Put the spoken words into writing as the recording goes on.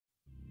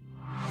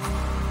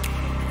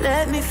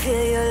Let me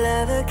feel your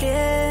love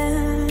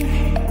again.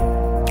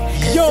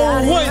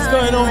 Yo, what is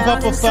going on,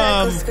 Papa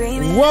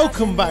Fam?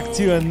 Welcome back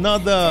to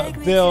another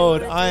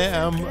build. I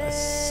am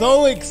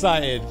so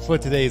excited for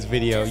today's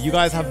video. You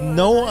guys have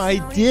no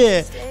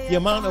idea the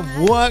amount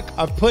of work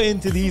I've put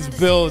into these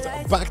builds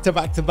back to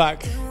back to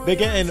back. They're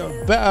getting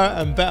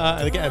better and better,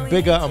 and they're getting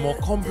bigger and more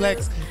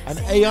complex, and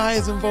AI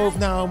is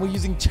involved now, and we're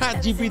using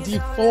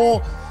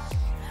ChatGPT-4.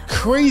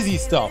 Crazy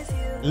stuff.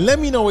 Let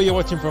me know where you're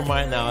watching from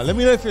right now. Let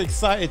me know if you're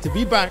excited to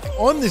be back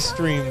on the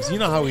streams. You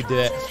know how we do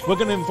it. We're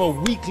going to info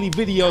weekly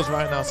videos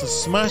right now, so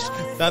smash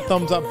that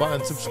thumbs up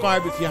button,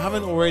 subscribe if you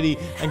haven't already,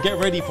 and get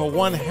ready for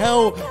one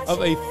hell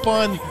of a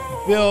fun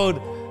build.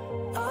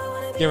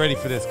 Get ready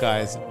for this,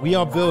 guys. We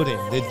are building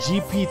the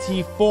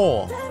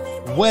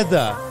GPT-4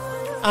 weather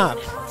app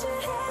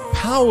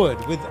powered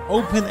with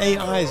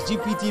OpenAI's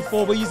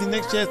GPT-4. We're using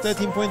Next.js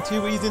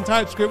 13.3. We're using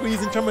TypeScript. We're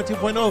using Tremor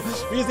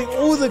 2.0. We're using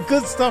all the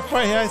good stuff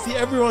right here. I see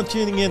everyone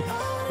tuning in.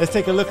 Let's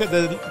take a look at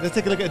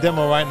the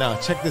demo right now.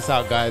 Check this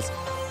out, guys.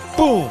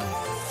 Boom.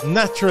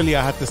 Naturally,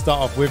 I had to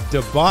start off with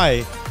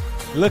Dubai.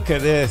 Look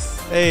at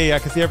this. Hey, I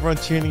can see everyone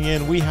tuning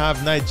in. We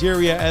have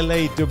Nigeria,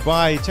 LA,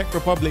 Dubai, Czech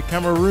Republic,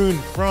 Cameroon,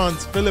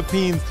 France,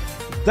 Philippines.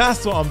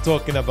 That's what I'm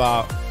talking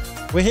about.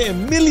 We're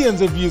hitting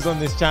millions of views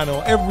on this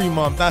channel every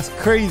month. That's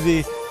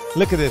crazy.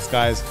 Look at this,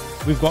 guys.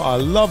 We've got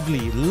a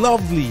lovely,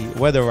 lovely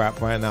weather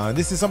app right now. And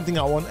this is something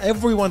I want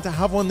everyone to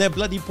have on their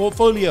bloody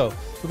portfolio,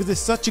 because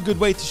it's such a good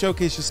way to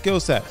showcase your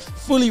skill set.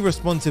 Fully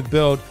responsive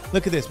build.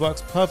 Look at this.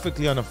 Works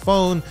perfectly on a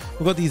phone.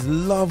 We've got these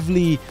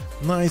lovely,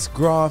 nice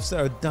graphs that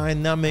are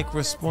dynamic,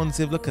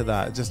 responsive. Look at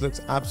that. It just looks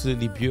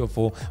absolutely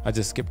beautiful. I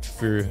just skipped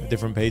through a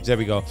different page. There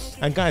we go.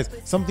 And guys,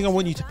 something I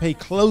want you to pay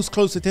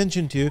close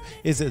attention to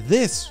is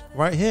this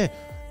right here.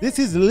 This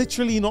is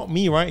literally not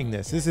me writing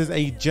this. This is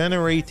a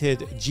generated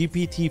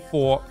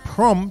GPT-4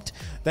 prompt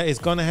that is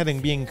gone ahead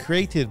and being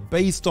created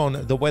based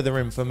on the weather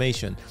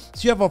information.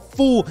 So you have a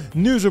full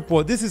news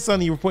report. This is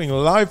Sunny reporting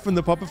live from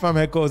the Papa Fam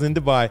headquarters in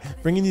Dubai,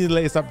 bringing you the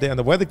latest update on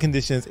the weather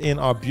conditions in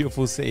our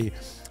beautiful city.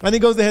 And it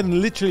goes ahead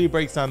and literally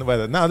breaks down the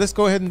weather. Now let's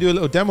go ahead and do a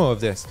little demo of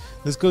this.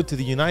 Let's go to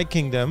the United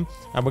Kingdom,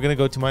 and we're gonna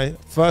go to my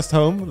first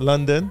home,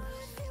 London.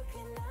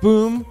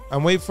 Boom,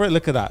 and wait for it.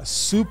 Look at that,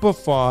 super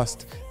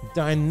fast,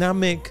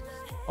 dynamic.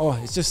 Oh,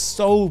 it's just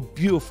so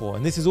beautiful.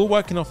 And this is all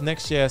working off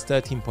Next.js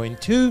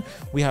 13.2.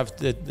 We have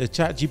the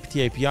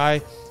ChatGPT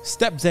API.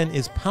 StepZen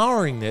is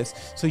powering this.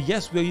 So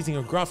yes, we're using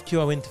a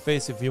GraphQL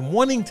interface. If you're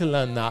wanting to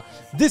learn that,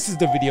 this is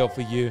the video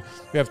for you.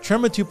 We have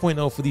Tremor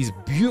 2.0 for these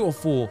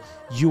beautiful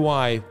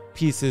UI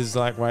pieces,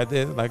 like right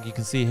there, like you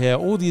can see here,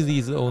 all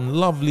these little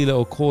lovely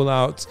little call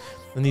outs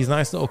and these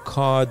nice little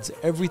cards,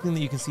 everything that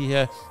you can see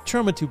here.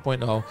 Tremor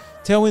 2.0,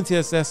 Tailwind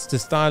CSS to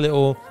style it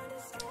all.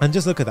 And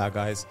just look at that,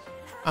 guys.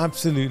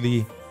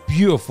 Absolutely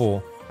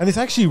beautiful, and it's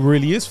actually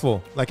really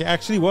useful. Like, it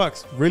actually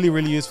works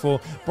really useful.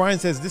 Brian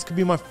says this could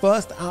be my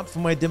first app for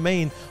my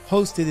domain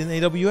hosted in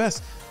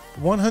AWS.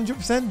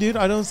 100%, dude.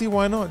 I don't see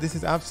why not. This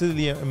is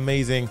absolutely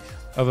amazing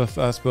of a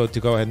first build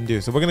to go ahead and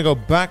do. So we're going to go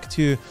back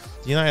to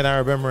the United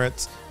Arab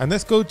Emirates, and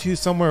let's go to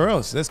somewhere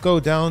else. Let's go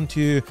down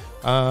to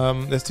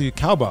let's do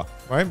Kaaba,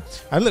 right?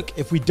 And look,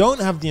 if we don't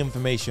have the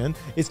information,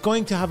 it's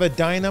going to have a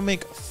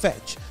dynamic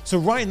fetch. So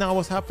right now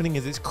what's happening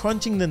is it's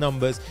crunching the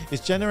numbers,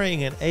 it's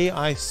generating an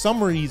AI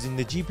summary using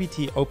the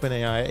GPT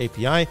OpenAI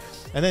API,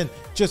 and then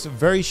just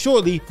very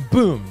shortly,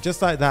 boom,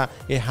 just like that,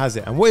 it has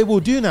it. And what it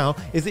will do now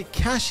is it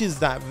caches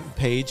that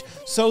page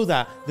so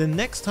that the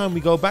next time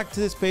we go back to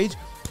this page,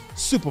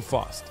 super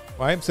fast,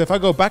 right? So if I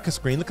go back a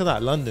screen, look at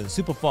that, London,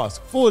 super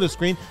fast. Forward a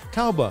screen,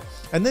 Kaaba.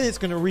 And then it's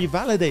going to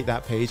revalidate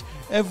that page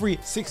every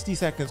 60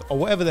 seconds or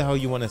whatever the hell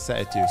you want to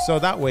set it to. So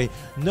that way,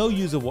 no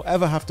user will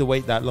ever have to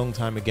wait that long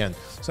time again.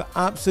 So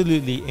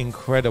absolutely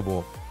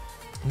incredible.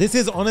 This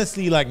is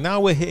honestly, like,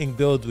 now we're hitting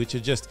builds which are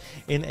just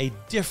in a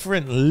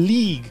different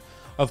league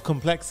of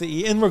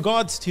complexity in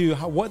regards to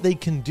what they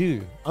can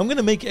do. I'm going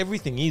to make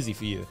everything easy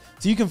for you,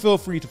 so you can feel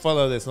free to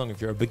follow this along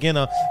if you're a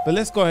beginner. But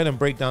let's go ahead and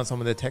break down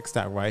some of the tech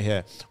stack right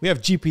here. We have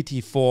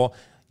GPT-4.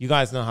 You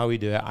guys know how we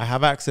do it. I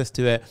have access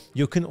to it.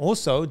 You can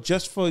also,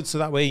 so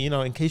that way, you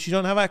know, in case you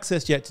don't have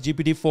access yet to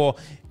GPT-4,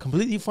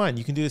 completely fine.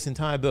 You can do this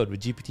entire build with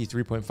GPT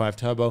 3.5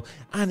 Turbo,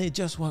 and it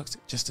just works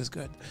just as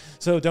good.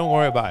 So don't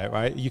worry about it,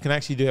 right? You can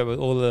actually do it with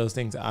all of those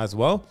things as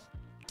well.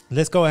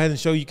 Let's go ahead and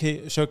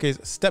showcase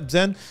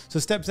StepZen. So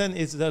StepZen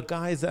is the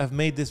guys that have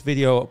made this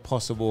video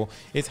possible.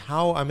 It's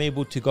how I'm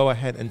able to go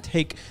ahead and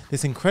take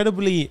this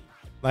incredibly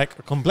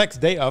like complex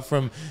data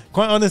from,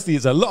 quite honestly,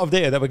 it's a lot of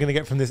data that we're going to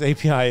get from this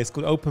API. It's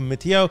called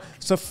OpenMeteo.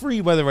 It's a free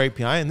weather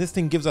API, and this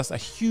thing gives us a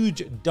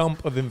huge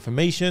dump of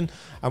information,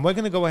 and we're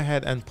going to go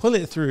ahead and pull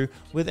it through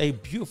with a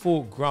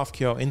beautiful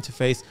GraphQL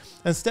interface,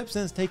 and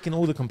StepZen's taking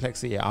all the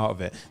complexity out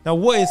of it. Now,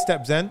 what is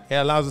StepZen? It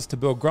allows us to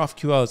build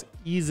GraphQLs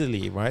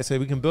easily, right? So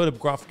we can build a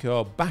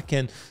GraphQL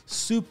backend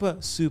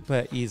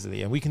super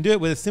easily, and we can do it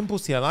with a simple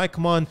CLI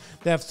command.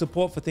 They have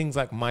support for things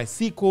like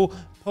MySQL,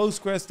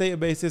 Postgres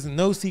databases,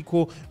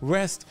 NoSQL,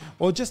 REST,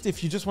 or just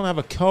if you just want to have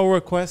a curl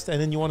request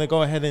and then you want to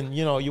go ahead and,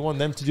 you want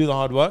them to do the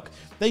hard work,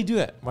 they do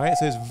it, right?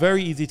 So it's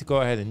very easy to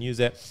go ahead and use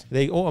it.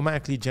 They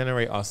automatically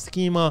generate our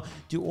schema,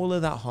 do all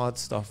of that hard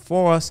stuff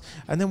for us.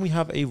 And then we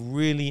have a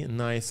really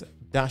nice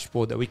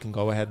dashboard that we can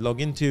go ahead, log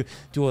into,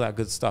 do all that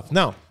good stuff.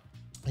 Now,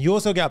 you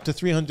also get up to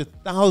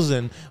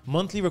 300,000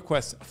 monthly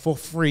requests for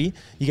free.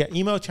 You get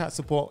email chat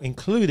support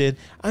included,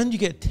 and you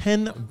get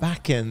 10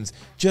 backends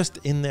just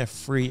in their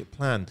free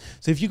plan.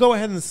 So if you go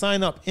ahead and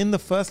sign up in the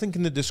first link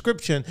in the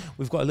description,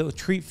 we've got a little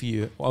treat for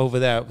you over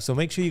there. So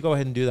make sure you go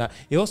ahead and do that.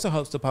 It also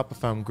helps the Papa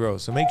Fam grow.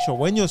 So make sure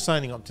when you're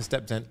signing up to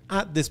StepZen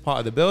at this part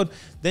of the build,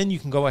 then you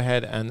can go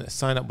ahead and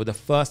sign up with the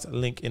first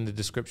link in the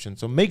description.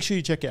 So make sure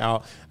you check it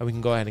out and we can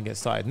go ahead and get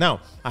started.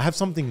 Now, I have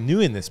something new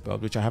in this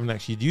build, which I haven't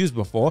actually used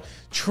before.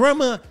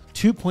 Tremor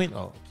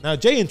 2.0. Now,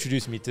 Jay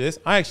introduced me to this.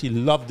 I actually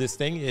love this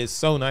thing. It is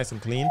so nice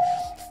and clean.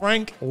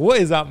 Frank,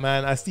 what is up,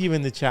 man? I see you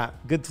in the chat.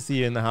 Good to see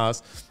you in the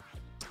house.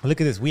 Look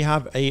at this. We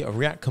have a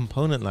React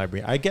component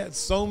library. I get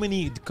so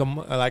much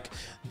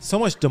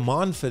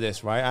demand for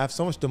this, right? I have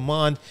so much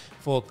demand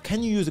for,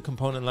 can you use a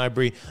component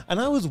library?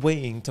 And I was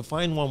waiting to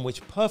find one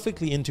which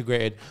perfectly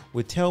integrated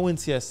with Tailwind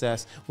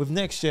CSS, with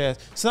Next.js.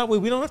 So that way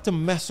we don't have to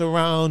mess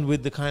around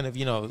with the kind of,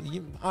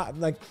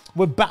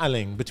 we're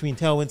battling between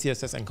Tailwind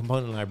CSS and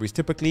component libraries.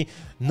 Typically,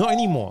 not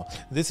anymore.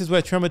 This is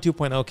where Tremor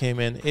 2.0 came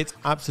in. It's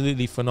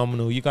absolutely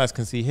phenomenal. You guys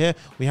can see here,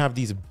 we have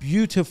these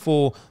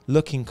beautiful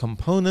looking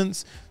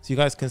components. So you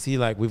guys can see,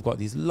 like, we've got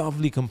these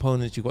lovely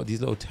components. You've got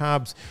these little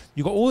tabs.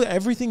 You've got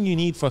everything you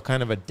need for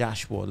kind of a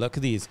dashboard. Look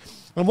at these.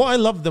 And what I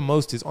love the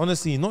most is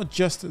honestly not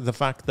just the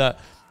fact that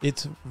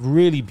it's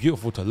really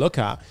beautiful to look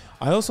at.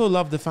 I also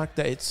love the fact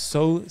that it's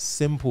so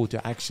simple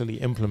to actually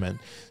implement.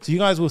 So you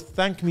guys will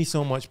thank me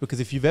so much, because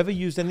if you've ever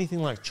used anything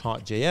like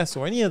ChartJS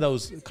or any of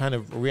those kind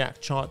of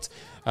React charts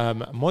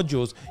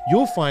modules,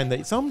 you'll find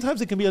that sometimes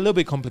it can be a little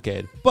bit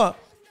complicated, but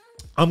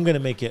I'm going to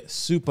make it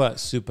super,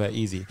 super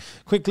easy.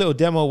 Quick little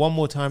demo one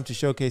more time to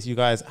showcase you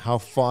guys how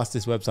fast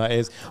this website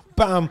is.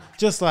 Bam,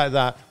 just like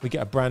that, we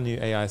get a brand new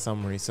AI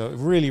summary. So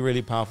really,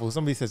 really powerful.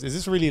 Somebody says, is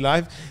this really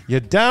live?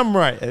 You're damn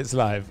right it's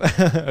live.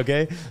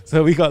 Okay,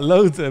 so we got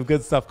loads of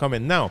good stuff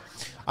coming. Now,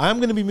 I'm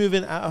going to be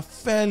moving at a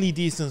fairly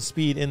decent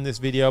speed in this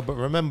video, but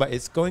remember,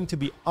 it's going to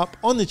be up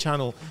on the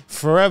channel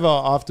forever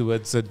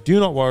afterwards. So do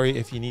not worry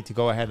if you need to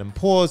go ahead and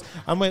pause.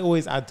 I might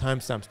always add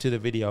timestamps to the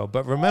video.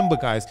 But remember,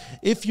 guys,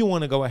 if you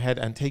want to go ahead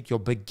and take your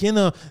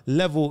beginner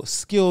level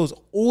skills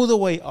all the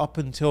way up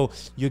until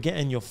you're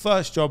getting your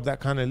first job, that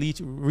kind of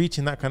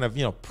reaching that kind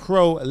of,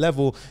 pro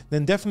level,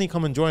 then definitely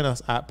come and join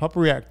us at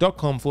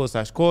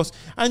papareact.com/course.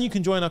 And you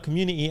can join our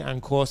community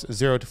and course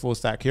 0 to Full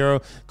Stack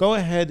Hero. Go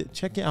ahead,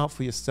 check it out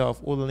for yourself.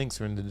 All the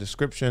links are in the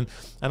description,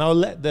 and I'll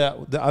let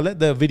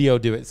the video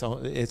do its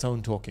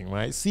own talking,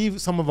 right? See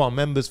some of our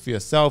members for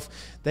yourself.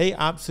 They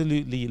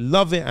absolutely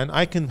love it, and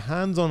I can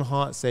hands on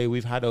heart say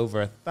we've had over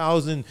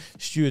 1,000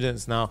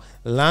 students now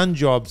land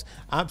jobs,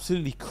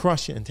 absolutely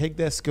crush it and take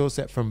their skill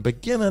set from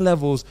beginner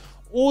levels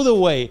all the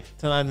way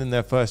to landing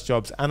their first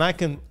jobs. And I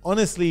can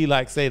honestly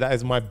say that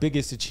is my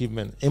biggest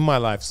achievement in my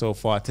life so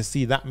far, to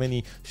see that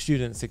many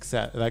students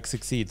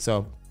succeed.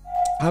 So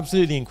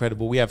absolutely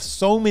incredible. We have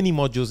so many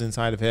modules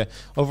inside of here,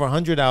 over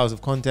 100 hours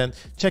of content.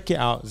 Check it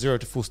out, 0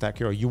 to Full Stack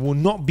Hero. You will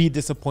not be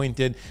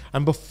disappointed.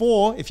 And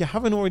before, if you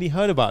haven't already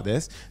heard about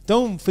this,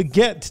 don't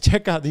forget to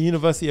check out the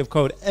University of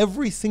Code.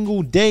 Every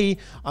single day,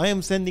 I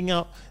am sending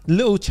out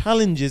little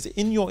challenges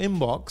in your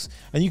inbox,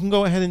 and you can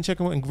go ahead and check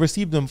them out and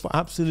receive them for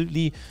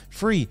absolutely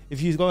free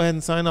if you go ahead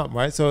and sign up,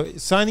 right? So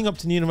signing up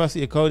to the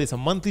University of Code, it's a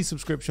monthly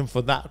subscription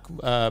for that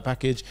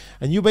package,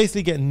 and you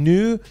basically get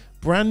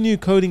brand new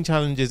coding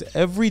challenges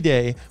every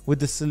day with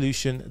the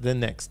solution the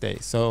next day.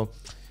 So,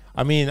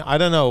 I mean, I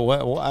don't know,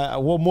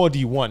 what more do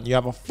you want? You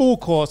have a full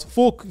course,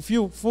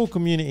 full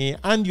community,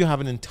 and you have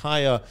an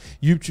entire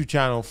YouTube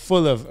channel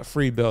full of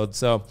free builds.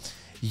 So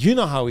you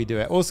know how we do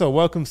it. Also,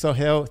 welcome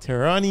Sohail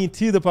Tirani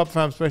to the Papa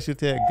Fam special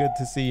tier. Good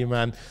to see you,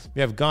 man. We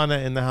have Ghana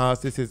in the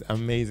house. This is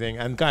amazing.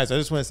 And guys, I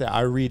just want to say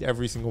I read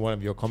every single one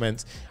of your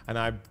comments, and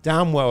I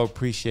damn well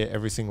appreciate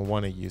every single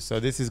one of you. So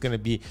this is going to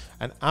be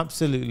an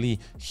absolutely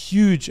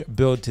huge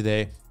build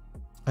today.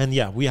 And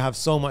yeah, we have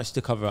so much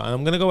to cover. And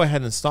I'm going to go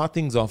ahead and start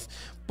things off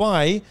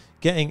by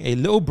getting a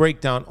little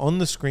breakdown on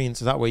the screen,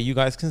 so that way you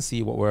guys can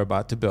see what we're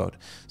about to build.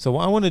 So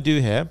what I want to do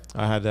here,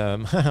 I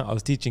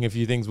was teaching a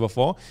few things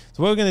before.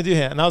 So what we're going to do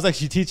here, and I was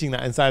actually teaching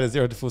that inside of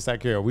 0 to Full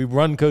Stack Hero. We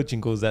run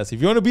coaching calls there. So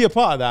if you want to be a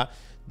part of that,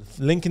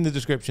 link in the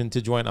description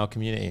to join our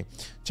community.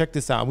 Check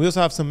this out. And we also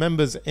have some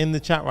members in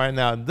the chat right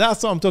now.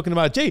 That's what I'm talking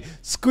about. Jay,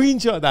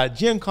 screenshot that.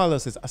 Giancarlo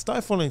says, I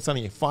started following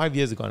Sunny 5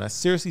 years ago, and I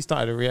seriously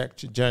started a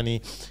React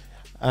journey.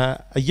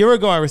 A year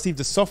ago, I received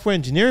a software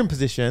engineering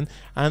position,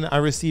 and I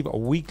receive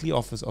weekly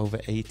offers over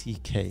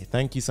 80K.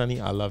 Thank you,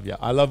 Sunny. I love you.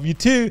 I love you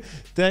too.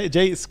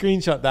 Jay,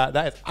 screenshot that.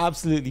 That is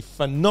absolutely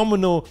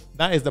phenomenal.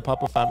 That is the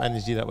Papa Fam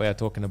energy that we are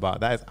talking about.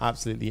 That is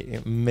absolutely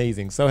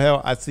amazing. So,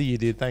 hell, I see you,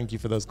 dude. Thank you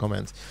for those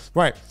comments.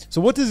 Right. So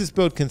what does this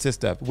build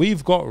consist of?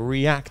 We've got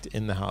React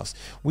in the house.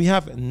 We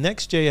have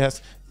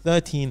Next.js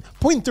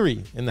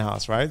 13.3 in the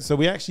house, right? So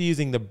we're actually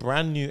using the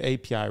brand new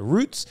API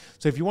routes.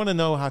 So if you want to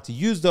know how to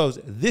use those,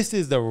 this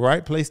is the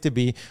right place to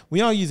be.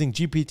 We are using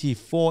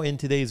GPT-4 in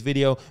today's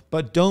video,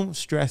 but don't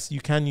stress,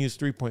 you can use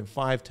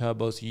 3.5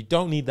 turbo, so you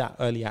don't need that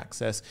early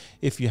access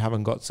if you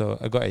haven't got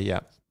it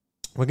yet.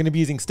 We're going to be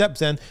using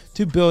StepZen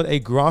to build a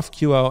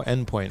GraphQL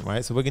endpoint,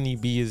 right? So we're going to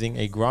be using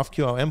a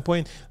GraphQL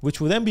endpoint,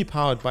 which will then be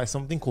powered by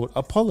something called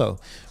Apollo,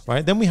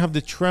 right? Then we have the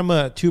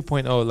Tremor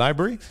 2.0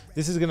 library.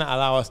 This is going to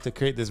allow us to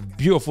create this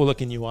beautiful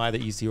looking UI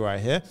that you see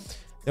right here.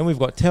 Then we've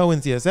got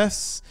Tailwind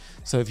CSS.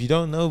 So if you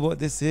don't know what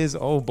this is,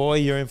 oh boy,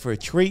 you're in for a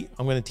treat.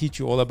 I'm going to teach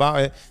you all about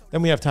it.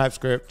 Then we have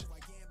TypeScript.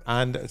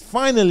 And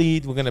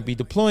finally, we're going to be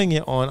deploying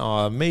it on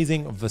our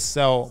amazing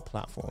Vercel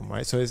platform,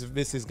 right? So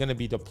this is going to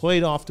be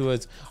deployed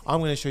afterwards. I'm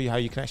going to show you how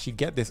you can actually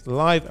get this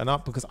live and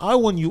up, because I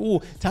want you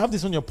all to have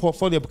this on your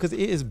portfolio because it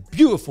is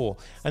beautiful.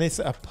 And it's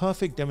a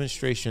perfect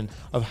demonstration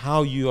of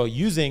how you are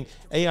using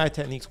AI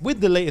techniques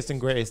with the latest and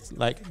greatest,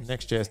 like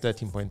Next.js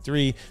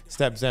 13.3,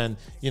 StepZen,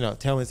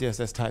 Tailwind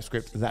CSS,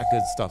 TypeScript, that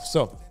good stuff.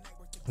 So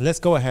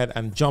let's go ahead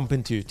and jump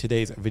into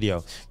today's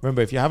video.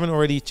 Remember, if you haven't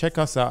already, check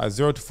us out at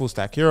Zero to Full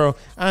Stack Hero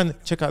and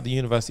check out the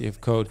University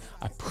of Code.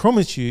 I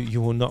promise you,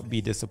 you will not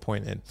be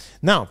disappointed.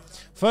 Now,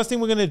 first thing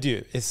we're going to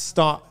do is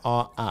start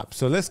our app.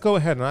 So let's go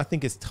ahead, and I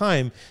think it's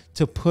time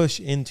to push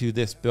into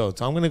this build.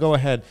 So I'm going to go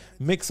ahead,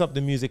 mix up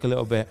the music a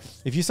little bit.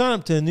 If you sign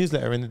up to the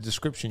newsletter in the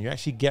description, you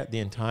actually get the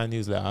entire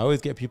newsletter. I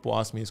always get people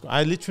ask me,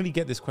 I literally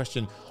get this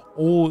question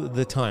all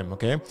the time,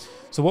 okay?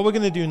 So what we're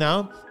going to do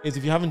now is,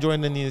 if you haven't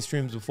joined any of the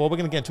streams before, we're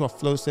going to get into a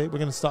flow state. We're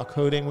going to start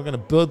coding. We're going to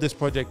build this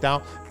project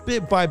out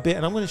bit by bit,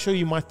 and I'm going to show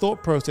you my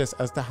thought process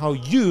as to how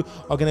you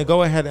are going to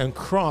go ahead and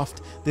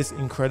craft this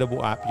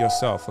incredible app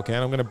yourself, okay?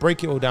 And I'm going to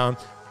break it all down.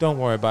 Don't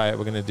worry about it.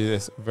 We're going to do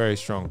this very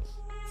strong.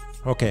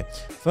 Okay,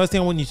 first thing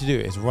I want you to do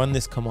is run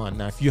this command.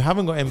 Now, if you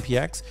haven't got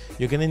npx,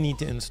 you're going to need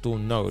to install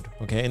Node.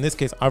 Okay, in this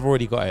case, I've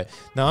already got it.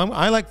 Now,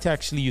 I like to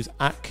actually use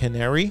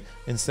 @canary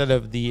instead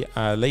of the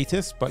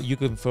latest, but you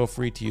can feel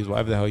free to use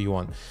whatever the hell you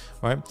want,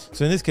 right?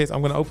 So in this case, I'm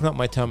going to open up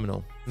my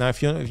terminal. Now,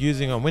 if you're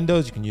using on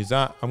Windows, you can use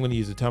that. I'm going to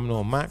use a terminal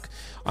on Mac.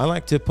 I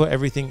like to put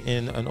everything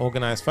in an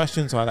organized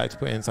fashion, so I like to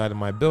put it inside of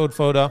my build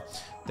folder.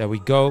 There we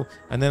go.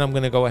 And then I'm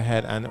going to go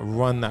ahead and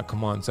run that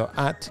command. So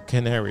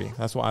 @canary,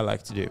 that's what I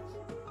like to do.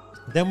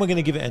 Then we're going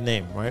to give it a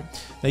name, right?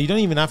 Now, you don't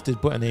even have to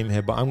put a name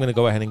here, but I'm going to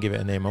go ahead and give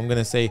it a name. I'm going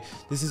to say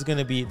this is going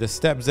to be the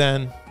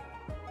StepZen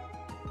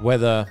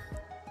Weather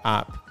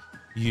App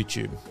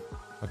YouTube.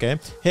 Okay,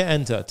 hit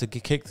enter to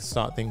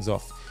kickstart things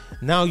off.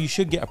 Now you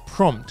should get a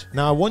prompt.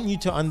 Now I want you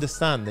to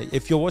understand that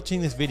if you're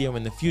watching this video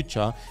in the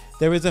future,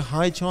 there is a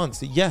high chance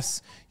that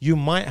yes, you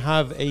might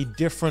have a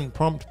different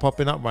prompt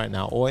popping up right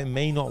now, or it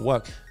may not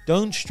work.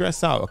 Don't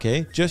stress out,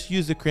 okay? Just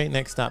use the Create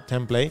Next App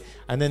template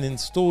and then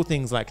install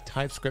things like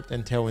TypeScript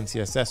and Tailwind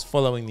CSS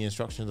following the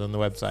instructions on the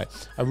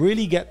website. I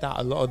really get that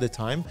a lot of the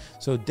time,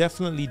 so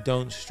definitely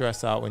don't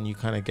stress out when you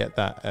kind of get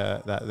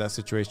that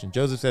situation.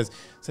 Joseph says,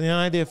 so the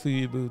idea for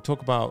you, we'll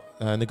talk about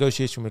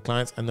negotiation with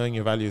clients and knowing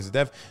your value as a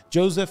dev.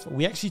 Joseph,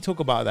 we actually talk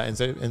about that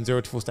in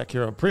Zero to Full Stack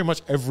Hero pretty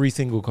much every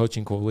single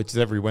coaching call, which is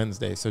every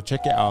Wednesday. So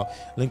check it out.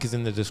 Link is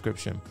in the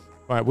description.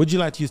 All right, would you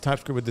like to use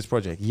TypeScript with this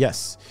project?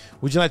 Yes.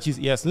 Would you like to use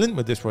ESLint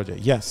with this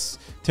project? Yes.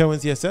 Tailwind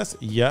CSS?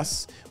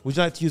 Yes. Would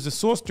you like to use the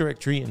source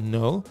directory?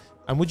 No.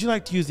 And would you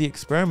like to use the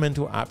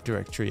experimental app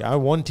directory? I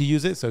want to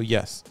use it, so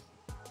yes.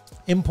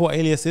 Import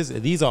aliases,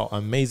 these are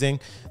amazing.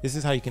 This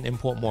is how you can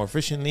import more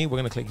efficiently. We're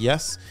going to click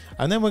yes,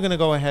 and then we're going to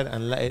go ahead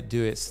and let it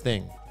do its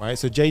thing, right?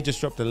 So Jay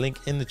just dropped a link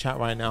in the chat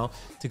right now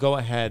to go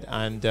ahead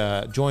and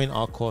join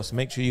our course.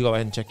 Make sure you go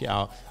ahead and check it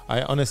out.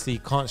 I honestly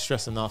can't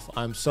stress enough.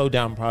 I'm so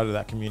damn proud of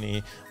that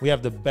community. We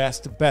have the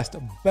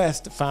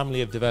best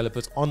family of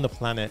developers on the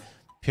planet,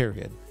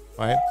 period,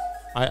 right?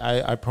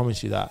 I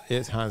promise you that.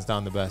 It's hands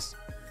down the best.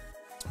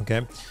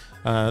 Okay,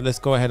 let's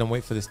go ahead and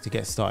wait for this to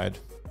get started.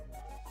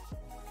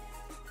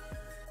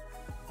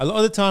 A lot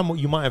of the time, what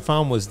you might have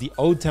found was the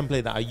old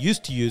template that I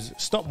used to use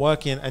stopped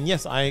working. And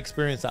yes, I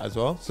experienced that as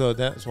well. So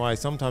that's why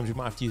sometimes you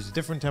might have to use a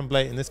different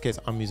template. In this case,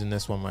 I'm using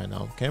this one right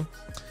now. Okay,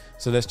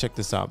 so let's check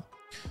this out.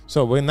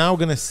 So we're now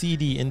going to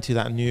CD into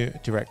that new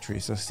directory.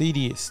 So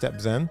CD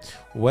StepZen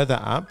Weather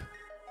App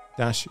 -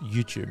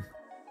 YouTube.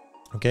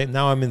 Okay,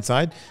 now I'm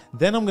inside.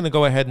 Then I'm going to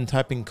go ahead and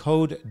type in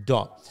code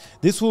dot.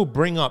 This will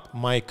bring up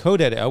my code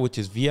editor, which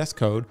is VS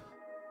Code,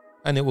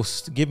 and it will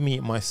give me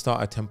my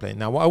starter template.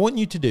 Now, what I want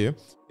you to do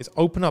is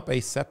open up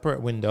a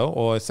separate window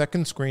or a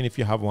second screen if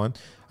you have one,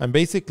 and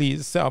basically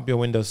set up your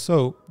windows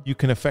so you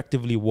can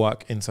effectively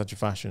work in such a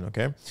fashion,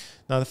 okay?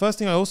 Now, the first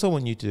thing I also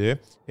want you to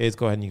do is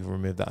go ahead and you can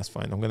remove that, that's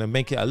fine. I'm gonna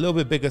make it a little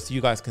bit bigger so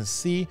you guys can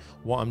see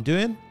what I'm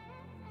doing.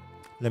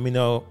 Let me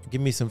know,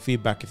 give me some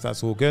feedback if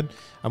that's all good.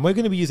 And we're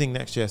going to be using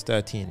Next.js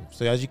 13.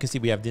 So as you can see,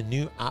 we have the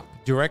new app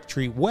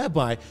directory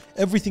whereby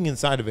everything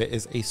inside of it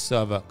is a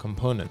server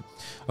component.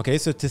 Okay,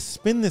 so to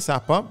spin this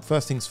app up,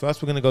 first things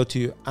first, we're going to go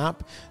to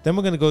app, then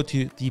we're going to go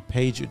to the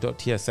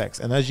page.tsx.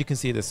 And as you can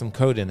see, there's some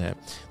code in here.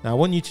 Now I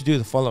want you to do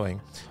the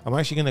following. I'm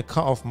actually going to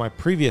cut off my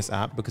previous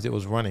app because it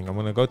was running. I'm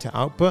going to go to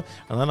output,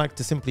 and I like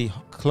to simply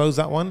close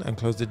that one and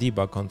close the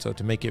debug console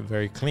to make it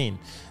very clean.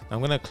 Now I'm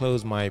going to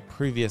close my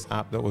previous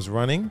app that was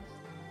running.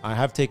 I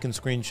have taken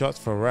screenshots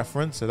for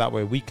reference, so that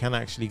way we can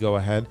actually go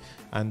ahead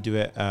and do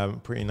it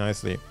pretty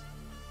nicely.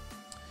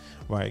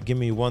 Right, give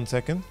me 1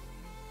 second.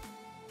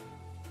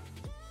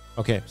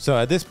 Okay, so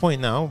at this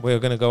point now, we're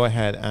going to go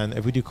ahead, and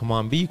if we do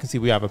Command B, you can see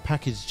we have a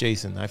package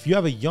JSON. Now, if you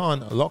have a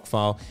yarn lock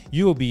file,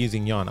 you will be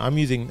using yarn. I'm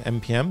using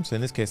npm, so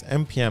in this case,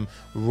 npm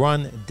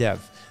run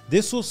dev.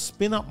 This will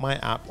spin up my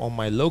app on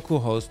my local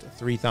host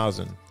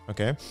 3000.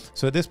 Okay,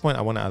 so at this point,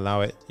 I want to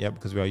allow it,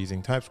 because we are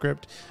using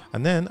TypeScript.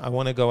 And then I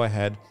want to go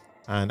ahead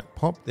and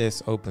pop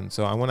this open.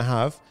 So I want to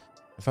have,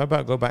 if I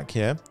go back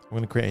here, I'm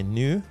going to create a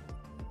new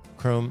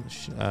Chrome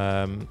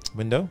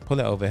window, pull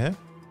it over here,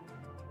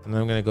 and then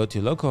I'm going to go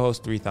to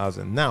localhost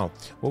 3000. Now,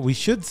 what we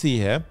should see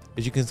here,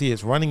 as you can see,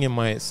 it's running in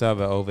my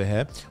server over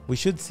here. We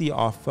should see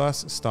our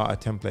first starter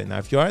template. Now,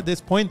 if you're at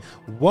this point,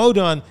 well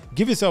done.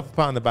 Give yourself a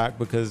pat on the back,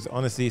 because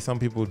honestly, some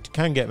people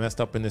can get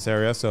messed up in this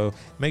area. So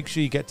make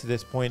sure you get to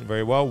this point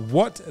very well.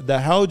 What the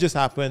hell just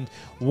happened?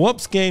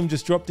 Whoops Game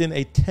just dropped in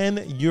a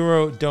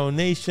 €10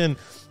 donation.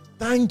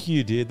 Thank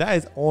you, dude. That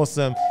is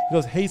awesome. He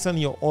goes, hey, Sonny,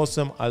 you're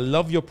awesome. I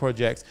love your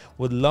projects.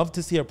 Would love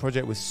to see a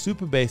project with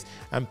Superbase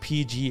and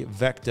PG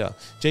Vector.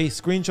 Jay,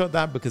 screenshot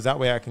that, because that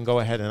way I can go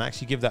ahead and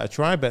actually give that a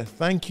try. But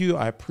thank you.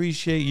 I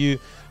appreciate you.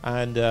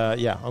 And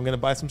yeah, I'm going to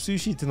buy some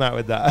sushi tonight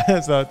with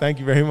that. So thank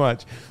you very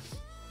much.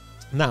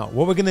 Now,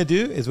 what we're going to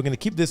do is we're going to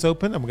keep this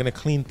open and we're going to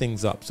clean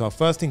things up. So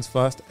first things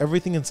first,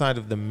 everything inside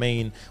of the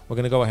main, we're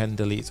going to go ahead and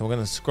delete. So we're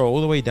going to scroll all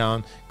the way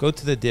down, go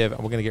to the div,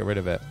 and we're going to get rid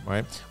of it,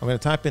 right? I'm going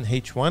to type in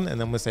H1, and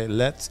then we'll say,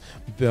 let's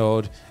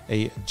build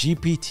a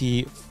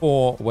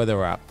GPT-4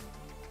 weather app,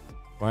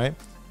 right?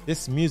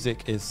 This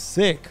music is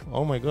sick.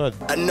 Oh my God.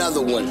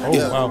 Another one.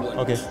 Oh, wow.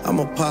 Okay. I'm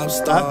a pop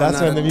star.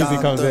 That's when the music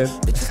comes in.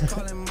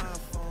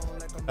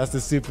 That's the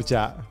super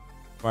chat.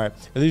 Right,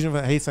 illusion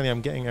for, hey Sonny, I'm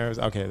getting errors.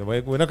 Okay,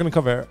 we're not going to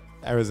cover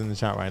errors in the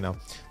chat right now.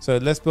 So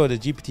let's build a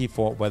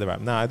GPT-4 weather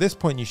app. Now at this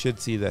point, you should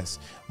see this.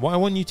 What I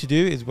want you to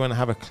do is we're going to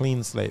have a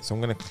clean slate. So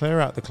I'm going to clear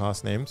out the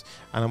class names,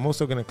 and I'm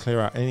also going to clear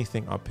out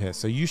anything up here.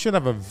 So you should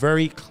have a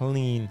very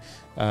clean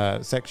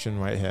section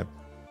right here.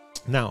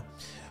 Now,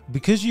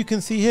 because you can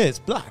see here it's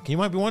black, you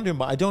might be wondering,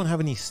 but I don't have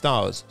any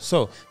styles.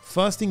 So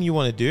first thing you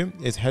want to do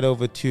is head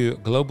over to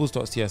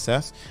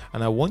globals.css,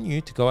 and I want you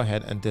to go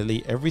ahead and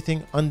delete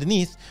everything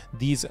underneath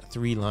these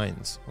 3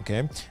 lines.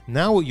 Okay,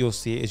 now what you'll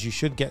see is you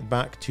should get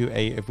back to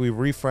if we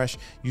refresh,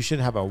 you should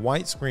have a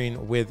white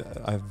screen with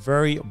a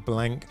very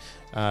blank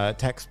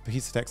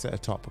piece of text at the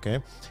top.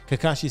 Okay,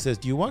 Kakashi says,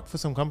 do you work for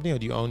some company, or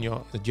do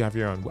you have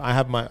your own? I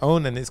have my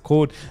own, and it's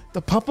called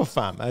the Papa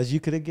Fam, as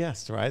you could have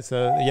guessed, right?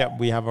 So yeah,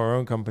 we have our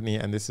own company,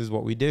 and this is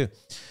what we do.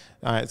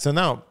 All right, so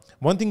now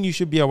one thing you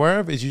should be aware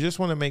of is you just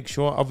want to make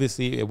sure,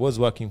 obviously it was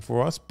working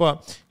for us,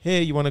 but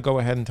here you want to go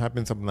ahead and type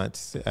in something like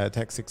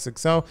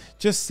text6xl,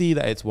 just see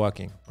that it's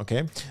working.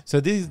 Okay, so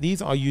these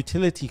are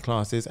utility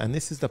classes, and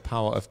this is the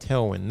power of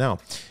Tailwind. Now,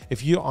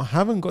 if you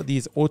haven't got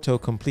these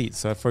auto-completes,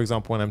 so for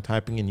example, when I'm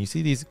typing in, you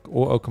see these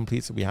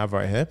auto-completes that we have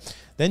right here,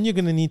 then you're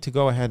going to need to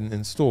go ahead and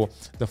install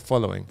the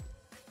following.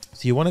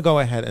 So you want to go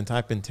ahead and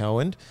type in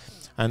Tailwind.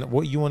 And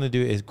what you want to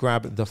do is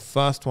grab the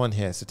first one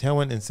here. So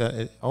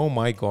Tailwind, oh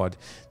my God,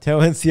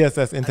 Tailwind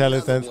CSS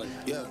IntelliSense.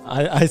 Yeah.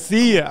 I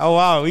see it. Oh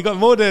wow, we got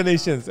more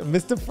donations.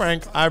 Mr.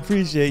 Frank, I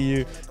appreciate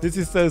you. This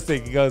is so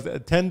sick. He goes, a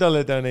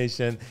 $10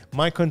 donation.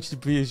 My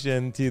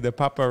contribution to the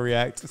Papa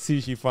React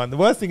Sushi Fund. The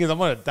worst thing is I'm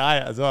on a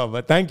diet as well,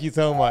 but thank you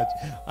so much.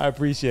 I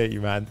appreciate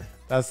you, man.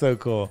 That's so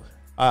cool.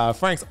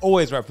 Frank's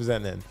always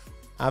representing.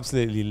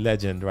 Absolutely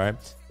legend, right?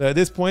 So at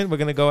this point, we're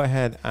going to go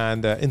ahead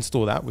and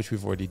install that, which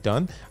we've already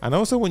done. And I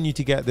also want you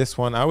to get this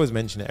one. I always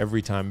mention it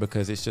every time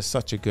because it's just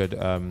such a good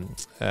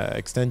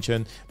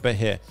extension. But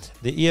here,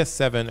 the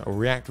ES7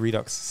 React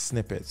Redux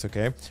snippets,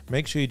 okay?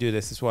 Make sure you do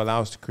this. This will allow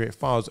us to create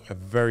files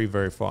very,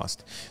 very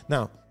fast.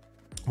 Now,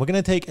 we're going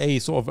to take a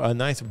sort of a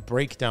nice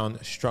breakdown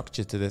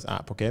structure to this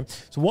app, okay?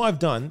 So what I've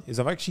done is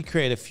I've actually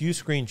created a few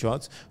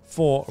screenshots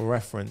for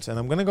reference, and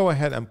I'm going to go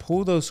ahead and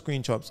pull those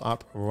screenshots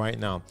up right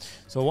now.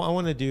 So what I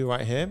want to do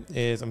right here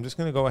is I'm just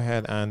going to go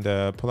ahead and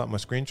pull up my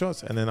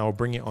screenshots, and then I'll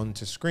bring it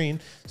onto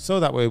screen so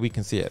that way we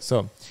can see it.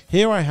 So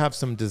here I have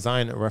some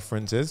design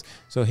references.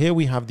 So here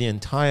we have the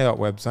entire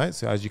website.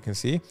 So as you can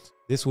see,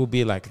 This will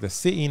be like the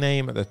city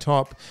name at the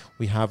top.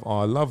 We have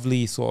our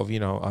lovely sort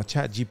of, our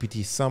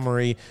ChatGPT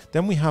summary.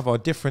 Then we have our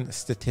different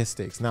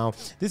statistics. Now,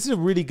 this is a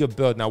really good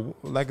build. Now,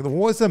 like,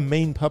 what is the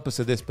main purpose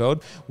of this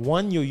build?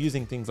 One, you're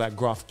using things like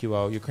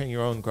GraphQL. You're creating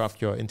your own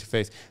GraphQL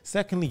interface.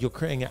 Secondly, you're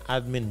creating an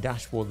admin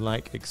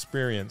dashboard-like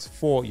experience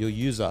for your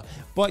user,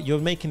 but you're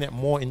making it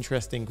more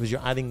interesting because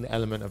you're adding the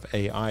element of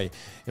AI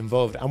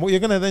involved. And what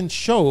you're going to then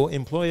show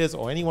employers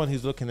or anyone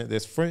who's looking at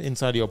this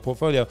inside of your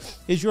portfolio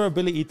is your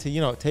ability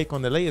to, take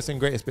on the latest and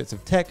greatest bits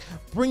of tech,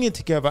 bring it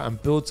together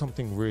and build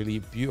something really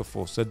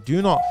beautiful. So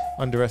do not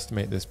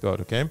underestimate this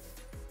build, okay?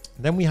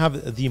 Then we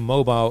have the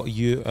mobile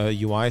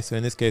UI. So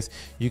in this case,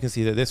 you can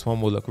see that this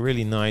one will look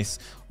really nice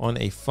on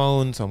a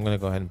phone. So I'm going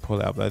to go ahead and pull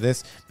it up like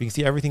this. But you can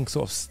see everything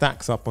sort of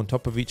stacks up on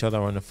top of each other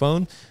on the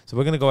phone. So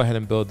we're going to go ahead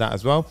and build that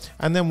as well.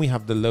 And then we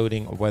have the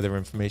loading of weather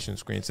information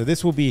screen. So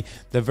this will be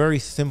the very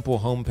simple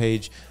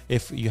homepage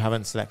if you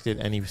haven't selected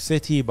any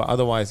city, but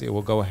otherwise it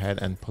will go ahead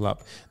and pull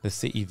up the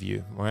city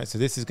view. All right. So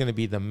this is going to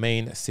be the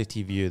main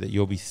city view that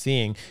you'll be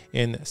seeing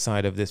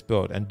inside of this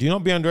build. And do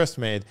not be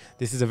underestimated.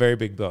 This is a very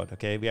big build.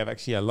 Okay. We have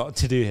actually a lot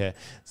to do here.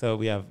 So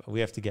we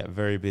have to get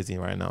very busy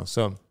right now.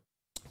 So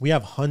we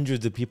have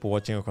hundreds of people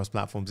watching across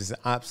platforms. This is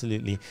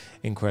absolutely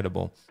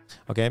incredible.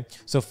 Okay.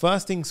 So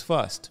first things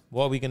first,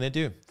 what are we going to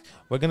do?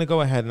 We're going to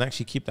go ahead and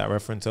actually keep that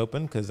reference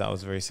open because that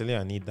was very silly.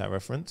 I need that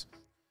reference.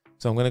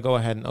 So I'm going to go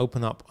ahead and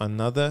open up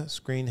another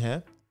screen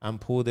here and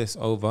pull this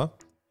over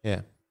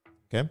here.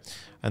 Okay.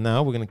 And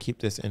now we're going to keep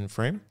this in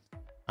frame.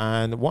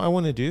 And what I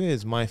want to do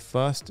is my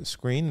first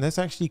screen, let's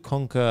actually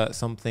conquer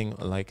something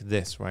like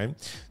this, right?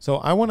 So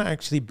I want to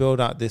actually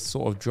build out this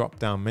sort of drop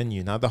down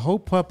menu. Now, the whole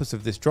purpose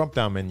of this drop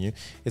down menu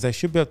is I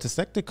should be able to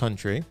select a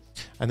country.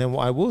 And then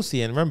what I will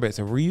see, and remember, it's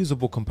a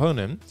reusable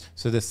component.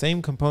 So the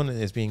same component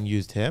is being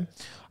used here.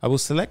 I will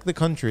select the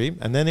country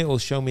and then it will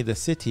show me the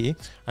city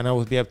and I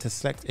will be able to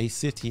select a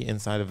city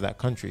inside of that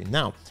country.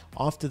 Now,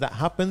 after that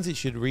happens, it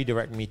should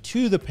redirect me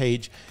to the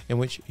page in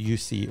which you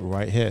see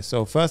right here.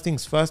 So first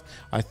things first,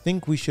 I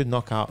think we should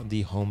knock out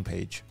the home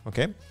page.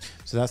 Okay.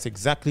 So that's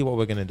exactly what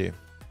we're going to do.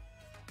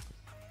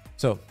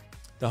 So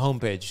the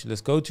home page,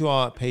 let's go to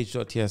our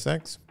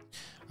page.tsx.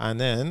 And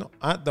then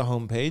at the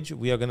home page,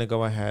 we are going to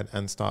go ahead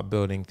and start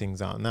building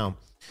things out now.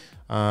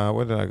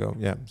 Where did I go?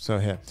 Yeah, so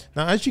here.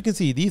 Now, as you can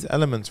see, these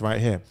elements right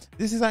here,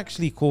 this is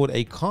actually called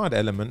a card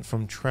element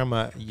from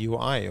Tremor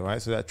UI, right?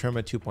 So that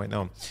Tremor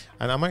 2.0.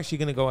 And I'm actually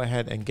going to go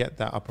ahead and get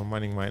that up and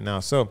running right now.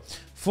 So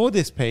for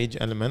this page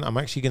element, I'm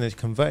actually going to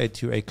convert it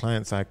to a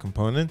client-side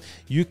component.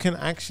 You can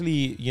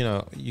actually,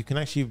 you can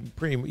actually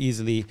pretty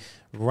easily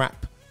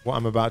wrap what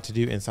I'm about to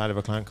do inside of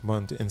a client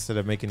component instead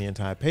of making the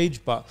entire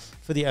page. But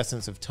for the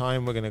essence of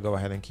time, we're going to go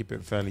ahead and keep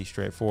it fairly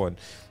straightforward.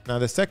 Now,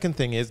 the second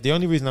thing is, the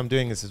only reason I'm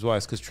doing this as well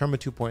is because Tremor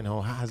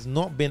 2.0 has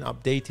not been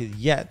updated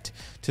yet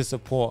to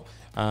support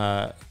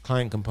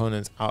client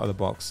components out of the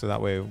box. So that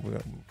way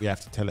we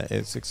have to tell it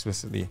it's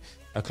explicitly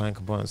a client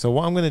component. So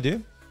what I'm going to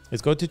do is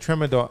go to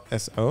tremor.so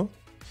and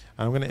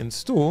I'm going to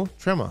install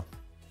Tremor.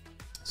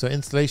 So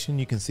installation,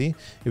 you can see,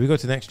 if we go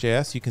to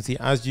Next.js, you can see,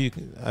 as you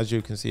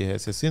can see here,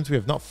 so since we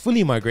have not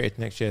fully migrated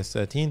to Next.js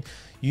 13,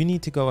 you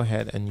need to go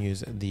ahead and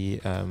use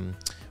the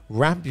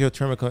wrap your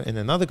Tremor in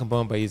another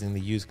component by using the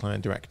use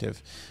client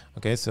directive.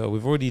 Okay, so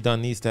we've already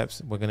done these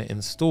steps. We're going to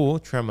install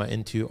Tremor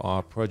into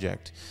our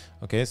project.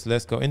 Okay, so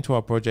let's go into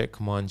our project,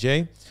 Command J,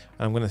 and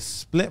I'm going to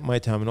split my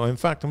terminal. In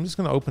fact, I'm just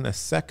going to open a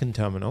second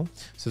terminal.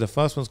 So the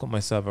first one's got my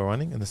server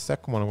running, and the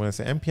second one I'm going to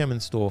say npm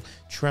install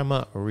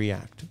Tremor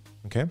React.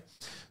 Okay,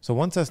 so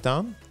once that's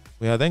done,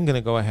 we are then going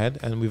to go ahead,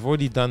 and we've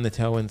already done the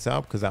Tailwind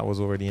setup because that was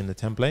already in the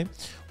template.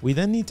 We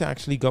then need to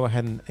actually go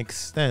ahead and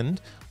extend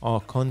our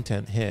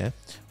content here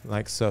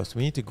like so. So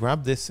we need to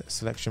grab this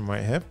selection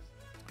right here.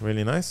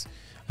 Really nice.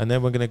 And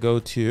then we're going to go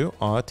to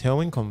our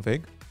Tailwind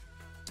config.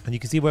 And you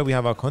can see where we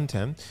have our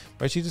content.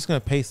 We're actually just going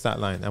to paste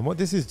that line. And what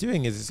this is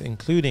doing is it's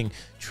including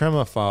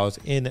Tremor files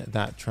in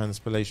that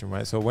transpilation,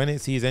 right? So when it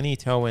sees any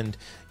Tailwind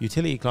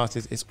utility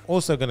classes, it's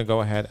also going to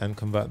go ahead and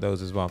convert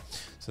those as well.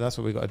 So that's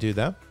what we got to do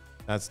there.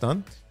 That's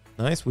done.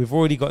 Nice. We've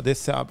already got this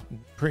set up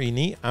pretty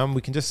neat, and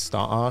we can just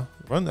start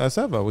our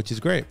server, which is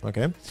great.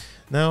 Okay.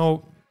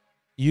 Now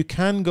you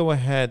can go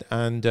ahead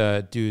and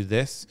do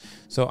this.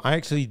 So I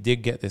actually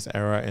did get this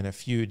error in a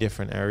few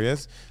different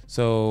areas.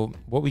 So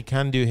what we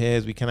can do here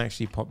is we can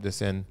actually pop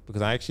this in,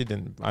 because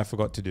I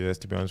forgot to do this,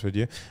 to be honest with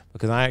you,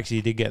 because I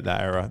actually did get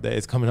that error that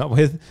it's coming up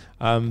with.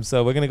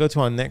 So we're going to go to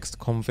our next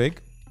config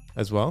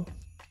as well.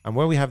 And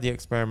where we have the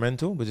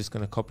experimental, we're just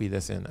going to copy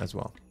this in as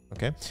well.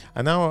 Okay.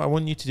 And now what I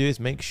want you to do is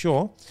make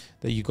sure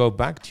that you go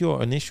back to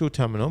your initial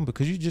terminal,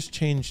 because you just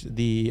changed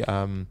the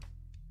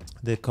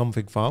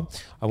config file.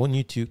 I want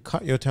you to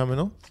cut your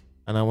terminal,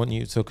 and I want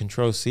you, so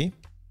Control C.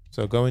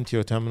 So go into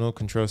your terminal,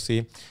 Control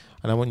C,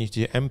 and I want you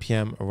to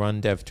npm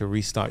run dev to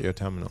restart your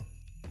terminal.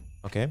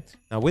 Okay.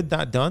 Now with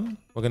that done,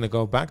 we're going to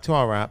go back to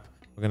our app.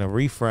 We're going to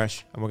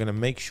refresh, and we're going to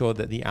make sure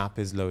that the app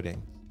is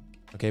loading.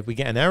 Okay, if we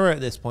get an error at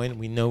this point,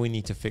 we know we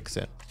need to fix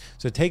it.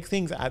 So take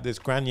things at this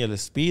granular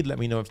speed. Let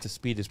me know if the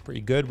speed is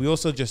pretty good. We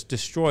also just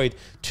destroyed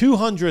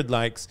 200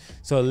 likes.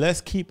 So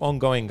let's keep on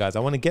going, guys. I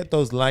want to get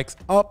those likes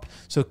up.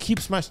 So keep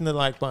smashing the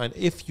like button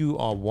if you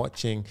are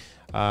watching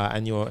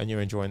and you're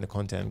enjoying the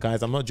content.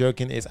 Guys, I'm not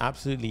joking. It's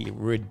absolutely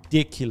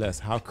ridiculous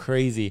how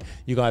crazy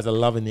you guys are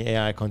loving the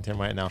AI content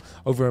right now.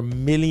 Over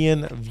 1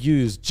 million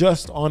views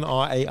just on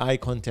our AI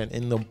content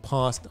in the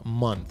past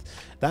month.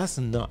 That's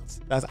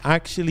nuts. That's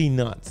actually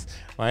nuts,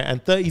 right?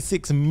 And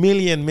 36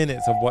 million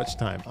minutes of watch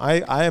time.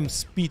 I am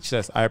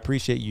speechless. I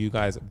appreciate you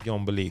guys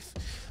beyond belief,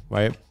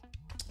 right?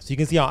 So you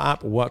can see our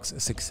app works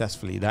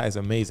successfully. That is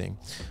amazing.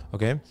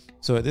 Okay,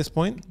 so at this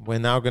point, we're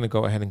now going to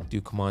go ahead and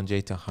do Command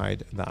J to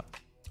hide that.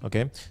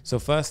 Okay, so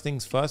first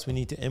things first, we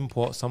need to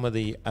import some of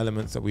the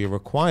elements that we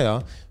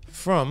require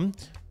from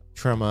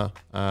Tremor,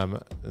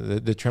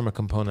 the Tremor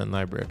component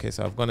library. Okay,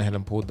 so I've gone ahead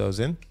and pulled those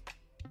in.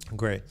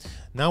 Great.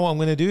 Now what I'm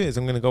going to do is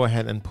I'm going to go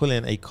ahead and pull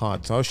in a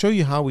card. So I'll show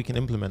you how we can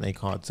implement a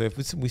card. So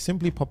if we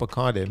simply pop a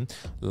card in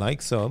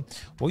like so,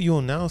 what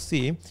you'll now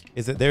see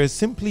is that there is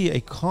simply a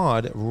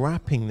card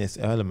wrapping this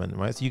element,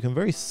 right? So you can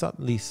very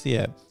subtly see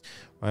it,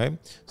 right?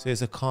 So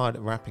it's a card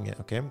wrapping it.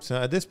 Okay, so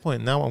at this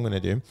point, now what I'm going to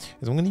do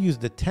is I'm going to use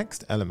the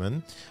text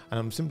element, and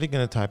I'm simply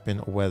going to type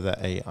in weather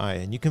AI,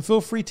 and you can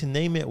feel free to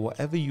name it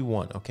whatever you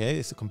want. Okay,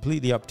 it's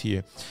completely up to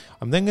you.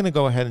 I'm then going to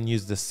go ahead and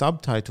use the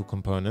subtitle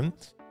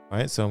component.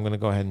 Right, so I'm going to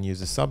go ahead and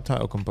use the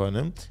subtitle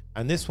component,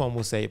 and this one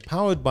will say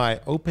powered by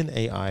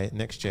OpenAI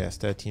Next.js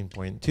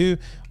 13.2,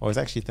 or it's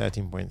actually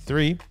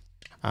 13.3.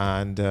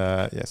 And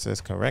yes, let's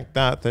correct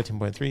that.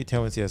 13.3,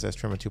 Tailwind CSS,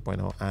 Tremor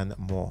 2.0, and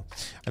more.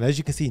 And as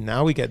you can see,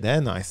 now we get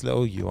their nice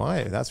little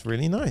UI. That's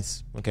really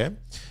nice. Okay.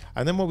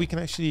 And then what we can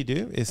actually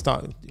do is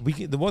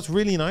what's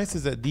really nice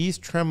is that these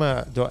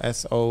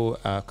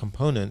Tremor.so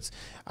components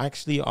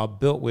actually are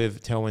built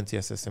with Tailwind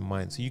CSS in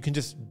mind. So you can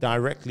just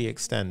directly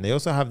extend. They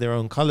also have their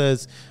own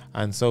colors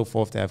and so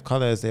forth. They have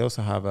colors. They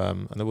also have,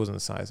 and it wasn't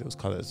size, it was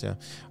colors. Yeah.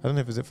 I don't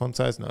know if it's font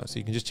size. No. So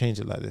you can just change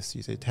it like this.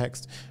 You say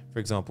text, for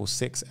example,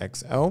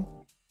 6XL.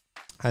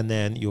 And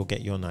then you'll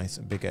get your nice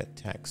bigger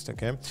text.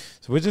 Okay,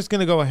 so we're just going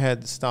to go ahead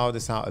and style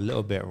this out a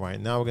little bit right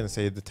now. We're going to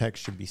say the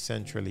text should be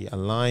centrally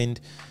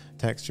aligned.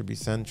 Text should be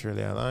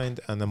centrally aligned,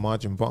 and the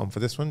margin bottom for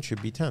this one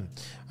should be 10.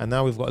 And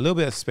now we've got a little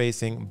bit of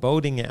spacing,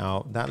 bolding it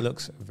out. That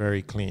looks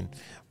very clean,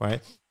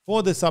 right?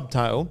 For the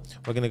subtitle,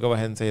 we're going to go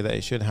ahead and say that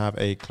it should have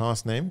a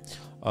class name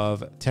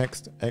of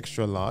text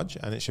extra large,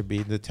 and it should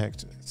be the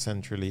text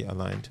centrally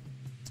aligned.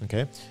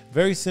 Okay,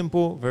 very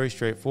simple, very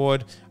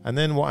straightforward. And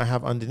then what I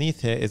have underneath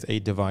here is a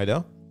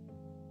divider.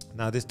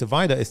 Now this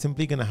divider is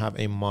simply going to have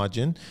a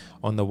margin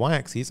on the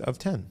y-axis of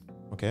 10.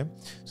 Okay,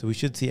 so we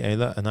should see a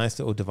nice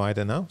little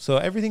divider now. So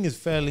everything is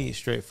fairly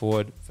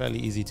straightforward, fairly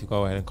easy to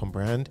go ahead and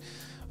comprehend.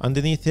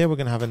 Underneath here, we're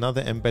going to have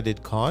another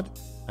embedded card.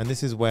 And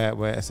this is where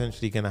we're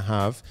essentially going to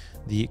have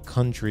the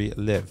country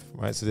live,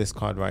 right? So this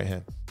card right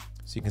here.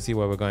 So you can see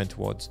where we're going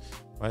towards.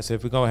 Right, so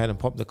if we go ahead and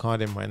pop the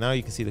card in right now,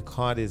 you can see the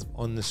card is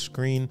on the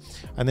screen.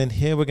 And then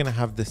here we're going to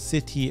have the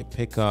city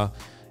picker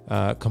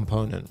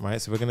component, right?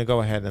 So we're going to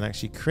go ahead and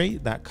actually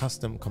create that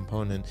custom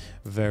component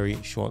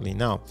very shortly.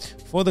 Now,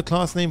 for the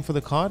class name for the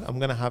card, I'm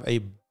going to have a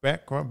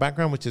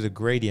background, which is a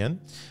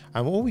gradient.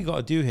 And what we got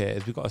to do here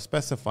is we've got to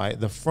specify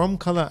the from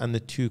color and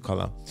the to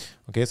color.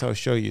 Okay, so I'll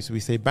show you. So we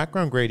say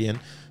background gradient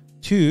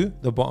to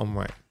the bottom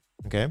right.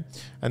 Okay,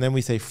 and then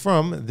we say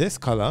from this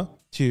color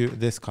to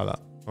this color.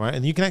 Right,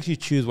 and you can actually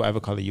choose whatever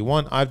color you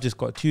want. I've just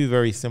got two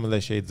very similar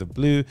shades of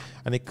blue,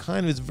 and it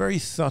kind of is very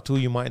subtle.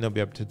 You might not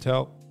be able to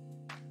tell,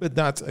 but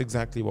that's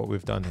exactly what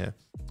we've done here.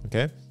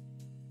 Okay,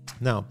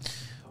 now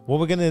what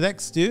we're going to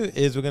next do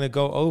is we're going to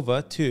go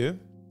over to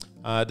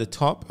the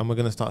top, and we're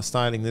going to start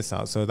styling this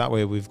out. So that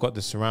way we've got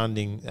the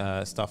surrounding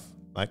stuff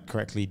like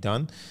correctly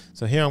done.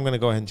 So here I'm going to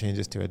go ahead and change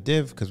this to a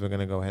div because we're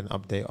going to go ahead and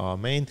update our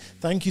main.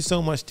 Thank you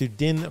so much to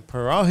Din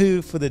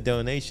Parahu for the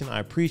donation.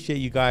 I appreciate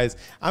you guys.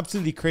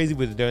 Absolutely crazy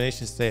with the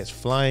donations today. It's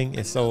flying.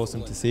 It's so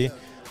awesome to see.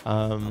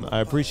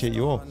 I appreciate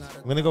you all.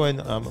 I'm going to go ahead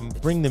and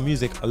bring the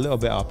music a little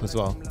bit up as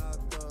well.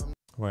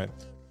 Right.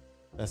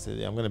 That's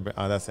it. I'm going to,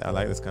 that's it. I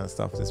like this kind of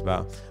stuff. It's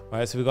about, all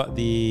right. So we got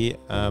the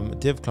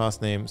div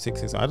class name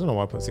 6XL. I don't know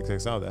why I put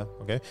 6XL there.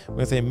 Okay. We're going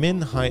to say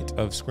min height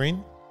of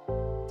screen.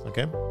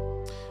 Okay.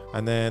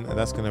 And then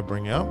that's going to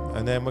bring out,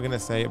 and then we're going to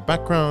say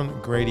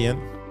background gradient,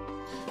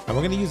 and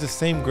we're going to use the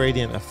same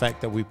gradient effect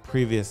that we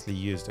previously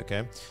used.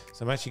 Okay,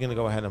 so I'm actually going to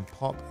go ahead and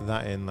pop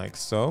that in like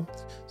so.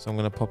 So I'm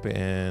going to pop it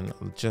in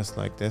just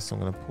like this. So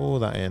I'm going to pull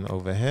that in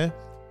over here,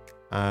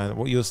 and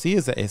what you'll see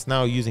is that it's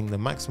now using the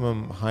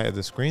maximum height of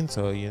the screen.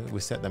 So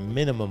we set the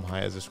minimum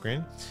height of the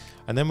screen,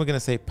 and then we're going to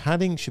say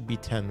padding should be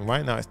 10.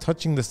 Right now it's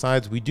touching the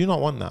sides. We do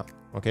not want that.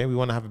 Okay, we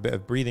want to have a bit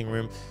of breathing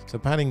room. So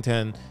padding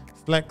 10.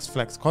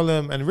 Flex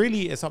column, and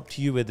really it's up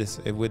to you with this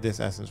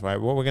essence, right?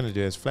 What we're going to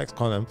do is flex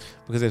column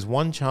because there's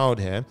one child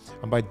here,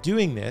 and by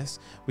doing this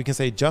we can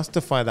say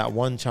justify that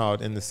one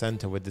child in the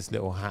center with this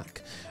little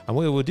hack, and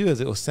what it will do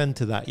is it will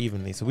center that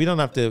evenly, so we don't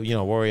have to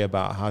worry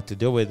about how to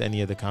deal with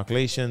any of the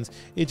calculations.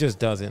 It just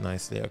does it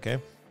nicely. Okay,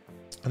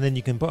 And then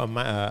you can put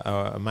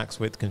a max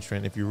width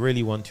constraint if you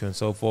really want to, and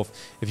so forth.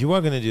 If you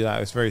were going to do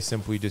that, it's very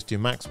simple. You just do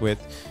max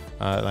width,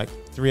 like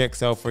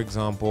 3XL, for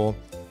example.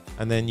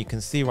 And then you can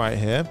see right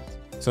here.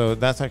 So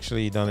that's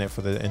actually done it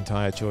for the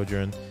entire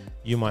children.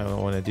 You might not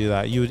want to do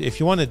that. If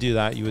you want to do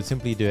that, you would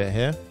simply do it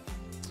here.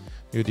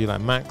 You would do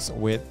like max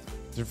width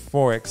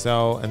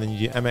 4XL, and then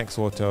you do MX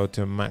auto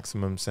to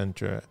maximum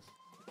center.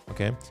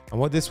 Okay. And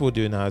what this will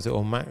do now is it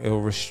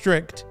will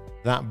restrict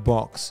that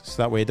box, so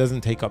that way it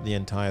doesn't take up the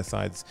entire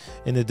sides.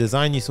 In the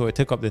design you saw it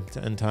took up the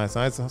entire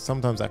sides.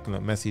 Sometimes that can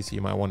look messy, so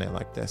you might want it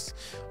like this.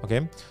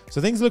 Okay, so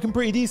things looking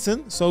pretty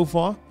decent so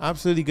far,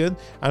 absolutely good.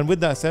 And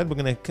with that said, we're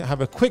going to have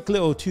a quick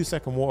little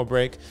 2-second water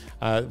break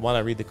while I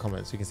read the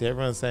comments. You can see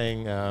everyone's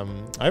saying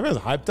everyone's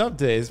hyped up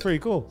today. It's pretty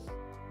cool.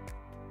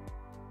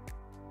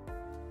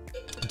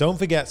 Don't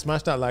forget,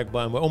 smash that like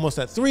button. We're almost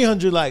at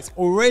 300 likes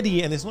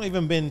already, and it's not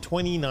even been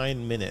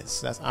 29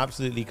 minutes. That's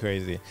absolutely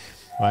crazy.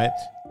 Right,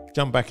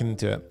 jump back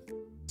into it.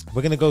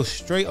 We're going to go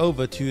straight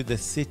over to the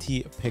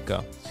city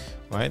picker.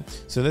 Right,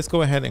 so let's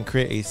go ahead and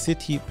create a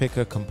city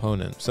picker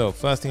component. So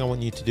first thing I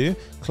want you to do,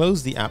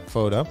 close the app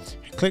folder,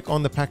 click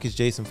on the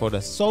package.json folder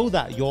so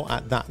that you're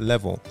at that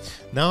level.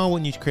 Now I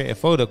want you to create a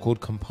folder called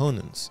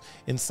components.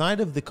 Inside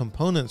of the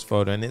components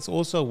folder, and it's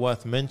also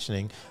worth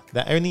mentioning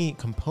that any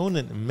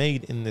component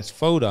made in this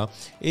folder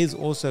is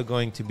also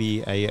going to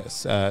be a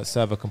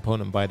server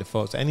component by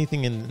default. So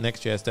anything in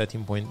Next.js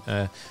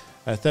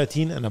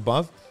 13 and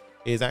above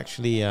is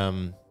actually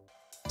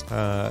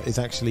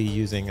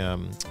using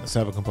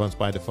server components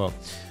by default.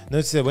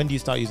 Notice that when do you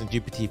start using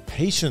GPT?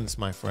 Patience,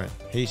 my friend,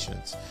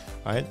 patience.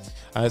 All right.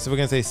 So we're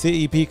going to say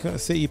city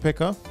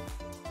picker.tsx.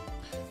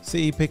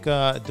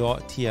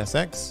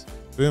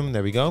 Boom.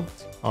 There we go.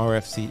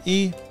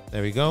 RFCE.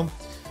 There we go.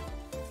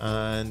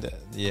 And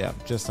yeah,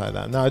 just like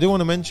that. Now I do want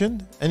to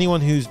mention,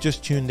 anyone who's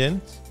just tuned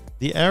in,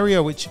 the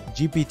area which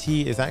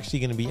GPT is actually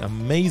going to be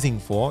amazing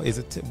for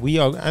is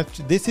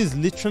this is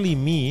literally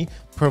me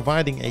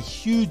providing a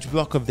huge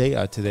block of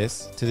data to the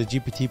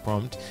GPT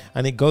prompt,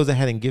 and it goes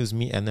ahead and gives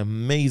me an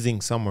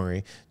amazing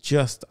summary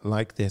just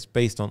like this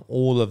based on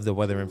all of the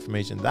weather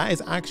information. That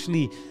is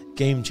actually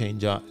game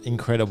changer,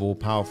 incredible,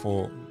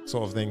 powerful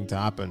sort of thing to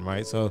happen,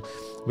 right? So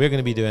we're going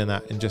to be doing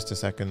that in just a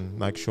second,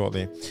 like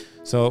shortly.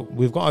 So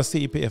we've got our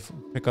city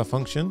picker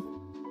function.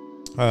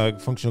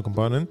 Functional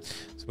component,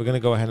 so we're going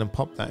to go ahead and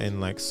pop that in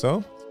like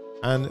so.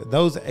 And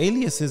those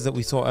aliases that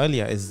we saw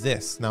earlier is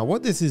this. Now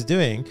what this is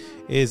doing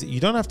is you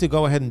don't have to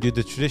go ahead and do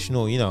the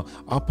traditional, you know,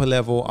 upper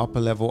level,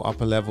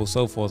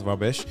 so forth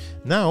rubbish.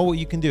 Now what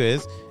you can do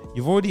is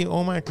you've already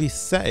automatically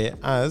set it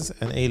as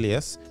an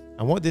alias,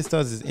 and what this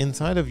does is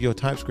inside of your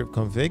TypeScript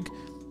config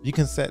you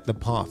can set the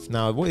path.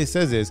 Now what it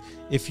says is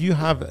if you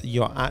have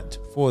your @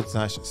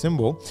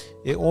 symbol,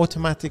 it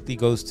automatically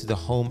goes to the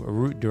home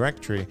root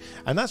directory,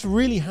 and that's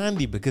really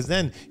handy because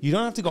then you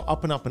don't have to go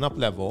up and up and up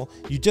level.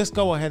 You just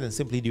go ahead and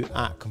simply do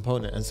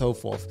 @component and so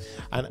forth,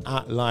 and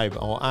 @lib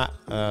or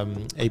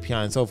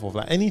 @API and so forth.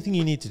 Like anything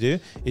you need to do,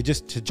 it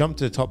just to jump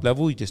to the top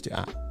level, you just do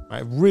 @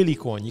 right? Really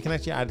cool, and you can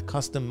actually add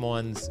custom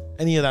ones,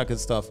 any of that good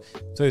stuff.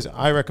 So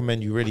I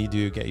recommend you really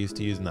do get used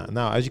to using that.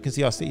 Now as you can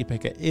see, our city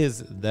picker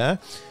is there,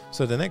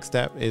 so the next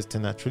step is to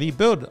naturally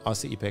build our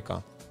city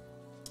picker.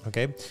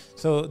 Okay,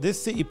 so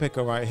this city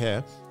picker right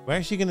here, we're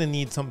actually going to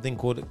need something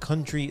called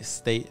country,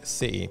 state,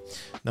 city.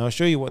 Now I'll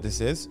show you what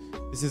this is.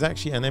 This is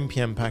actually an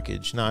npm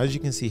package. Now as you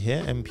can see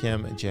here,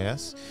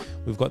 npm.js,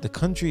 we've got the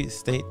country,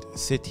 state,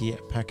 city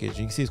package.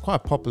 You can see it's quite a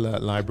popular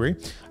library,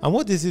 and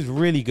what this is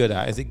really good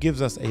at is it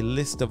gives us a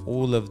list of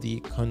all of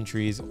the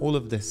countries, all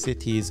of the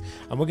cities,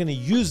 and we're going to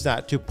use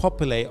that to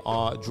populate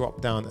our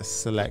drop down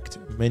select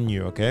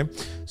menu. Okay,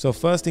 so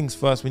first things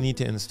first, we need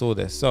to install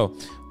this. So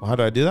how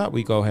do I do that?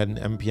 We go ahead and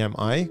npm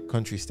I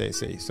country, state,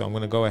 city. So I'm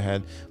going to go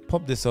ahead,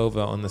 pop this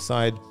over on the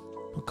side,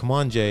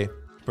 Command J,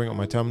 bring up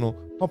my terminal,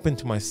 pop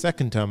into my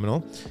second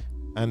terminal,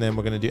 and then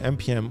we're going to do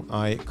npm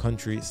I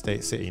country,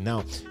 state, city.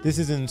 Now this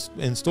is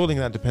installing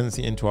that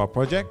dependency into our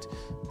project.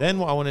 Then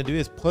what I want to do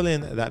is pull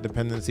in that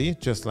dependency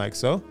just like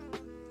so.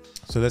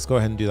 So let's go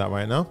ahead and do that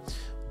right now.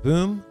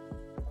 Boom.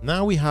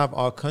 Now we have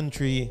our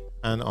country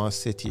and our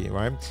city,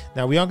 right?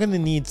 Now we are going to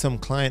need some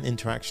client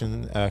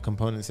interaction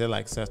components here,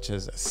 like such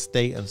as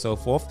state and so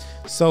forth.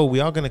 So we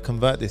are going to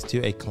convert this to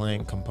a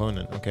client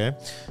component. Okay,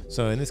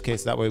 so in this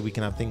case, that way we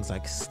can have things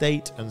like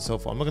state and so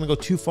forth. I'm not going to go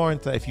too far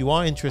into that. If you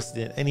are interested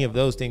in any of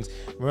those things,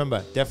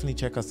 remember, definitely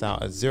check us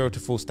out at Zero to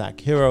Full Stack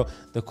Hero,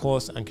 the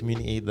course and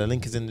community. The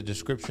link is in the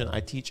description.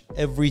 I teach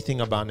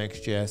everything about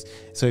Next.js.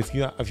 So if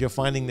you're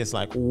finding this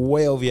like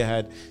way over your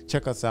head,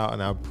 check us out,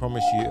 and I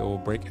promise you it will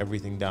break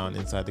everything down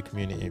inside the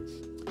community.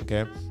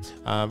 Okay,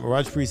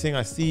 Rajpreet Singh,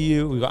 I see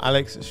you. We got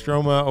Alex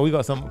Stromer. Oh, we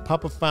got some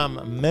Papa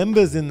Fam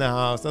members in the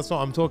house. That's what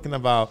I'm talking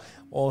about.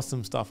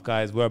 Awesome stuff,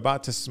 guys. We're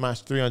about to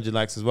smash 300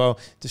 likes as well.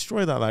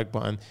 Destroy that like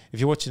button. If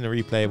you're watching the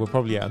replay, we're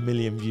probably at 1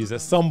 million views at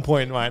some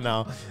point right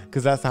now,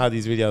 because that's how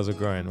these videos are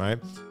growing, right?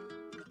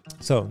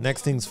 So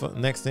next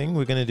thing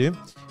we're gonna do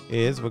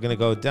is we're gonna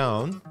go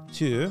down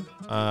to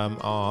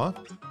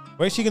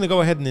we're actually gonna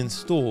go ahead and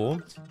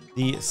install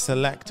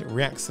the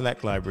React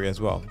select library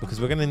as well, because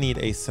we're going to need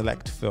a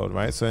select field,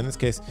 right? So in this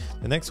case,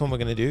 the next one we're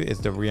going to do is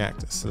the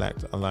React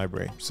select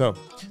library. So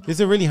this is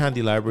a really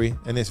handy library,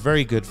 and it's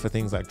very good for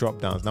things like drop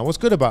downs. Now, what's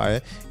good about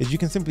it is you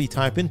can simply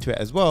type into it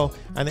as well,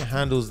 and it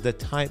handles the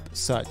type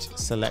search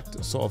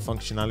select sort of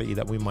functionality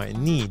that we might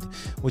need,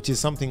 which is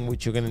something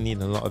which you're going to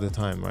need a lot of the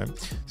time, right?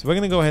 So we're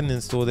going to go ahead and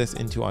install this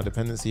into our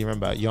dependency.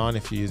 Remember, Yarn,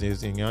 if you're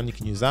using Yarn, you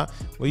can use that.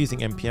 We're using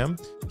npm,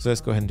 so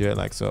let's go ahead and do it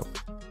like so.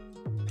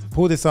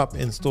 Pull this up,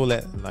 install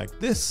it like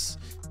this,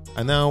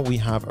 and now we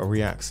have a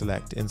React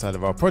select inside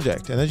of our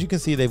project. And as you can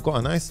see, they've got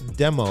a nice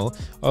demo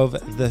of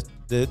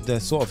the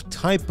sort of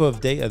type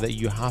of data that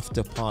you have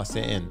to pass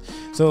it in.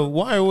 So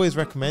what I always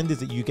recommend is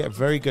that you get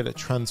very good at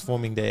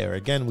transforming data.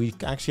 Again, we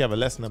actually have a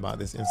lesson about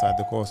this inside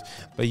the course,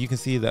 but you can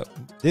see that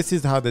this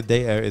is how the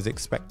data is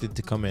expected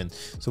to come in.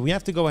 So we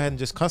have to go ahead and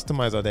just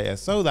customize our data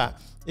so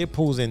that it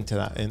pulls into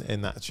that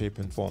in that shape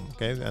and form,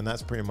 okay? And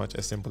that's pretty much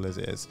as simple as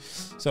it is.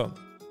 So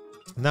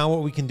now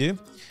what we can do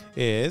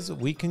is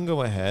we can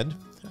go ahead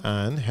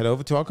and head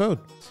over to our code,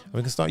 and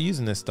we can start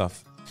using this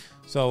stuff.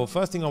 So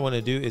first thing I want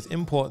to do is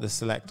import the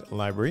select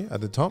library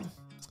at the top.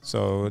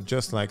 So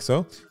just like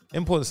so,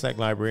 import the select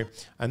library,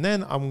 and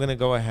then I'm going to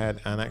go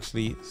ahead and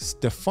actually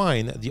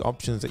define the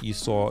options that you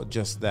saw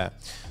just there.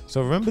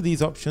 So remember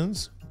these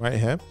options right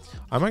here.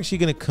 I'm actually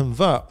going to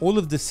convert all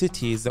of the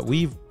cities that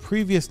we've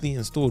previously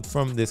installed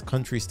from this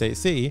country, state,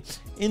 city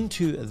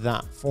into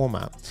that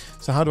format.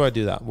 So how do I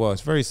do that? Well,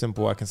 it's very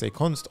simple. I can say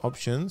const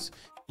options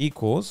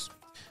equals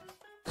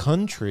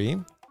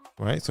country,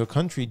 right? So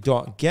country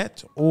dot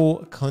get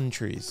all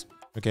countries.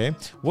 Okay,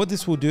 what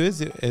this will do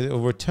is it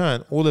will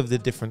return all of the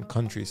different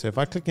countries. So if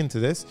I click into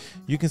this,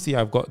 you can see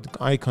I've got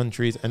I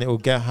countries, and it will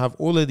have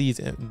all of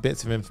these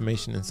bits of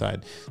information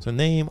inside. So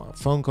name,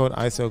 phone code,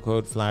 ISO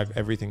code, flag,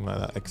 everything like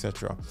that,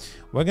 etc.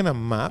 We're going to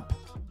map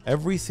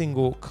every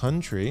single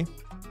country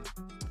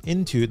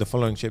into the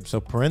following shape. So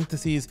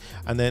parentheses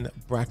and then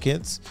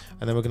brackets,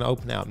 and then we're going to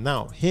open it up.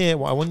 Now here,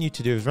 what I want you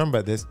to do is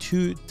remember there's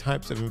two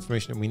types of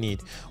information that we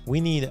need.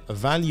 We need a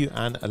value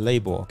and a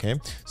label. Okay,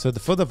 so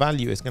for the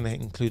value is going to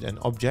include an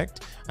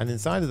object, and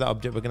inside of that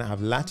object we're going to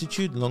have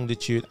latitude,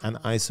 longitude, and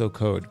ISO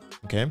code.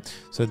 Okay,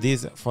 so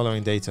these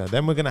following data.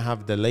 Then we're going to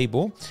have the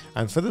label,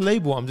 and for the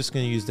label I'm just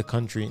going to use the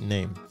country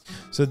name.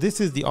 So this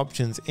is the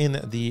options in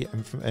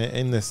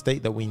the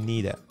state that we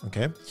need it.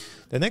 Okay,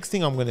 the next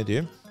thing I'm going to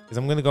do is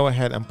I'm going to go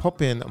ahead and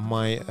pop in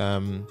my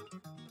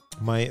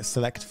my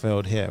select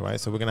field here, right?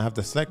 So we're going to have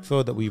the select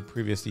field that we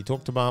previously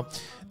talked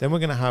about. Then we're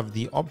going to have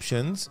the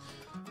options,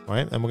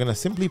 right? And we're going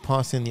to simply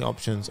pass in the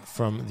options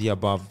from the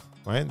above,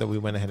 right? That we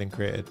went ahead and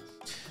created.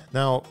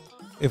 Now,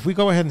 if we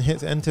go ahead and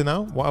hit enter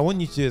now, what I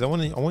want you to do is I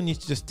want you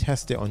to just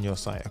test it on your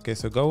site. Okay,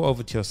 so go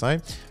over to your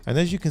site, and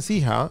as you can see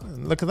here,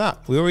 look at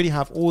that. We already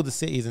have all the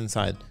cities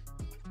inside.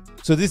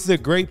 So this is a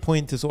great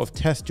point to sort of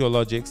test your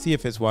logic, see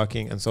if it's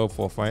working and so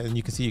forth, right? And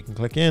you can see you can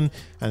click in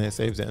and it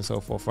saves it and so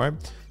forth, right?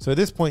 So at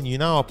this point, you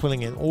now are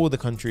pulling in all the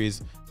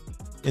countries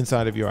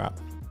inside of your app.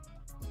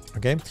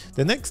 Okay,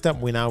 the next step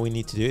we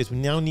need to do is we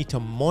now need to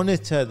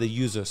monitor the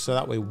users, so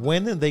that way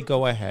when they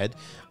go ahead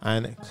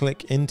and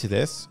click into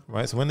this,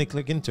 right? So when they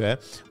click into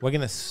it, we're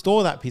going to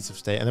store that piece of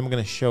state, and then we're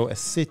going to show a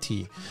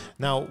city.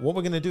 Now, what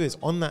we're going to do is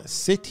on that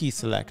city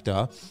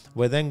selector,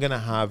 we're then going to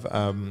have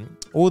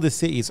all the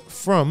cities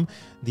from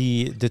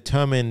the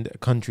determined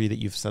country that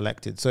you've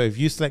selected. So if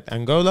you select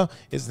Angola,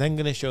 it's then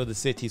going to show the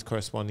cities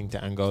corresponding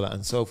to Angola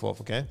and so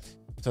forth. Okay.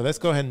 So let's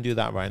go ahead and do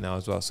that right now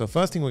as well. So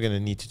first thing we're going to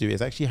need to do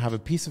is actually have a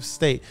piece of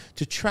state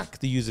to track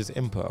the user's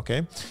input.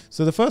 Okay.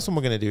 So the first one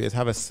we're going to do is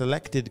have a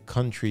selected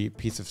country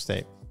piece of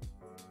state.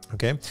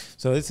 Okay.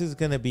 So this is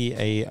going to be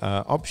a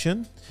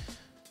option,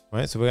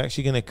 right? So we're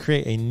actually going to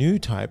create a new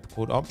type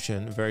called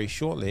option very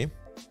shortly.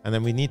 And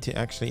then we need to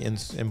actually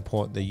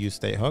import the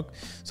useState hook.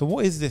 So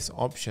what is this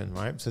option,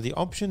 right? So the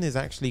option is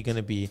actually going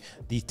to be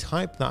the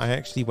type that I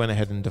actually went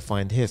ahead and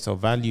defined here. So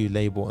value,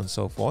 label, and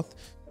so forth.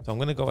 So I'm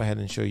going to go ahead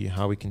and show you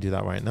how we can do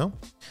that right now.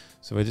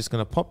 So we're just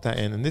going to pop that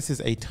in, and this is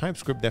a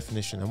TypeScript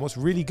definition. And what's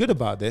really good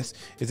about this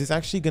is it's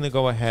actually going to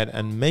go ahead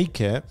and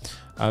make it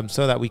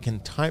so that we can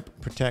type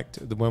protect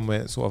when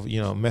we're sort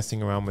of,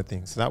 messing around with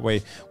things. So that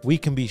way we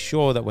can be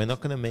sure that we're not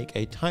going to make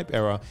a type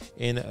error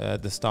in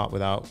the start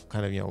without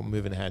kind of,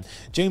 moving ahead.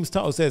 James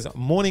Tuttle says,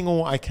 morning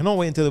all, I cannot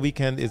wait until the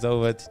weekend is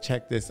over to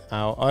check this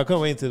out. I can't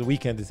wait until the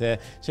weekend is here.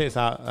 Check this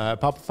out.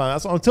 Papa fan.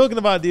 That's what I'm talking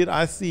about, dude.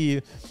 I see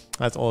you.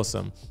 That's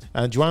awesome.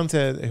 And Juan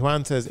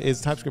says, is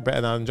TypeScript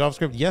better than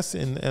JavaScript? Yes,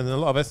 in a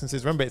lot of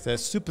instances. Remember, it's a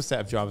superset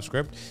of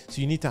JavaScript.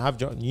 So you need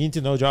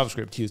to know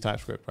JavaScript to use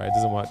TypeScript, right? It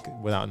doesn't work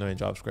without knowing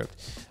JavaScript.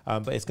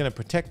 But it's going to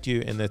protect you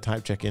in the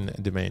type check-in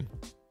domain.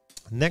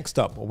 Next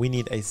up, we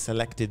need a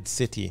selected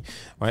city,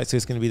 right? So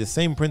it's going to be the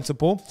same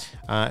principle.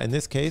 In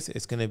this case,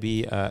 it's going to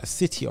be a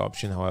city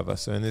option, however.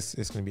 So in this,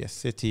 it's going to be a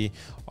city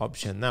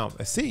option. Now,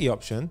 a city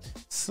option,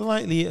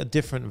 slightly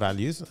different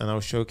values, and I'll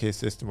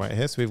showcase this right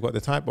here. So we've got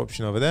the type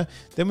option over there.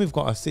 Then we've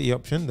got a city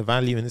option. The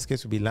value in this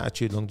case will be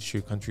latitude,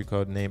 longitude, country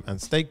code, name, and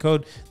state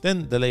code.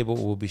 Then the label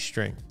will be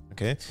string.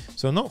 Okay,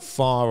 so not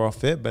far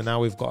off it, but now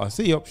we've got our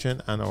city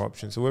option and our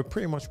option. So we're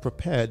pretty much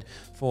prepared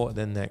for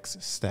the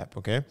next step.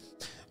 Okay,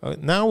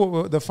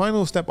 now the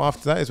final step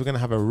after that is we're going to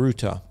have a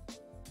router.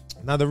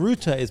 Now the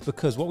router is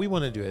because what we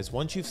want to do is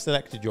once you've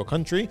selected your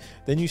country,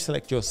 then you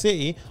select your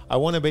city. I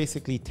want to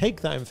basically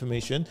take that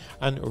information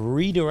and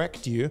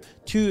redirect you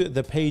to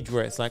the page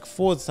where it's like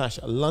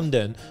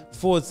 /London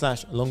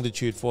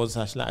 /longitude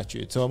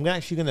 /latitude. So I'm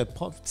actually going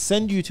to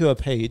send you to a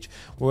page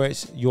where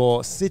it's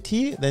your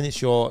city, then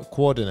it's your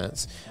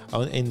coordinates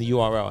in the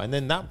URL. And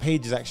then that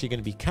page is actually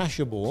going to be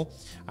cacheable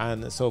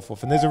and so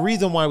forth. And there's a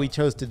reason why we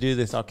chose to do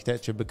this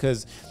architecture,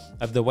 because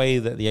of the way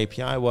that the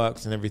API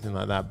works and everything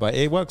like that, but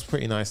it works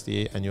pretty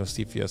nicely and you'll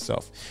see for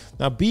yourself.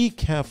 Now be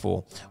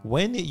careful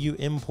when you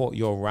import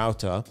your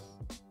router.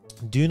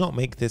 Do not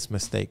make this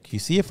mistake. You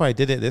see, if I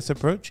did it this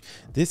approach,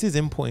 this is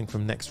importing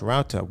from Next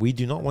router. We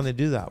do not want to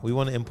do that. We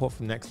want to import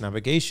from Next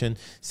navigation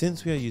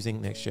since we are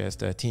using Next.js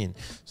 13.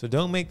 So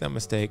don't make that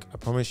mistake. I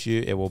promise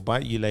you it will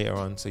bite you later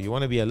on. So you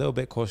want to be a little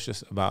bit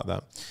cautious about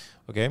that.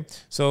 Okay,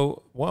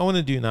 so what I want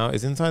to do now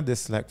is inside this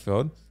select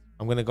field,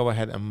 I'm going to go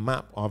ahead and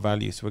map our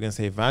value. So we're going to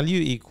say value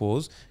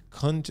equals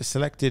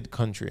selected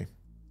country.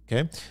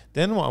 Okay.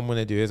 Then what I'm going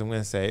to do is I'm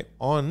going to say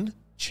on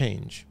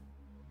change,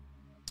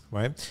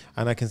 right?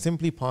 And I can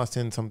simply pass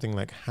in something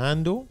like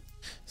handle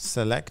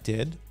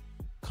selected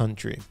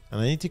country.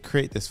 And I need to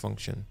create this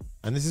function.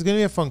 And this is going to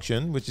be a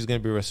function which is going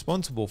to be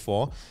responsible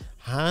for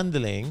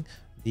handling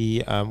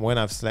the when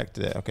I've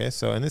selected it. Okay,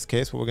 so in this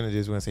case what we're going to do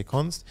is we're going to say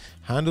const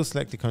handle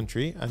selected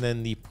country, and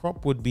then the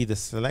prop would be the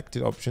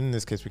selected option. In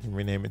this case we can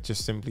rename it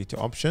just simply to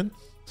option,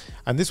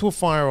 and this will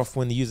fire off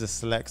when the user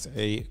selects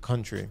a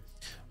country.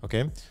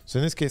 Okay, so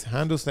in this case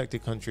handle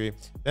selected country.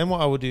 Then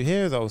what I will do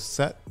here is I will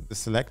set the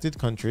selected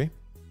country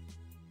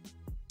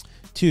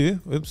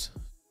to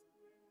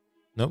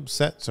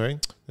the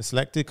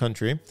selected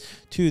country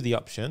to the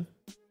option.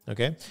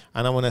 Okay,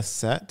 and I want to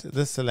set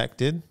the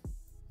selected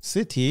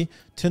city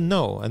to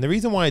no. And the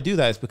reason why I do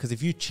that is because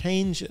if you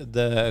change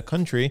the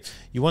country,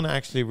 you want to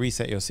actually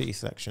reset your city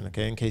selection,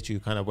 okay, in case you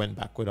kind of went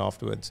backward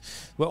afterwards.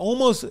 We're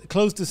almost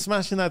close to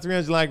smashing that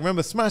 300 like.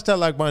 Remember, smash that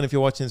like button if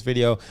you're watching this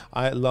video.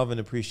 I love and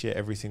appreciate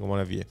every single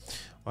one of you.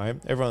 All right,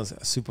 everyone's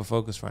super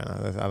focused right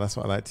now. That's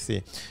what I like to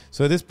see.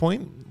 So at this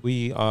point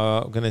we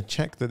are going to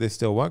check that this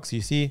still works. You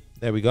see,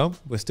 there we go,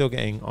 we're still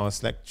getting our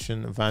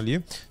selection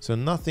value, so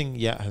nothing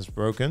yet has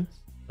broken.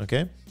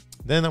 Okay,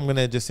 then I'm going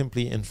to just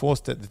simply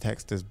enforce that the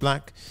text is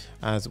black,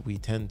 as we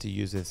tend to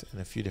use this in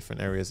a few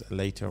different areas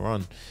later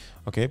on.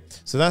 Okay,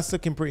 so that's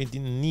looking pretty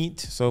neat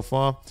so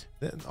far.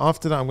 Then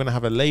after that, I'm going to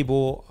have a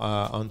label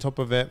on top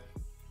of it.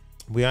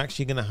 We're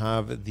actually going to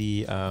have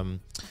the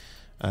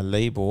a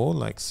label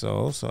like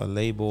so. So a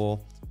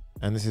label,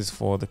 and this is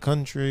for the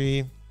country,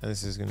 and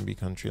this is going to be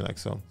country like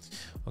so.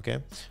 Okay,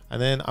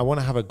 and then I want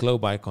to have a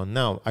globe icon.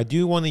 Now I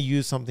do want to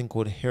use something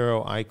called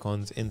hero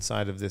icons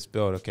inside of this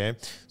build. Okay,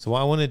 so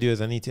what I want to do is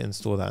I need to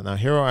install that. Now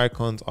hero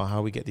icons are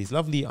how we get these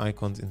lovely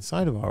icons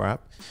inside of our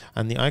app,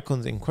 and the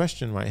icons in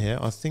question right here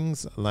are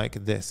things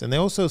like this, and they're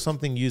also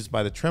something used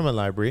by the Tremor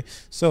library.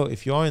 So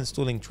if you are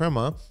installing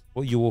Tremor,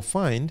 what you will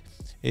find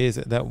is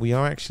that we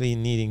are actually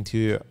needing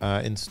to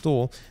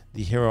install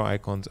the hero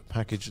icons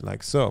package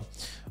like so.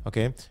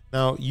 Okay,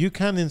 now you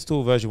can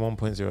install version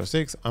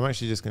 1.06. I'm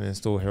actually just going to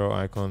install hero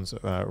icons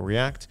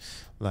React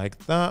like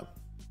that,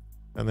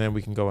 and then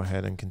we can go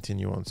ahead and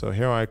continue on. So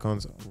hero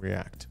icons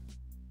React.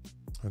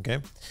 Okay,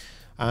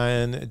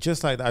 and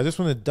just like that, I just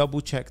want to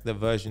double check the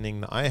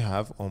versioning that I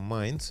have on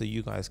mine so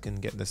you guys can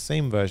get the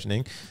same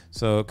versioning.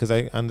 So because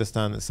I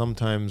understand that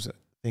sometimes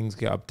things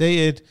get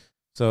updated.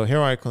 So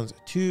hero icons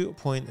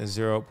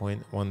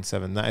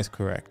 2.0.17, that is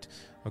correct.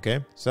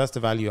 Okay, so that's the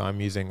value I'm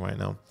using right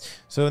now.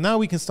 So now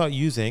we can start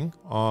using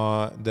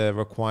the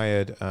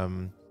required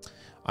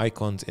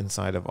icons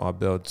inside of our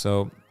build.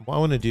 So what I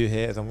want to do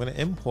here is I'm going to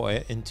import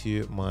it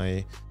into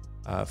my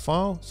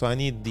file. So I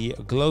need the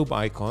globe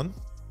icon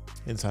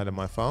inside of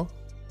my file.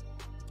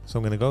 So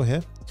I'm going to go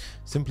here,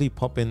 simply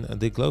pop in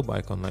the globe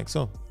icon like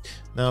so.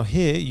 Now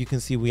here you can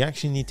see we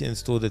actually need to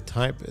install the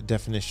type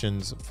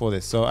definitions for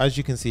this. So as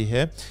you can see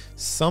here,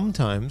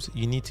 sometimes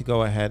you need to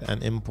go ahead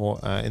and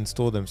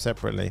install them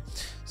separately.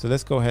 So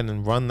let's go ahead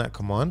and run that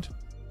command.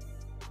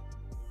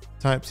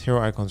 Types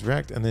hero icons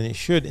React, and then it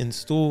should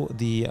install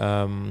the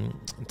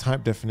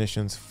type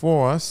definitions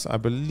for us. I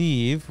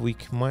believe we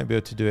might be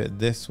able to do it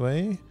this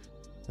way.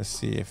 Let's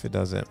see if it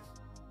does it.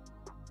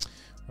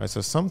 Right,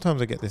 so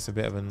sometimes I get this a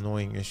bit of an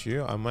annoying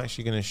issue. I'm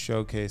actually going to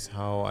showcase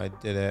how I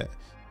did it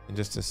in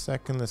just a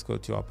second. Let's go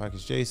to our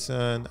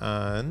package.json,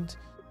 and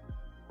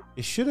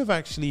it should have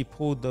actually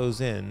pulled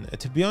those in.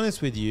 To be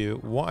honest with you,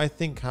 what I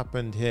think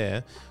happened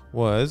here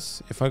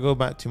was, if I go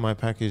back to my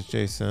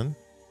package.json,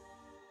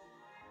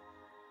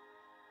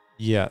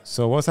 yeah,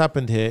 so what's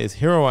happened here is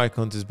hero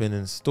icons has been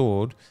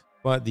installed,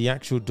 but the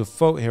actual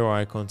default hero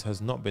icons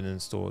has not been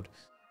installed.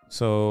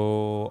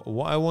 So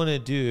what I want to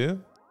do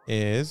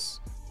is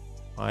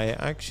I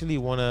actually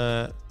want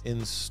to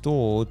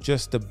install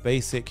just the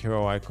basic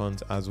hero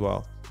icons as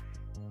well.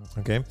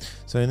 Okay,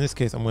 so in this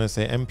case, I'm going to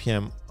say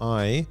npm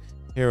I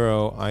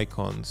hero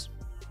icons.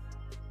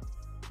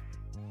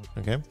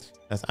 Okay,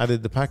 that's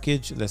added the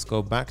package. Let's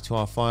go back to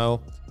our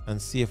file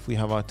and see if we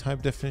have our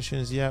type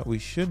definitions yet. We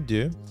should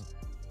do,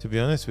 to be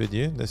honest with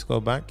you. Let's go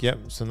back.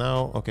 Yep. So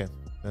now, okay,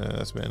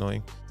 that's a bit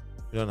annoying.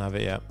 We don't have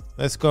it yet.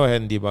 Let's go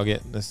ahead and debug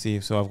it. Let's see.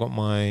 So I've got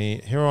my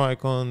hero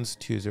icons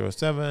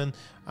 207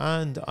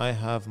 and I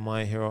have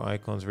my hero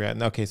icons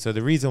React. Okay, so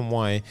the reason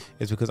why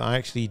is because I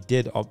actually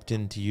did opt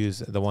in to use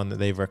the one that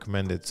they've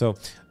recommended. So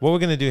what we're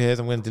going to do here is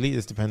I'm going to delete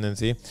this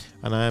dependency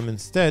and I am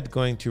instead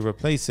going to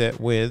replace it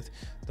with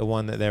the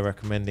one that they're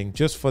recommending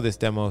just for this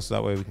demo, so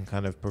that way we can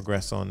kind of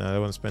progress on. I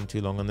don't want to spend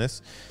too long on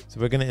this. So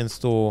we're going to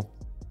install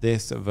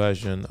this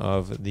version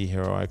of the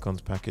hero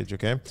icons package.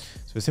 Okay,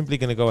 so we're simply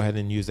going to go ahead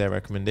and use their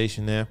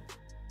recommendation there,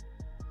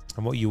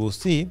 and what you will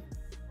see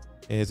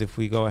is if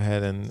we go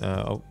ahead and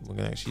we're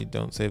gonna actually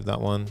don't save that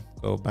one,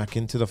 go back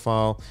into the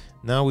file.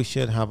 Now we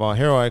should have our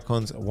hero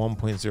icons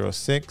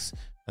 1.06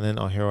 and then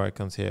our hero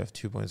icons here of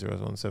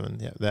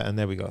 2.017. Yeah, and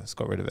there we go. Let's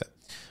got rid of it.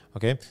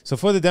 Okay, so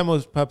for the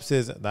demo's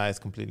purposes, that is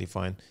completely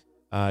fine.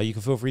 You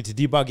can feel free to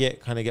debug it,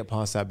 kind of get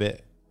past that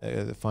bit,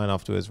 fine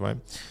afterwards, right?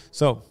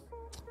 So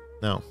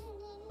now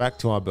back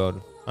to our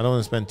build. I don't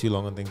want to spend too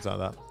long on things like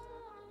that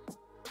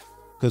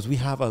because we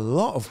have a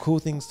lot of cool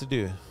things to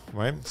do,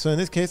 right? So in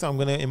this case, I'm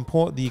going to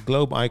import the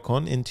globe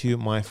icon into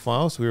my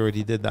file. So we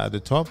already did that at the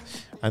top,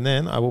 and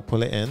then I will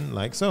pull it in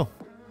like so,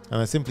 and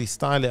I simply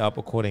style it up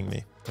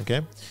accordingly.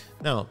 Okay,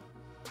 now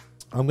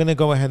I'm going to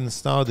go ahead and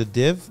style the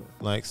div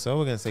like so.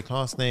 We're going to say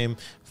class name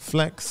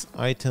flex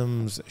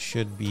items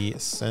should be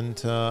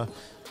center,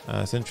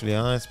 centrally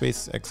aligned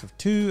space x of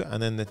 2,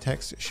 and then the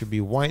text should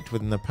be white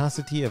with an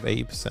opacity of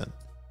 80%.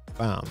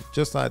 Bam,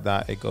 just like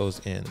that, it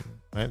goes in,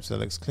 right? So it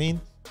looks clean.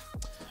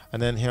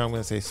 And then here I'm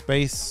going to say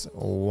space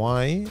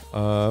y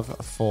of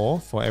 4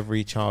 for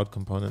every child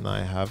component that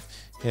I have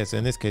here. So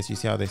in this case, you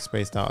see how they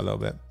spaced out a little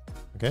bit.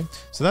 Okay,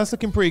 so that's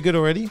looking pretty good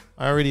already.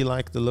 I already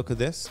like the look of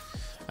this.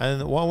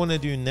 And what I want to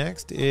do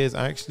next is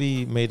I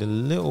actually made a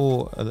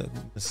little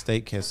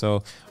mistake here.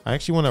 So I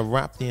actually want to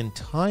wrap the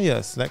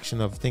entire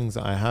selection of things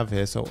that I have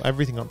here. So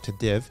everything up to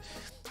div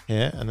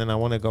here. And then I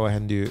want to go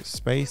ahead and do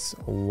space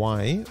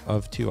y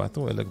of 2. I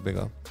thought it looked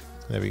bigger.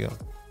 There we go.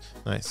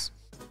 Nice.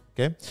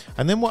 Okay,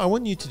 and then what I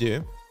want you to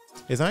do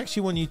is I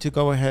actually want you to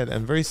go ahead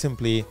and very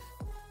simply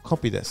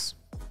copy this.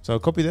 So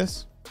copy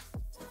this,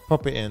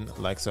 pop it in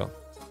like so.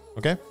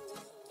 Okay,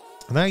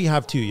 now you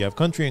have two. You have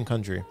country and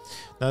country.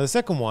 Now the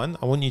second one,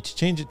 I want you to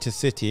change it to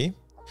city,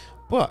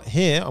 but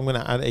here I'm going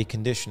to add a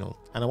conditional.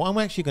 And what I'm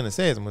actually going to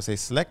say is I'm going to say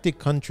selected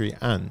country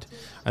and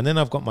then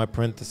I've got my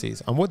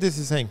parentheses. And what this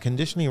is saying,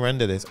 conditionally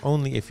render this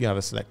only if you have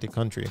a selected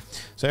country.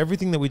 So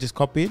everything that we just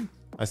copied,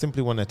 I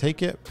simply want to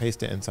take it,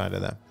 paste it inside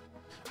of there.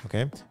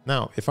 Okay,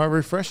 now if I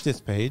refresh this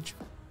page,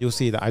 you'll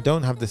see that I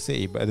don't have the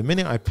city, but the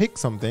minute I pick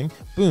something,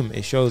 boom,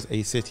 it shows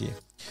a city.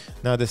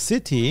 Now the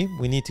city,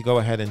 we need to go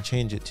ahead and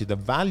change it to the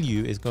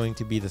value is going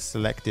to be the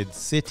selected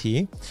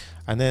city,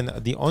 and then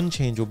the on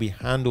change will be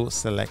handle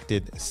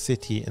selected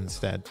city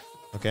instead.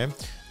 Okay,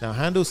 now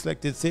handle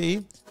selected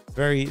city,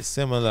 very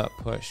similar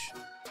push.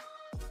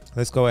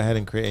 Let's go ahead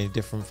and create a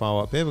different file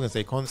up here. We're going to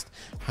say const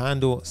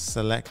handle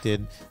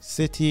selected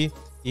city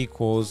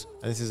equals,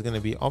 and this is going to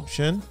be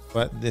option,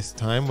 but this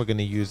time we're going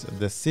to use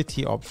the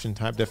city option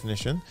type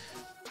definition.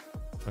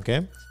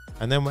 Okay,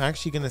 and then we're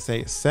actually going to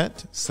say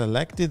set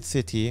selected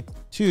city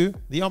to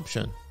the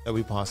option that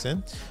we pass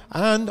in,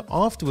 and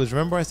afterwards,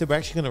 remember I said we're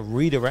actually going to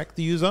redirect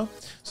the user.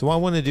 So what I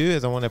want to do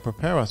is I want to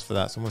prepare us for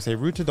that. So I'm going to say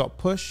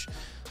router.push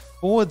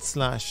 /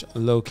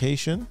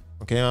 location.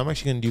 Okay, I'm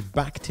actually going to do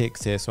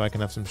backticks here so I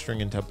can have some string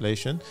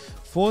interpolation,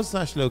 /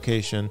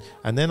 location,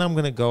 and then I'm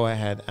going to go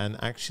ahead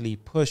and actually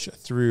push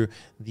through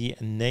the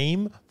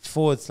name /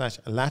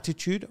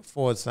 latitude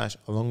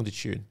 /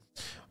 longitude.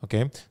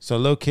 Okay, so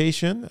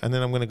location, and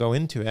then I'm going to go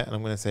into it and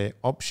I'm going to say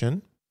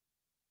option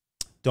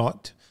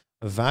dot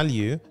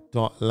value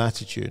dot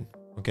latitude.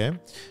 Okay,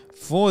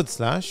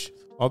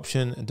 /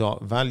 option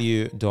dot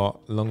value dot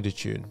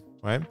longitude.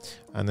 Right,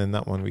 and then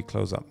that one we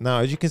close up. Now,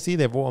 as you can see,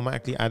 they've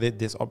automatically added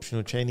this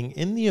optional chaining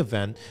in the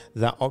event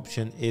that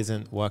option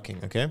isn't working.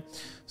 Okay,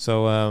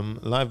 so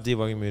live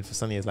debugging mood for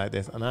Sunny is like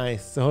this.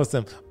 Nice,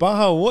 awesome.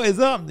 Baha, what is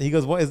up? He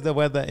goes, what is the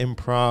weather in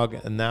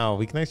Prague now?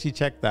 We can actually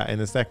check that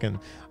in a second.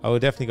 I will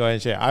definitely go ahead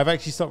and share. I've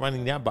actually stopped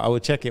running the app, but I will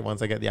check it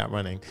once I get the app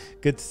running.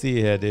 Good to see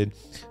you here, dude.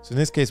 So in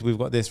this case, we've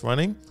got this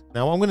running.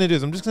 Now what I'm going to do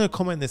is I'm just going to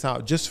comment this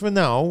out just for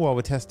now while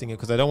we're testing it,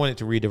 because I don't want it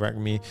to redirect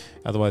me.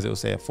 Otherwise it will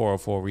say a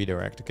 404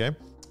 redirect. Okay.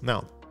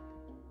 Now,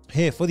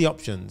 here for the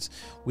options,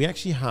 we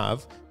actually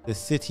have the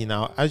city.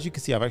 Now, as you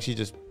can see, I've actually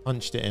just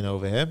punched it in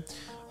over here.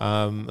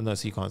 No,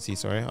 so you can't see,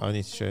 sorry. I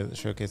need to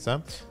showcase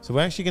that. So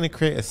we're actually going to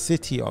create a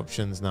city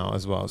options now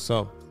as well.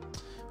 So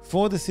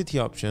for the city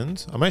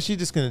options, I'm actually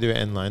just going to do it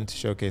inline to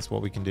showcase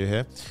what we can do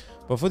here.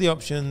 But for the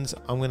options,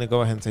 I'm going to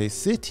go ahead and say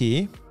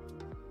city,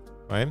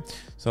 right?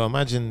 So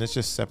imagine, let's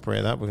just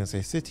separate that. We're going to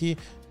say city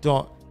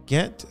dot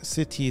get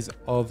cities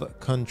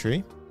of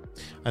country.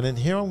 And then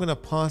here I'm going to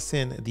pass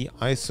in the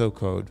ISO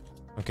code.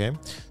 Okay,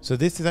 so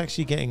this is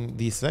actually getting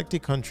the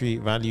selected country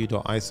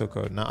value.iso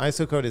code. Now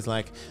ISO code is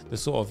like the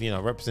sort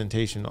of,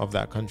 representation of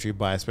that country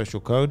by a special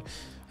code.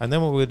 And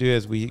then what we'll do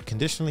is we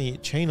conditionally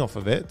chain off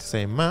of it to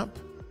say map,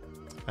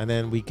 and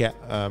then we get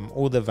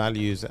all the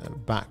values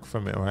back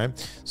from it, right?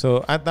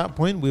 So at that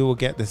point we will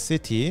get the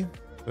city,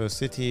 those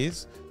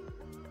cities,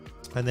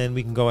 and then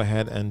we can go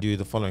ahead and do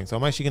the following. So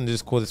I'm actually going to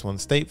just call this one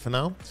state for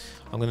now.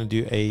 I'm going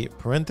to do a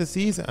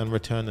parentheses and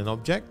return an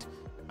object.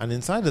 And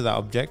inside of that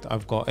object,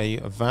 I've got a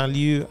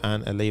value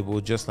and a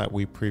label, just like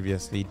we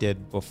previously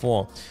did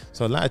before.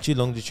 So latitude,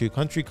 longitude,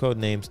 country code,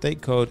 name,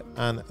 state code,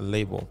 and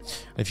label.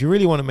 And if you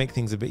really want to make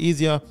things a bit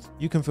easier,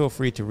 you can feel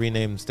free to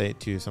rename state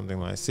to something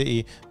like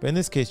city. But in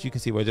this case, you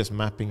can see we're just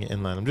mapping it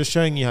inline. I'm just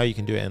showing you how you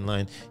can do it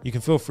inline. You can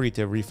feel free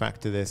to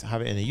refactor this,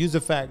 have it in a user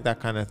effect, that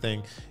kind of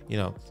thing,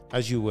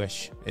 as you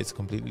wish. It's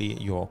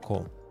completely your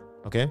call.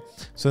 Okay,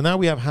 so now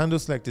we have handle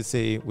selected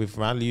city with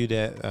value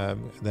there.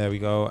 There we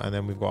go. And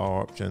then we've got our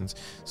options.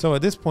 So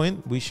at this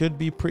point, we should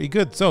be pretty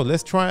good. So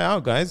let's try it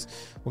out, guys.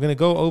 We're going to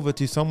go over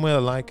to somewhere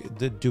like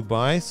the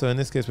Dubai. So in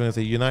this case, we're going to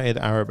say United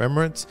Arab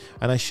Emirates.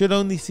 And I should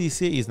only see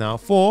cities now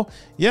for,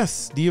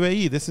 yes, the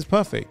UAE. This is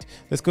perfect.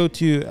 Let's go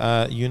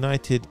to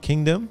United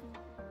Kingdom.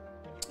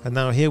 And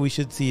now here we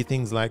should see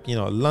things like,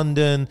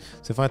 London.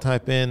 So if I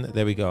type in,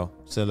 there we go.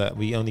 So that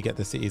we only get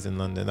the cities in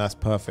London. That's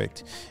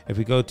perfect. If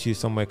we go to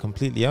somewhere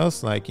completely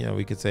else, like,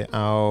 we could say,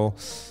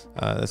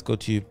 let's go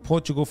to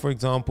Portugal, for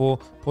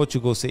example.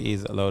 Portugal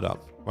cities load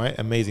up, right?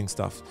 Amazing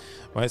stuff,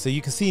 right? So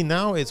you can see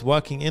now it's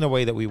working in a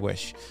way that we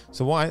wish.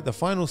 So the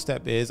final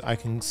step is I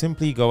can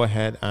simply go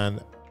ahead and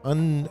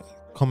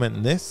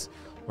uncomment this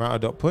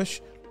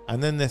router.push.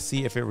 And then let's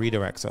see if it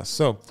redirects us.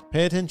 So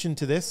pay attention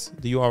to this,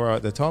 the URL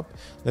at the top.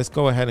 Let's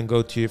go ahead and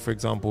go to, for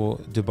example,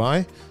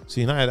 Dubai.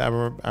 So United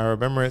Arab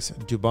Emirates,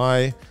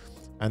 Dubai.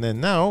 And then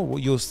now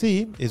what you'll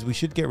see is we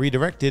should get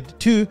redirected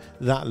to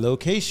that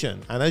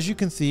location. And as you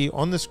can see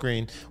on the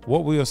screen,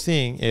 what we are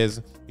seeing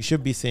is you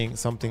should be seeing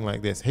something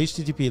like this: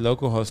 HTTP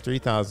localhost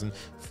 3000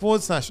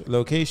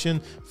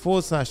 /location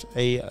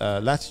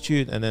 /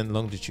 latitude and then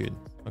longitude.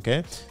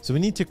 Okay, so we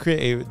need to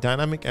create a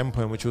dynamic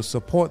endpoint which will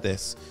support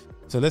this.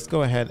 So let's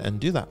go ahead and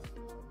do that.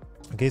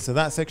 Okay, so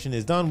that section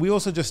is done. We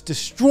also just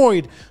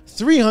destroyed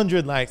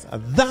 300 likes.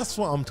 That's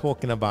what I'm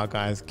talking about,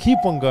 guys. Keep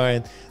on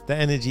going. The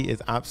energy is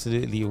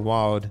absolutely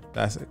wild.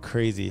 That's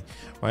crazy,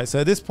 right? So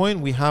at this point,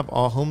 we have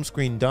our home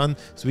screen done,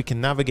 so we can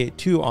navigate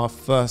to our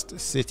first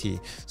city.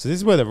 So this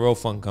is where the real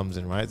fun comes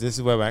in, right? This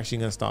is where we're actually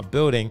going to start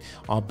building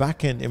our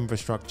backend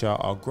infrastructure,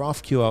 our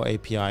GraphQL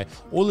API,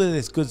 all of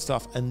this good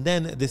stuff. And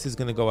then this is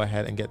going to go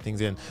ahead and get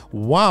things in.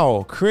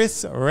 Wow.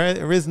 Chris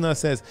Rizner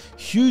says,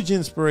 huge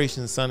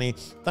inspiration, Sonny.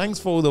 Thanks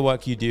for all the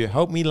work you do.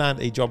 Helped me land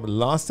a job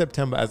last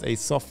September as a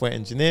software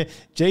engineer.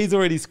 Jay's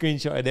already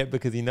screenshotted it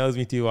because he knows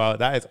me too well.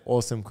 That is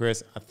awesome,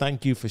 Chris.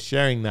 Thank you for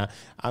sharing that.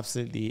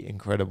 Absolutely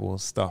incredible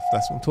stuff.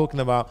 That's what I'm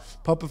talking about.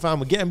 Papa fam,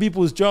 we're getting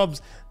people's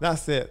jobs.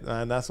 That's it,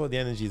 man. That's what the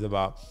energy is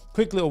about.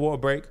 Quick little water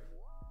break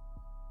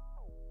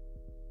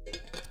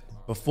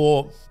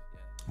before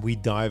we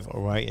dive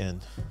right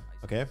in.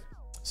 Okay,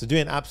 so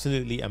doing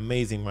absolutely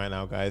amazing right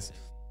now, guys.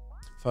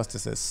 First it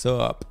says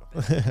sup.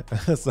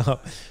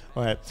 Sup.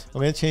 All right, I'm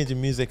going to change the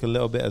music a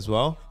little bit as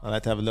well. I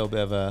like to have a little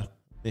bit of a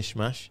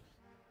mishmash.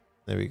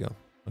 There we go.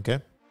 Okay,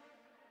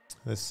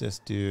 let's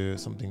just do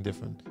something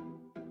different.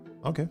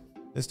 Okay,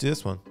 let's do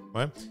this one.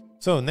 All right,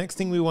 so next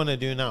thing we want to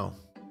do now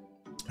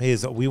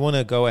is we want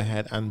to go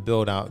ahead and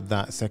build out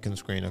that second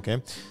screen.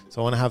 Okay,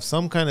 so I want to have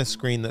some kind of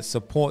screen that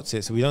supports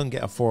it so we don't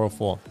get a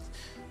 404.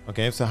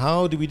 Okay, so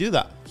how do we do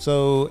that?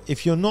 So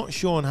if you're not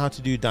sure on how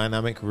to do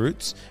dynamic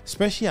routes,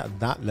 especially at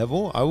that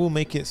level, I will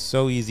make it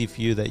so easy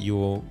for you that you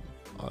will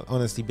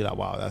honestly be like,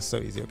 wow, that's so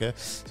easy. Okay,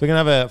 so we're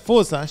gonna have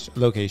a /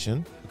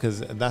 location,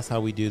 because that's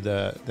how we do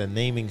the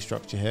naming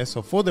structure here.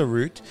 So for the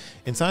route,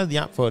 inside of the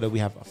app folder, we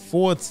have a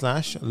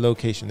 /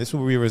 location. This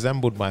will be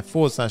resembled by /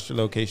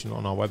 location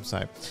on our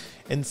website.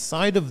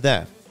 Inside of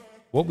there,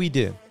 what we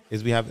do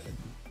is we have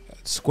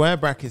square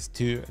brackets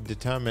to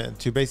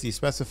basically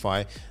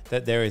specify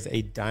that there is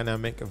a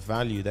dynamic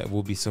value that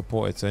will be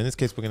supported. So in this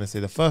case, we're going to say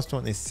the first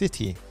one is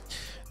city.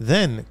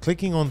 Then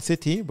clicking on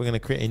city, we're going to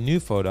create a new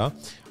folder,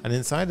 and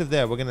inside of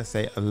there, we're going to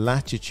say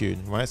latitude,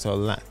 right? So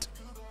lat.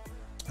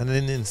 And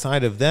then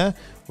inside of there,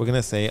 we're going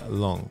to say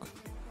long.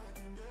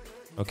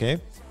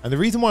 Okay. And the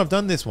reason why I've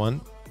done this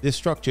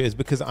structure is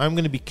because I'm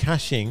going to be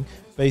caching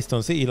based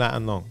on city, lat,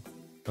 and long.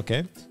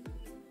 Okay.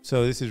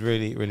 So this is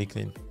really, really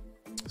clean.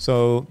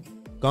 So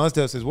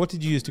Garsdale says, what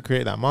did you use to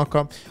create that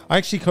markup? I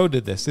actually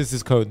coded this. This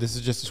is code. This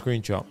is just a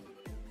screenshot.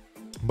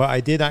 But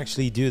I did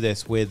actually do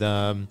this with,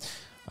 I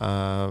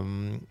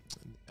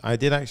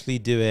did actually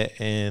do it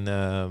in,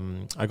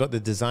 I got the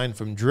design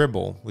from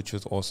Dribble, which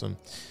was awesome.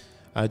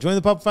 Joined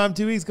the Pop Fam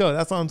 2 weeks ago.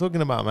 That's what I'm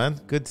talking about, man.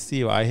 Good to see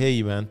you. I hear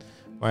you, man.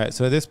 All right.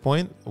 So at this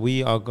point,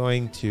 we are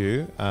going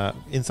to,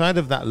 inside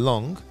of that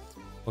long,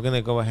 we're going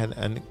to go ahead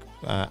and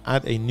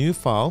add a new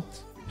file,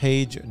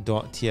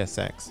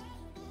 page.tsx.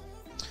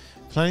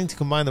 planning to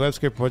combine the web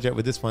scraper project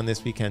with this one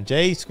this weekend.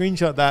 Jay,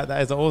 screenshot that.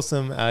 That is an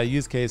awesome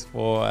use case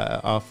for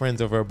our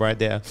friends over at Bright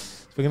Data.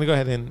 So we're going to go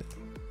ahead and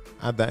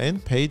add that in,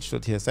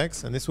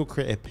 page.tsx, and this will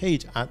create a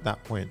page at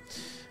that point.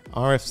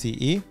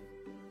 RFCE.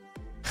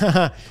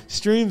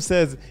 Stream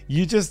says,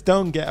 you just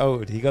don't get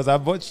old. He goes,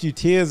 I've watched you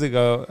years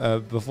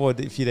ago before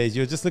a few days.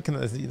 You're just looking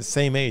at the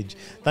same age.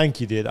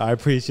 Thank you, dude. I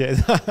appreciate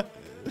that.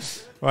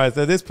 Right,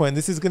 so at this point,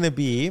 this is going to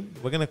be,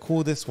 we're going to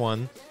call this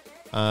one,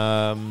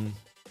 what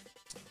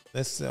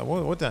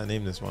did I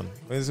name this one?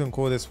 We're just going to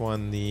call this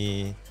one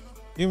you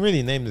can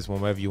really name this one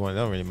whatever you want. It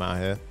don't really matter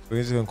here.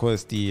 We're just going to call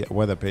this the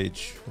weather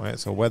page, right?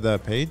 So weather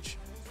page,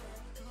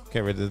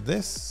 get rid of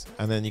this.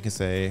 And then you can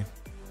say,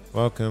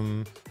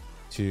 welcome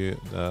to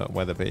the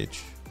weather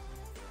page,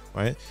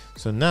 right?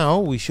 So now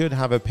we should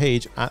have a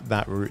page at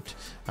that route,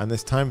 and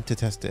it's time to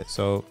test it.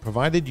 So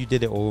provided you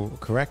did it all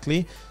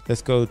correctly,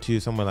 let's go to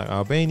somewhere like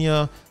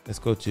Albania, let's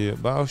go to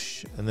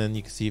Bausch, and then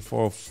you can see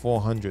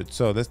 400.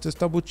 So let's just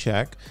double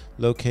check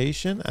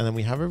location, and then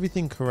we have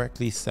everything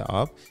correctly set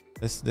up.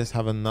 Let's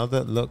have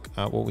another look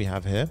at what we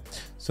have here.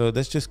 So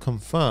let's just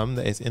confirm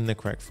that it's in the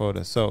correct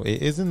folder. So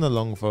it is in the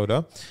long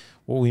folder.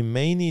 What we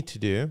may need to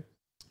do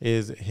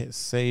is hit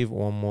save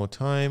one more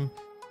time,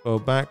 go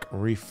back,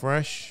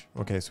 refresh.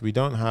 Okay, so we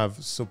don't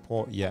have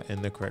support yet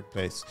in the correct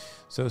place.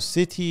 So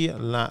city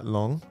lat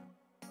long.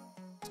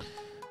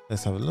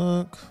 Let's have a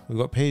look. We've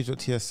got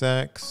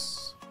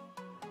page.tsx,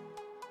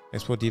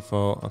 export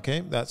default. Okay,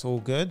 that's all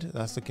good.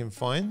 That's looking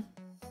fine.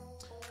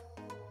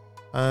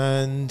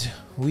 And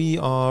we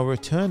are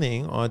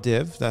returning our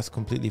div. That's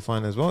completely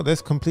fine as well.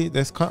 Let's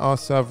cut our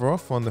server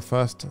off on the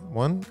first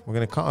one. We're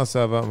going to cut our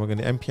server and we're going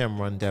to npm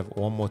run dev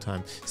one more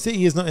time.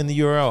 City is not in the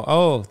URL.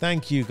 Oh,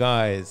 thank you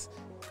guys.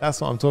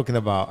 That's what I'm talking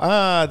about.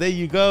 Ah, there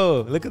you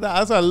go. Look at that.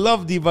 That's why I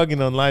love debugging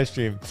on live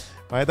stream.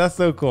 Right? That's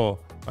so cool.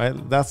 Right?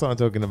 That's what I'm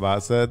talking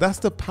about. So that's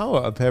the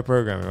power of pair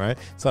programming, right?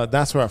 So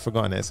that's where I've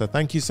forgotten it. So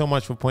thank you so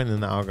much for pointing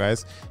that out,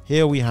 guys.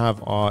 Here we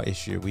have our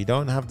issue. We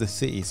don't have the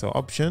city. So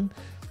option.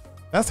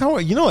 That's how,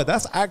 you know what?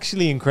 That's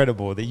actually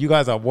incredible that you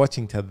guys are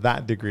watching to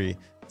that degree.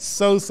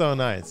 So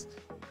nice.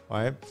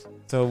 Right?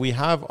 So we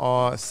have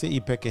our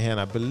city picker here, and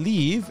I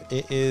believe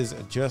it is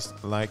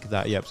just like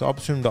that. Yep. So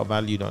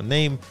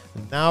option.value.name.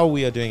 Now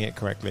we are doing it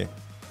correctly.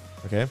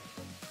 Okay.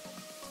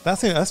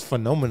 That's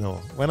phenomenal.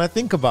 When I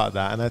think about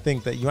that, and I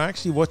think that you're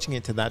actually watching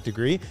it to that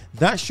degree,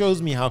 that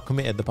shows me how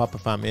committed the Papa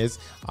Fam is.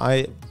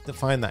 I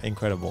find that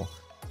incredible.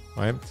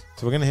 Right,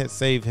 so we're going to hit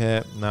save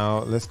here. Now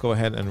let's go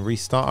ahead and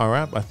restart our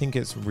app. I think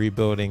it's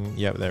rebuilding.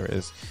 Yep, there it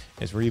is.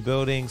 It's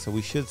rebuilding. So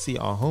we should see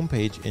our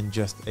homepage in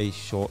just a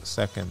short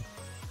second.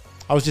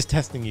 I was just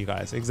testing you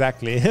guys.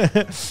 Exactly.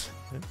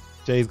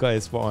 Jay's got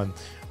his spot on.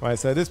 Right,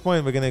 so at this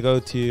point, we're going to go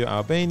to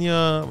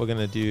Albania. We're going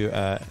to do,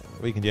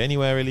 we can do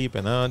anywhere really,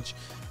 Benaj.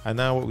 And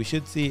now what we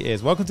should see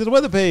is welcome to the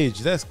weather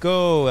page. Let's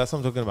go. That's what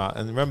I'm talking about.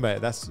 And remember,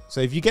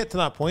 so if you get to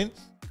that point,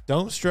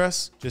 don't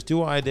stress. Just do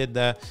what I did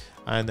there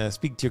and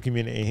speak to your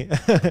community.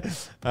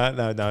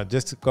 No,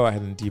 just go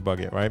ahead and debug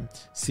it, right?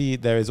 See,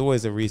 there is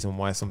always a reason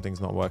why something's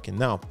not working.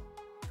 Now,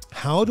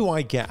 how do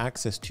I get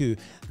access to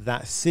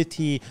that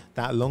city,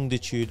 that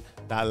longitude,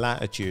 that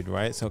latitude,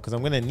 right? So, because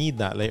I'm going to need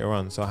that later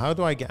on. So how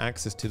do I get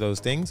access to those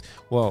things?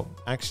 Well,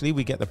 actually,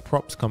 we get the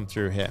props come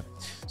through here.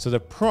 So the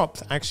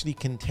props actually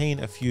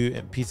contain a few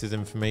pieces of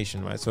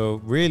information, right?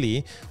 So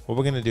really, what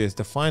we're going to do is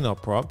define our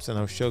props, and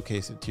I'll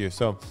showcase it to you.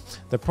 So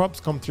the props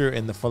come through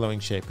in the following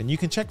shape, and you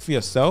can check for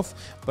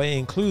yourself, but it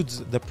includes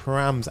the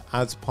params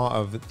as part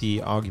of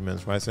the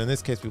arguments, right? So in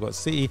this case, we've got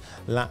city,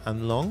 lat,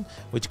 and long,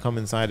 which come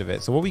inside of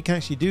it. So what we can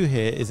actually do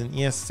here is an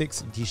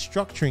ES6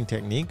 destructuring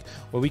technique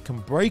where we can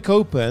break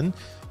open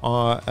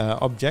our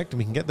object and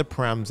we can get the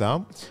params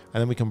out,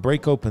 and then we can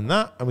break open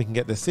that and we can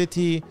get the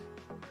city,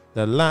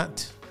 the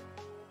lat,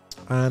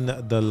 and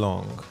the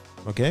long.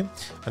 Okay,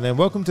 and then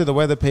welcome to the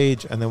weather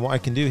page. And then what I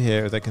can do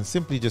here is I can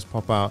simply just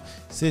pop out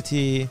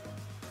city,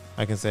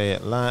 I can say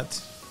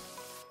lat,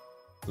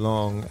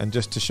 long, and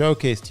just to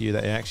showcase to you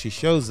that it actually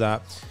shows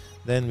that,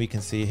 then we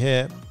can see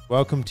here,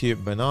 welcome to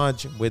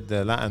Benaj with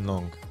the lat and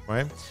long,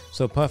 right?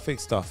 So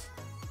perfect stuff.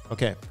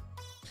 Okay,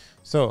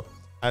 so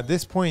at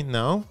this point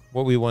now,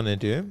 what we want to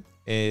do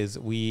is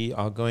we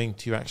are going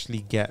to actually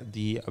get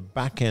the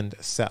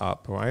backend set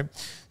up, right?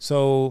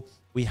 So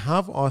we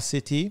have our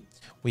city,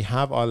 we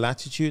have our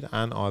latitude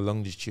and our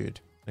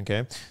longitude.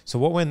 Okay, so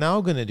what we're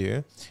now going to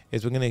do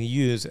is we're going to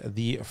use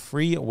the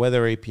free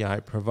weather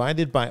API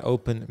provided by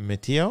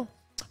OpenMeteo,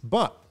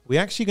 but we're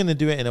actually going to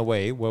do it in a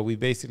way where we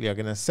basically are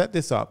going to set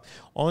this up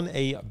on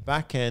a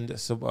backend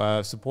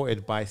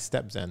supported by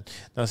StepZen.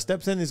 Now,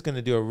 StepZen is going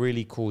to do a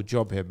really cool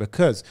job here,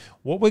 because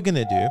what we're going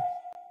to do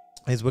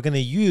is we're going to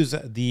use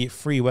the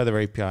free weather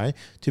API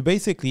to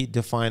basically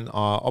define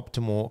our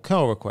optimal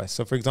curl request.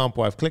 So for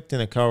example, I've clicked in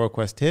a curl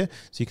request here,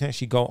 so you can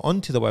actually go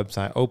onto the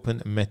website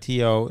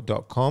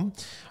openmeteo.com,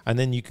 and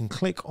then you can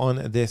click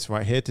on this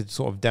right here to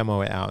sort of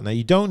demo it out. Now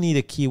you don't need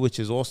a key, which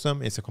is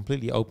awesome. It's a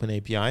completely open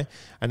API,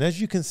 and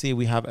as you can see,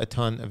 we have a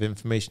ton of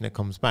information that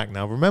comes back.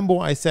 Now remember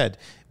what I said,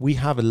 we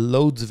have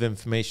loads of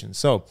information.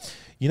 So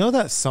You know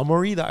that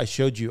summary that I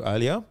showed you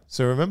earlier?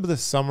 So remember the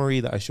summary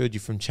that I showed you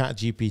from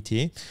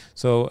ChatGPT?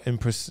 So in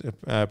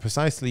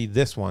precisely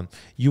this one,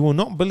 you will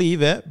not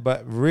believe it,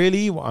 but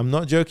really, I'm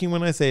not joking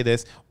when I say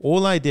this.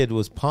 All I did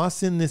was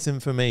pass in this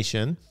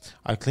information.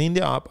 I cleaned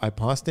it up, I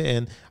passed it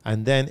in,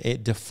 and then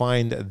it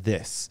defined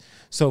this.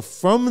 So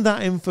from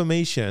that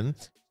information,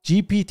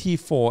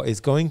 GPT-4 is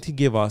going to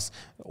give us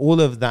all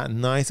of that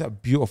nice,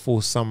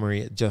 beautiful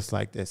summary just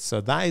like this.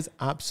 So that is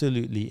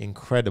absolutely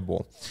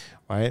incredible,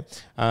 right?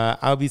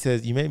 Albie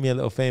says, you make me a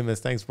little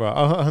famous. Thanks, bro.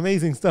 Oh,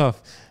 amazing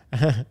stuff.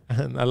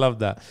 And I love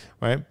that,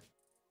 right?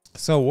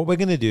 So what we're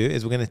going to do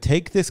is we're going to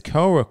take this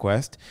curl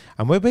request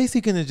and we're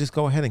basically going to just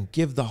go ahead and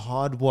give the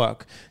hard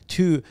work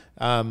to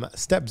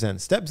StepZen.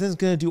 StepZen is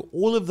going to do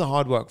all of the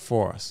hard work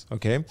for us.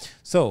 Okay.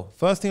 So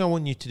first thing I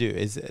want you to do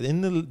is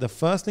in the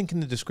first link in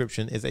the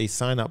description is a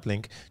sign up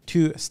link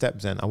to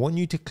StepZen. I want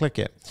you to click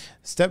it.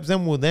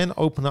 StepZen will then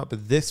open up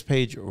this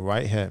page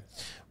right here.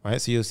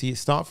 Right, so you'll see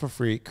start for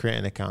free, create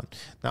an account.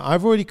 Now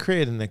I've already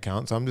created an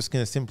account, so I'm just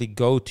going to simply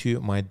go to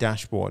my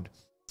dashboard.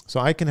 So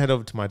I can head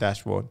over to my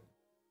dashboard.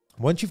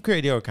 Once you've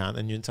created your account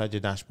and you're inside your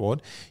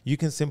dashboard, you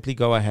can simply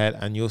go ahead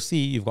and you'll see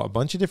you've got a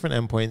bunch of different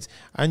endpoints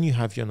and you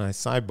have your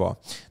nice sidebar.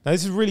 Now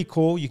this is really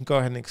cool. You can go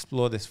ahead and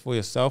explore this for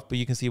yourself, but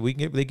you can see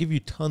they give you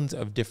tons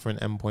of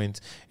different endpoints.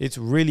 It's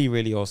really,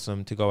 really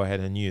awesome to go ahead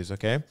and use.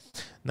 Okay.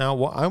 Now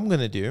what I'm going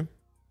to do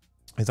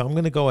is I'm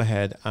going to go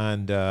ahead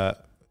and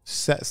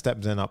set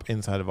StepZen up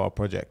inside of our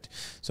project.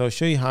 So I'll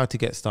show you how to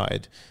get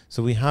started.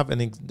 So we have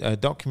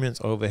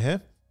documents over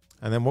here.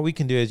 And then what we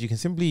can do is you can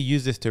simply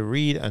use this to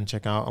read and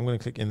check out. I'm going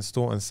to click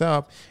install and set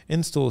up,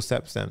 install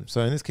StepZen.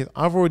 So in this case,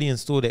 I've already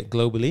installed it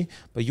globally,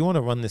 but you want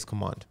to run this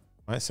command,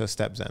 right? So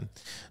StepZen.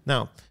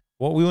 Now,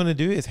 what we want to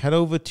do is head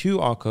over to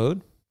our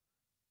code.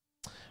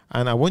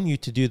 And I want you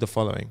to do the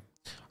following.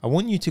 I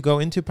want you to go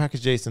into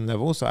package.json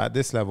level. So at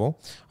this level,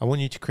 I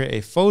want you to create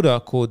a folder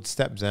called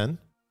StepZen.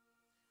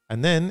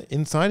 And then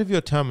inside of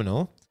your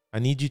terminal, I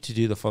need you to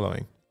do the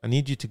following. I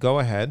need you to go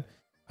ahead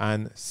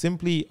and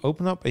simply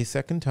open up a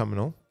second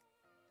terminal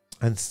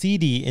and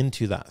CD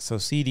into that. So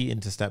CD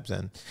into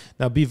StepZen.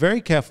 Now be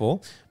very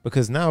careful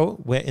because now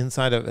we're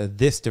inside of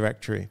this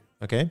directory.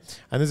 Okay.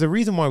 And there's a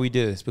reason why we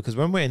do this, because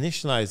when we're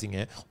initializing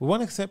it, we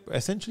want to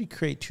essentially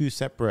create two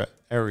separate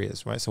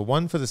areas, right? So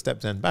one for the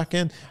StepZen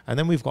backend, and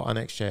then we've got our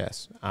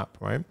Next.js app,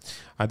 right?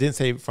 I didn't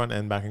say front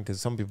end backend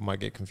because some people might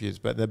get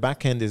confused, but the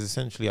backend is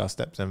essentially our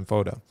StepZen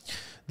folder.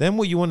 Then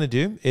what you want to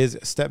do is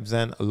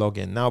StepZen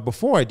login. Now,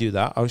 before I do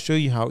that, I'll show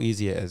you how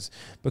easy it is,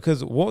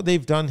 because what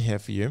they've done here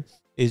for you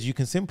is you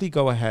can simply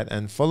go ahead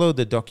and follow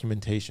the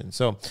documentation.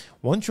 So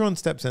once you're on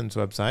StepZen's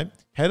website,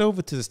 head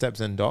over to the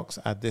StepZen docs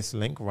at this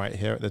link right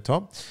here at the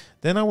top.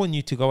 Then I want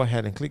you to go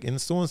ahead and click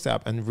install and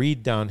setup and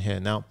read down here.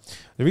 Now,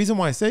 the reason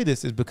why I say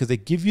this is because they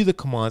give you the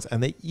commands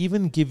and they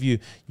even give you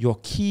your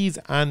keys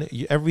and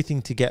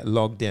everything to get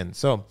logged in.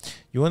 So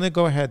you want to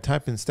go ahead,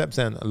 type in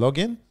StepZen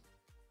login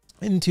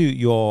into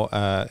your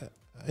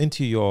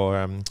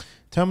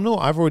terminal.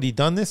 I've already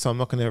done this, so I'm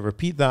not going to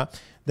repeat that.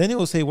 Then it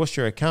will say, what's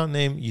your account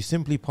name? You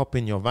simply pop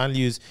in your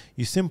values.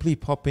 You simply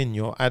pop in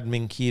your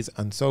admin keys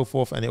and so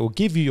forth. And it will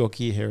give you your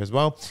key here as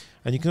well.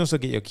 And you can also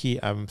get your key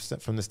from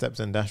the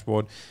StepZen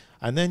dashboard.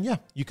 And then, yeah,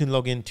 you can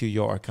log into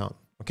your account.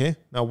 Okay.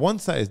 Now,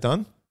 once that is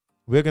done,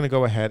 we're going to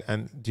go ahead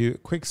and do a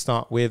quick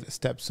start with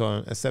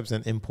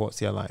StepZen import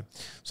CLI.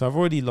 So I've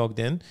already logged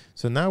in.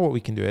 So now what we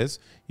can do is,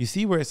 you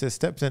see where it says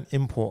StepZen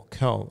import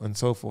curl and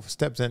so forth,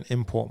 StepZen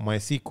import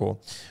MySQL.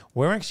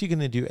 We're actually going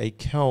to do a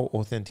curl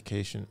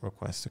authentication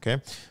request.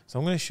 Okay. So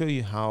I'm going to show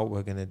you how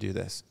we're going to do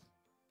this.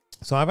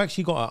 So I've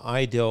actually got an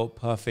ideal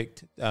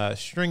perfect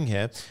string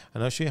here,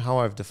 and I'll show you how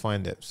I've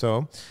defined it.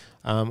 So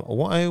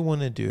what I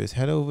want to do is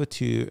head over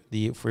to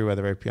the Free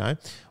Weather API.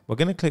 We're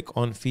going to click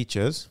on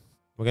features.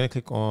 We're going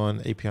to click on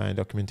API and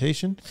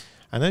documentation.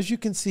 And as you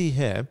can see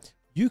here,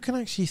 you can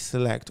actually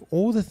select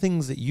all the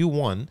things that you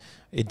want,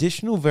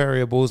 additional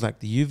variables like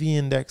the UV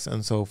index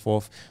and so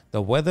forth,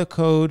 the weather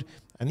code,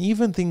 and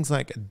even things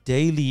like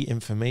daily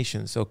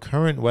information. So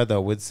current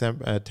weather with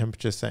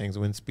temperature settings,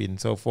 wind speed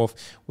and so forth,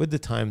 with the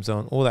time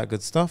zone, all that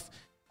good stuff.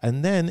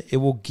 And then it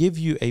will give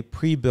you a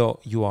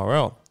pre-built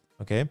URL.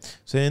 Okay.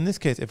 So in this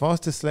case, if I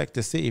was to select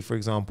a city, for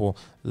example,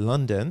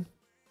 London,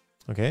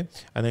 okay,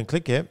 and then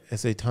click it,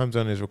 it's a time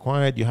zone is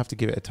required. You have to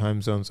give it a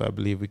time zone. So I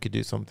believe we could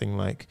do something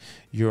like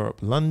Europe,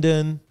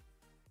 London.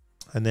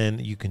 And then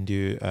you can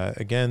do,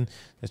 again,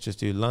 let's just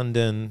do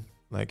London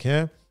like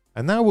here.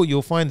 And now what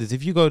you'll find is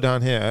if you go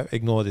down here,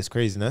 ignore this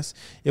craziness,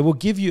 it will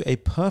give you a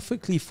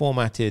perfectly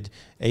formatted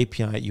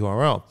API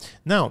URL.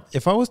 Now,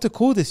 if I was to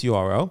call this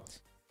URL,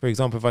 for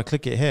example, if I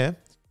click it here,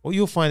 what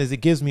you'll find is it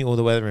gives me all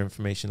the weather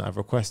information I've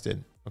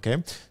requested.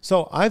 Okay,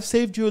 so I've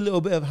saved you a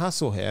little bit of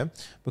hassle here,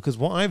 because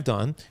what I've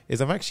done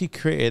is I've actually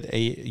created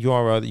a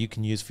URL that you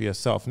can use for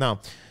yourself. Now,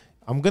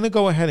 I'm going to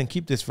go ahead and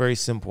keep this very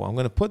simple. I'm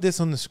going to put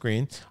this on the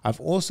screen. I've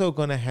also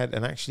gone ahead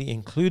and actually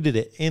included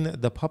it in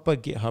the Papa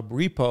GitHub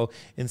repo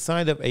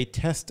inside of a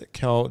test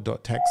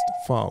curl.txt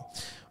file.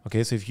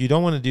 Okay, so if you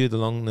don't want to do the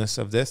longness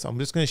of this, I'm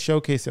just going to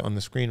showcase it on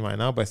the screen right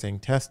now by saying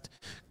test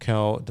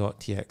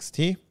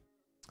curl.txt.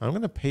 I'm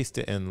going to paste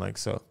it in like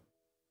so.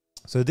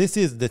 So this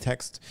is the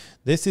text.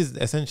 This is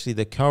essentially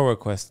the curl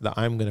request that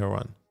I'm going to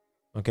run.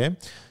 Okay,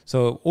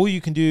 so all you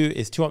can do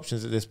is two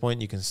options at this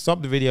point. You can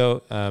stop the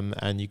video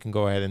and you can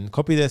go ahead and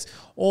copy this,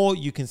 or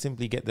you can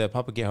simply get the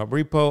public GitHub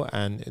repo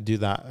and do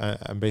that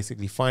and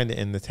basically find it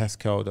in the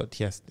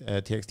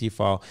test.curl.txt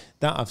file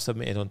that I've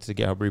submitted onto the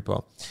GitHub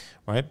repo,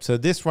 right? So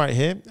this right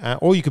here,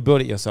 or you could build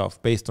it yourself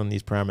based on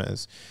these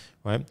parameters,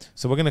 right?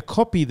 So we're going to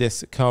copy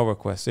this curl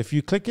request. So if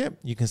you click it,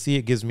 you can see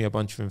it gives me a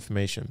bunch of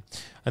information.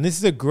 And this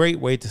is a great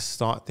way to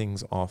start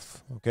things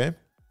off, okay?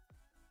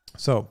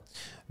 So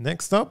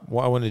next up,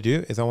 what I want to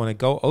do is I want to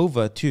go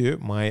over to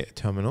my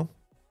terminal.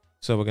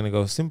 So we're going to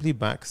go simply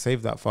back,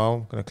 save that file.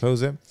 I'm going to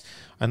close it.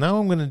 And now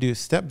I'm going to do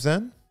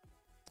StepZen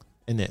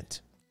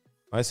init.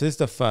 All right, so this is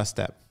the first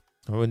step.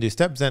 I'm going to do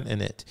StepZen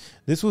init.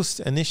 This will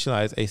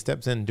initialize a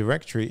StepZen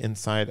directory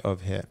inside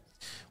of here.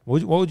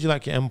 What would you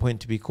like your endpoint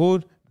to be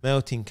called?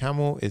 Melting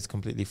camel is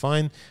completely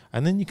fine.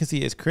 And then you can see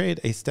it's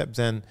created a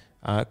StepZen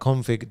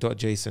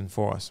config.json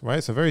for us,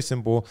 right? So very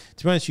simple.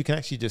 To be honest, you can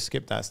actually just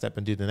skip that step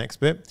and do the next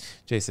bit.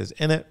 Jay says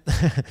init.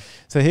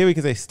 So here we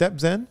can say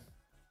StepZen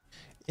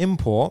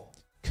import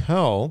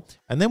curl,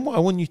 and then what I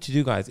want you to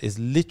do, guys, is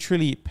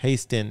literally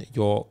paste in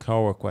your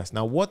curl request.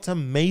 Now what's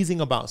amazing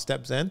about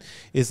StepZen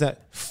is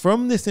that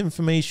from this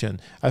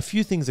information a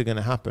few things are going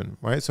to happen,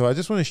 right? So I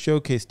just want to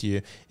showcase to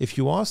you, if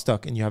you are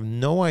stuck and you have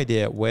no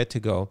idea where to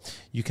go,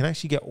 you can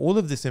actually get all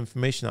of this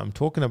information that I'm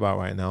talking about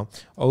right now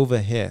over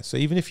here. So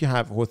even if you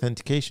have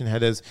authentication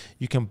headers,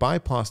 you can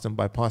bypass them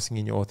by passing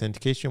in your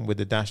authentication with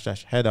the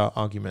 -- header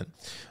argument.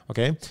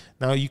 Okay,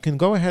 now you can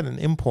go ahead and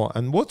import,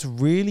 and what's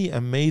really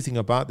amazing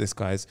about this,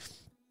 guys,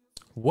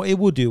 what it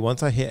will do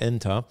once I hit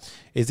enter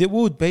is it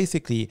will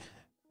basically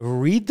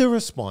read the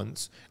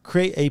response,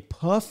 create a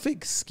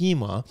perfect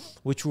schema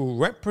which will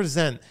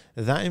represent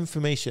that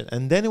information,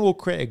 and then it will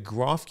create a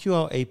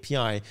GraphQL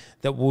API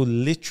that will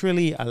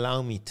literally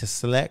allow me to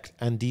select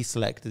and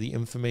deselect the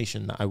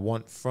information that I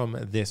want from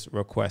this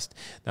request.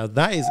 Now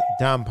that is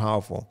damn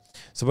powerful.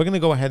 So we're going to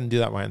go ahead and do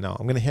that right now.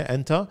 I'm going to hit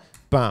enter,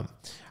 bam.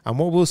 And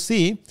what we'll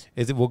see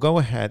is it will go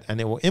ahead and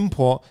it will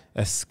import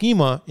a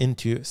schema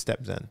into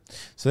StepZen.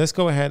 So let's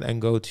go ahead and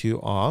go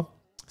to our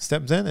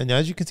StepZen. And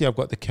as you can see, I've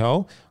got the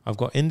curl, I've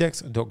got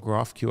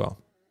index.graphql.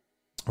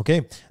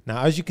 Okay,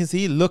 now as you can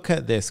see, look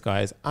at this,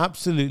 guys,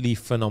 absolutely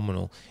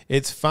phenomenal.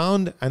 It's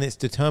found and it's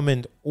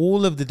determined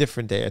all of the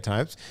different data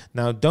types.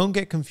 Now don't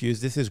get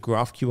confused, this is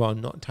GraphQL,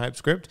 not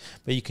TypeScript,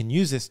 but you can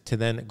use this to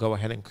then go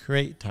ahead and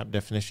create type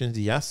definitions,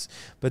 yes,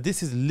 but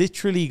this is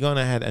literally gone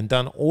ahead and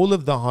done all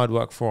of the hard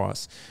work for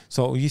us.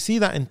 So you see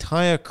that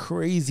entire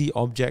crazy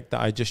object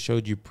that I just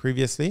showed you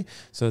previously,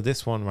 so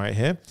this one right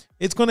here,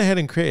 it's gone ahead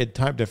and created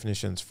type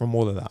definitions from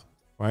all of that.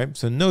 Right?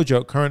 So no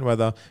joke, current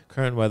weather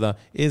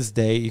is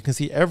day. You can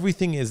see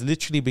everything is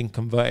literally being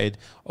converted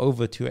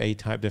over to a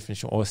type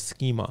definition or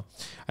schema.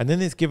 And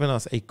then it's given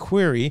us a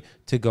query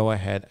to go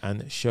ahead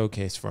and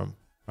showcase from,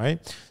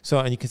 right? So,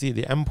 and you can see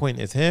the endpoint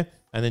is here,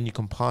 and then you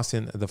can pass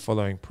in the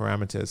following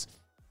parameters,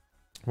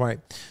 right?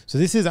 So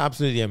this is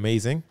absolutely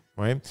amazing,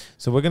 right?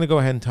 So we're going to go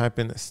ahead and type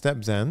in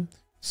StepZen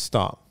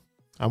start.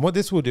 And what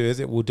this will do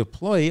is it will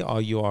deploy our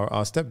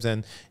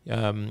StepZen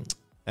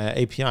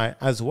API,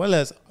 as well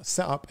as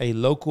set up a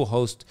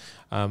localhost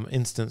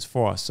instance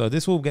for us. So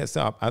this will get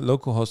set up at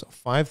localhost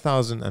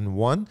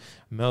 5001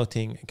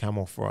 melting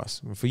camel for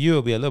us. For you,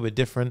 it'll be a little bit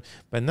different.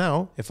 But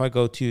now if I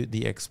go to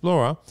the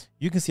Explorer,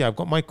 you can see I've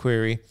got my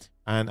query,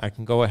 and I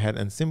can go ahead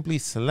and simply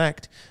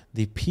select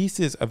the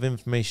pieces of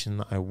information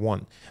that I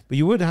want. But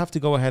you would have to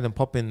go ahead and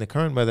pop in the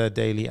current weather,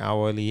 daily,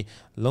 hourly,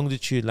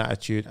 longitude,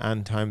 latitude,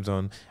 and time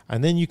zone.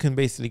 And then you can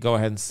basically go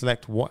ahead and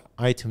select what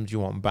items you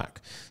want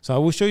back. So I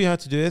will show you how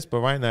to do this,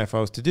 but right now, if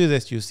I was to do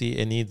this, you'll see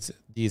it needs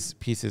these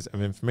pieces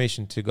of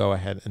information to go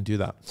ahead and do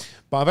that.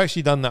 But I've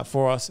actually done that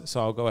for us,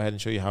 so I'll go ahead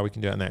and show you how we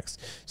can do it next.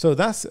 So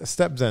that's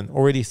StepZen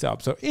already set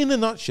up. So in a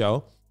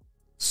nutshell,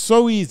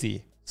 so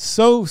easy.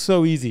 So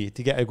easy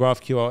to get a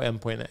GraphQL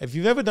endpoint. If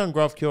you've ever done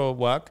GraphQL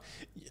work,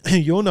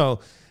 you'll know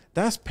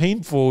that's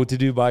painful to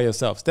do by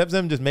yourself.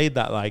 StepZen just made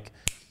that like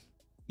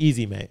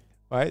easy, mate.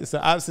 Right? So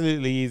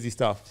absolutely easy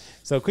stuff.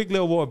 So quick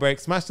little water break.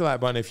 Smash the like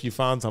button if you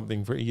found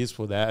something pretty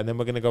useful there. And then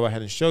we're going to go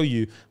ahead and show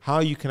you how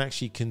you can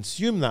actually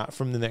consume that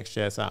from the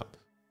Next.js app.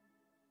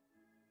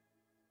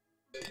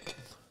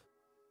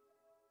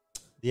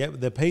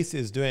 The pace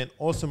is doing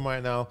awesome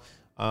right now.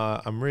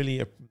 I'm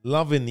really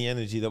loving the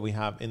energy that we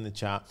have in the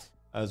chat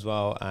as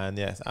well, and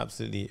yes,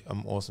 absolutely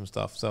awesome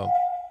stuff. So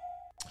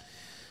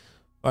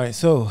all right,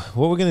 so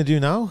what we're going to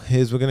do now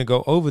is we're going to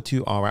go over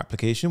to our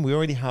application. We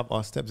already have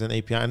our StepZen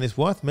API, and it's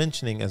worth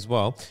mentioning as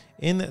well,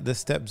 in the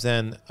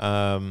StepZen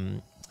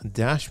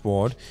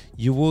dashboard,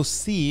 you will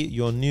see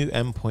your new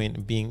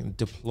endpoint being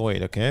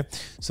deployed. Okay,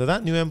 so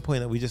that new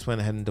endpoint that we just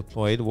went ahead and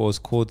deployed was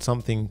called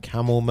something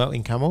camel,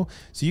 melting camel.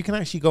 So you can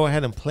actually go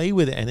ahead and play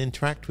with it and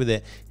interact with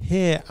it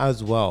here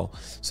as well.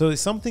 So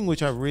it's something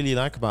which I really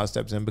like about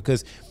StepZen,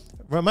 because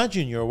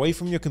imagine you're away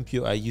from your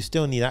computer, you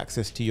still need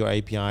access to your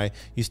API,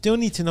 you still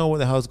need to know what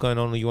the hell's going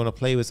on, or you want to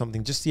play with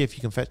something, just see if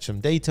you can fetch some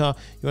data,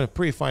 you want to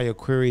purify your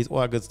queries, all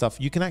that good stuff.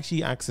 You can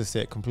actually access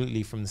it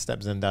completely from the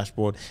StepZen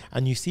dashboard,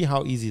 and you see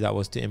how easy that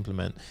was to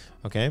implement.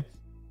 Okay,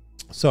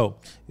 so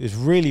it's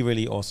really,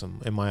 really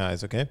awesome in my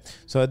eyes. Okay,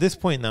 so at this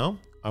point now,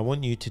 I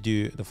want you to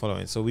do the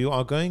following. So we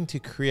are going to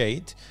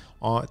create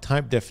our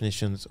type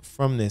definitions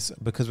from this,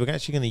 because we're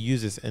actually going to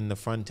use this in the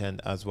front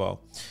end as well,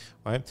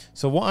 right?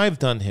 So what I've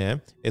done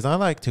here is I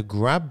like to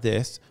grab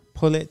this,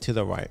 pull it to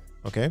the right,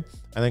 okay?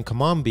 And then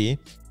Command B,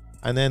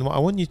 and then what I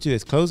want you to do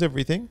is close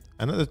everything,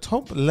 and at the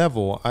top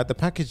level, at the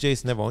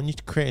package.json level, I want you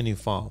to create a new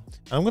file.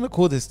 And I'm going to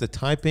call this the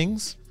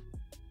typings.d.ts.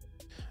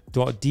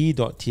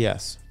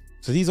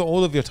 So these are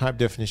all of your type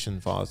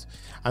definition files.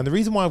 And the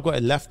reason why I've got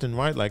it left and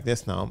right like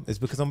this now is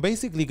because I'm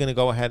basically going to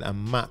go ahead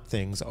and map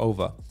things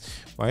over,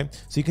 right?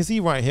 So you can see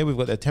right here, we've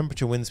got the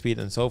temperature, wind speed,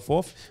 and so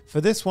forth.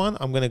 For this one,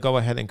 I'm going to go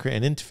ahead and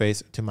create an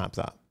interface to map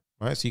that,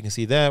 right? So you can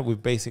see there,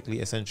 we've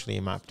basically essentially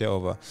mapped it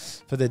over.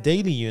 For the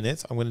daily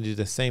units, I'm going to do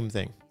the same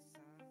thing.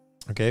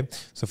 Okay,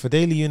 so for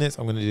daily units,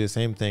 I'm going to do the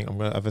same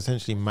thing. I've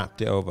essentially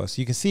mapped it over.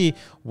 So you can see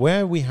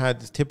where we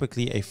had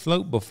typically a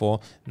float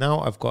before,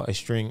 now I've got a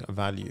string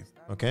value.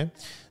 Okay,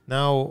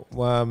 now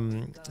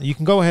you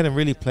can go ahead and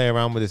really play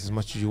around with this as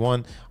much as you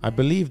want. I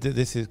believe that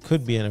this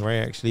could be an array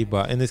actually,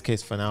 but in this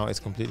case for now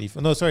it's completely,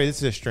 no, sorry, this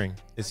is a string.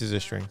 This is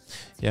a string.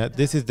 Yeah,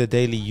 this is the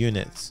daily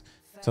units.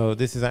 So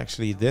this is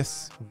actually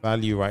this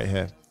value right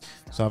here.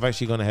 So I've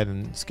actually gone ahead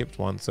and skipped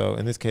one. So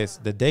in this case,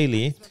 the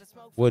daily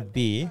would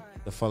be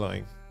the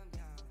following.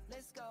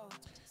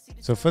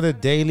 So for the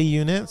daily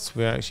units,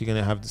 we're actually going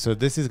to have, so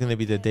this is going to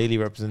be the daily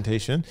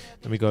representation.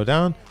 Then we go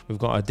down, we've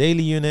got our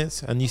daily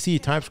units, and you see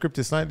TypeScript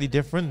is slightly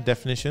different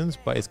definitions,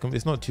 but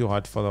it's not too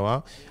hard to follow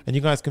out. And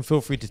you guys can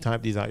feel free to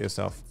type these out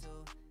yourself.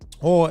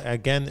 Or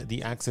again,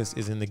 the access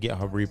is in the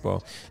GitHub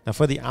repo. Now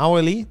for the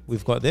hourly,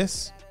 we've got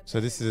this. So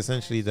this is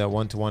essentially the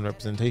one-to-one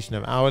representation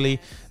of hourly.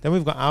 Then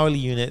we've got hourly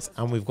units,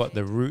 and we've got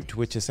the root,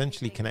 which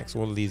essentially connects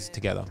all of these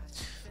together.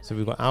 So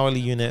we've got hourly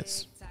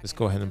units. Let's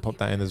go ahead and pop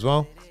that in as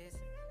well.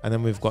 And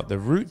then we've got the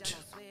root.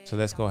 So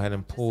let's go ahead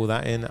and pull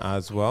that in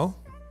as well.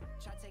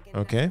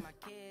 Okay.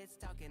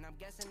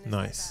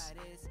 Nice.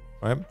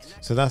 Right.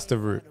 So that's the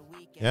root.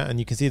 Yeah. And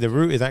you can see the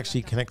root is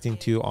actually connecting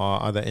to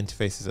our other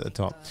interfaces at the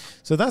top.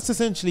 So that's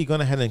essentially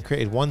gone ahead and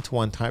created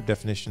one-to-one type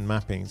definition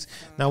mappings.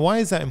 Now, why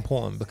is that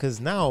important?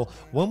 Because now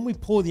when we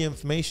pull the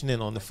information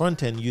in on the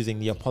front end using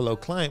the Apollo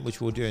client,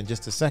 which we'll do in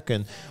just a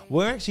second,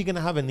 we're actually going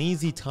to have an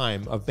easy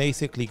time of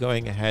basically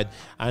going ahead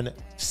and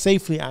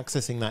safely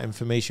accessing that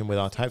information with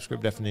our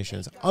TypeScript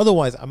definitions.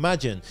 Otherwise,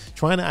 imagine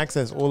trying to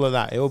access all of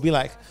that. It will be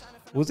like,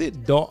 was it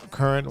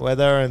current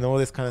weather and all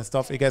this kind of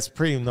stuff? It gets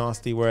pretty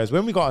nasty. Whereas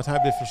when we got our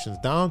type definitions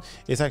down,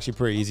 it's actually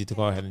pretty easy to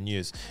go ahead and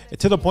use it,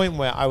 to the point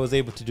where I was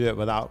able to do it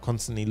without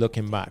constantly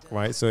looking back,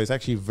 right? So it's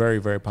actually very,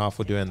 very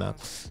powerful doing that.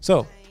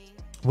 So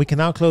we can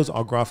now close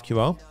our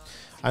GraphQL.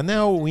 And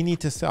now we need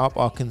to set up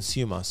our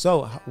consumer.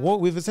 So what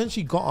we've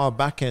essentially got our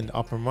backend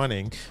up and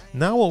running.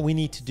 Now what we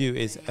need to do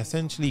is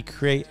essentially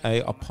create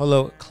a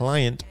Apollo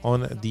client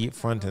on the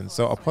front end.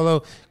 So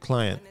Apollo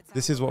client,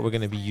 this is what we're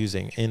going to be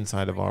using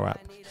inside of our app.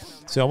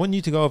 So I want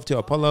you to go over to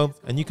Apollo,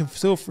 and you can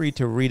feel free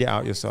to read it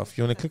out yourself.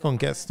 You want to click on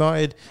get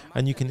started,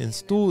 and you can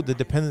install the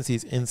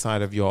dependencies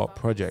inside of your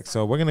project.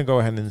 So we're going to go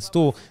ahead and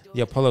install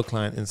the Apollo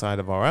client inside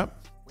of our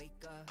app.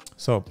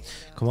 So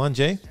Command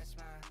J.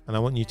 And I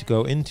want you to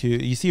go into,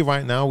 you see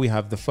right now we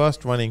have the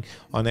first running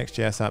our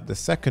Next.js app, the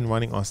second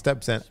running our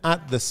StepZen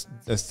at the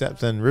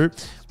StepZen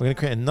root. We're going to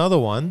create another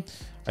one,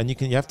 and you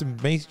have to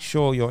make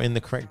sure you're in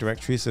the correct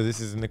directory. So this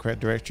is in the correct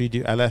directory.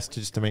 Do ls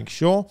just to make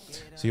sure.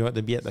 So you want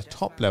to be at the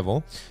top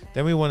level.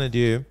 Then we want to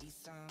do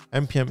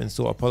npm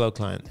install Apollo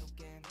client.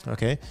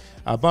 Okay,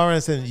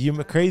 Baran said, you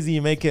crazy,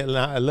 you make it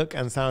look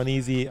and sound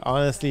easy.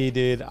 Honestly,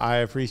 dude, I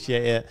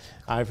appreciate it.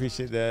 I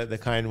appreciate the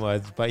kind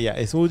words. But yeah,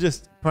 it's all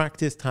just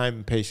practice, time,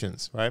 and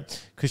patience, right?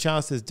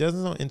 Kushal says,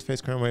 doesn't our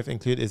interface current wave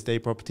include its day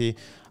property?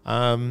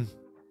 I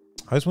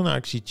just want to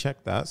actually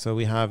check that. So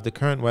we have the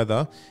current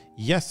weather.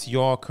 Yes,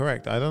 you're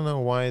correct. I don't know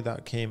why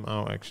that came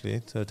out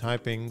actually. So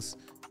typings.d.ts,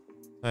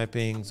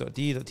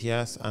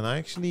 and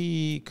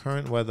actually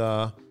current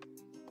weather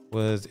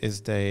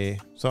is day.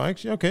 So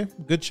actually, okay,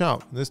 good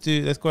shout. Let's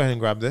go ahead and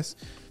grab this.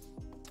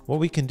 What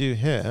we can do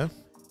here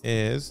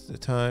is the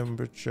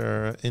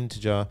temperature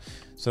integer.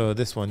 So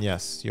this one,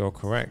 yes, you're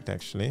correct.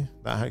 Actually,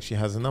 that actually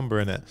has a number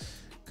in it.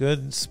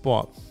 Good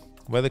spot.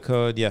 Weather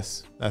code,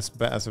 yes, that's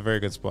a very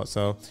good spot.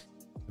 So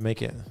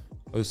make it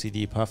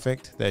OCD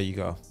perfect. There you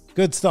go.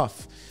 Good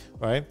stuff,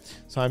 right?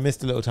 So I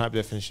missed a little type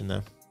definition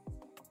there.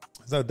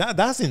 So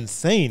that's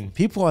insane.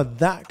 People are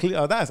that clear.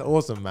 Oh, that's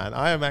awesome, man.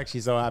 I am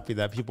actually so happy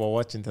that people are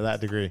watching to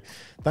that degree.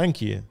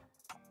 Thank you.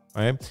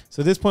 All right.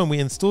 So at this point, we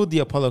installed the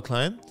Apollo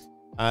client.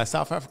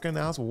 South Africa in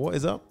the house. What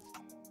is up?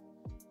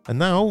 And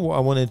now what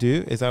I want to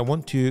do is I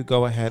want to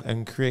go ahead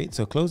and create.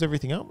 So close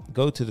everything up.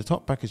 Go to the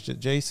top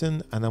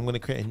package.json, and I'm going to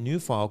create a new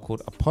file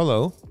called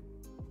Apollo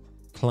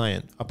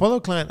client. Apollo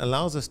client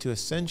allows us to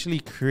essentially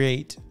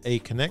create a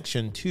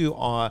connection to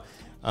our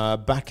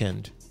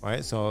backend,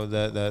 right? So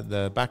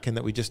the backend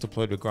that we just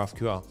deployed with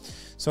GraphQL.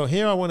 So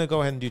here I want to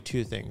go ahead and do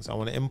two things. I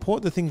want to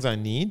import the things I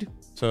need.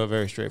 So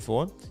very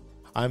straightforward.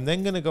 I'm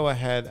then going to go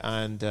ahead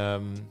and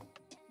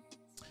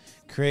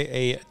create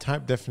a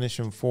type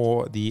definition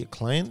for the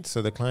client.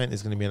 So the client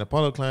is going to be an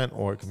Apollo client,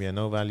 or it can be a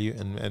no value.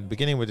 And at the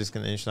beginning, we're just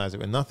going to initialize it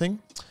with nothing.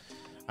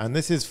 And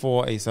this is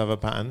for a server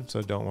pattern,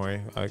 so don't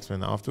worry, I'll explain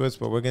that afterwards.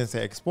 But we're going to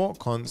say export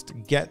const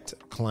get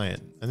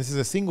client. And this is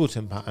a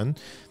singleton pattern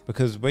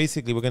because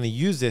basically we're going to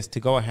use this to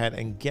go ahead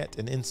and get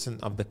an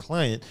instance of the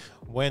client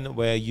when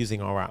we're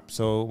using our app.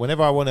 So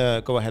whenever I want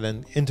to go ahead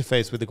and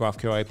interface with the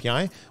GraphQL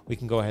API, we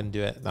can go ahead and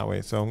do it that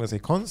way. So I'm going to say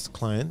const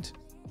client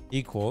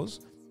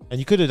equals, and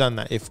you could have done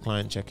that if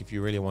client check if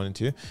you really wanted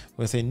to. We're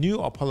going to say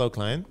new Apollo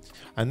client,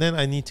 and then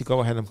I need to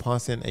go ahead and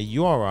pass in a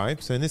URI.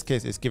 So in this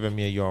case, it's giving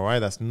me a URI.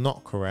 That's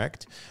not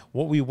correct.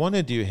 What we want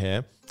to do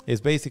here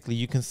is basically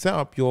you can set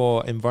up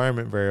your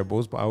environment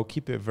variables, but I will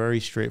keep it very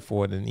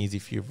straightforward and easy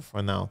for you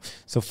for now.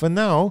 So for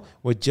now,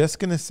 we're just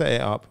going to set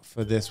it up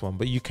for this one,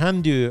 but you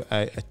can do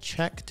a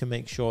check to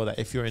make sure that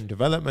if you're in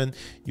development,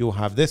 you'll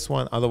have this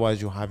one.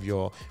 Otherwise, you'll have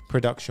your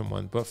production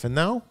one. But for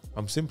now,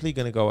 I'm simply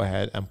going to go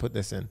ahead and put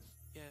this in.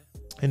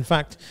 In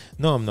fact,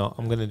 no, I'm not.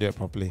 I'm going to do it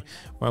properly.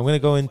 I'm going to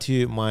go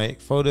into my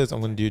folders.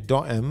 I'm going to do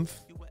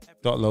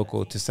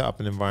 .env.local to set up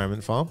an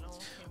environment file.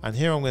 And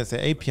here I'm going to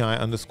say API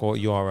underscore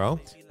URL,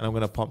 and I'm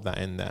going to pop that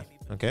in there.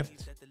 Okay.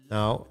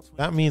 Now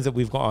that means that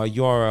we've got our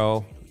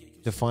URL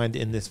defined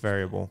in this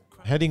variable.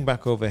 Heading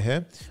back over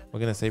here,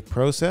 we're going to say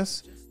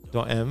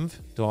process.env.api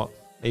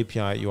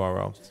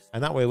URL.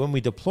 And that way, when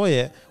we deploy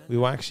it, we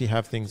will actually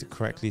have things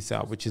correctly set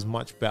up, which is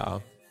much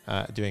better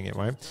doing it,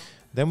 right?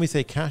 Then we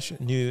say cache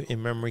new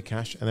in memory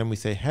cache, and then we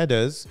say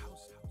headers.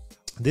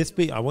 This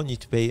bit I want you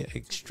to pay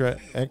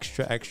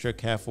extra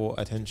careful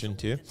attention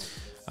to.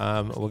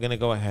 We're going to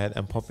go ahead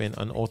and pop in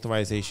an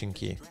authorization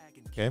key.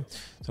 Okay,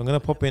 so I'm going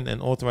to pop in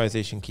an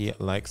authorization key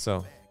like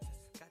so.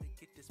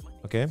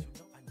 Okay,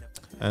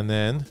 and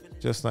then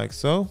just like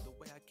so.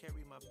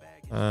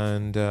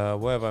 And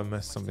where have I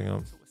messed something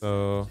up?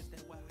 So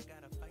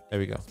there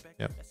we go.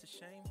 Yeah.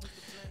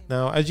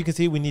 Now, as you can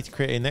see, we need to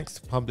create a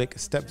next public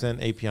StepZen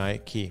API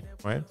key,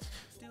 right?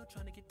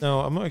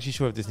 Now, I'm not actually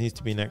sure if this needs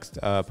to be next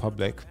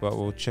public, but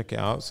we'll check it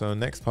out. So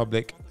next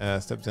public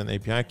StepZen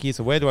API key.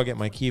 So where do I get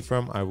my key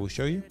from? I will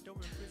show you.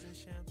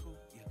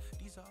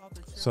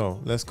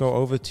 So let's go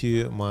over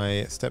to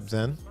my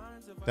StepZen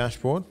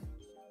dashboard.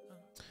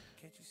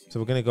 So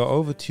we're going to go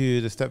over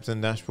to the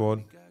StepZen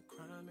dashboard.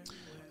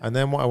 And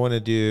then what I want to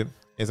do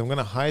is I'm going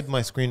to hide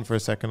my screen for a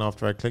second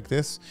after I click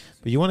this.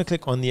 But you want to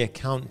click on the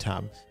account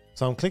tab.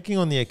 So I'm clicking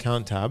on the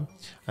account tab,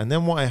 and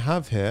then what I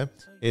have here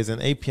is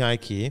an API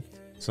key.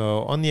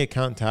 So on the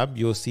account tab,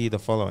 you'll see the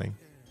following.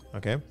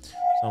 Okay,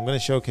 so I'm going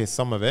to showcase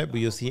some of it, but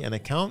you'll see an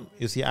account,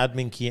 you'll see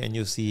admin key, and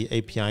you'll see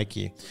API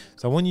key.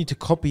 So I want you to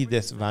copy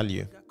this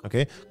value.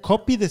 Okay,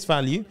 copy this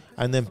value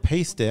and then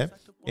paste it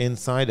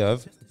inside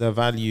of the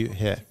value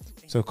here.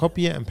 So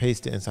copy it and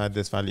paste it inside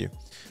this value.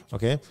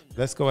 Okay,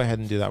 let's go ahead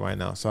and do that right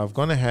now. So I've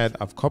gone ahead,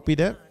 I've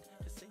copied it,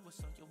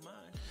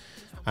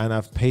 and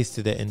I've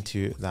pasted it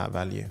into that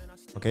value.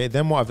 Okay,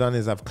 then what I've done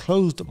is I've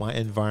closed my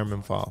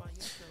environment file,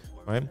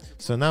 right?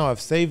 So now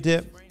I've saved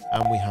it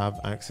and we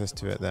have access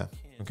to it there.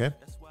 Okay,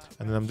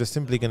 and then I'm just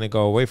simply going to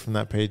go away from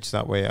that page.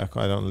 That way I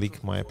don't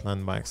leak my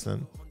plan by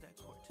accident.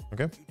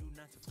 Okay,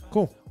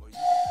 cool.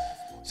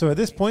 So at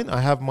this point,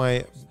 I have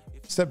my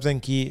StepZen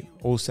key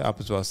all set up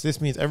as well. So this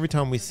means every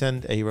time we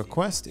send a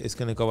request, it's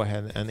going to go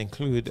ahead and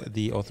include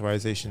the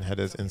authorization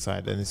headers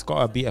inside, and it's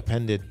got to be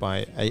appended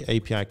by an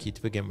API key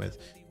to begin with,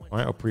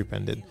 right? Or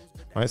pre-appended.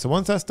 All right, so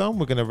once that's done,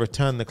 we're going to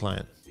return the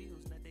client.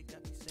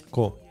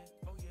 Cool.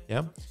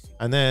 Yeah.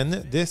 And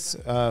then this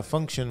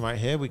function right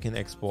here, we can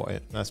export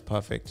it. That's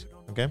perfect.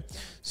 Okay.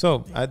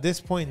 So at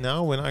this point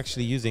now, we're not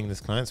actually using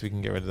this client, so we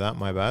can get rid of that.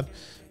 My bad.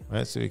 All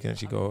right. So we can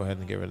actually go ahead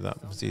and get rid of that.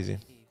 It's easy.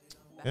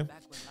 Okay.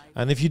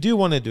 And if you do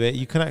want to do it,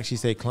 you can actually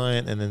say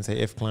client and then say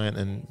if client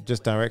and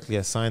just directly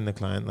assign the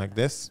client like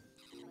this.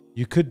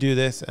 You could do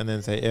this and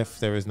then say if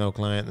there is no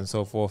client and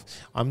so forth.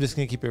 I'm just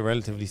going to keep it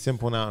relatively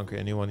simple now and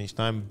create a new one each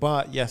time.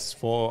 But yes,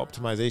 for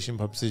optimization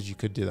purposes, you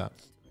could do that.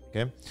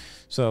 Okay.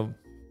 So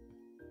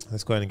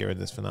let's go ahead and get rid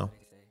of this for now.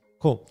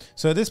 Cool.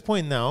 So at this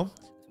point now,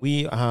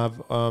 we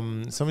have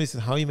somebody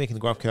said, how are you making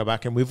the GraphQL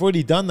backend? We've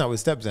already done that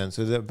with StepZen.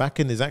 So the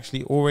backend is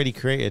actually already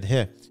created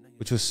here,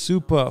 which was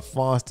super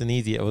fast and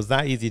easy. It was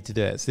that easy to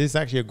do it. So this is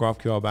actually a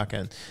GraphQL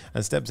backend,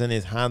 and StepZen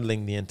is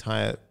handling the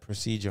entire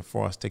procedure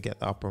for us to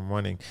get that up and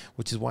running,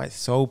 which is why it's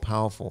so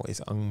powerful.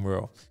 It's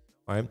unreal,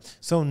 right?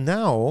 So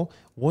now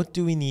what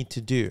do we need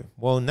to do?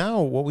 Well,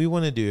 now what we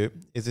want to do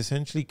is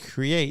essentially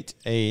create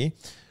a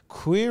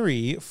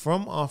query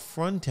from our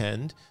front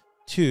end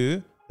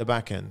to the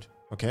back end.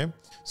 Okay.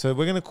 So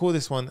we're going to call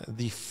this one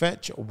the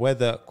fetch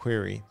weather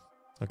query.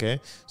 Okay.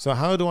 So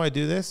how do I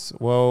do this?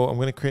 Well, I'm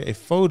going to create a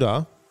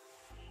folder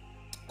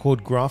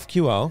called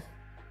GraphQL.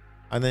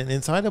 And then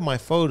inside of my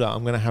folder,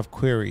 I'm going to have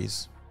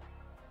queries.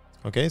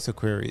 Okay, so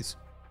queries.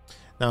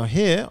 Now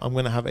here, I'm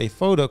going to have a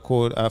folder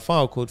called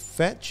file called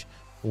fetch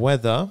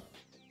weather.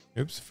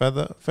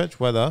 Fetch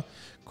weather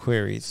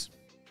queries.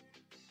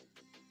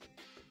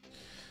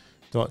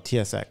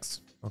 .tsx.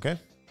 Okay,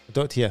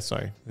 .ts.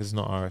 Sorry, this is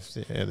not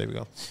RFC. Yeah, there we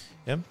go.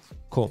 Yeah,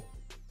 cool.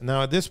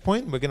 Now at this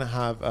point, we're going to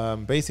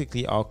have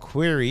basically our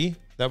query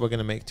that we're going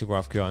to make to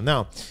GraphQL.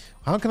 Now,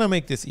 how can I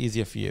make this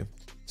easier for you?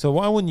 So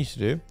what I want you to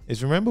do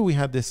is, remember we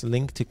had this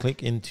link to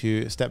click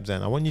into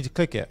StepZen. I want you to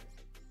click it.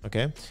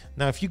 Okay.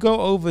 Now, if you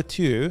go over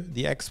to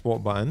the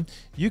export button,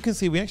 you can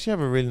see we actually have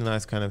a really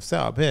nice kind of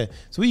setup here.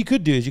 So what you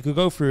could do is you could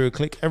go through,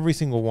 click every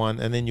single one,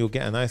 and then you'll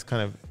get a nice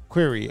kind of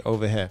query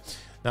over here.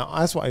 Now,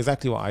 that's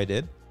exactly what I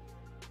did.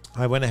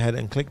 I went ahead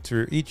and clicked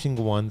through each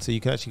single one, so you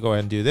can actually go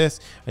ahead and do this,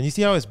 and you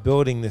see how it's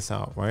building this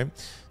out, right?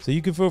 So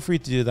you can feel free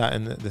to do that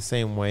in the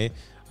same way,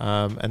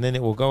 and then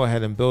it will go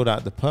ahead and build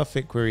out the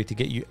perfect query to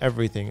get you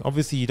everything.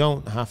 Obviously, you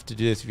don't have to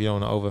do this if you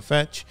don't want to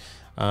overfetch,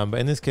 but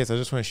in this case, I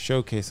just want to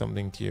showcase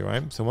something to you,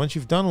 right? So once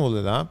you've done all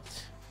of that,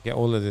 get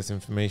all of this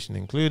information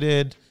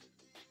included.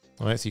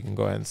 All right, so you can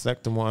go ahead and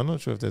select them all. I'm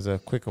not sure if there's a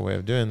quicker way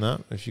of doing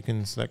that. If you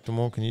can select them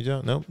all, can you do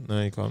that? Nope,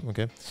 no, you can't.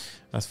 Okay,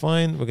 that's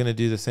fine. We're going to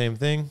do the same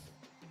thing.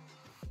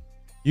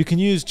 You can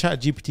use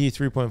ChatGPT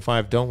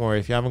 3.5. Don't worry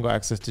if you haven't got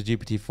access to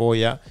GPT-4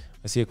 yet.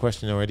 I see a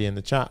question already in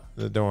the chat.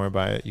 Don't worry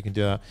about it. You can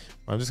do that.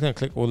 I'm just going to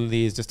click all of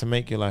these just to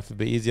make your life a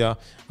bit easier.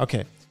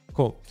 Okay,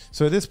 cool.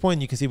 So at this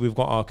point, you can see we've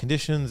got our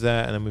conditions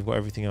there, and then we've got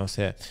everything else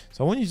here.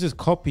 So I want you to just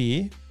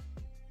copy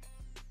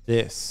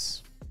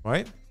this,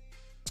 right?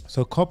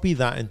 So copy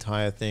that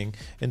entire thing.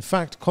 In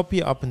fact, copy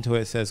it up until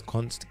it says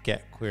const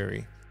get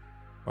query,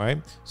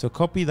 right? So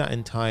copy that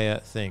entire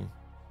thing.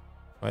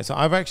 Right, so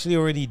I've actually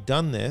already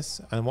done this,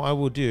 and what I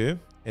will do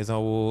is I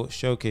will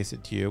showcase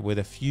it to you with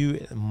a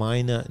few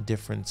minor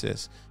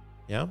differences.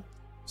 Yeah,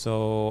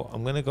 so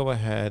I'm going to go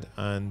ahead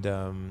and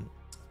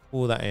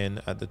pull that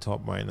in at the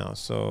top right now.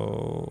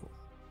 So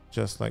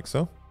just like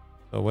so.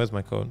 So where's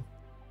my code?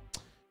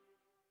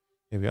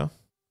 Here we are.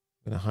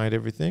 I'm going to hide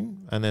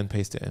everything and then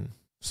paste it in.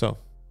 So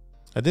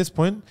at this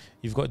point,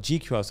 you've got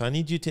GQL. So I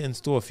need you to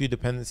install a few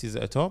dependencies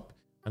at the top,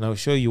 and I'll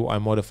show you what I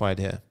modified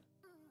here.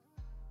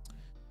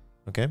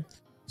 Okay.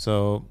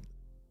 So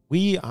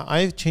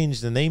I've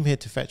changed the name here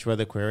to fetch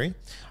weather query,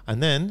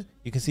 and then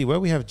you can see where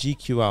we have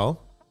GQL,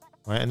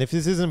 right? And if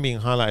this isn't being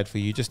highlighted for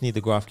you, you just need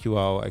the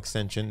GraphQL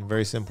extension.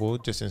 Very simple,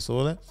 just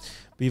install it.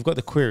 But you've got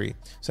the query.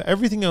 So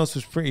everything else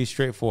was pretty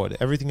straightforward.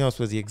 Everything else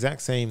was the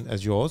exact same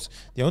as yours.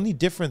 The only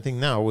different thing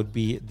now would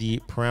be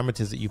the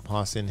parameters that you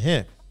pass in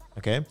here.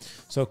 Okay,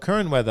 so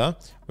current weather,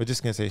 we're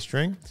just going to say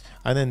string,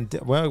 and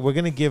then we're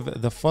going to give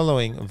the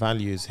following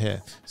values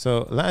here.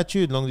 So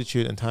latitude,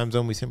 longitude, and time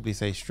zone, we simply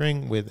say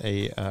string with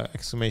a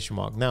exclamation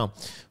mark. Now,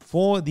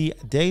 for the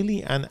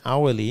daily and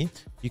hourly,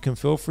 you can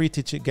feel free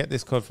to get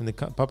this code from the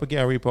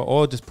Propagate repo,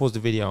 or just pause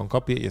the video and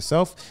copy it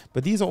yourself.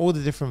 But these are all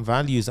the different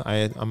values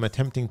I'm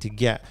attempting to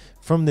get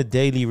from the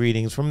daily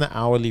readings, from the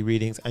hourly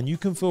readings, and you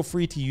can feel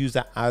free to use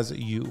that as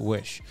you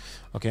wish.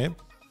 Okay.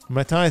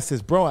 Matthias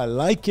says, bro, I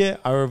like it.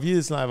 I review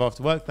this live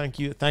after work. Thank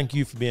you. Thank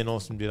you for being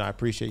awesome, dude. I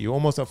appreciate you.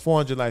 Almost at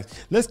 400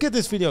 likes. Let's get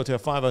this video to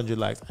 500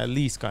 likes at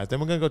least, guys. Then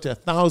we're going to go to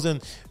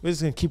 1,000. We're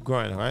just going to keep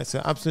growing, all right?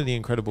 So absolutely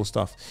incredible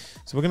stuff.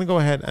 So we're going to go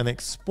ahead and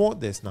export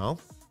this now.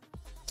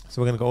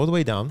 So we're going to go all the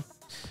way down.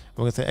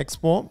 We're going to say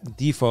export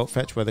default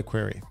fetch weather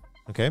query.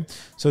 Okay.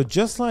 So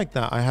just like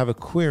that, I have a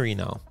query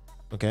now.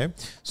 Okay,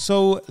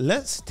 so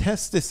let's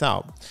test this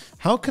out.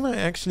 How can I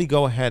actually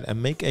go ahead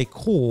and make a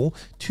call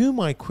to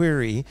my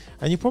query?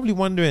 And you're probably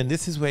wondering,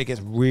 this is where it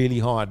gets really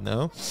hard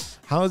now.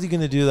 How is he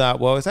going to do that?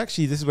 Well, it's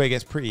actually, this is where it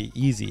gets pretty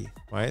easy,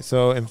 right?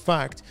 So in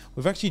fact,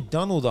 we've actually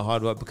done all the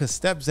hard work because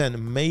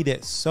StepZen made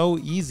it so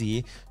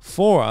easy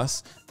for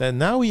us that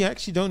now we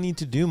actually don't need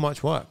to do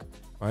much work,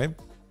 right?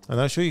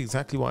 And I'll show you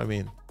exactly what I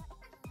mean.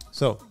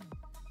 So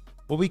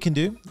what we can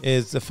do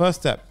is the first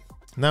step.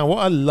 Now, what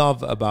I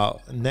love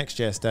about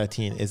Next.js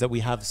 13 is that we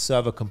have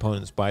server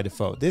components by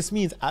default. This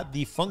means at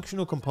the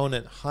functional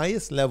component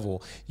highest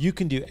level, you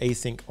can do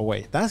async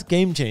await. That's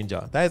game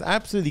changer. That is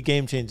absolutely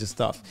game changer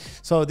stuff.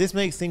 So this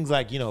makes things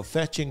like, you know,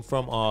 fetching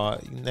from our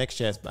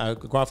Next.js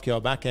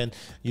GraphQL backend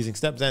using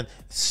StepZen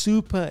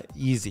super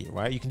easy,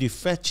 right? You can do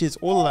fetches,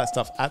 all of that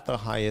stuff at the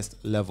highest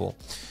level.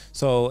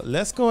 So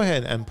let's go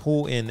ahead and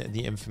pull in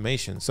the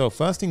information. So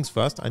first things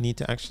first, I need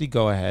to actually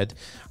go ahead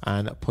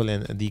and pull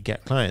in the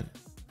get client.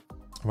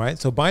 Right,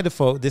 so by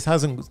default, this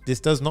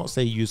does not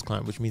say use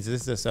client, which means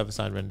this is a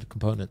server-side rendered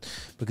component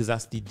because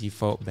that's the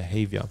default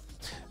behavior.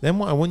 Then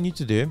what I want you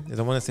to do is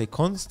I want to say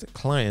const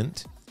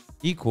client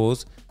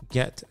equals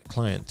get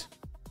client.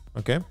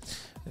 Okay,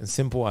 as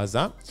simple as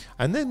that.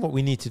 And then what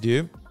we need to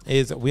do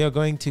is we are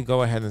going to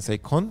go ahead and say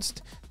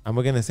const, and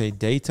we're going to say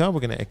data.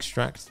 We're going to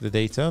extract the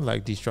data,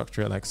 like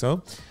destructure it like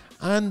so.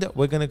 And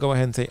we're going to go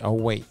ahead and say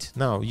await.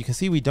 Now you can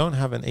see we don't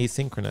have an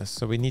asynchronous,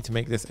 so we need to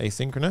make this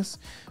asynchronous.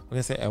 We're going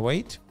to say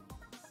await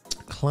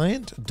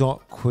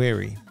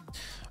client.query.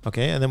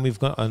 Okay, and then we've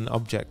got an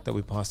object that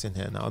we pass in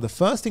here. Now, the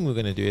first thing we're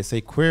going to do is say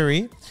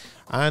query,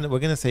 and we're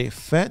going to say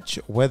fetch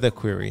weather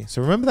query.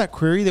 So remember that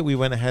query that we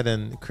went ahead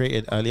and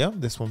created earlier,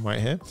 this one right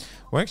here?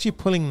 We're actually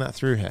pulling that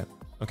through here.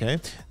 Okay,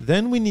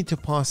 then we need to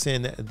pass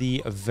in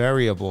the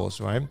variables,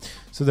 right?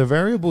 So the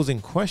variables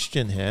in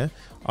question here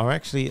are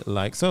actually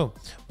like so.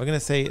 We're going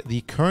to say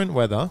the current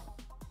weather,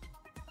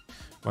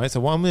 right? So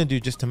what I'm going to do,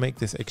 just to make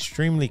this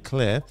extremely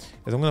clear,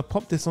 is I'm going to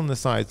pop this on the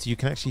side so you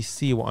can actually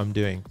see what I'm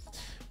doing.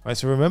 Right,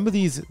 so remember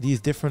these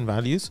different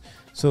values.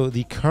 So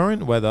the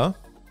current weather,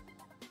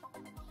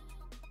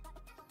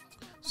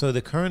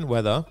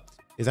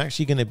 is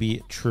actually going to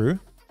be true.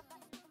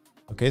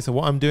 Okay, so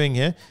what I'm doing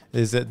here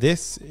is that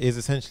this is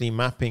essentially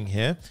mapping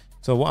here.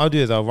 So what I'll do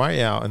is I'll write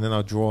it out and then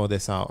I'll draw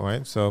this out,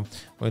 right? So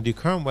we're going to do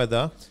current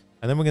weather,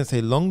 and then we're going to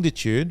say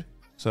longitude.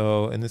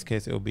 So in this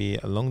case, it will be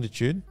a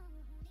longitude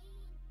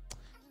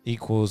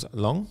equals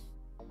long.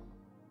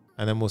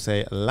 And then we'll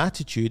say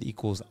latitude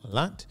equals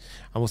lat.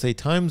 And we'll say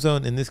time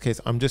zone. In this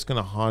case, I'm just going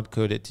to hard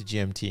code it to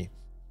GMT.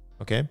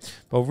 Okay,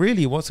 but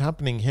really what's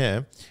happening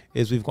here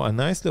is we've got a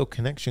nice little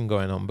connection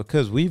going on,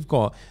 because we've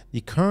got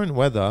the current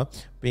weather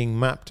being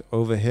mapped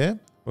over here.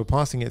 We're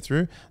passing it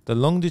through. The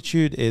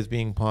longitude is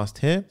being passed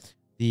here.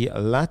 The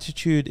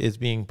latitude is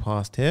being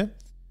passed here.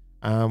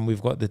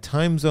 We've got the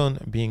time zone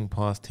being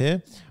passed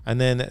here.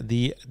 And then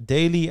the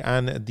daily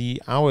and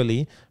the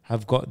hourly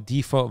have got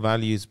default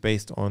values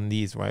based on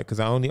these, right? Because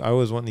I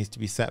always want these to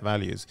be set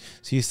values.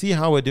 So you see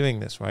how we're doing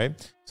this,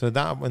 right? So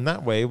that in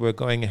that way, we're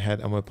going ahead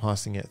and we're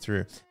passing it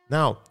through.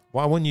 Now,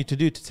 what I want you to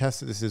do to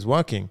test that this is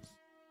working,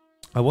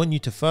 I want you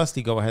to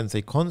firstly go ahead and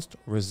say const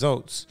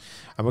results,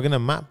 and we're going to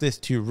map this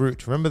to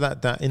root. Remember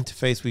that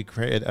interface we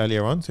created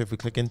earlier on? So if we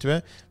click into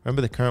it,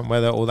 remember the current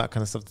weather, all that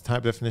kind of stuff, the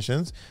type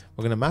definitions,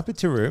 we're going to map it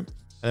to root,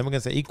 and then we're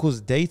going to say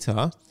equals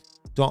data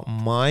dot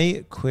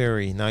my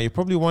query. Now you're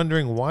probably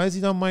wondering, why is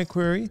it on my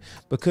query?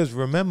 Because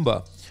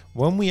remember,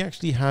 when we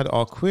actually had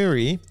our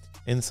query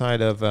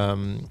inside of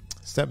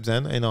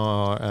StepZen in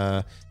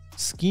our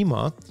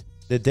schema,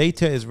 the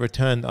data is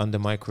returned under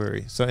my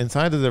query. So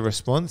inside of the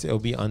response, it'll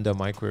be under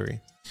my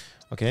query.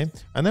 Okay.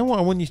 And then what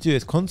I want you to do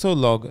is console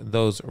log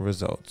those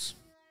results.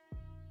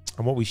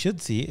 And what we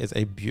should see is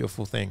a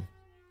beautiful thing.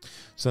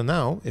 So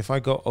now if I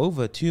go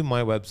over to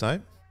my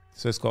website,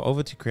 so let's go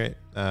over to create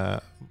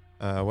weather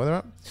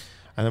app.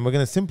 And then we're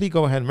going to simply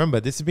go ahead and remember,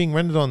 this is being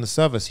rendered on the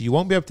server, so you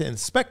won't be able to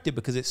inspect it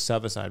because it's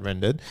server-side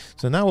rendered.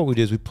 So now what we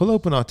do is we pull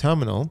open our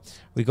terminal,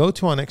 we go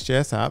to our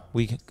Next.js app,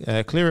 we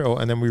clear it all,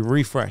 and then we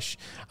refresh.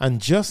 And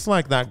just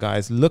like that,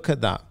 guys, look at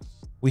that.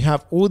 We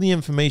have all the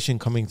information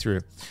coming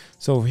through.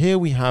 So here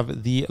we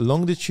have the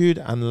longitude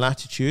and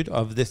latitude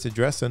of this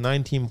address, so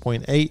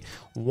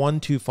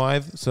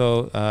 19.8125.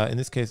 So in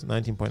this case,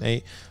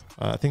 19.8.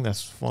 I think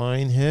that's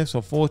fine here.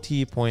 So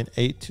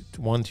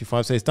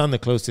 40.8125. So it's done the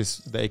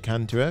closest that it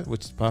can to it,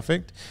 which is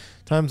perfect.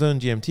 Time zone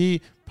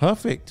GMT,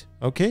 perfect.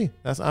 Okay,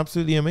 that's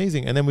absolutely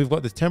amazing. And then we've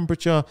got the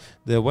temperature,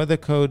 the weather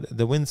code,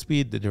 the wind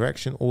speed, the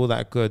direction, all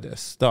that good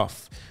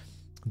stuff.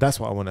 That's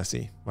what I want to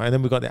see, right? And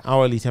then we've got the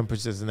hourly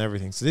temperatures and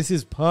everything. So this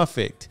is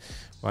perfect,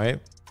 right?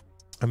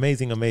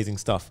 Amazing, amazing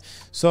stuff.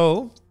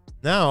 So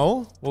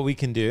now what we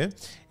can do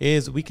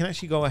is we can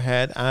actually go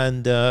ahead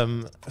and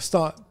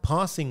start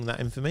passing that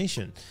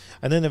information.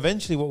 And then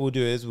eventually what we'll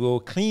do is we'll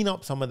clean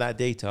up some of that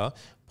data,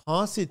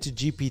 pass it to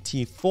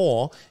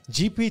GPT-4.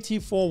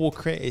 GPT-4 will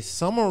create a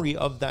summary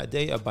of that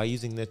data by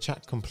using the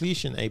chat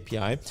completion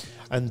API,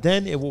 and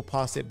then it will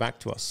pass it back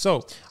to us.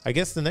 So I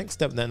guess the next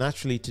step then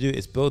naturally to do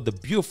is build the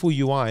beautiful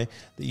UI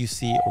that you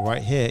see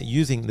right here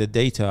using the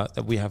data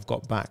that we have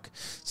got back.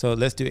 So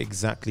let's do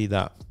exactly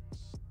that.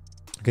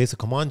 Okay, so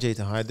Command J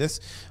to hide this.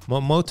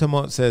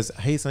 Motomot says,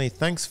 hey Sunny,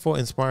 thanks for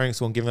inspiring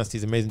us and giving us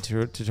these amazing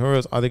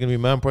tutorials. Are there going to be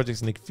MERN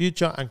projects in the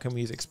future, and can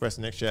we use Express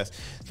in Next.js?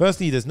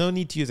 Firstly, there's no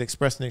need to use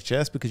Express in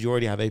Next.js because you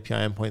already have API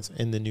endpoints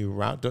in the new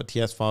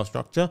route.ts file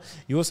structure.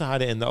 You also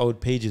had it in the old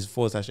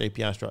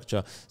pages/API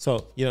structure,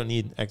 so you don't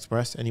need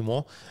Express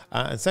anymore.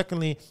 And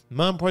secondly,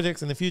 MERN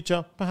projects in the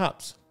future,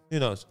 perhaps. Who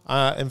knows?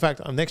 In fact,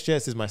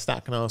 Next.js is my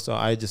stack now, so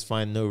I just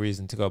find no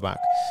reason to go back.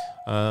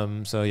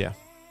 So yeah.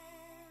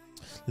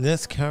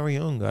 Let's carry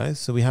on, guys.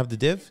 So we have the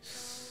div.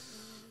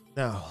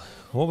 Now,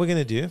 what we're going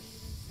to do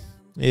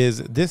is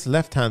this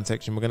left-hand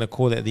section, we're going to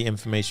call it the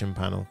information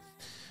panel.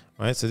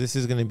 Right? So this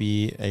is going to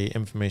be a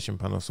information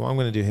panel. So what I'm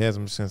going to do here is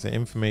I'm just going to say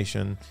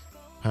information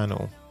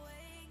panel.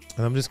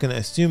 And I'm just going to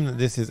assume that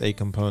this is a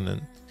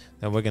component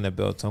that we're going to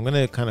build. So I'm going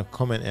to kind of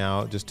comment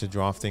out just to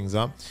draft things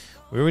up.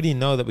 We already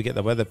know that we get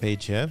the weather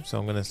page here. So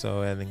I'm going to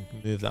go ahead and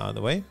move that out of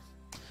the way.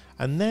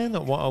 And then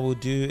what I will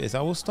do is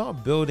I will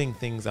start building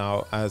things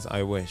out as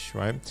I wish,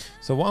 right?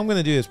 So what I'm going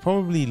to do is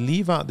probably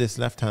leave out this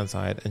left-hand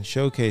side and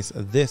showcase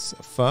this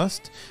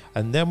first,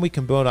 and then we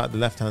can build out the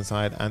left-hand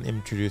side and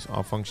introduce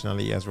our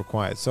functionality as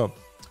required. So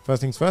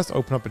first things first,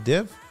 open up a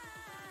div,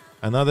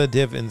 another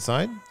div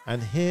inside,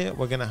 and here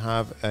we're going to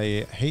have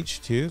a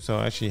H2. So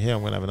actually here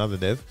I'm going to have another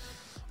div.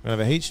 I'm going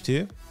to have a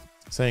H2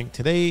 saying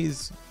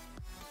today's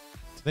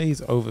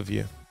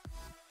overview.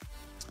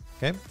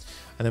 Okay.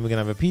 And then we're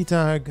gonna have a p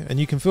tag, and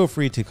you can feel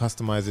free to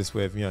customize this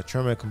with, you know,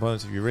 Tremor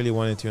components if you really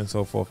wanted to, and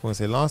so forth. We're gonna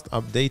say last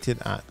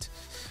updated at,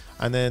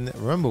 and then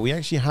remember we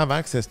actually have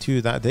access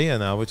to that data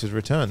now, which is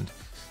returned.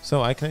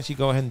 So I can actually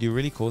go ahead and do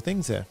really cool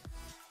things here.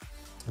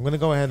 I'm gonna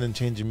go ahead and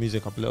change the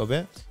music up a little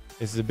bit.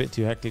 This is a bit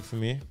too hectic for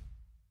me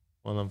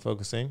while I'm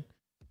focusing.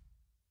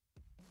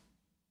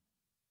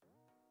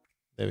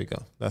 There we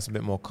go. That's a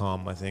bit more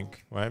calm, I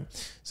think, right?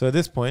 So at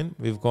this point,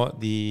 we've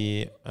got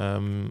the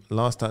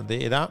last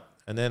updated app.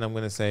 And then I'm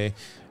going to say,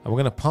 we're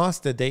going to pass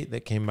the date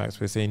that came back. So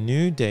we say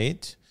new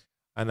date,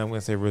 and I'm going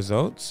to say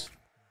results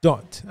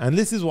dot. And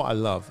this is what I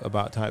love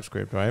about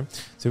TypeScript, right?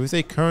 So we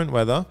say current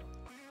weather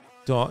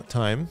dot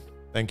time.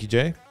 Thank you,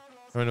 Jay.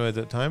 Current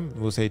weather time.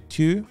 We'll say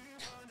to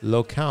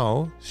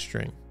locale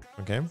string.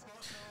 Okay.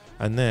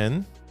 And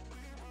then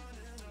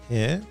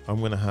here I'm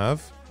going to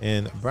have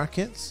in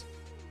brackets,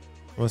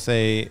 we'll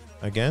say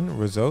again,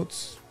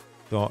 results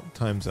dot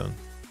time zone.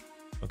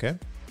 Okay.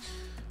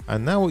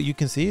 And now what you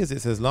can see is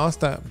it says last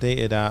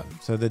updated at,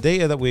 so the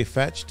data that we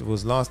fetched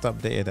was last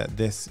updated at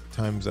this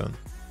time zone,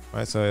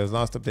 right? So it was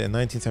last updated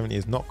 1970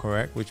 is not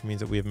correct, which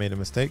means that we have made a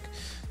mistake.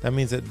 That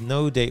means that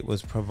no date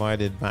was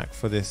provided back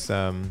for this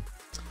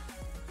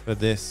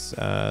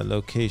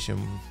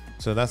location.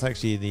 So that's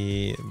actually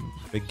the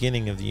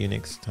beginning of the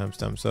Unix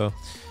timestamp. So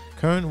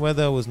current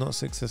weather was not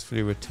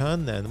successfully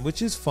returned then,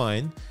 which is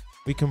fine.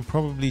 We can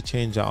probably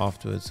change that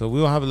afterwards. So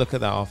we'll have a look at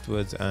that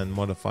afterwards and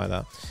modify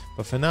that.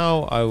 But for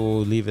now, I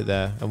will leave it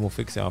there and we'll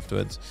fix it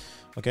afterwards.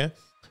 Okay.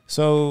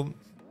 So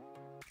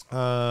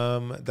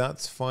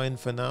that's fine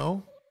for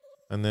now.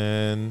 And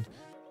then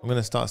I'm going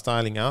to start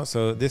styling out.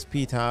 So this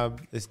p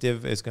tab, this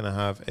div is going to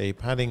have a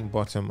padding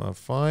bottom of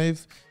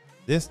 5.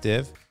 This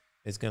div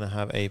is going to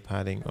have a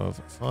padding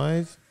of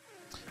 5.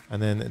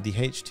 And then the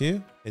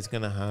h2 is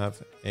going to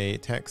have a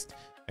text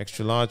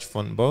extra large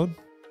font bold.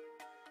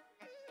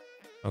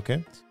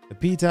 Okay, the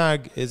p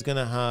tag is going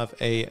to have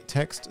a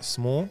text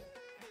small,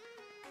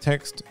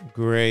 text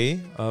gray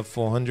of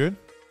 400.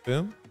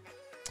 Boom.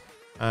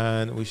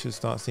 And we should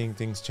start seeing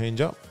things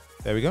change up.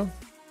 There we go.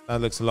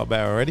 That looks a lot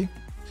better already.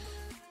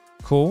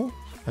 Cool.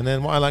 And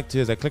then what I like to do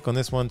is I click on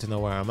this one to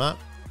know where I'm at.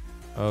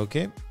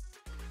 Okay.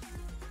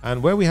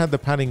 And where we had the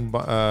padding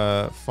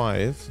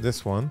 5,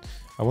 this one,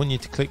 I want you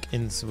to click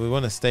in. So we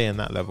want to stay in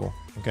that level.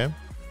 Okay.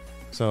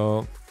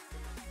 So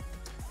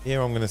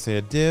here I'm going to say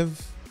a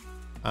div.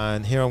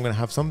 And here I'm going to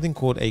have something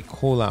called a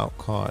callout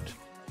card.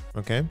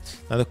 Okay.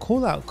 Now the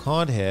callout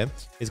card here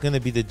is going to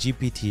be the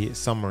GPT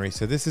summary.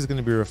 So this is going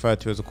to be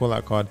referred to as a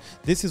callout card.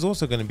 This is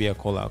also going to be a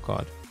callout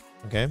card.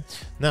 Okay.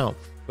 Now,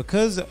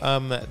 because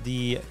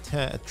the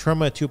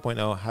Tremor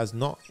 2.0 has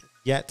not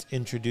yet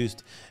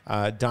introduced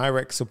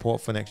direct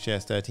support for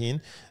Next.js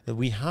 13,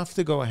 we have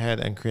to go ahead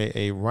and create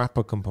a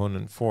wrapper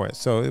component for it.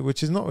 So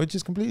which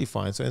is completely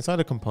fine. So inside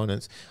of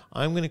components,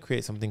 I'm going to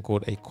create something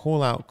called a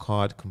callout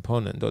card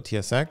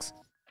component.tsx.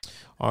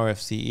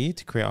 RFCE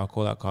to create our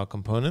callout card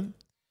component,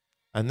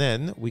 and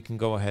then we can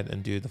go ahead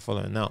and do the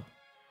following. Now,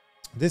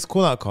 this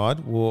callout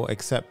card will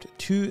accept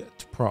 2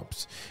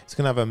 props. It's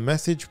going to have a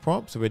message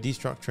prop, so we're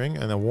destructuring,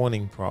 and a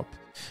warning prop.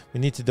 We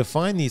need to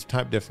define these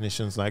type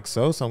definitions like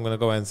so. So I'm going to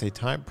go ahead and say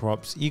type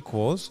props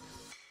equals,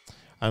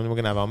 and we're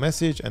going to have our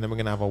message, and then we're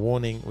going to have a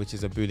warning, which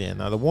is a Boolean.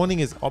 Now the warning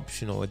is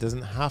optional. It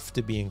doesn't have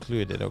to be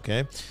included.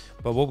 Okay.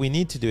 But what we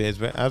need to do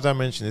is, as I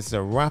mentioned, this is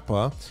a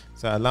wrapper.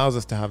 So it allows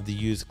us to have the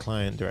use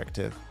client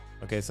directive.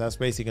 Okay, so that's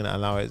basically going to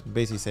allow it,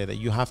 basically say that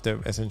you have to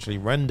essentially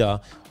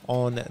render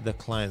on the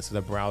client, so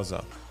the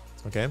browser.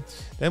 Okay,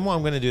 then what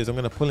I'm going to do is I'm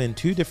going to pull in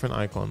 2 different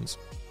icons.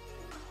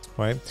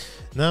 Right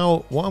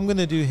now, what I'm going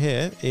to do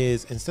here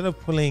is instead of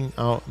pulling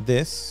out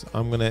this,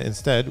 I'm going to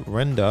instead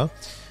render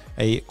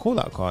a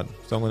callout card.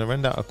 So I'm going to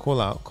render a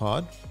callout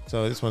card.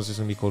 So this one's just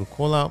going to be called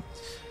callout.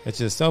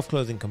 It's a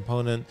self-closing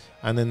component,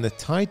 and then the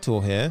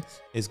title here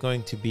is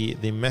going to be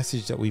the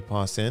message that we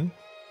pass in.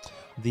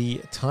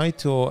 The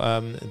title,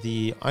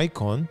 the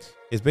icon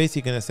is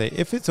basically going to say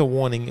if it's a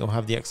warning, it'll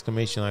have the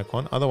exclamation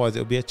icon. Otherwise,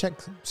 it'll be a check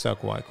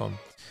circle icon.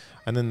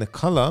 And then the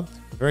color,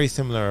 very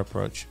similar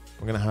approach.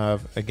 We're going to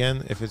have,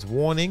 again, if it's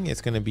warning,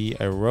 it's going to be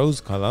a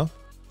rose color.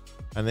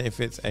 And then if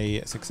it's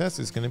a success,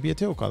 it's going to be a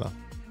teal color,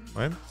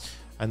 right?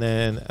 And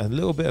then a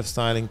little bit of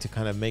styling to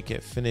kind of make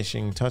it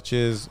finishing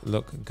touches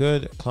look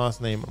good. Class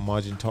name,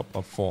 margin top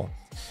of 4.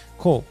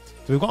 Cool.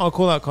 So we've got our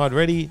callout card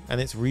ready,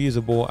 and it's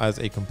reusable as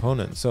a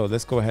component. So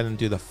let's go ahead and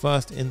do the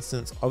first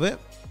instance of it.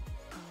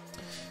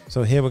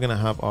 So here we're going to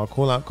have our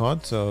callout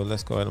card. So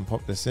let's go ahead and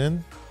pop this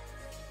in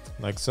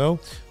like so.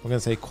 We're going to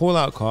say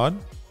callout card,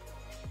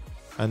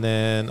 and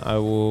then I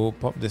will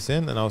pop this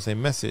in and I'll say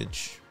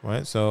message,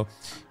 right? So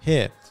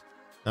here,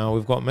 now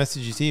we've got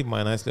message. You see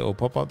my nice little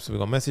pop-up. So we've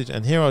got message,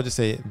 and here I'll just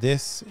say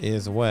this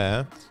is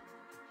where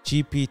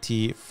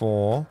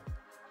GPT-4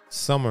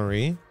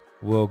 summary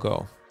will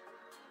go.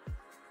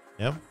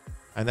 Yeah.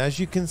 And as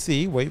you can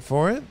see, wait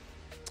for it,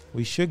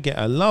 we should get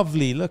a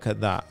lovely look at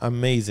that.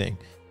 Amazing.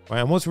 Right.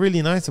 And what's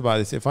really nice about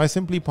this, if I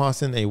simply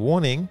pass in a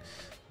warning,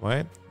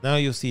 right, now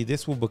you'll see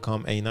this will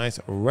become a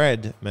nice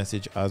red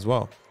message as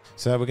well.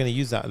 So we're going to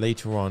use that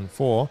later on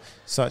for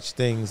such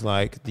things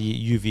like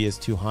the UV is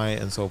too high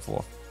and so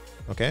forth.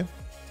 Okay,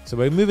 so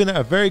we're moving at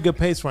a very good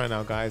pace right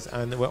now, guys,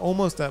 and we're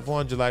almost at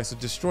 400 likes. So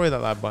destroy that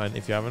like button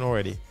if you haven't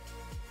already.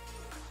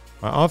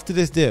 Right, after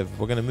this div,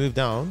 we're going to move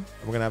down.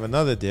 We're going to have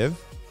another div.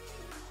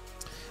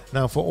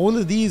 Now, for all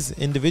of these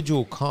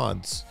individual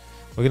cards,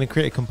 we're going to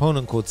create a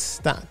component called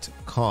stat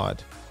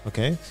card.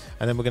 Okay,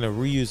 and then we're going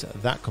to reuse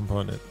that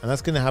component, and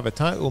that's going to have a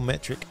title,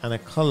 metric, and a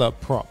color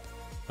prop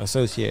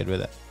associated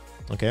with it.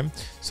 Okay,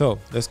 so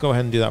let's go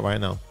ahead and do that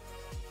right now.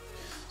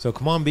 So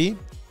Command B,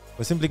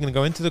 we're simply going to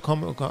go into the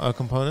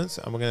components,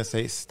 and we're going to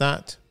say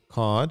stat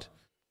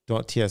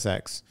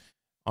card.tsx,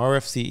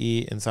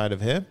 RFCE inside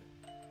of here.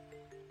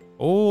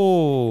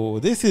 Oh,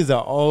 this is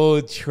an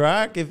old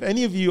track. If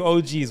any of you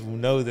OGs will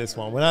know this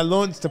one, when I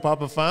launched to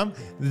Papa Fam,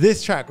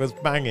 this track was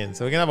banging.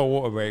 So we're gonna have a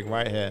water break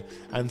right here,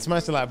 and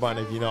smash the like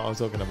button if you know what I'm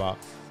talking about.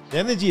 The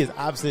energy is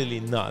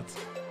absolutely nuts.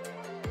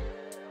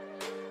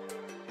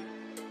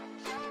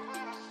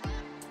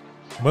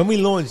 When we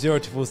launched 0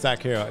 to Full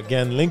Stack Hero,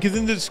 again, link is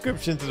in the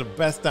description to the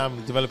best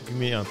damn developer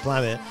community on the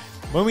planet.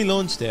 When we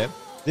launched it,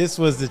 this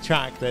was the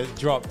track that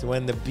dropped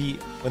when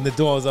the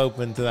doors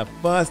opened to the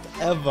first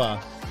ever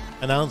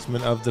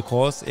announcement of the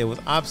course. It was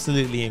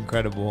absolutely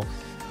incredible.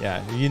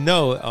 Yeah, you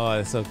know, oh,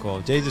 it's so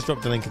cool. Jay just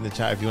dropped the link in the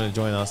chat if you want to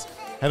join us.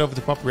 Head over to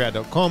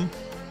properreact.com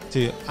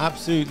to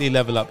absolutely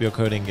level up your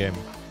coding game.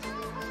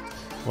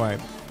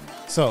 Right,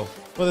 so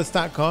for the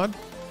stat card,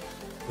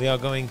 we are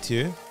going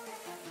to,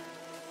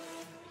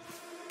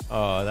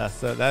 oh,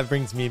 that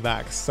brings me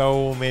back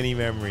so many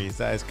memories.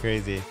 That is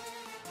crazy.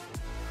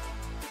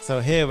 So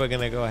here we're going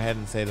to go ahead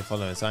and say the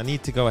following. So I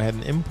need to go ahead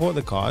and import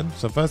the card.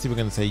 So firstly, we're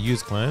going to say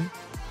use client.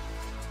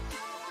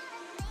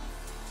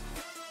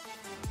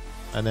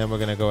 And then we're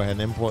going to go ahead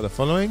and import the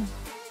following.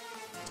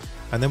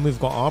 And then we've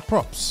got our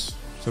props.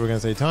 So we're going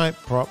to say type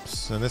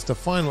props, and let's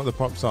define what the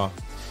props are.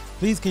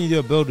 Please can you do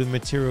a build with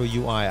material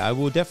UI? I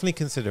will definitely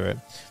consider it.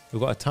 We've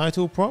got a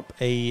title prop,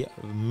 a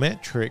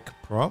metric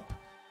prop.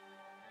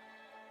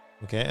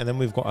 Okay, and then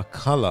we've got a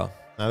color.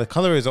 Now the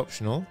color is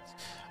optional,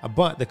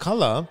 but the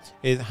color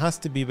has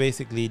to be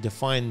basically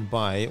defined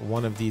by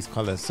one of these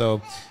colors.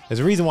 So there's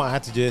a reason why I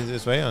had to do it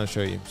this way. I'll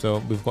show you. So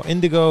we've got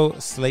indigo,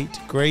 slate,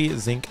 gray,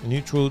 zinc,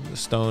 neutral,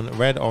 stone,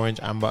 red, orange,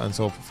 amber, and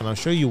so forth. And I'll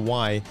show you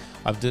why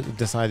I've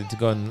decided to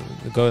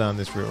go down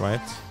this route, right?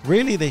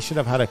 Really, they should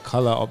have had a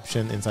color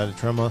option inside the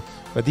Tremor,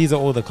 but these are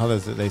all the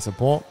colors that they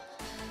support,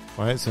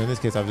 right? So in this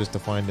case, I've just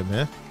defined them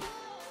here.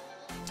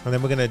 And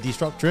then we're going to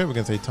destructure it. We're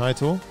going to say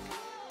title,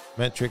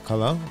 metric,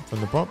 color from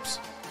the props.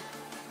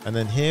 And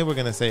then here we're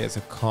going to say it's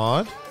a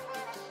card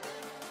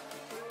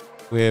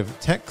with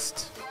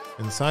text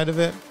inside of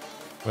it.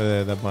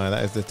 Whether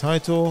that is the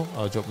title.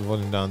 I'll drop the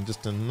volume down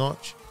just a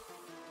notch.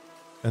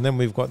 And then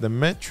we've got the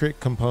metric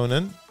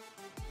component,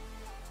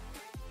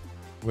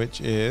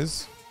 which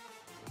is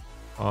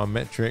our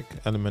metric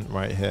element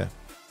right here.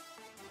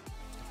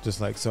 Just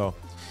like so.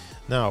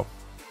 Now,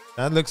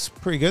 that looks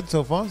pretty good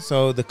so far.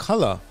 So the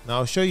color, now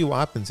I'll show you what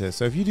happens here.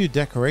 So if you do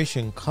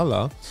decoration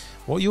color,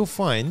 what you'll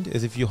find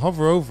is if you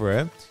hover over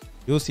it,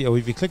 you'll see, or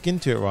if you click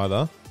into it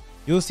rather,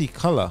 you'll see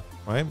color,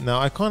 right? Now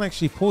I can't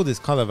actually pull this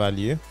color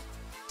value,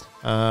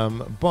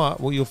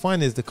 but what you'll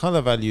find is the color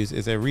values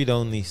is a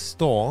read-only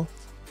store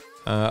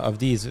of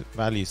these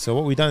values. So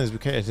what we've done is we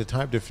created a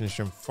type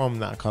definition from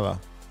that color,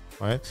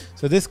 right?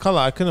 So this color,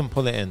 I couldn't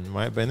pull it in,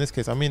 right? But in this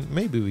case, I mean,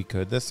 maybe we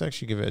could. Let's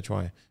actually give it a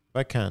try. If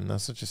I can,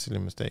 that's such a silly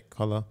mistake.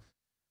 Color.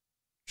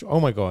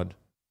 Oh my God.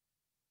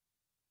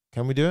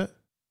 Can we do it?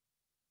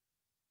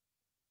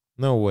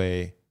 No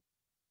way.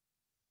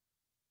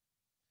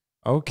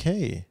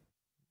 Okay.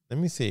 Let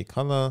me see.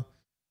 Color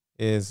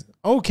is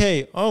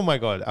okay. Oh my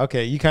God.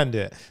 Okay, you can do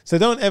it. So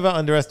don't ever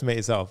underestimate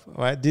yourself,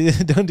 right?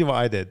 Don't do what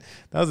I did.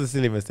 That was a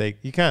silly mistake.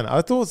 You can.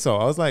 I thought so.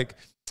 I was like,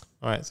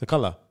 all right, so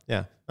color.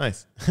 Yeah,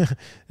 nice.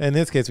 In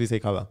this case, we say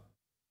color.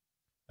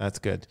 That's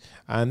good.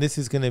 And this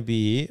is going to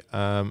be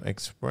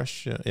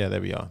expression. Yeah, there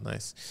we are.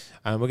 Nice.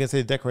 And we're going to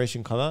say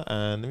decoration color.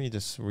 And let me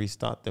just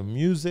restart the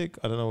music.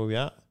 I don't know where we're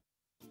at.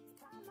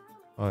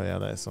 Oh, yeah,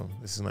 that is song.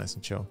 This is nice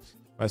and chill. All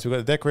right, so we've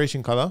got the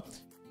decoration color.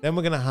 Then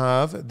we're going to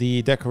have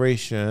the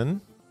decoration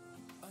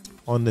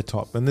on the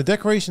top. And the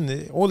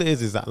decoration, all it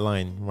is that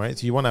line, right?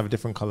 So you want to have a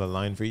different color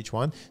line for each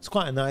one. It's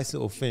quite a nice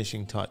little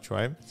finishing touch,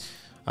 right?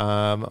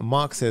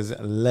 Mark says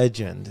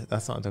legend.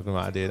 That's what I'm talking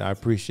about, dude. I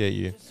appreciate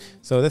you.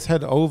 So let's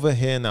head over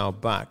here now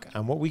back,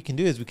 and what we can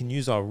do is we can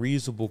use our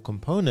reusable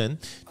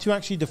component to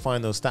actually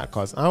define those stat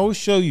cards. I will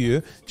show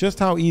you just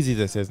how easy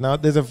this is. Now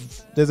there's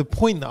a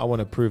point that I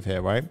want to prove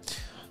here, right?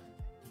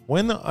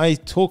 When I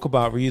talk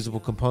about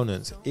reusable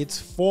components, it's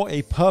for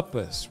a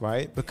purpose,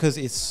 right? Because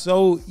it's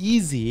so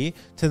easy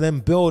to then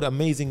build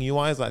amazing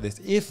UIs like this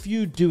if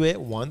you do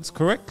it once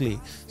correctly.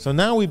 So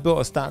now we built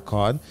a stat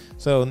card.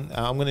 So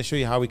I'm going to show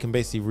you how we can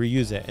basically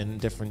reuse it in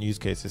different use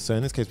cases. So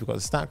in this case, we've got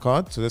the stat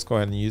card. So let's go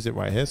ahead and use it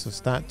right here. So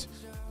stat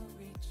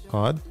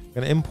card. I'm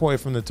going to import it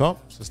from the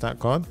top. So stat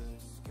card.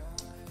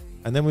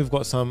 And then we've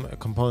got some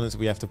components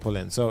we have to pull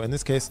in. So in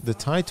this case, the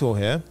title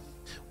here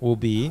will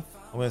be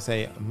I'm going to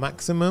say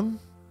maximum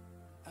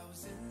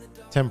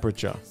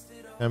temperature.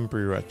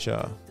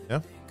 Yeah.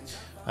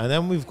 And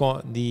then we've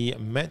got the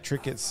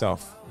metric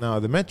itself. Now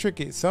the metric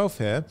itself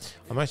here,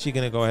 I'm actually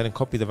going to go ahead and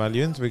copy the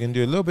value in. So we're going to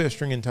do a little bit of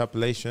string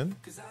interpolation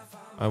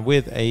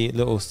with a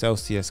little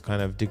Celsius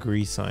kind of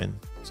degree sign.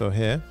 So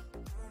here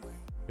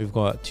we've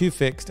got 2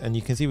 fixed, and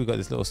you can see we've got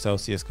this little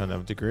Celsius kind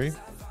of degree.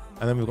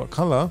 And then we've got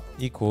color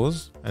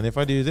equals, and if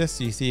I do this,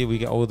 you see we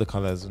get all the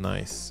colors.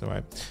 Nice. All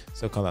right,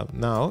 so color.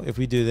 Now if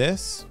we do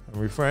this and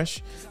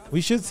refresh,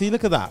 we should see,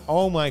 look at that.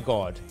 Oh my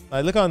god,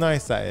 like look how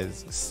nice that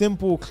is.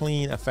 Simple,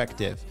 clean,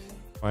 effective.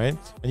 Right,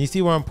 and you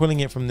see where I'm pulling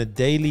it from the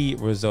daily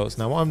results.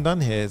 Now what I've done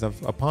here is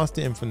I've passed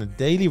it in from the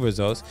daily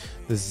results,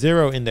 the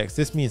 0 index.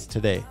 This means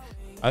today.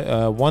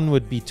 1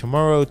 would be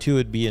tomorrow, 2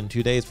 would be in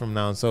 2 days from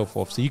now, and so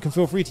forth. So you can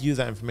feel free to use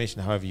that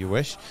information however you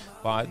wish,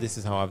 but this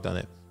is how I've done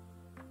it.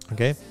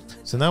 Okay,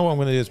 so now what I'm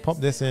going to do is pop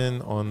this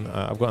in on,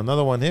 I've got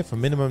another one here for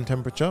minimum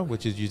temperature,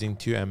 which is using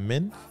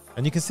 2mmin.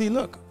 And you can see,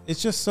 look,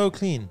 it's just so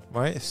clean,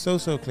 right? It's so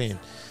clean,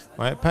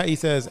 right? Patty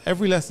says,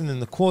 every lesson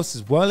in the course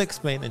is well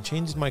explained and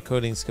changes my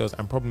coding skills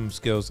and problem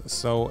skills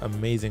so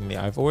amazingly.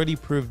 I've already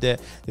proved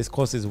it. This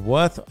course is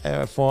worth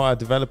for a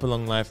developer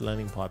long life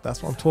learning part.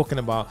 That's what I'm talking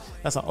about.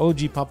 That's an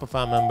OG Papa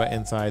Fan member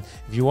inside.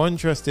 If you are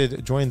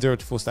interested, join 0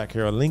 to Full Stack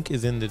Hero. Link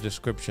is in the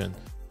description.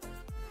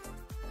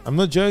 I'm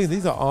not joking.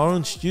 These are our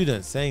own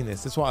students saying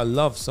this. This is what I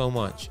love so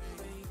much,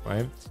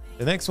 right?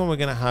 The next one we're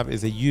going to have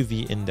is a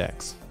UV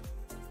index.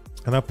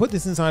 And I put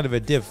this inside of a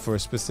div for a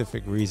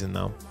specific reason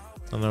now,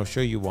 and I'll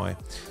show you why.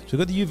 So we've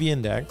got the UV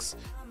index.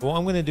 But what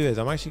I'm going to do is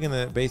I'm actually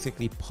going to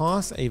basically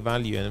pass a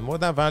value, and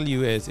what that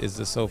value is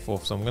the so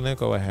forth. So I'm going to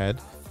go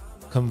ahead,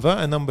 convert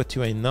a number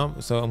to a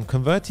number. So I'm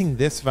converting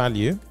this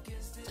value,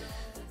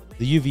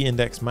 the UV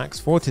index max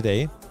for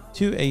today,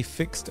 to a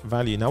fixed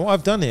value. Now what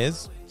I've done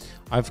is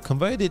I've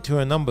converted it to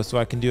a number so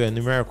I can do a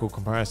numerical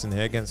comparison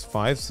here against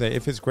 5. So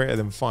if it's greater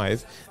than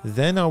 5,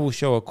 then I will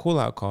show a call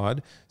out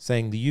card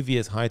saying the UV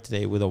is high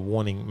today with a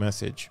warning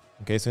message.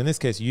 Okay, so in this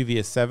case, UV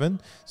is 7.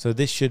 So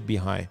this should be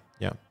high.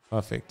 Yeah,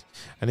 perfect.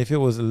 And if it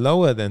was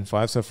lower than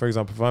 5, so for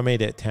example, if I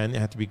made it 10, it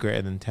had to be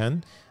greater than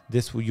 10.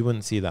 You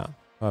wouldn't see that.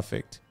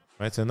 Perfect.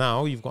 Right, so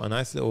now you've got a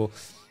nice little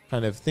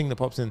kind of thing that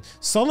pops in.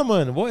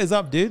 Solomon, what is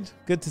up, dude?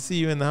 Good to see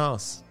you in the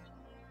house.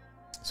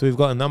 So we've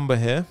got a number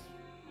here.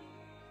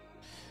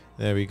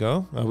 There we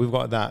go. We've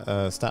got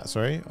that stat,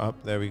 sorry,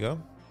 up. There we go.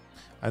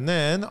 And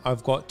then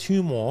I've got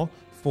 2 more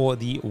for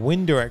the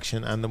wind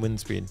direction and the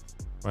wind speed,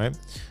 right?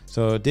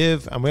 So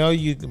div, and we are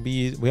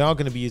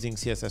going to be using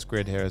CSS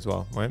grid here as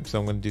well, right? So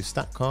I'm going to do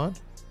stat card.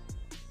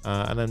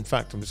 And in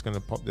fact, I'm just going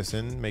to pop this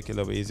in, make it a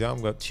little bit easier.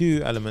 I've got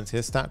 2 elements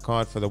here, stat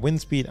card for the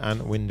wind speed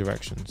and wind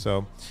direction.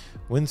 So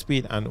wind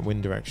speed and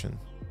wind direction.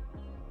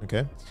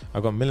 Okay,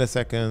 I've got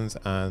milliseconds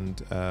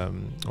and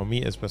or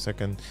meters per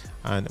second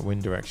and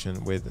wind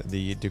direction with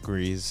the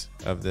degrees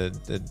of the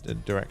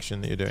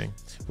direction that you're doing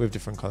with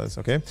different colors.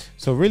 Okay,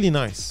 so really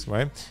nice,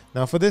 right?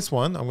 Now for this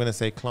one, I'm going to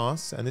say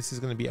class, and this is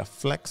going to be a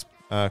flex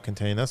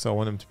container. So I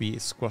want them to be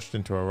squashed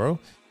into a row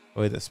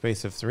with a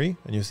space of 3,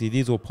 and you'll see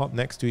these will pop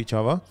next to each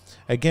other.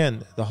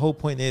 Again, the whole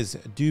point is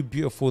do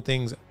beautiful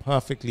things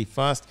perfectly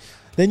first,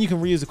 then you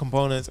can reuse the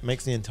components. It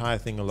makes the entire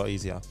thing a lot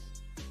easier.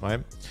 Right,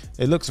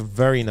 it looks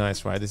very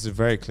nice, right? This is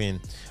very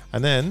clean.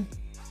 And then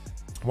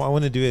what I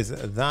want to do is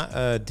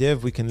that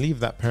div, we can leave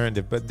that parent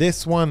div, but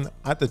this one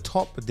at the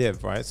top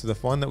div, right? So the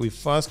one that we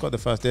first got, the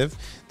first div,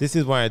 this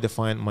is where I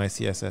define my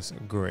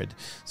CSS grid.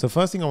 So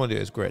first thing I want to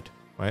do is grid,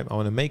 right? I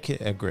want to make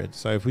it a grid.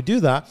 So if we do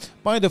that,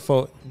 by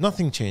default,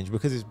 nothing changed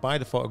because it's by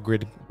default a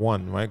grid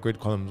 1, right? Grid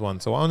columns 1.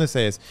 So what I want to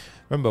say is,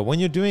 remember, when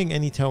you're doing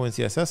any Tailwind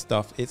CSS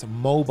stuff, it's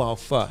mobile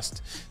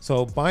first.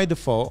 So by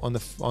default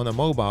on a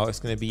mobile, it's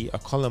going to be a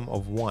column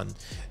of 1.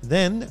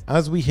 Then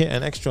as we hit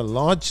an extra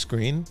large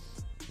screen,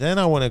 then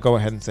I want to go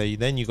ahead and say,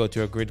 then you go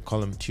to a grid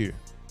column 2.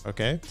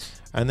 Okay.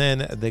 And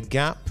then the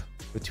gap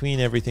between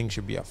everything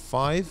should be a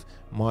 5,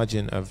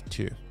 margin of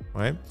 2.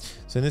 Right,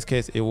 so in this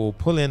case it will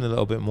pull in a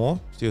little bit more,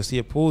 so you'll see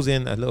it pulls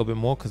in a little bit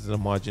more because of the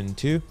margin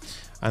 2,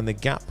 and the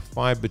gap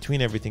 5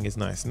 between everything is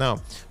nice. Now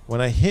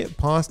when I hit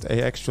past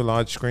a extra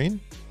large screen,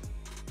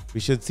 we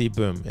should see,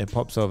 boom, it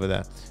pops over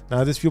there.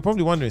 Now this, you're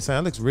probably wondering, so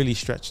that looks really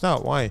stretched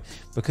out. Why?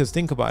 Because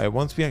think about it,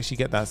 once we actually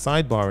get that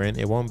sidebar in,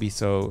 it won't be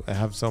so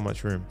have so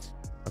much room.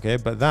 Okay,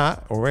 but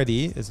that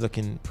already is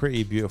looking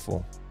pretty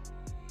beautiful.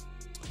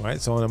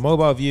 Right, so on a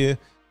mobile view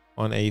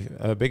on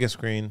a bigger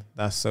screen,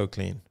 that's so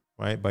clean.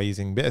 Right, by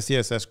using a bit of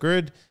CSS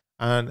grid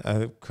and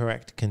a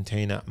correct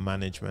container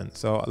management.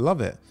 So I love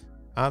it,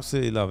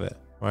 absolutely love it.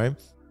 Right,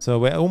 so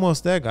we're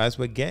almost there, guys.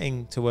 We're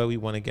getting to where we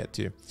want to get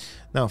to.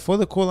 Now for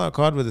the call out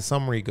card where the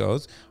summary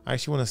goes, I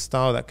actually want to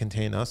style that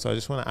container, so I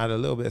just want to add a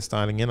little bit of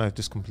styling in. I've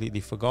just completely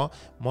forgot.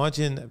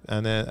 Margin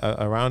and then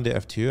around it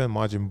of 2 and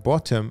margin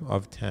bottom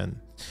of 10,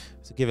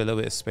 so give it a little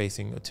bit of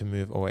spacing to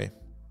move away.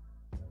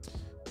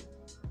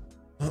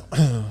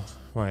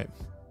 Right.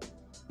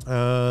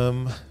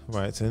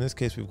 Right, so in this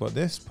case we've got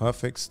this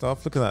perfect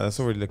stuff. Look at that, that's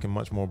already looking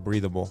much more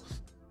breathable.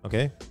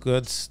 Okay,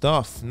 good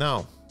stuff.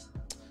 Now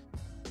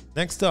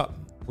next up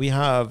we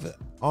have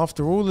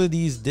after all of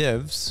these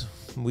divs,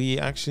 we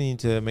actually need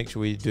to make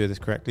sure we do this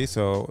correctly.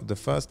 So the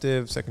first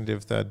div, second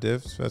div, third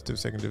div, first div,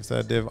 second div,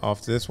 third div.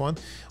 After this one,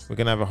 we're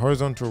going to have a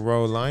horizontal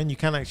row line. You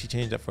can actually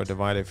change that for a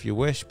divider if you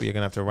wish, but you're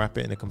going to have to wrap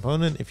it in a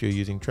component if you're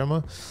using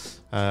Tremor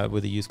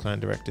with the use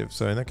client directive.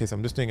 So in that case,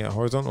 I'm just doing a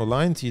horizontal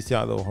line. So you see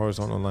our little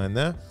horizontal line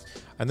there.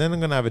 And then I'm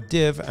going to have a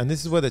div, and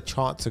this is where the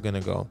charts are going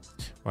to go,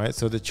 right?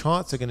 So the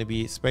charts are going to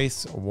be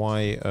space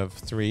y of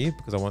 3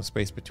 because I want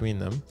space between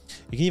them.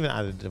 You can even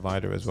add a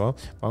divider as well,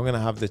 but I'm going to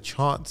have the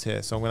charts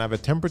here. So I'm going to have a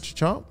temperature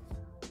chart.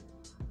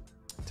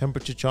 I'm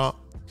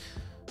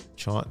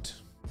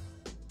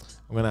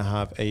going to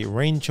have a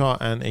rain chart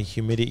and a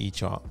humidity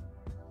chart.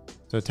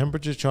 So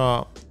temperature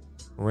chart,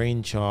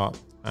 rain chart,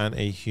 and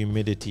a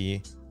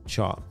humidity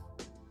chart.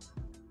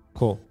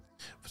 Cool.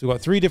 So we've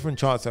got 3 different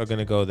charts that are going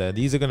to go there.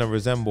 These are going to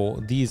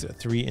resemble these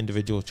 3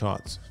 individual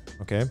charts.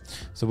 Okay.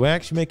 So we're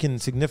actually making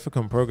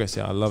significant progress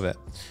here. I love it.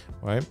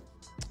 Right.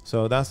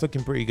 So that's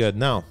looking pretty good.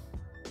 Now,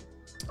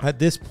 at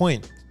this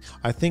point,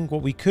 I think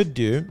what we could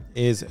do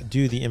is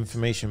do the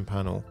information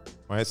panel.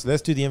 Right. So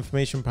let's do the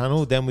information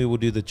panel. Then we will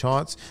do the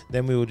charts.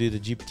 Then we will do the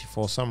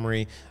GPT-4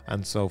 summary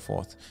and so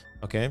forth.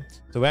 Okay,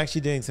 so we're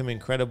actually doing some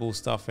incredible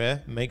stuff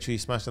here. Make sure you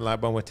smash the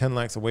like button. We're 10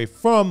 likes away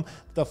from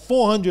the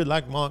 400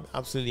 like mark.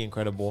 Absolutely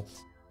incredible.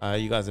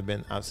 You guys have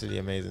been absolutely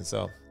amazing.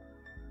 So,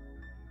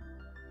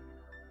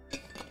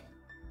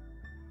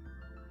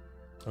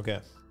 okay,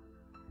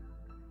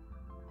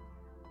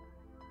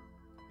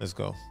 let's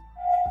go.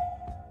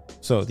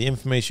 So the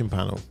information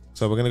panel.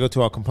 So we're going to go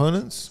to our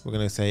components. We're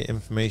going to say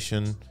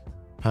information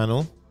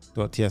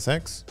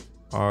panel.tsx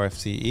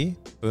rfce.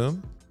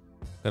 Boom.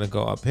 Going to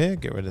go up here,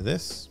 get rid of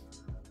this.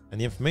 And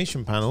the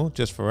information panel,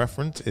 just for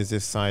reference, is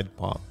this side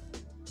part,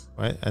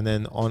 right? And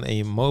then on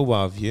a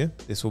mobile view,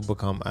 this will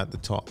become at the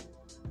top,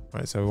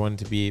 right? So we want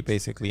it to be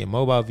basically a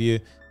mobile view,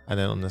 and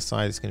then on the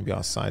side, it's going to be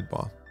our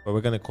sidebar. But we're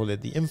going to call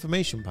it the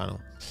information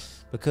panel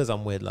because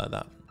I'm weird like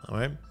that, all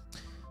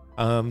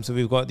right? So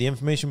we've got the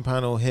information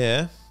panel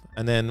here,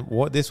 and then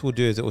what this will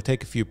do is it will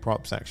take a few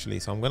props actually.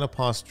 So I'm going to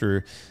pass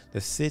through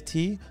the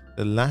city,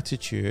 the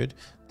latitude,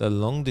 the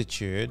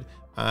longitude,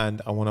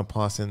 and I want to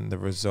pass in the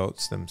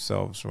results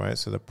themselves, right?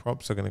 So the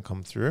props are going to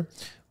come through,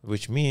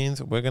 which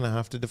means we're going to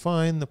have to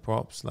define the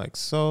props like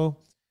so.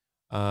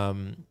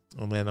 And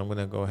then I'm going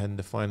to go ahead and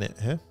define it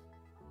here.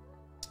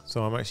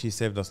 So I'm actually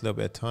saved us a little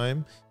bit of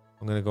time.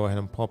 I'm going to go ahead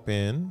and pop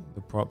in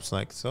the props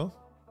like so.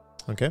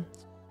 Okay.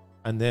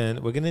 And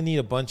then we're going to need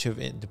a bunch of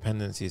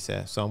dependencies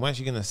here. So I'm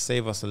actually going to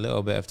save us a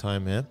little bit of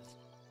time here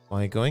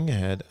by going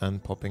ahead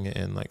and popping it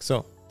in like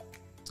so.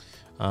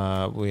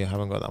 We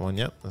haven't got that one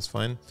yet. That's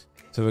fine.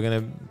 So we're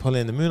going to pull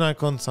in the moon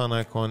icon, sun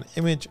icon,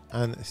 image,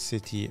 and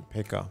city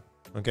picker.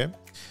 Okay.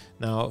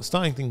 Now,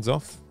 starting things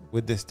off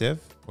with this div,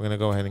 we're going to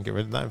go ahead and get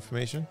rid of that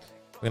information.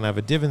 We're going to have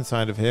a div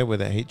inside of here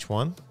with a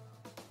H1,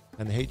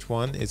 and the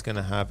H1 is going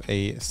to have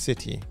a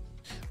city,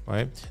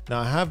 right?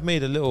 Now, I have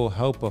made a little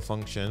helper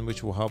function,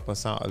 which will help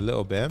us out a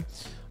little bit.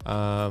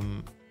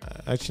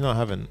 Actually, no, I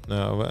haven't.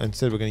 No,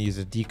 instead, we're going to use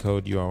a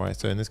decode URI.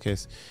 So in this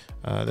case,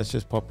 let's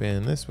just pop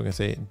in this. We're going to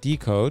say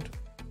decode,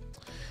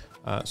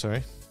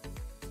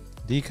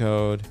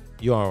 decode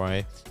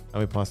URI,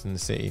 and we pass in the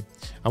city.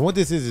 And what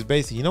this is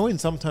basically, you know, when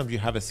sometimes you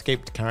have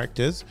escaped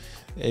characters,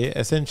 it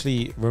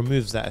essentially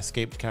removes that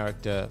escaped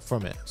character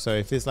from it. So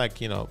if it's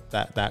like, you know,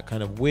 that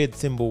kind of weird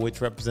symbol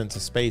which represents a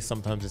space,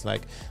 sometimes it's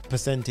like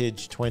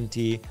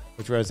 %20,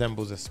 which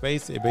resembles a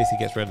space, it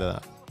basically gets rid of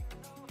that.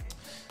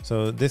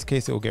 So in this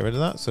case, it will get rid of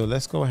that. So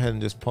let's go ahead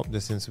and just pop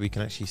this in so we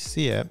can actually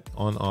see it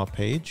on our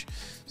page.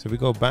 So we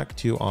go back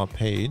to our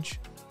page,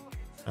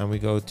 and we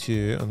go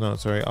to,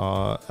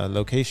 our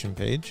location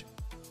page,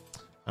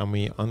 and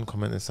we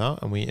uncomment this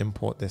out and we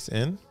import this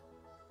in.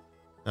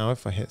 Now,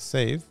 if I hit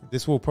save,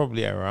 this will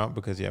probably error out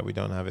because, yeah, we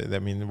don't have it. I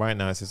mean, right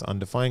now it says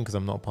undefined because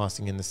I'm not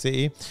passing in the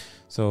city.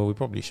 So we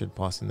probably should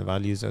pass in the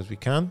values as we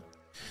can.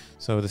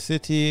 So the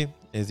city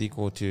is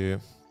equal to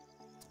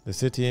the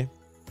city.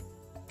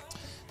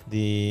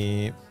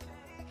 The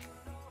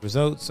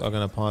results are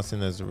going to pass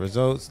in as the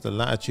results. The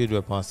latitude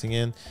we're passing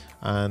in,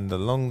 and the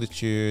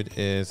longitude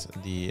is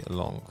the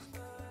long.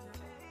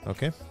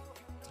 Okay.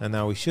 And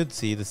now we should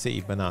see the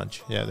city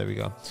Banaj. Yeah, there we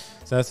go.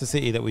 So that's the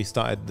city that we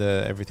started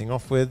everything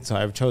off with. So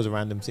I chose a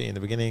random city in the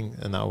beginning,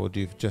 and that will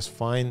do just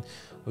fine.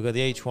 We've got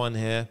the H1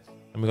 here,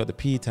 and we've got the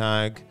P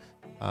tag.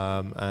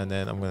 And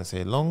then I'm going to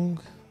say long,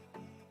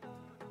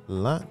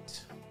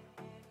 lat.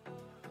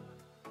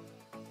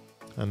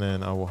 And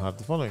then I will have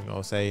the following.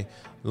 I'll say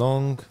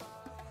long,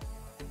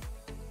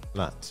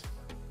 lat.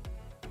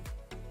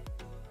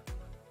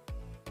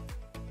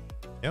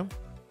 Yeah.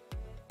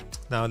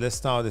 Now let's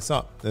start this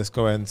up. Let's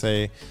go ahead and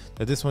say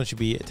that this one should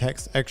be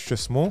text extra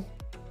small.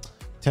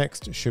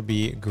 Text should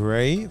be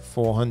gray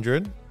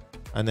 400.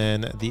 And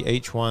then the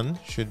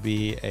H1 should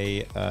be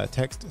a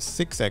text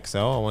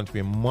 6XL. I want it to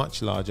be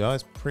much larger.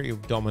 It's pretty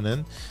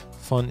dominant.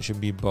 Font should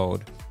be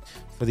bold.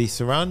 For the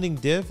surrounding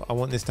div, I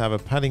want this to have a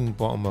padding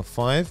bottom of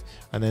 5,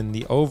 and then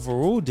the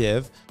overall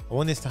div, I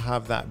want this to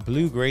have that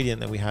blue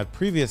gradient that we had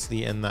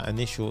previously in that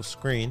initial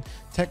screen.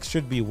 Text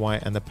should be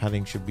white and the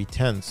padding should be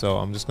 10. So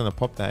I'm just going to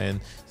pop that in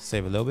to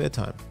save a little bit of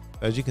time.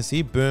 As you can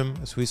see, boom.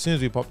 So as soon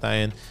as we pop that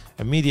in,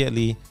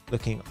 immediately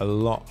looking a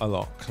lot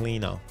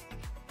cleaner,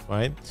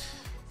 right?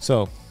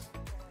 So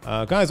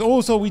guys,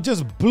 also we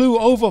just blew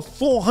over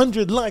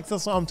 400 likes.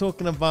 That's what I'm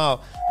talking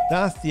about.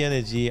 That's the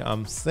energy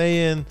I'm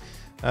saying.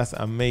 That's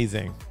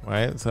amazing,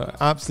 right? So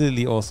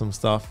absolutely awesome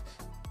stuff.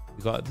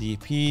 We got the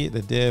EP,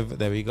 the div,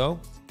 there we go.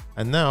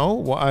 And now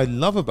what I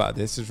love about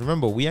this is,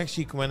 remember, we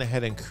actually went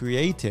ahead and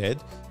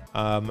created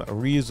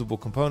reusable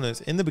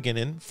components in the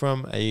beginning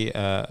from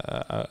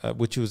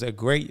which was a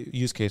great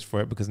use case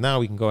for it, because now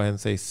we can go ahead and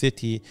say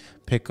city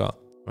picker,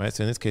 right?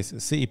 So in this case,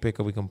 city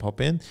picker, we can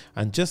pop in,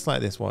 and just like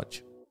this,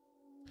 watch,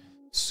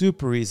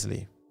 super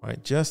easily,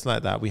 right? Just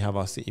like that, we have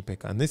our city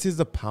picker. And this is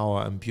the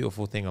power and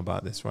beautiful thing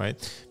about this, right?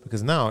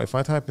 Because now if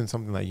I type in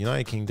something like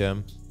United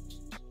Kingdom,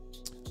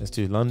 let's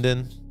do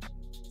London.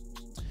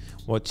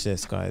 Watch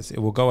this, guys. It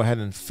will go ahead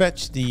and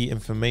fetch the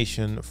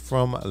information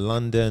from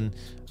London,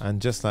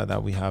 and just like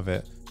that, we have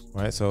it,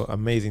 right? So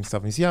amazing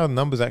stuff. You see how the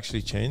numbers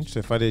actually changed? So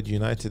if I did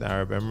United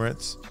Arab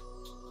Emirates,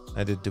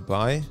 I did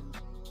Dubai,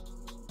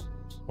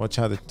 watch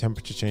how the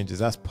temperature changes.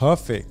 That's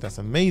perfect. That's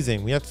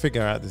amazing. We have to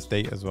figure out this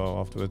date as well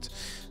afterwards.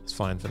 It's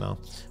fine for now.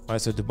 All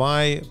right, so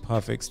Dubai,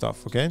 perfect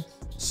stuff. Okay,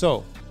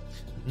 so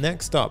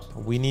next up,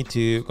 we need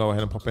to go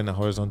ahead and pop in a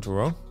horizontal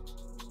row.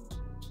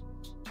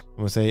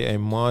 We'll say a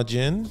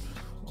margin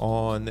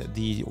on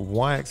the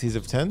y-axis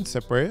of 10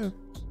 separated.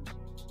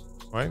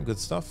 All right, good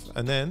stuff.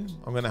 And then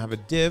I'm going to have a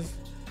div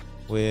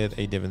with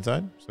a div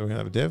inside. So we're going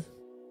to have a div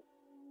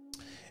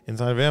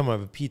inside of it. I'm going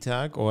to have a p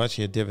tag, or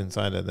actually a div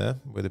inside of there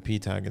with a p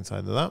tag inside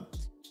of that.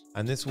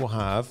 And this will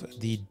have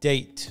the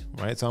date,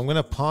 right? So I'm going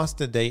to pass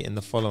the date in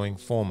the following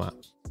format,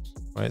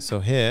 right? So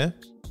here,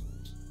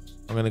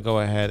 I'm going to go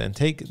ahead and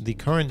take the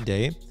current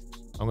date.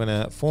 I'm going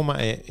to format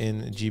it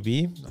in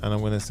GB, and I'm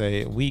going to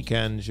say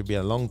weekend should be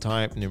a long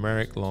type,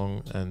 numeric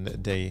long,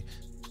 and day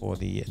for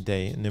the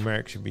day.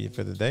 Numeric should be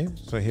for the day.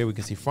 So here we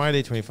can see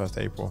Friday,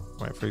 21st April,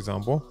 right? For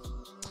example,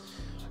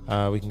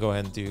 we can go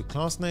ahead and do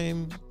class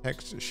name.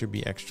 Text should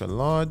be extra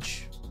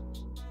large.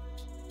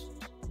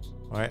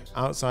 All right,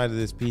 outside of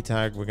this p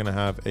tag, we're going to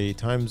have a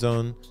time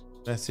zone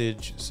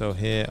message. So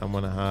here I'm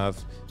going to have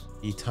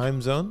the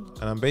time zone,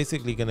 and I'm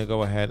basically going to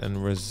go ahead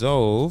and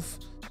resolve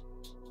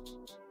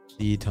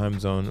the time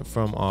zone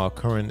from our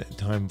current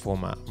time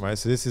format, right?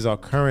 So this is our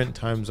current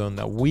time zone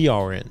that we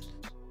are in,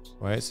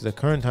 right? So the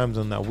current time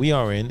zone that we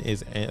are in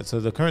is, so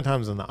the current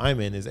time zone that I'm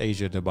in is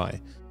Asia, Dubai,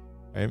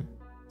 right?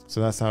 So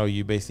that's how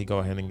you basically go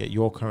ahead and get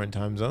your current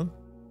time zone.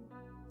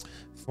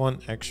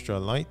 Font extra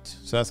light.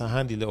 So that's a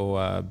handy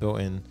little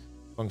built-in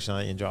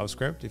functionality in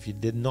JavaScript if you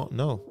did not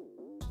know.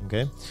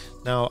 Okay,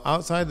 now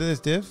outside of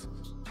this div,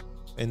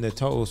 in the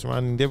total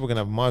surrounding div, we're gonna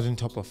have margin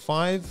top of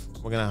 5.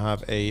 We're gonna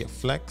have a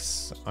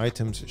flex.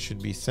 Items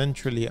should be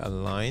centrally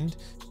aligned.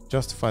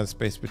 Justify the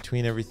space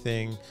between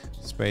everything.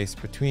 Space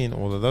between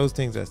all of those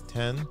things, that's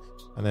 10.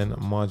 And then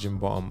margin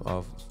bottom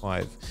of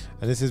 5.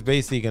 And this is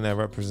basically gonna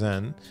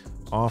represent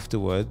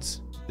afterwards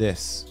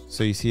this.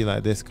 So you see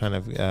like this kind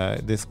of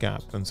this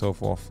gap and so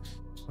forth.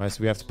 Right, so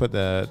we have to put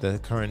the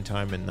current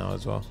time in now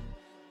as well.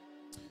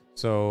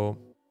 So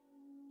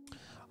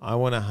I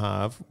want to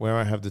have where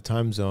I have the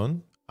time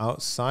zone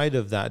outside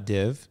of that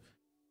div.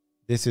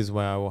 This is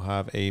where I will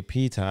have a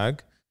p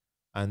tag,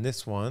 and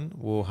this one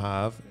will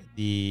have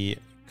the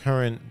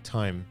current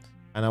time,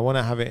 and I want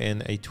to have it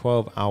in a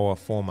 12-hour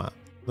format,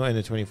 not in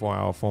a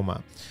 24-hour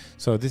format.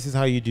 So this is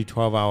how you do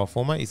 12-hour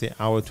format. You say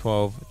hour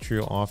 12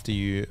 true after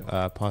you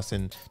pass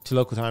in to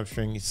local time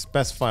string. You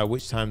specify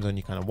which time zone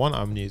you kind of want.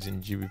 I'm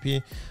using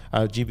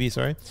GB,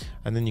 sorry.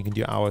 And then you can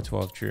do hour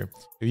 12 true.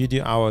 If you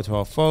do hour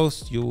 12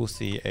 false, you will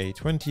see a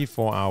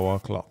 24-hour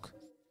clock.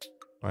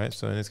 All right,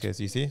 so in this case,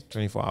 you see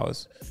 24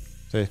 hours.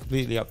 So it's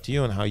completely up to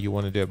you on how you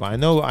want to do it. But I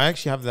know I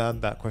actually have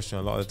that question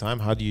a lot of the time.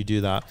 How do you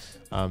do that?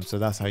 So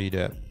that's how you do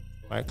it.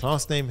 All right,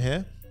 class name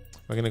here.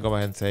 We're going to go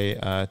ahead and say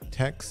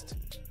text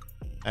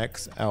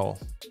XL.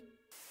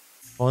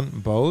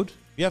 Font bold.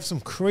 We have some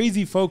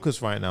crazy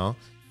focus right now.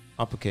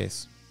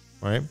 Uppercase,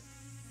 right?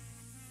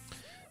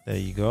 There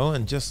you go.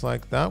 And just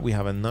like that, we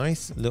have a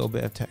nice little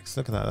bit of text.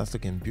 Look at that. That's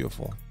looking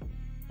beautiful.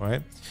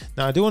 Right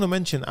now, I do want to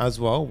mention as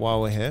well,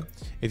 while we're here,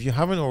 if you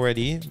haven't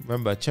already,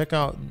 remember, check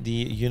out the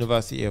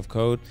University of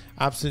Code.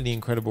 Absolutely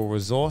incredible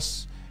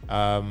resource.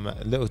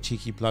 Little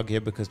cheeky plug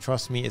here, because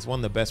trust me, it's one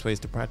of the best ways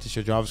to practice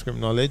your JavaScript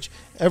knowledge.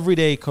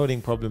 Everyday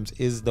coding problems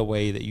is the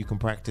way that you can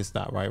practice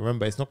that, right?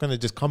 Remember, it's not going to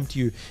just come to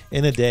you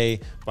in a day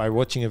by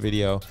watching a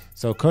video.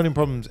 So coding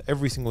problems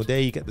every single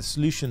day, you get the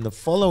solution the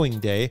following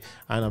day,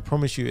 and I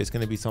promise you it's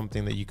going to be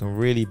something that you can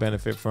really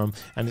benefit from.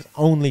 And it's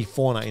only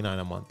 $4.99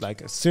 a month.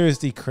 Like,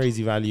 seriously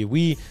crazy value.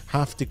 We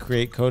have to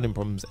create coding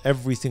problems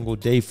every single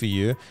day for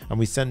you, and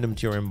we send them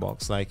to your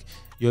inbox. Like,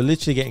 you're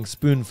literally getting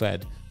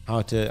spoon-fed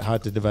how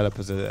to develop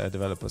as a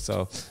developer.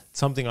 So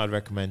something I'd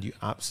recommend. You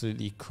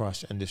absolutely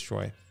crush and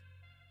destroy.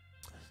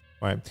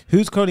 right?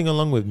 Who's coding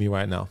along with me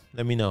right now?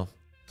 Let me know.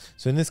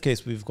 So in this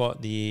case, we've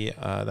got the,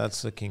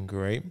 that's looking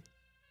great.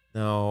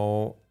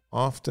 Now,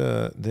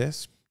 after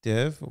this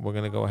div, we're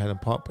going to go ahead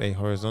and pop a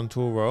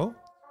horizontal row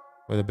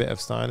with a bit of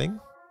styling.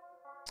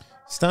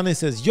 Stanley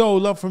says, yo,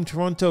 love from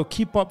Toronto.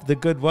 Keep up the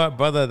good work,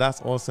 brother. That's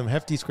awesome.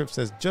 Hefty Script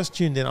says, just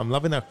tuned in. I'm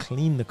loving how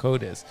clean the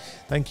code is.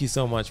 Thank you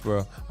so much,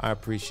 bro. I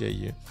appreciate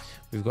you.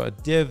 We've got a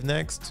div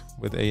next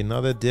with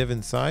another div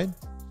inside.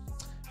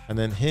 And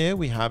then here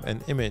we have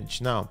an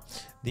image. Now,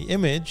 the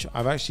image,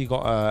 I've actually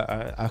got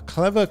a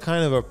clever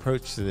kind of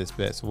approach to this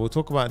bit. So we'll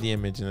talk about the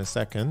image in a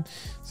second.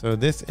 So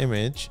this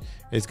image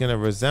is going to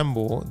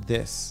resemble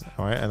this.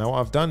 All right. And what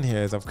I've done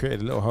here is I've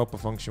created a little helper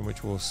function,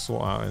 which we'll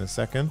sort out in a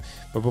second.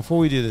 But before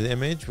we do the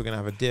image, we're going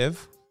to have a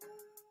div.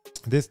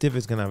 This div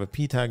is going to have a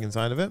p tag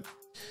inside of it.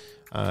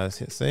 Let's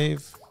hit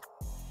save.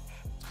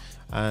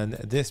 And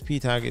this p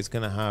tag is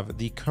going to have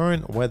the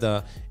current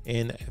weather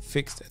in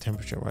fixed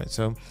temperature, right?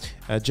 So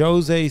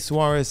Jose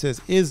Suarez says,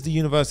 is the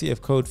University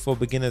of Code for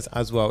beginners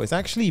as well? It's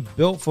actually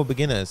built for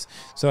beginners.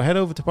 So head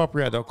over to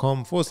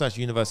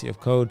popreact.com/University of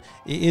Code.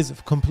 It is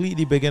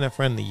completely beginner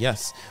friendly.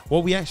 Yes.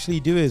 What we actually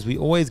do is we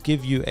always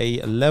give you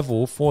a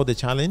level for the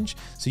challenge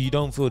so you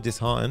don't feel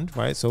disheartened,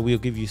 right? So we'll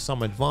give you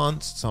some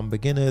advanced, some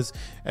beginners.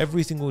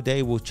 Every single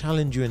day we'll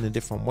challenge you in a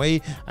different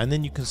way, and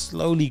then you can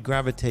slowly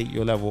gravitate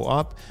your level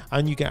up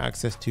and you get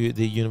access to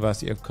the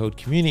University of Code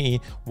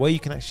community where you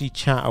can actually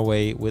chat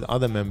away with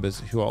other members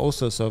who are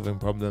also solving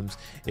problems.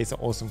 It's an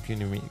awesome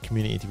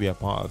community to be a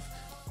part of.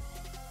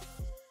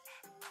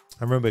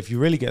 And remember, if you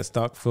really get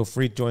stuck, feel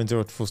free to join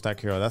Zero to Full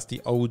Stack Hero. That's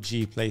the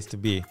OG place to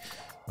be,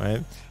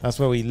 right? That's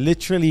where we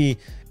literally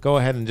go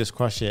ahead and just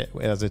crush it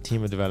as a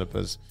team of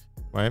developers,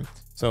 right?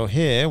 So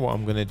here, what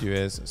I'm going to do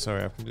is,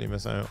 sorry, I completely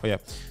messed that up. Oh yeah.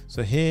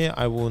 So here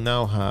I will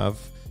now have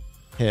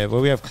here where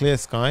we have clear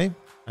sky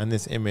and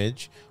this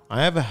image.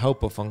 I have a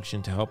helper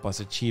function to help us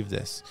achieve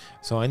this.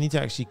 So I need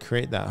to actually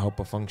create that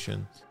helper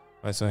function.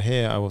 Right, so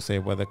here I will say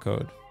weather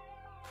code.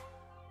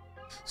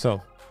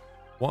 So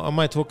what am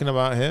I talking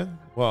about here?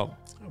 Well,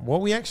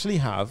 what we actually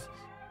have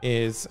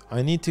is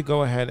I need to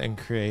go ahead and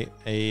create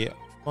a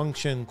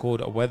function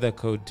called a weather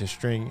code to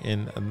string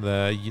in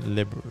the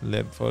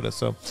lib folder.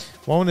 So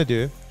what I want to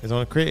do is I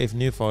want to create a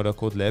new folder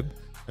called lib.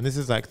 And this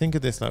is like, think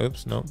of this like,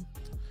 oops, no.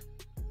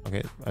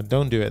 Okay, I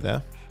don't do it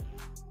there.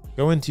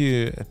 Go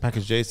into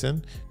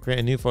package.json, create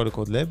a new folder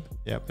called lib.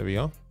 Yep, there we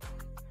go.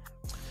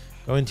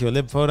 Go into your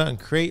lib folder and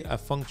create a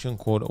function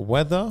called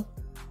weather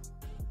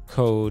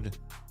code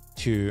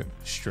to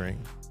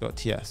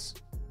string.ts.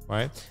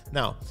 Right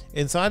now,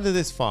 inside of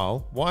this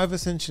file, what I've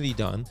essentially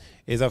done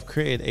is I've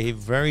created a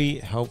very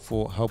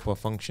helpful helper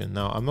function.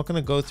 Now, I'm not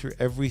going to go through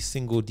every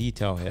single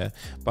detail here,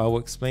 but I will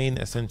explain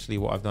essentially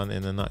what I've done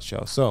in a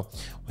nutshell. So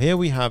here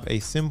we have a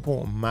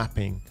simple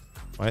mapping.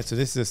 Right, so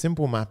this is a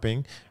simple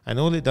mapping, and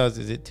all it does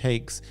is it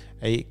takes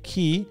a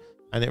key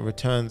and it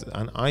returns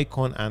an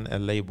icon and a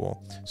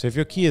label. So if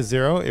your key is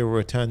 0, it will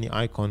return the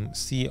icon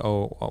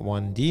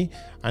CO1D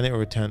and it will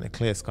return a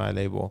clear sky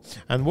label.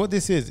 And what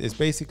this is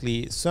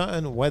basically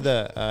certain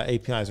weather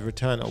APIs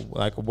return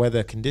like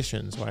weather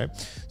conditions, right?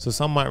 So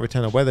some might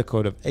return a weather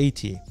code of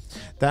 80.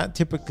 That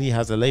typically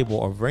has a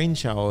label of rain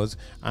showers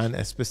and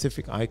a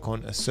specific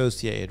icon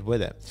associated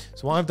with it.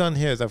 So what I've done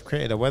here is I've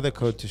created a weather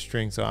code to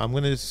string. So I'm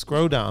going to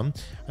scroll down,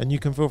 and you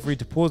can feel free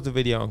to pause the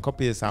video and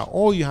copy this out,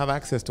 or you have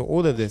access to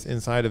all of this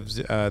inside of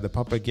the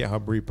Papa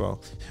GitHub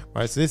repo,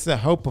 right? So this is a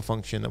helper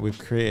function that we've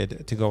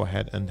created to go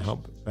ahead and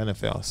help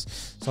benefit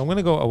us. So I'm going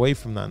to go away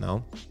from that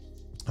now,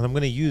 and I'm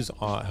going to use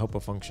our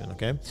helper function.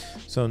 Okay.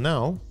 So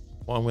now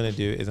what I'm going to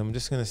do is I'm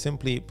just going to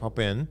simply pop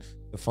in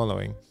the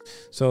following.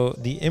 So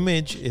the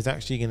image is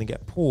actually going to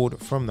get pulled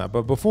from that.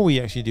 But before we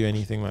actually do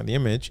anything like the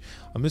image,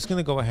 I'm just going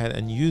to go ahead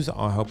and use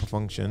our helper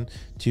function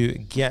to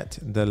get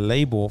the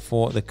label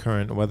for the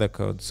current weather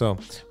code. So I'm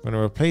going to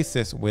replace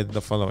this with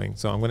the following.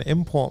 So I'm going to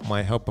import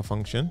my helper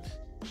function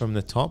from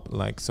the top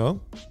like so,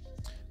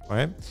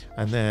 right?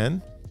 And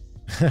then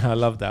I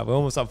love that. We're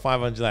almost up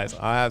 500 likes.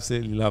 I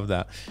absolutely love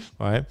that,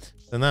 right?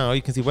 So now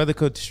you can see weather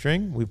code to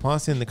string. We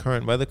pass in the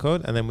current weather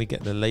code and then we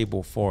get the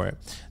label for it.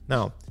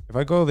 Now, if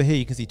I go over here,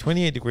 you can see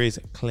 28 degrees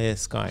clear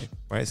sky,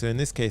 right? So in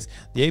this case,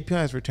 the API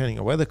is returning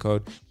a weather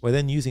code. We're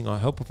then using our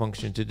helper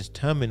function to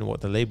determine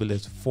what the label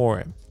is for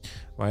it,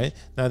 right?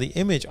 Now the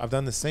image, I've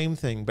done the same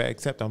thing, but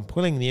except I'm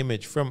pulling the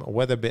image from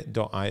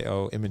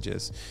weatherbit.io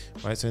images,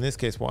 right? So in this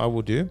case, what I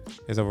will do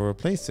is I will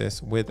replace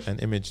this with an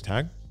image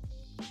tag.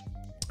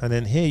 And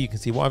then here you can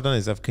see what I've done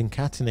is I've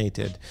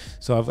concatenated.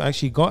 So I've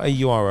actually got a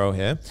URL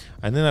here,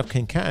 and then I've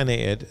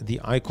concatenated the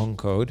icon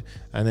code,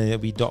 and then it'll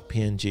be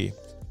 .png.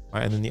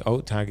 Right, and then the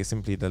alt tag is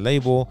simply the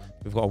label.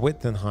 We've got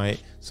width and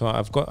height. So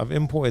I've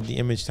imported the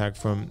image tag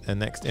from a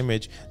next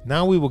image.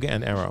 Now we will get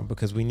an error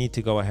because we need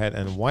to go ahead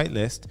and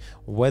whitelist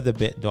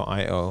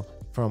weatherbit.io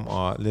from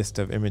our list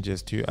of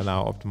images to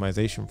allow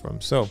optimization from.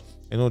 So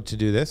in order to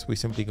do this, we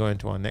simply go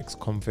into our next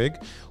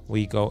config.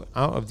 We go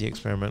out of the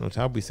experimental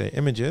tab. We say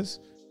images,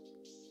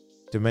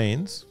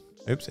 domains,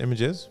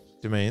 images,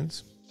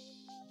 domains,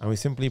 and we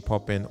simply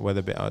pop in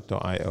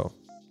weatherbit.io.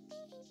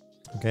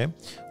 Okay,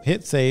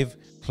 hit save,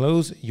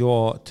 close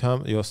your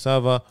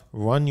server,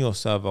 run your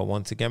server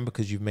once again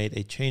because you've made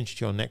a change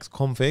to your Next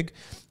config,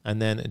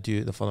 and then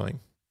do the following.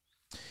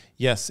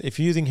 Yes, if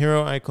you're using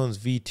Hero Icons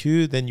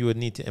v2, then you would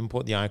need to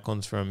import the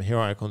icons from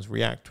Hero Icons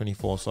React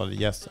 24 solid.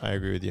 Yes, I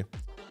agree with you.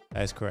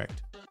 That is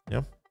correct.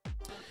 Yeah,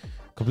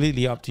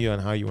 completely up to you on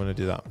how you want to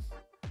do that.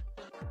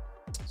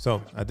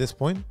 So at this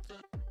point,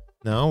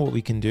 now what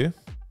we can do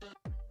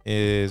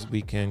is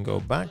we can go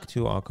back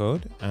to our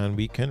code and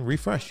we can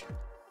refresh.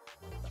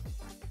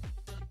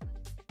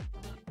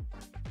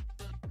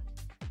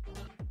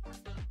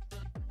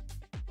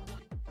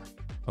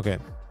 Okay,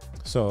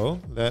 so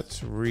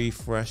let's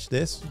refresh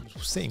this.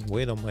 I'm sitting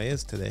weird on my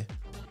ears today.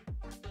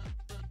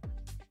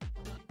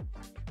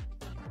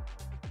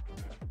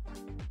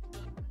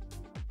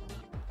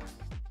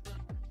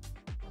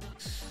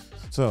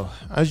 So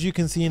as you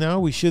can see now,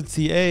 we should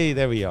see, hey,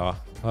 there we are.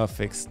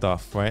 Perfect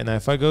stuff, right? Now,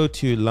 if I go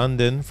to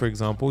London, for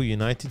example,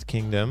 United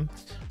Kingdom,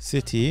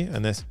 city,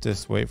 and let's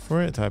just wait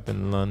for it, type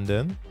in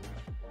London,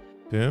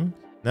 boom.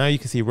 Now you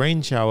can see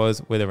rain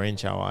showers with a rain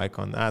shower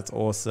icon. That's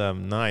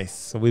awesome, nice.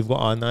 So we've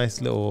got our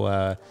nice little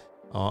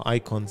our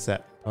icon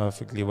set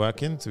perfectly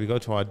working. So we go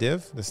to our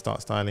div, let's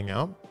start styling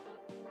out.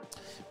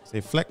 Say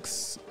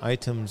flex,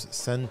 items,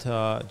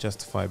 center,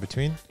 justify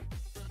between.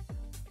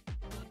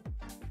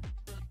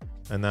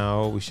 And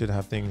now we should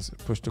have things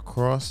pushed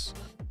across.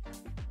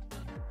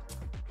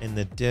 In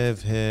the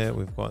div here,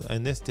 we've got,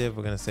 in this div,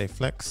 we're going to say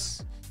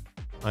flex,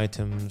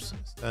 items,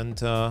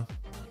 center,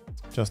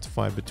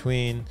 justify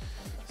between,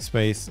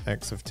 space,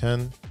 x of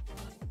 10.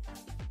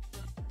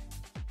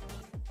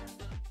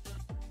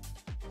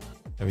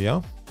 There we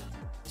are.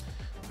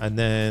 And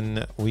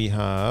then we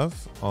have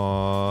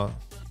our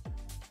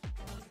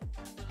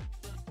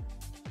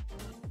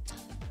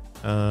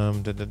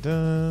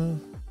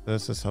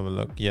let's just have a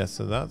look. Yes,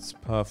 so that's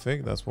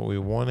perfect. That's what we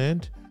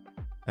wanted.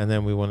 And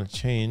then we want to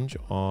change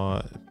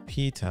our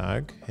p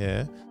tag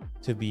here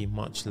to be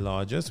much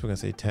larger. So we're going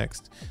to say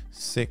text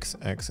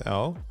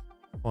 6XL.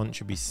 Font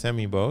should be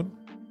semi-bold.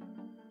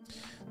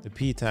 The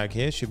p tag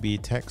here should be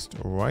text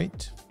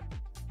right.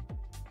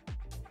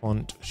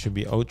 Font should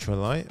be ultra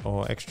light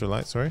or extra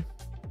light, sorry.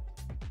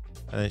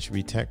 And it should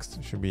be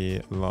text, should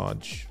be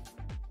large.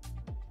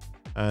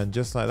 And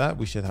just like that,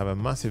 we should have a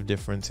massive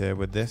difference here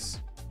with this.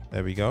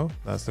 There we go.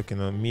 That's looking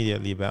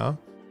immediately better.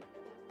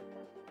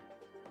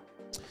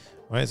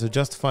 All right, so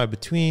justify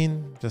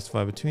between,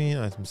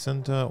 item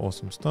center,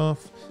 awesome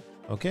stuff.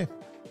 Okay.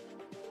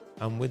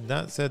 And with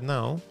that said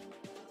now,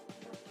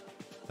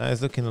 that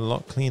is looking a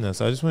lot cleaner.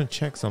 So I just want to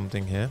check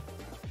something here.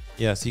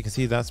 Yeah, so you can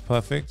see that's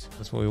perfect.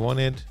 That's what we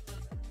wanted.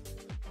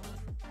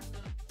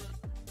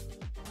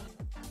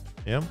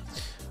 Yeah.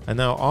 And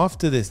now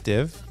after this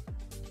div,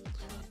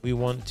 we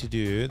want to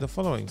do the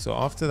following. So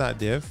after that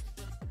div,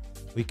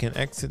 we can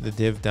exit the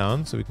div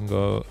down. So we can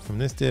go from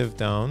this div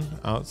down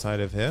outside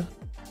of here.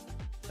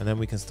 And then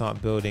we can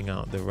start building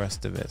out the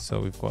rest of it.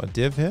 So we've got a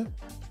div here.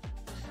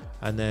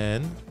 And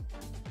then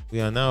we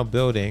are now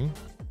building.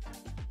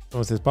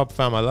 Someone says, Papa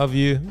Fam, I love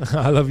you.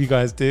 I love you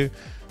guys too.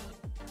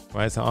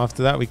 Right, so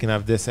after that, we can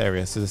have this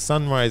area. So the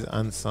sunrise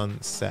and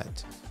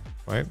sunset,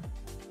 right?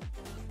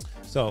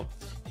 So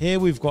here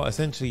we've got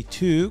essentially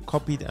two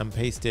copied and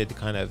pasted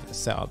kind of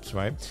setups,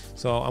 right?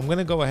 So I'm going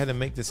to go ahead and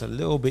make this a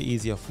little bit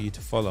easier for you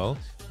to follow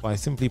by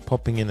simply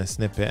popping in a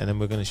snippet, and then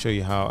we're going to show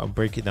you how I'll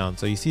break it down.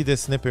 So you see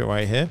this snippet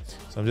right here.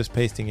 So I'm just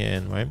pasting it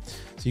in, right?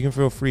 So you can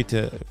feel free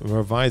to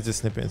revise the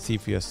snippet and see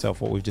for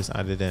yourself what we've just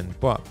added in.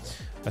 But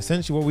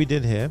essentially what we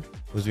did here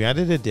was we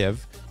added a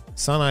div,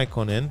 sun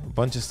icon in, a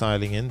bunch of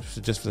styling in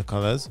just for the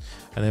colors.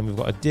 And then we've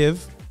got a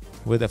div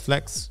with a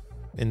flex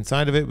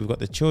inside of it. We've got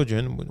the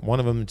children, one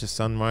of them just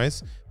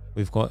sunrise.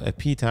 We've got a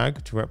p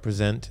tag to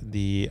represent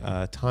the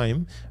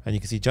time, and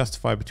you can see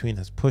justify between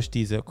has pushed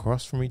these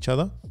across from each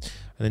other.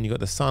 And then you've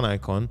got the sun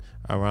icon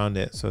around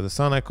it. So the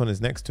sun icon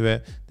is next to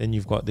it. Then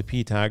you've got the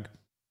p tag.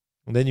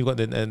 And then you've got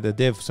the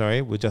div,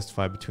 sorry, with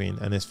justify between.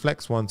 And it's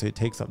flex one, so it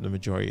takes up the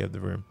majority of the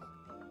room.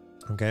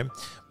 Okay.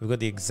 We've got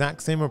the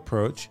exact same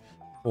approach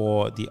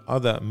for the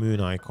other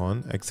moon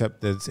icon,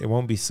 except that it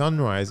won't be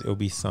sunrise, it'll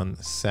be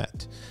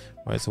sunset.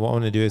 Right. So what I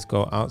want to do is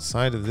go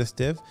outside of this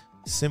div,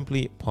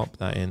 simply pop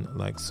that in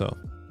like so.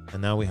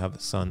 And now we have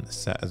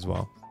sunset as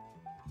well.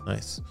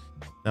 Nice.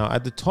 Now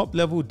at the top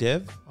level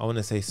div, I want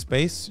to say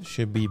space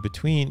should be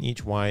between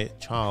each y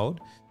child,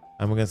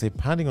 and we're going to say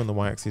padding on the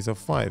y-axis of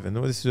 5. And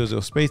what this does,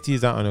 it'll space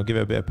these out and it'll give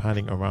it a bit of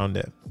padding around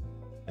it.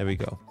 There we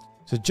go.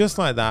 So just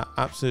like that,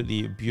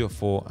 absolutely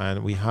beautiful.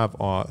 And we have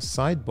our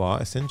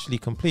sidebar essentially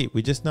complete.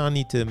 We just now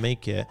need to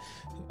make it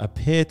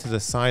appear to the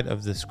side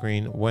of the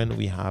screen when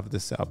we have the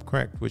setup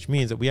correct, which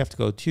means that we have to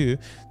go to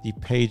the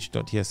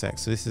page.tsx.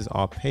 So this is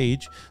our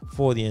page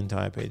for the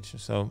entire page.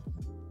 So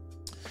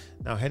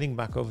now heading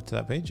back over to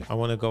that page, I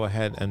want to go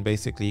ahead and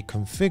basically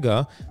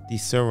configure the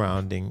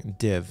surrounding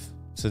div.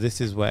 So this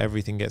is where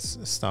everything gets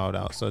styled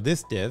out. So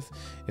this div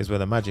is where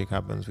the magic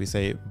happens. We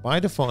say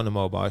by default on the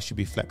mobile, it should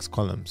be flex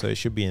column. So it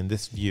should be in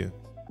this view.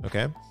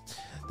 Okay.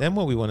 Then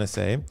what we want to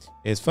say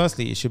is,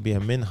 firstly, it should be a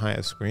min height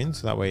of screen,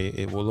 so that way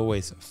it will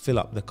always fill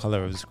up the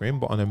color of the screen.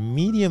 But on a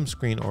medium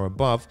screen or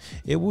above,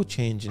 it will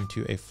change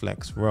into a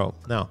flex row.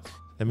 Now,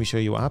 let me show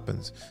you what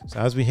happens. So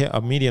as we hit a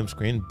medium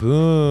screen,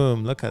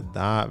 boom, look at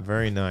that,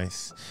 very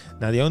nice.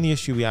 Now, the only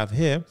issue we have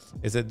here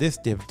is that this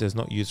div does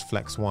not use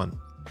flex 1.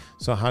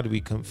 So how do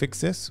we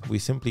fix this? We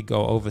simply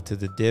go over to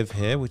the div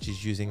here, which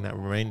is using that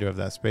remainder of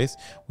that space.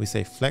 We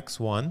say flex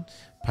 1,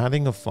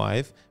 padding of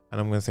 5, and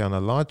I'm going to say on a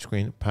large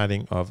screen,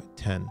 padding of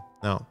 10.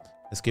 Now,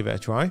 let's give it a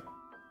try.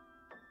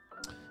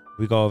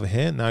 We go over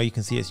here. Now you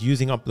can see it's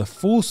using up the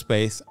full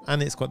space,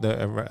 and it's got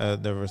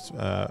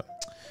the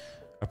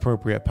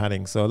appropriate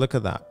padding. So look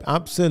at that.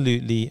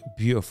 Absolutely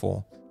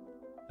beautiful.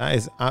 That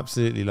is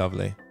absolutely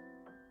lovely.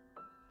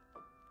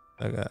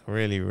 Look at that.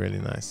 Really, really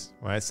nice.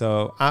 Right.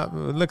 So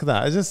look at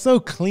that. It's just so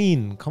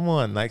clean. Come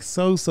on. Like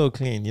so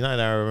clean.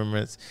 United Arab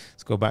Emirates.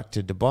 Let's go back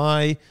to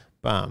Dubai.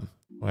 Bam.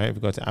 Right. We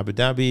go to Abu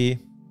Dhabi.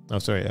 Oh,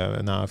 sorry.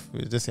 Now, if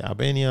we just say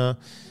Albania,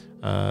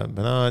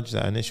 Banaj,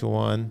 that initial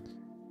one.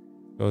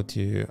 Go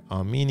to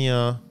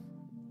Armenia.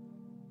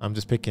 I'm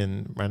just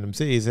picking random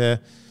cities here.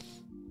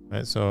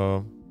 Right.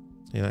 So,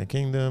 United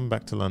Kingdom,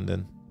 back to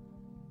London.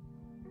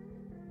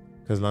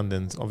 Because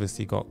London's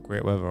obviously got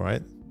great weather,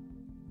 right?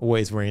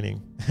 Always raining.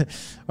 All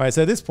right.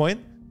 So at this point,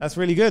 that's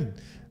really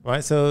good.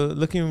 Right. So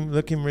looking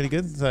really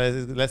good.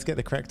 So let's get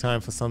the correct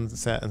time for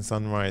sunset and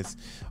sunrise.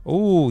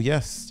 Oh,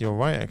 yes, you're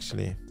right,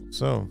 actually.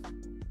 So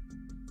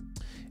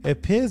it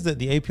appears that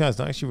the API is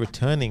not actually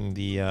returning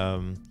the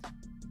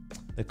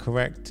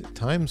correct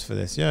times for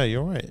this. Yeah,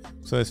 you're right.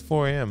 So it's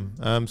 4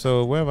 a.m.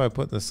 So where have I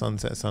put the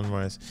sunset,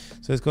 sunrise?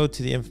 So let's go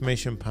to the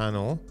information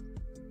panel.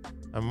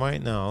 And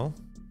right now,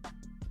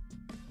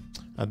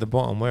 at the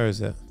bottom, where is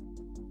it?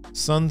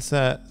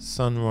 Sunset,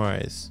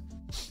 sunrise.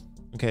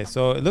 Okay,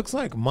 so it looks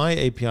like my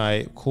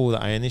API call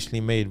that I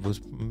initially made was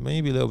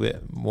maybe a little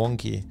bit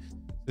wonky.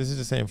 This is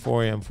just saying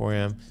 4 a.m., 4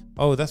 a.m.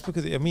 Oh, that's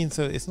because, I mean,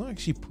 so it's not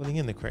actually pulling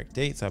in the correct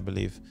dates, I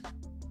believe.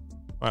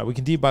 All right, we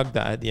can debug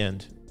that at the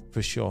end,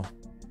 for sure.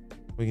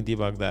 We can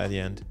debug that at the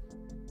end.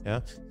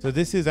 Yeah, so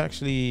this is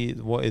actually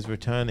what is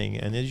returning.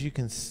 And as you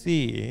can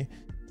see,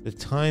 the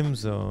time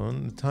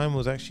zone, the time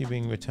was actually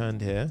being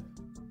returned here.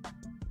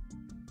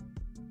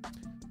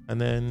 And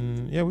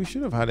then, yeah, we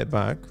should have had it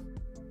back.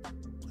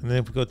 And then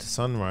if we go to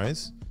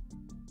sunrise,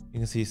 you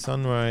can see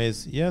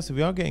sunrise. Yeah, so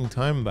we are getting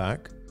time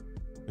back,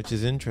 which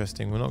is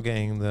interesting. We're not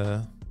getting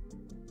the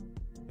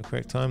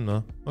correct time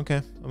though.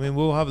 Okay, I mean,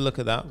 we'll have a look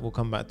at that. We'll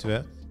come back to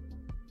it.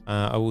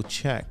 I will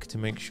check to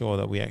make sure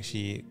that we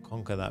actually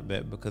conquer that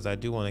bit, because I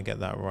do want to get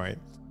that right.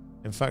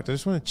 In fact, I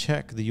just want to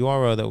check the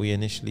URL that we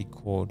initially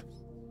called.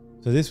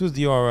 So this was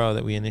the URL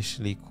that we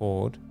initially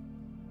called.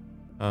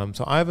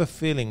 So I have a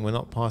feeling we're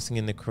not passing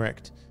in the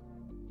correct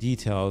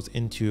details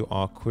into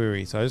our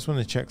query. So I just want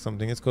to check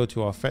something. Let's go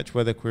to our fetch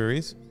weather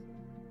queries.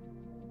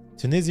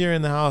 Tunisia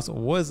in the house.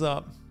 What's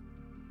up?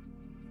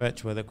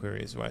 Fetch weather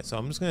queries. Right. So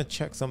I'm just going to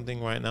check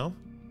something right now.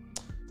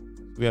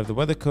 We have the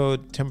weather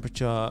code,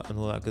 temperature, and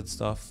all that good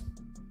stuff.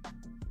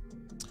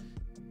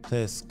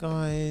 Clear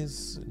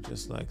skies,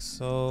 just like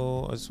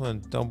so. I just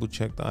want to double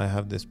check that I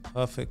have this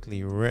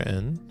perfectly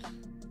written.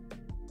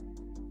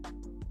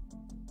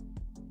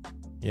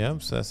 Yeah,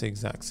 so that's the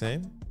exact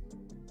same.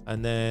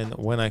 And then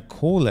when I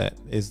call it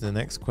is the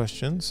next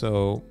question.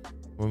 So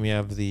when we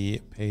have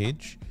the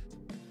page,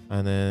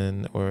 and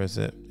then where is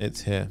it?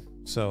 It's here.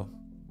 So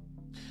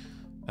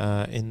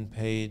in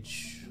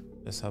page,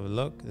 let's have a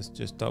look. Let's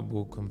just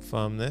double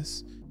confirm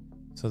this.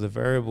 So the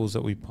variables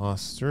that we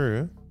pass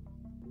through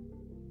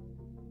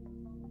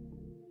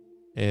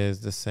is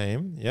the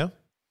same. Yeah.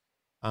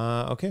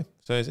 Okay.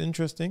 So it's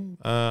interesting.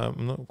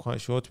 I'm not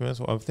quite sure, to be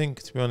honest. I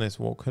think, to be honest,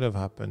 what could have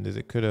happened is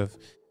it could have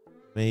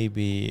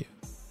maybe,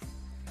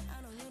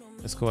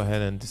 let's go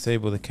ahead and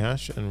disable the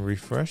cache and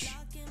refresh.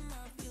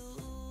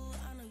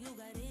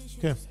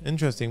 Okay.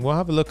 Interesting. We'll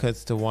have a look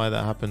as to why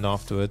that happened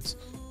afterwards.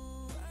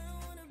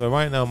 But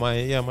right now,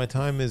 my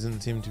time doesn't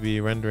seem to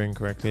be rendering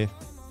correctly.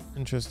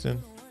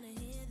 Interesting.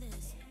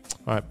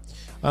 All right,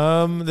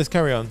 let's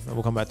carry on and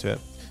we'll come back to it.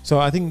 So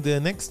I think the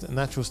next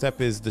natural step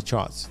is the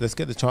charts. Let's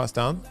get the charts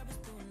down.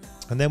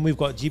 And then we've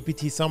got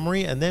GPT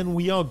summary, and then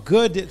we are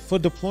good for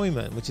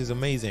deployment, which is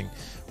amazing.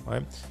 All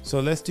right, so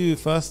let's do,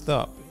 first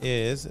up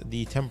is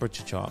the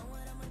temperature chart.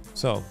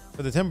 So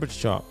for the temperature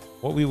chart,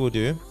 what we will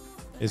do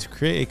is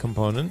create a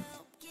component.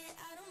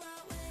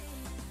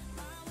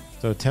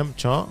 So temp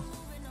chart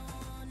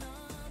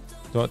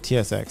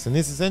 .tsx, and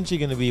this is essentially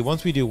going to be,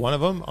 once we do one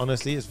of them,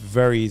 honestly, it's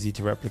very easy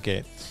to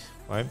replicate,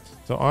 right?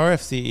 So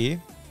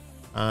RFCE,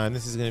 and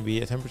this is going to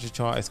be a temperature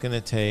chart. It's going to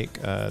take,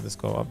 let's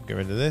go up, get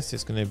rid of this.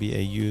 It's going to be a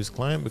use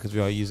client because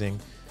we are using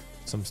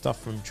some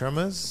stuff from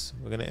Tremors.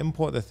 We're going to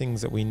import the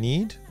things that we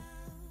need.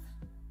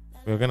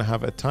 We're going to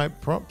have a type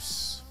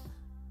props,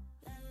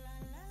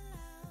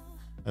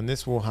 and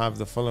this will have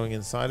the following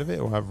inside of it.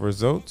 It will have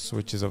results,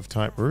 which is of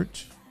type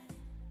root.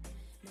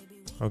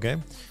 Okay.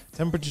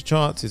 Temperature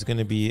charts is going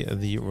to be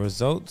the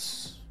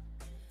results.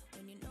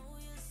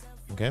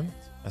 Okay,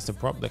 that's the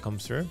prop that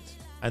comes through.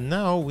 And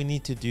now we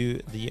need to do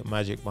the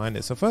magic behind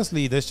it. So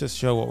firstly, let's just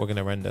show what we're going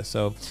to render.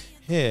 So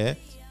here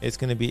it's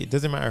going to be, it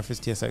doesn't matter if it's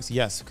TSX.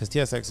 Yes, because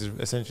TSX is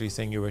essentially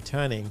saying you're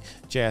returning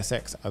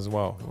JSX as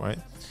well, right?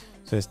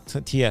 So it's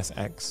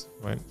TSX,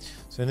 right?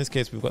 So in this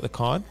case, we've got the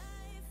card.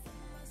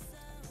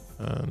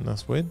 And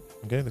that's weird.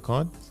 Okay, the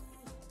card.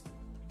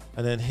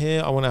 And then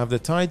here I want to have the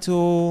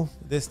title.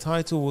 This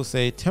title will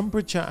say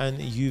temperature and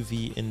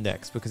UV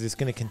index, because it's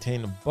going to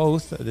contain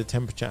both the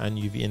temperature and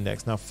UV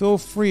index. Now feel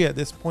free at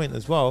this point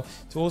as well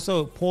to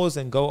also pause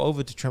and go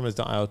over to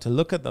tremors.io to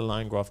look at the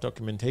line graph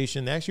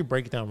documentation. They actually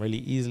break it down really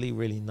easily,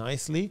 really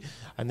nicely.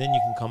 And then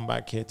you can come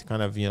back here to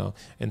kind of, you know,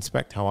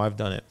 inspect how I've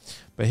done it.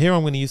 But here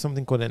I'm going to use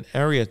something called an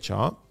area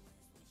chart.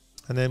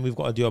 And then we've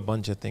got to do a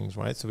bunch of things,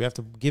 right? So we have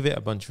to give it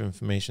a bunch of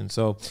information.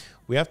 So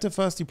we have to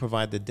firstly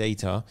provide the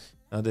data.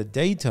 Now the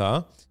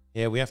data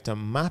here, we have to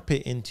map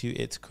it into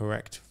its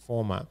correct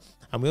format.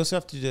 And we also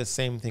have to do the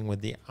same thing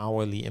with the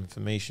hourly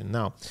information.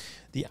 Now,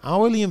 the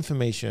hourly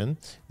information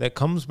that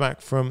comes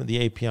back from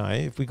the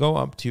API, if we go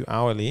up to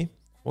hourly,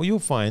 what you'll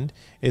find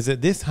is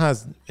that this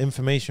has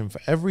information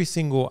for every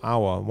single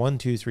hour, 1,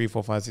 2, 3,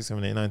 4, 5, 6,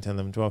 7, 8, 9, 10,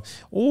 11, 12,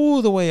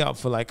 all the way up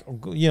for like,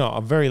 you know,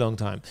 a very long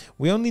time.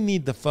 We only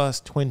need the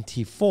first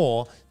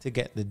 24 to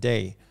get the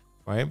day,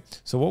 right?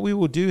 So what we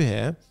will do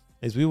here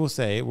is we will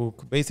say, we're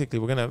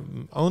going to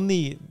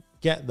only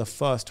get the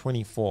first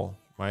 24,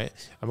 right?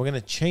 And we're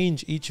going to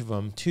change each of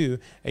them to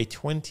a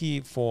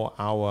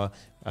 24-hour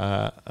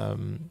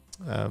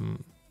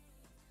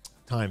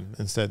time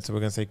instead. So we're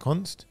going to say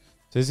const.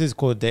 So this is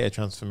called data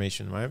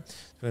transformation, right? So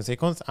we're going to say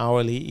const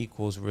hourly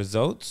equals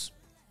results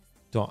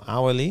dot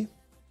hourly.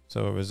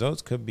 So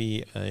results could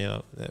be, you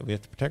know, we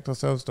have to protect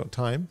ourselves dot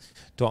time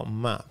dot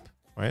map,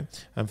 right?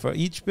 And for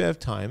each bit of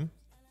time,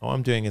 what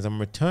I'm doing is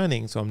I'm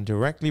returning, so I'm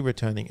directly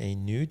returning a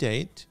new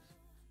date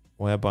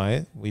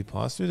whereby we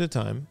pass through the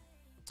time,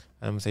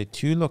 and I'm going to say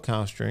to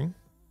locale string,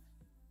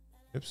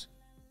 oops,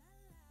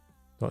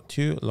 dot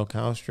to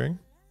locale string,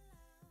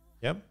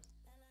 yep,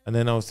 and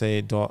then I'll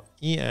say dot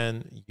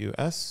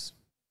enus,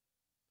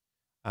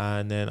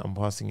 and then I'm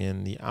passing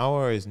in the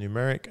hour is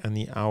numeric, and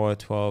the hour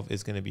 12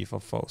 is going to be for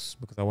false,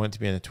 because I want it to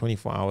be in a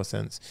 24-hour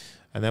sense.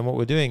 And then what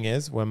we're doing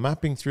is we're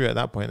mapping through at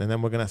that point, and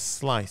then we're going to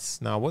slice.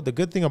 Now, what the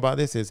good thing about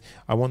this is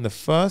I want the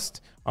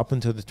first up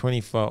until the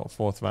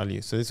 24th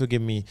value. So this will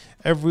give me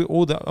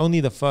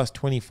only the first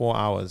 24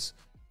 hours,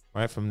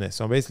 right, from this.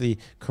 So I'm basically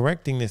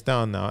correcting this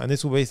down now, and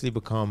this will basically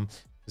become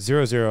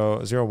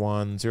 00,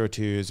 01,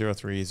 02,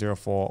 03,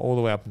 04, all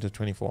the way up until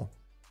 24.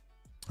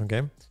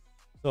 Okay.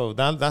 So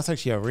that's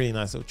actually a really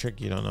nice little trick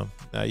you don't know.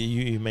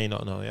 You may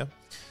not know, yeah?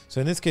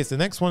 So in this case, the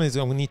next one is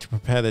we need to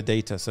prepare the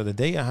data. So the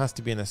data has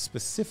to be in a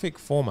specific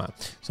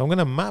format. So I'm going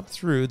to map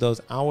through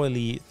those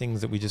hourly things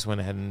that we just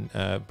went ahead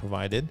and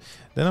provided.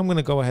 Then I'm going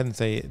to go ahead and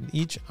say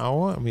each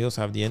hour, and we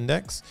also have the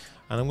index,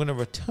 and I'm going to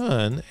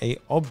return a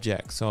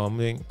object. So I'm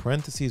doing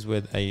parentheses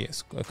with a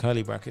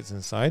curly brackets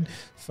inside.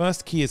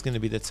 First key is going to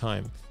be the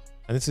time,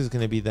 and this is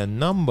going to be the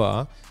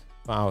number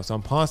per hour. So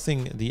I'm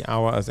passing the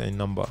hour as a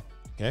number.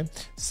 Okay.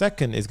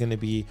 Second is going to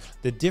be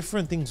the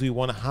different things we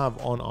want to have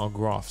on our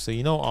graph. So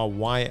you know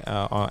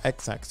our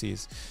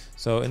x-axis.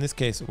 So in this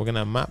case, we're going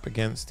to map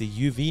against the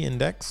UV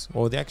index,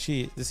 or this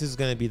is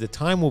going to be the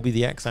time will be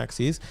the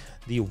x-axis.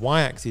 The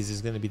y-axis is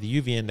going to be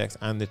the UV index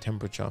and the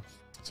temperature.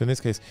 So in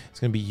this case, it's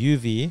going to be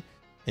UV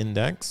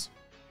index,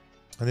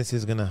 and this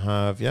is going to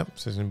have, so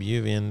it's going to be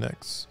UV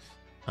index,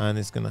 and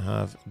it's going to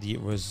have the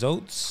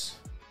results,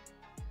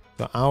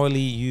 the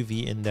hourly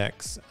UV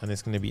index, and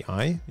it's going to be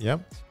I,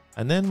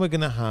 And then we're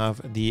going to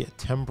have the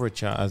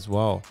temperature as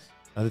well.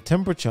 Now the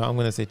temperature, I'm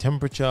going to say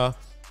temperature,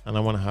 and I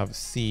want to have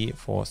C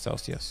for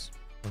Celsius.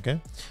 Okay.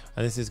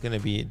 And this is going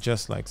to be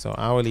just like so,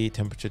 hourly,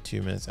 temperature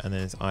 2 minutes, and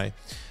then it's I.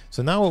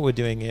 So now what we're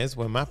doing is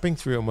we're mapping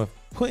through and we're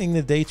putting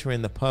the data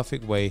in the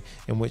perfect way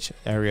in which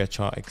area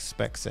chart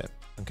expects it.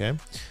 Okay.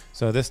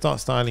 So let's start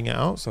styling it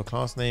out. So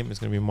class name is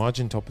going to be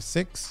margin top of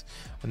 6,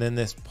 and then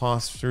let's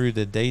pass through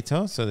the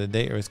data. So the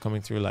data is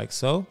coming through like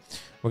so.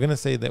 We're going to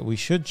say that we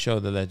should show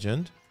the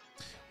legend.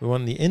 We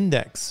want the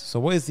index. So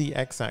what is the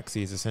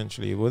x-axis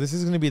essentially? Well, this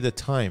is going to be the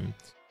time,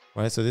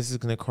 right? So this is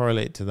going to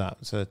correlate to that.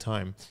 So the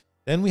time.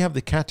 Then we have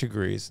the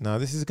categories. Now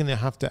this is going to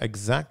have to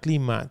exactly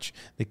match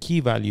the key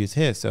values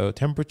here. So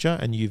temperature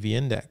and UV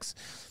index.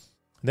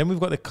 Then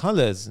we've got the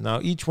colors. Now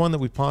each one that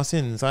we pass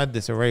in inside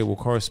this array will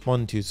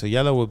correspond to. So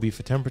yellow will be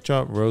for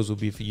temperature, rose will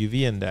be for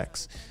UV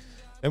index.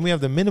 Then we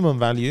have the minimum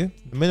value.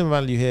 The minimum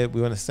value here we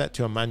want to set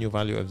to a manual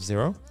value of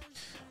 0.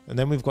 And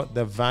then we've got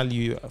the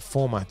value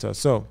formatter.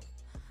 So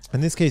in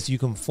this case, you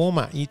can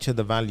format each of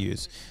the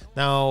values.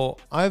 Now,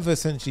 I've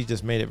essentially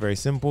just made it very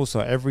simple.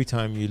 So every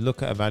time you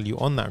look at a value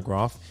on that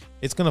graph,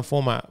 it's going to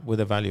format with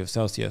a value of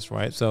Celsius,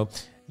 right? So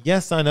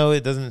yes, I know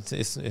it's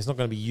not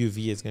going to be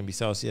UV, it's going to be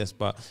Celsius,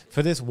 but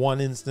for this one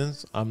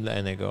instance, I'm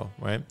letting it go,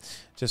 right?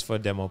 Just for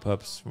demo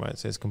purpose, right?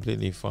 So it's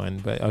completely fine,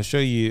 but I'll show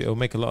you, it'll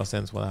make a lot of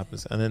sense what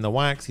happens. And then the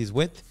y-axis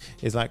width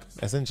is like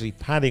essentially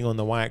padding on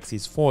the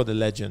y-axis for the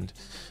legend,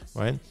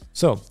 right?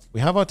 So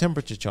we have our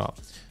temperature chart.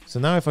 So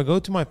now if I go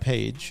to my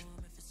page,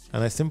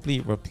 and I simply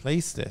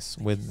replace this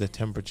with the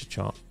temperature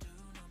chart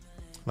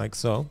like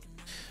so,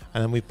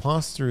 and then we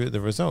pass through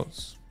the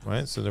results,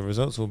 right? So the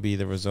results will be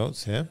the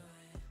results here.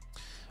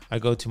 I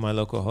go to my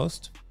local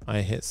host,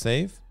 I hit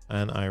save,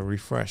 and I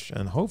refresh,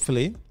 and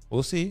hopefully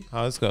we'll see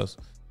how this goes.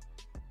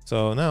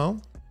 So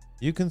now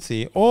you can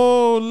see,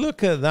 oh,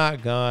 look at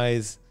that,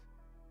 guys.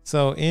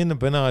 So in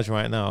Banage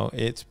right now,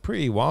 it's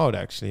pretty wild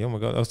actually. Oh my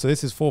God. Oh, so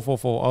this is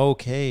 444.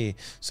 Okay.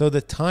 So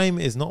the time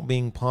is not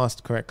being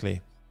passed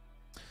correctly.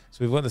 So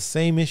we've got the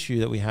same issue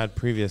that we had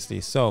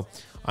previously. So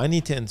I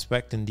need to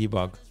inspect and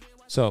debug.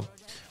 So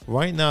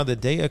right now the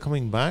data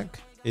coming back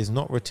is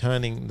not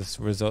returning the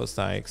results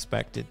that I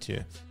expect it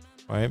to,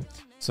 right?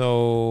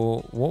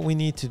 So what we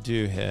need to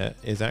do here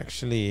is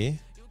actually,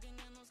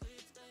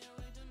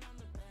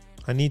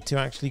 I need to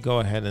actually go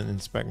ahead and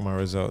inspect my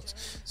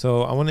results.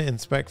 So I want to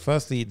inspect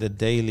firstly the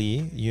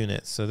daily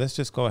units. So let's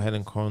just go ahead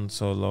and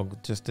console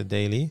log just the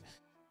daily,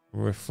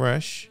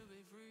 refresh,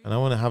 and I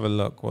want to have a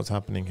look what's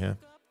happening here.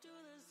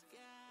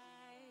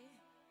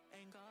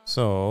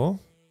 So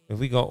if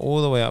we go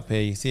all the way up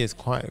here, you see it's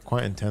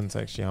quite intense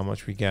actually how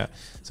much we get.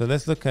 So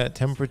let's look at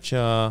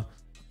temperature.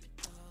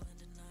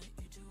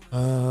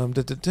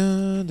 Let's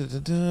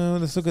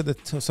look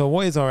at so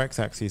what is our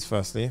x-axis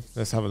firstly?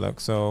 Let's have a look.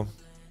 So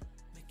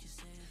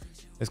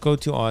let's go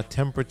to our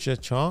temperature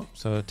chart.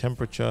 So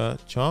temperature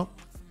chart,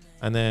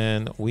 and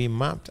then we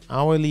mapped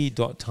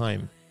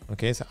hourly.time.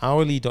 Okay, so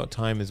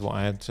hourly.time is what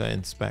I had to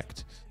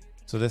inspect.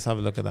 So let's have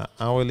a look at that.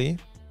 Hourly.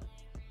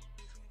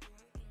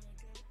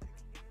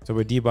 So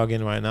we're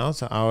debugging right now.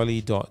 So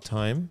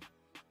hourly.time,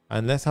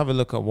 and let's have a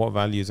look at what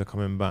values are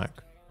coming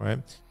back, right?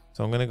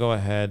 So I'm going to go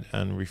ahead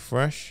and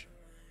refresh,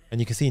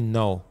 and you can see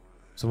no.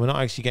 So we're not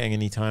actually getting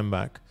any time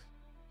back.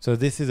 So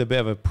this is a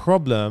bit of a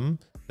problem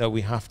that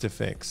we have to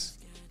fix,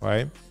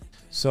 right?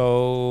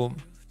 So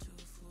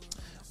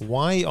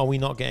why are we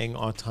not getting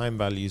our time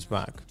values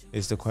back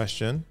is the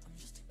question.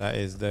 That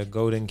is the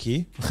golden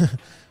key.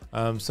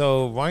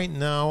 So right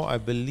now, I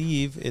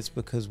believe it's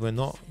because we're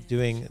not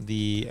doing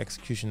the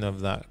execution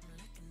of that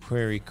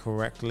query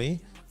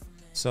correctly.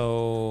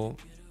 So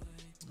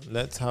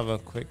let's have a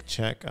quick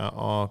check at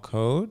our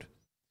code,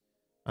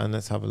 and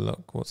let's have a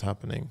look what's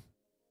happening.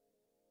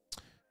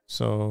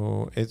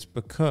 So it's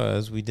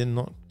because we did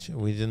not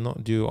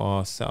do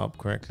our setup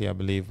correctly, I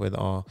believe, with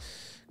our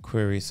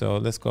query. So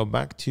let's go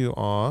back to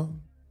our,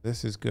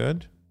 this is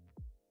good.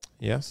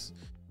 Yes.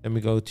 Then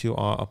we go to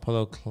our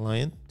Apollo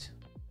client.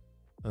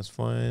 That's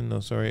fine. No,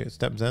 sorry,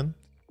 StepZen.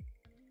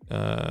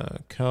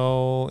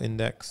 Curl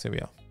index. Here we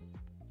are.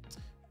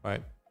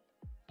 Right.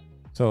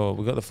 So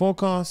we've got the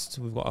forecast.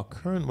 We've got our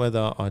current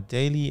weather, our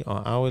daily,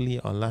 our hourly,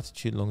 our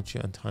latitude,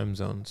 longitude, and time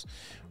zones.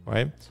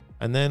 Right.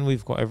 And then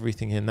we've got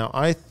everything here. Now,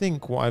 I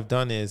think what I've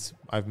done is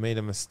I've made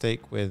a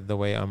mistake with the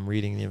way I'm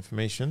reading the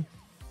information.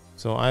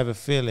 So I have a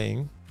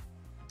feeling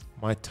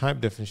my type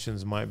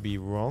definitions might be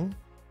wrong.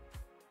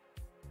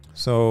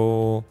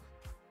 So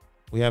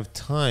we have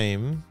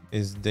time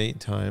is date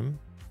time.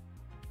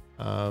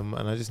 And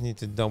I just need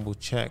to double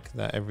check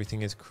that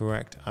everything is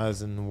correct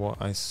as in what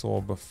I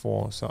saw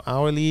before. So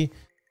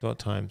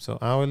hourly.time. So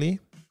hourly,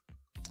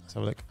 let's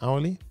have a look,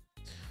 hourly.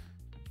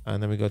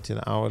 And then we go to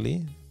the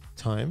hourly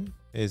time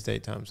is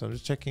date time. So I'm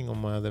just checking on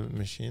my other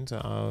machine.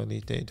 So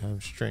hourly date time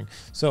string.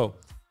 So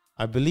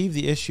I believe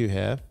the issue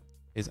here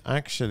is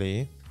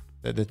actually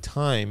that the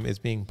time is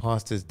being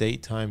passed as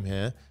date time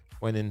here,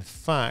 when in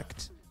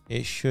fact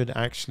it should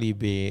actually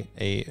be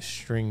a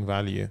string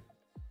value.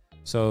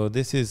 So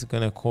this is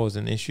going to cause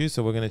an issue.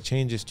 So we're going to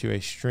change this to a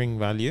string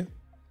value.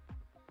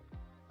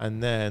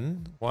 And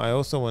then what I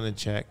also want to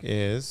check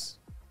is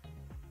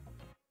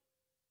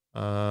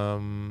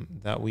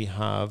that we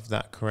have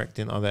that correct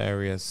in other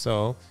areas.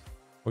 So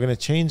we're going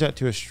to change that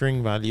to a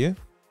string value.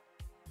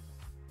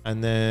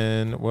 And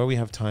then where we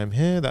have time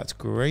here, that's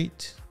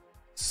great.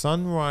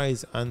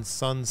 Sunrise and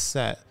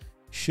sunset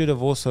should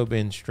have also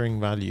been string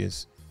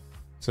values.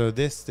 So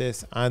this,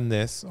 and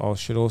this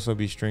should also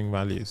be string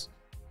values.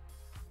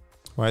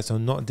 Right, so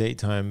not date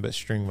time, but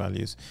string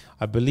values.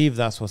 I believe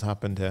that's what's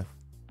happened here.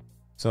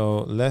 So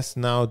let's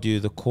now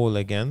do the call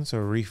again. So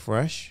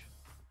refresh.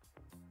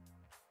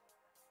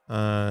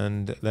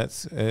 And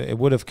let's, it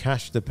would have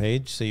cached the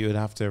page. So you would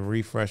have to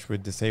refresh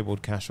with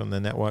disabled cache on the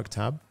network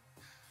tab.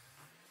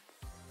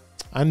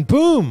 And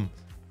boom,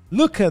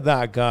 look at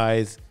that,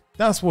 guys.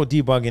 That's what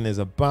debugging is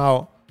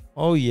about.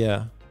 Oh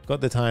yeah,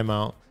 got the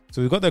timeout.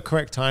 So we've got the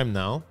correct time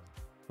now,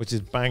 which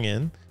is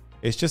banging.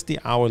 It's just the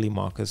hourly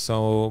markers.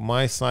 So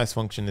my slice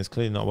function is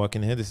clearly not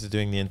working here. This is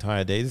doing the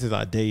entire day. This is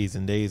like days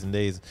and days and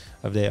days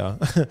of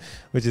data,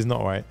 which is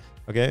not right.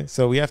 Okay,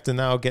 so we have to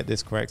now get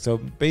this correct. So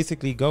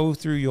basically go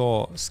through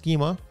your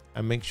schema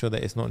and make sure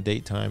that it's not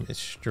date time, it's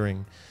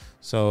string.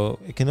 So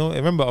it can,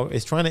 remember,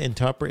 it's trying to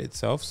interpret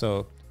itself.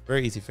 So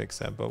very easy fix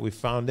there, but we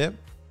found it.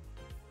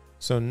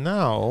 So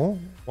now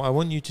what I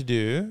want you to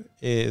do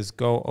is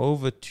go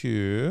over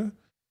to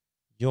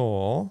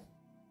your,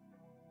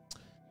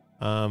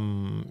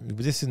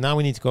 this is now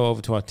we need to go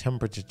over to our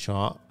temperature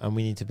chart, and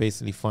we need to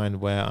basically find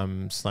where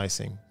I'm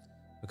slicing.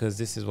 because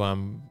this is why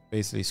I'm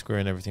basically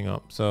screwing everything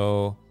up.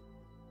 So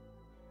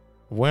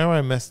where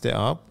I messed it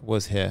up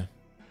was here.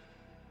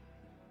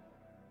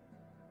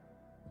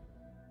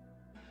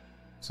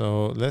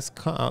 So let's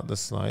cut out the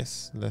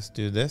slice. Let's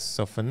do this.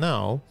 So for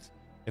now,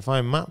 if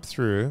I map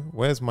through,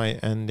 where's my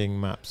ending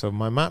map? So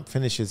my map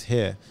finishes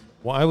here.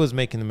 What I was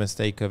making the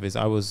mistake of is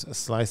I was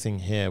slicing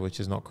here, which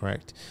is not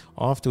correct.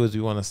 Afterwards,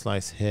 we want to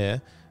slice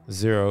here,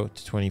 0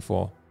 to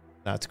 24.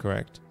 That's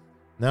correct.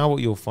 Now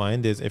what you'll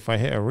find is if I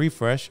hit a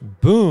refresh,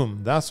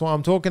 boom, that's what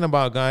I'm talking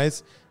about,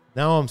 guys.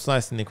 Now I'm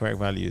slicing the correct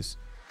values.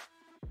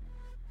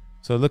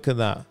 So look at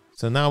that.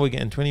 So now we're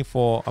getting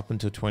 24 up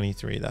until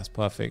 23. That's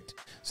perfect.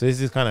 So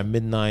this is kind of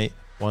midnight,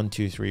 1,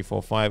 2, 3,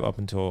 4, 5 up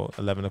until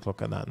 11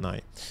 o'clock at that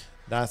night.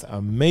 That's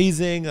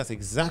amazing. That's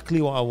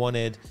exactly what I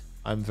wanted.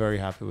 I'm very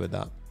happy with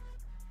that.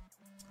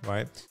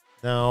 Right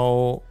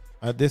now,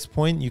 at this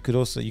point, you could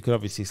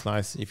obviously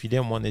slice. If you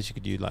didn't want this, you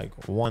could do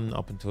like 1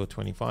 up until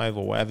 25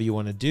 or whatever you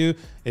want to do.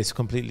 It's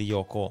completely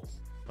your call.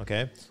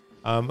 Okay.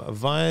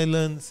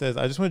 Violent says,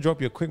 I just want to drop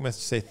you a quick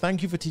message to say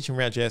thank you for teaching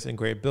React.js and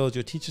great builds.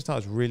 Your teacher style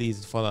is really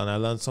easy to follow and I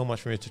learned so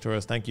much from your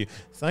tutorials. Thank you.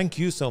 Thank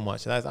you so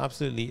much. That's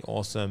absolutely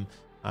awesome.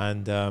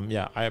 And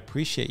yeah, I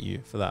appreciate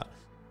you for that.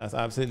 That's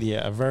absolutely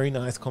a very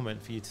nice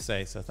comment for you to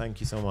say. So thank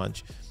you so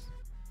much.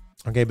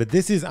 Okay, but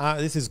this is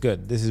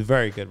good. This is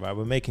very good, right?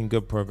 We're making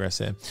good progress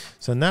here.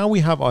 So now we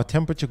have our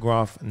temperature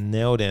graph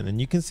nailed in, and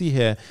you can see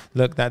here,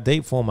 look, that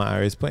date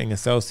formatter is putting a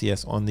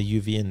Celsius on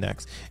the UV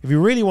index. If you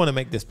really want to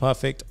make this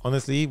perfect,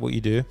 honestly, what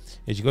you do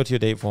is you go to your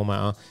date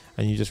formatter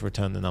and you just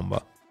return the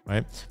number,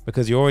 right?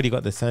 Because you already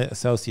got the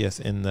Celsius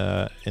in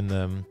the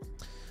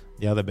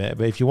other bit.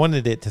 But if you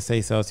wanted it to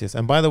say Celsius,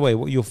 and by the way,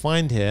 what you'll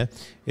find here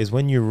is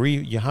when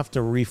you have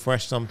to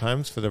refresh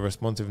sometimes for the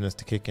responsiveness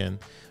to kick in,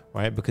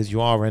 right? Because you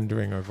are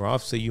rendering a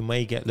graph, so you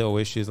may get little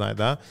issues like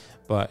that,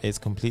 but it's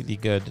completely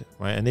good,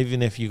 right? And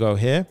even if you go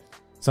here,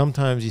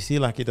 sometimes you see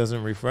like it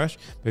doesn't refresh,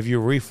 but if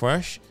you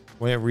refresh,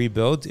 when it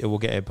rebuilds, it will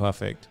get it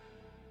perfect.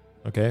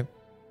 Okay,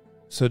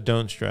 so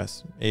don't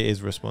stress, it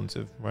is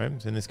responsive, right?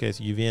 So in this case,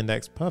 UV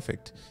index,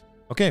 perfect.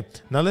 Okay,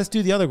 now let's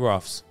do the other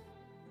graphs.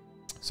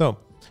 So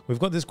we've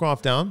got this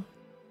graph down,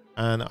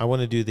 and I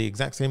want to do the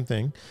exact same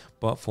thing,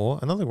 but for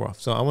another graph.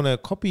 So I want to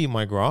copy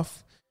my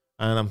graph,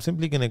 and I'm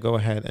simply going to go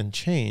ahead and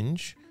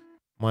change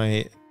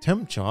my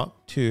temp chart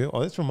to,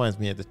 oh, this reminds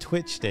me of the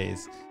Twitch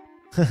days.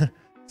 So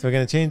we're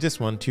going to change this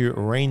one to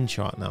rain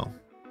chart now.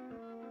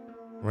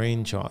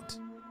 Rain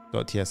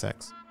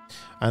chart.tsx.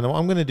 And what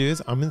I'm going to do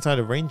is I'm inside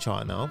of rain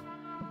chart now.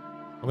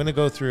 I'm going to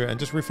go through and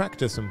just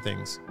refactor some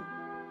things.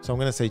 So I'm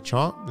going to say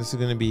chart. This is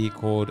going to be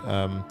called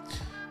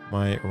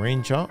my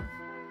rain chart.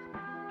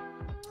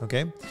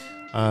 Okay.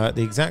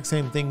 The exact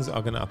same things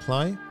are going to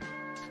apply.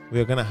 We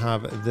are going to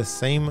have the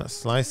same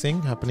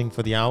slicing happening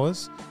for the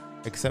hours,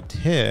 except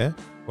here,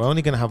 we're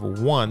only going to have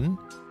one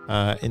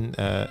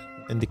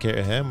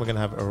indicator here. And we're going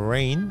to have a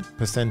rain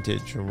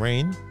percentage.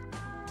 And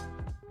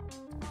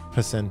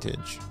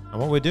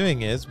what we're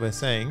doing is we're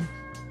saying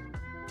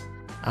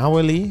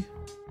hourly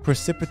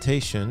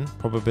precipitation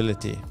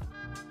probability,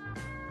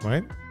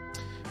 right?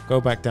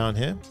 Go back down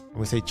here and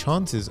we say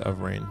chances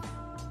of rain.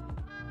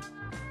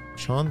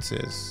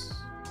 Chances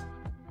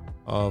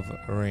of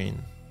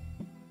rain.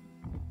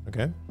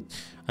 Okay,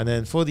 and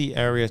then for the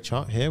area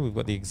chart here, we've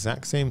got the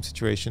exact same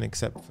situation,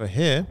 except for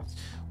here,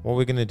 what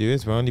we're going to do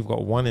is we've only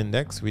got one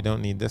index. We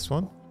don't need this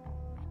one.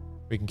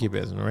 We can keep it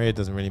as an array. It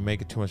doesn't really make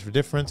it too much of a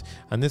difference.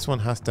 And this one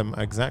has to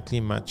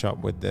exactly match up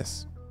with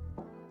this.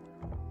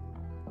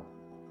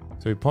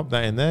 So we pop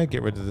that in there,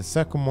 get rid of the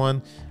second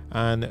one,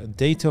 and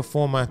data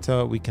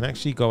formatter, we can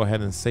actually go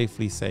ahead and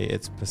safely say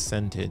it's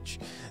percentage.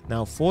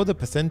 Now for the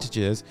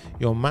percentages,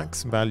 your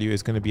max value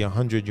is going to be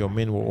 100, your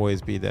min will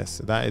always be this.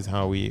 So that is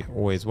how we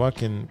always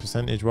work in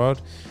percentage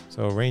world.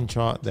 So rain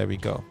chart, there we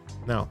go.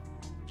 Now,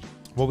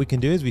 what we can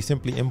do is we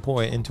simply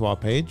import it into our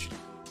page.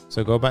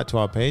 So go back to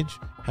our page,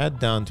 head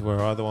down to where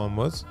our other one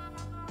was,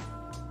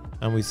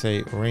 and we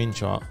say rain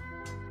chart,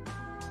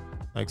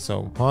 like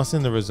so. Pass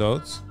in the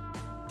results,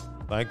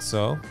 like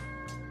so.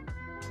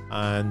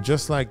 And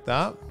just like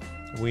that,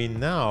 we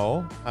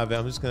now have it.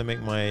 I'm just going to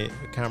make my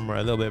camera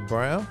a little bit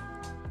brighter.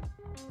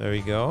 There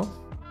we go.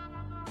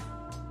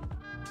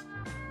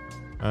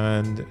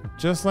 And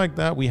just like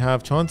that, we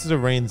have chances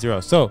of rain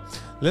 0. So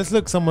let's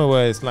look somewhere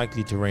where it's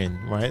likely to rain,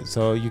 right?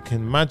 So you can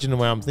imagine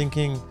where I'm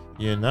thinking,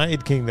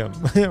 United Kingdom,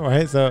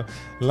 right? So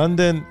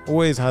London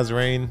always has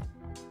rain.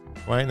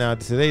 Right now,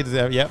 today,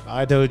 yep,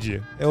 I told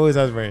you, it always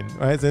has rain,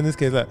 right? So in this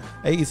case,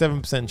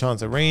 87%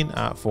 chance of rain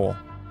at 4.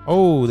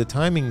 Oh, the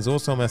timing's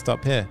also messed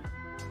up here.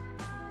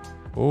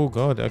 Oh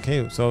God,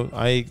 okay, so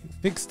I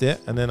fixed it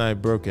and then I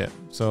broke it.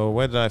 So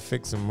where did I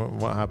fix and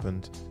what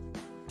happened?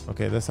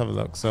 Okay, let's have a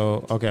look.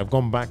 So, okay, I've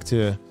gone back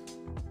to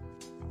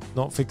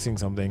not fixing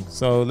something.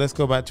 So let's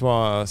go back to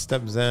our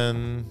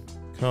StepZen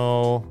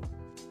call.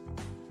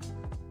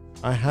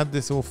 I had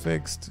this all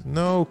fixed.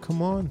 No,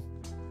 come on.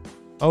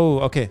 Oh,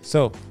 okay.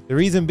 So the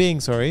reason being,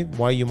 sorry,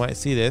 why you might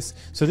see this.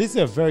 So this is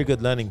a very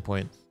good learning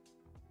point.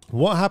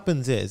 what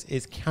happens is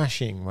it's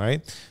caching,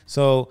 right?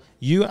 So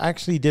you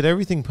actually did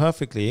everything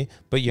perfectly,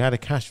 but you had a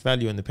cache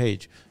value in the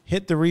page.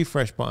 Hit the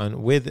refresh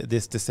button with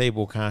this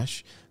disable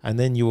cache, and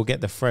then you will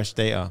get the fresh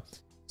data.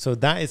 So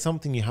that is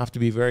something you have to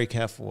be very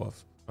careful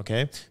of.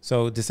 Okay,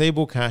 so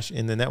disable cache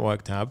in the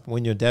network tab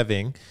when you're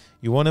deving.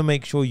 You want to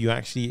make sure you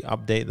actually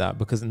update that,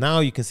 because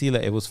now you can see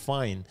that it was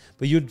fine,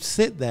 but you'd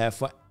sit there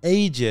for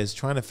ages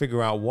trying to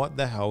figure out what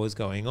the hell is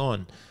going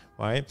on,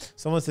 right?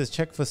 Someone says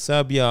check for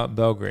Serbia,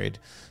 Belgrade.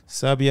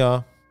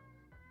 Serbia,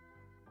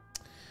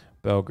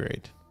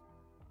 Belgrade.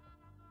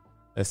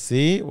 Let's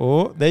see.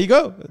 Oh, there you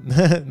go.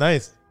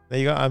 Nice. There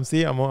you go.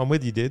 I'm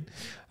with you, dude.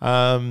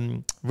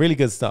 Really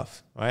good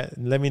stuff, right?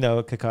 Let me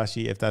know,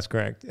 Kakashi, if that's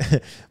correct.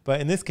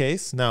 But in this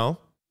case, now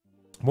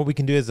what we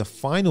can do is the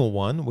final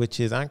one, which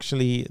is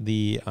actually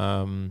the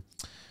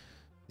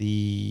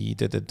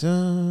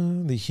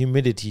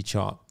humidity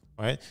chart,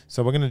 right?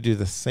 So we're going to do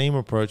the same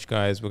approach,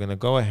 guys. We're going to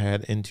go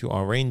ahead into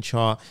our rain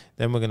chart.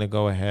 Then we're going to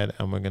go ahead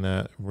and we're going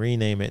to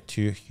rename it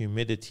to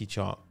humidity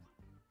chart,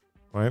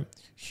 right?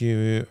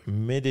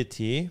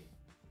 Humidity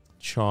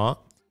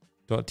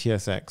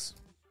chart.tsx,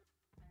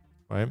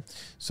 right?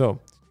 So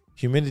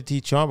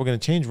humidity chart, we're going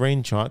to change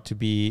rain chart to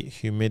be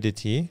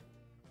humidity.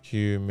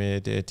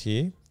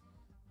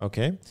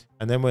 Okay.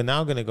 And then we're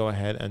now going to go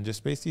ahead and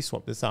just basically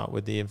swap this out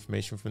with the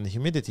information from the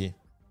humidity,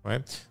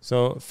 right?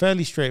 So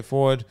fairly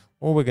straightforward.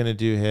 All we're going to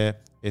do here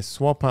is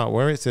swap out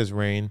where it says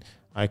rain.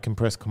 I can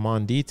press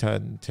Command D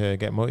to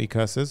get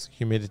multi-cursors,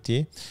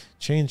 humidity,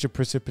 change the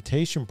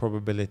precipitation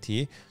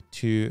probability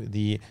to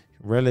the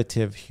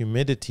relative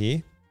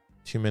humidity,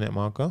 2-minute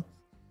marker.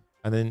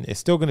 And then it's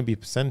still going to be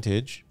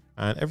percentage,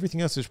 and everything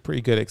else is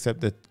pretty good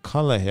except the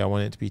color here. I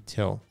want it to be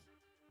teal.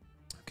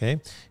 Okay,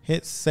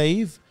 hit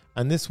save.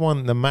 And this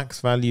one, the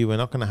max value, we're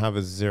not going to have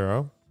a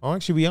 0. Oh,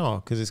 actually we are,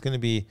 because it's going to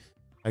be,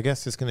 I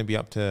guess it's going to be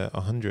up to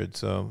 100.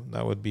 So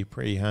that would be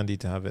pretty handy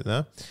to have it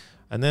there.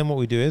 And then what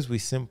we do is we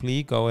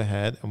simply go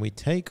ahead and we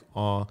take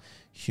our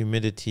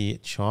humidity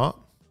chart.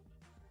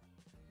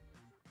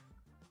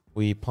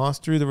 We pass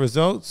through the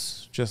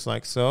results just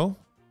like so.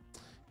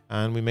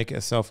 And we make it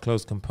a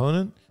self-closed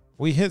component.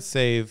 We hit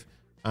save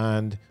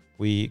and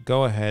we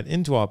go ahead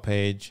into our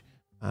page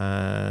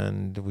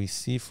and we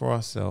see for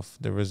ourselves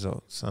the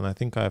results. And I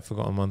think I've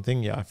forgotten one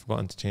thing. Yeah, I've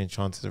forgotten to change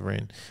chances of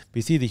rain. But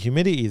you see the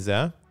humidity is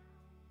there.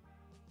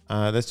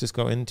 Let's just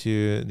go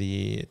into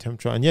the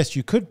temperature. And yes,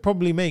 you could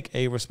probably make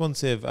a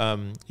responsive,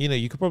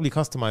 you could probably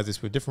customize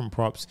this with different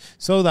props.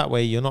 So that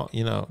way you're not,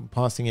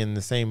 passing in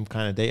the same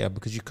kind of data,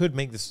 because you could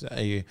make this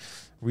a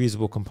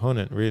reusable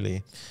component,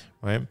 really,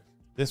 right?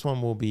 This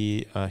one will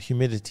be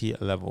humidity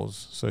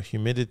levels. So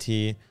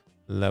humidity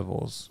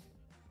levels.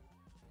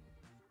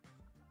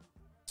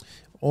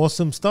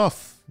 Awesome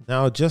stuff.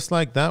 Now, just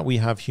like that, we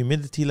have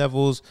humidity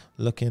levels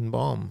looking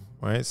bomb,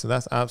 right? So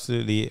that's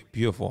absolutely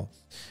beautiful,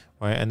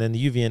 right? And then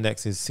the UV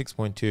index is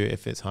 6.2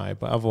 if it's high,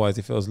 but otherwise,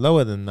 if it was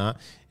lower than that,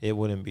 it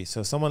wouldn't be.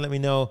 So someone let me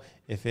know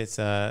if it's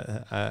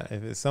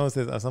someone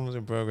says someone's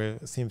in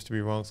progress, it seems to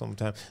be wrong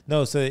sometimes.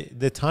 No, so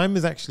the time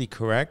is actually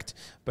correct,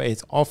 but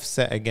it's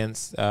offset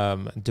against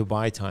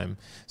Dubai time.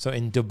 So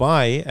in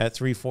Dubai at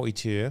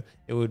 3:42,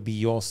 it would be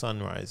your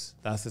sunrise.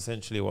 That's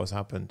essentially what's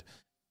happened.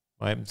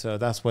 Right, so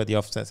that's where the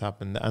offsets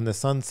happened, and the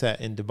sunset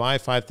in Dubai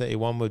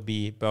 5:31 would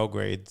be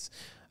Belgrade's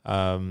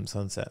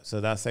sunset. So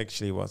that's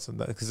actually what's.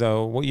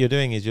 So what you're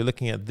doing is you're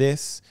looking at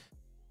this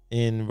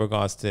in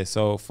regards to this.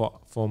 So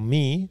for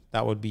me,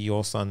 that would be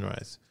your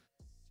sunrise.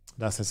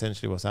 That's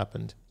essentially what's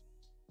happened.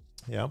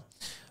 Yeah.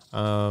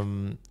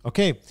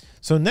 Okay.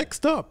 So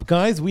next up,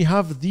 guys, we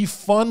have the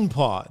fun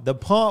part, the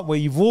part where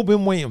you've all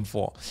been waiting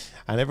for.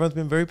 And everyone's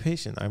been very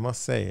patient, I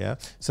must say, yeah?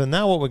 So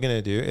now what we're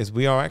going to do is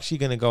we are actually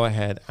going to go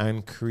ahead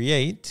and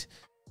create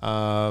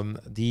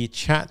the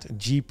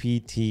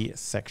ChatGPT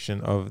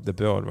section of the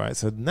build, right?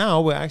 So now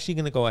we're actually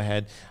going to go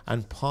ahead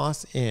and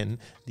pass in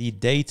the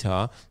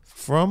data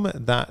from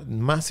that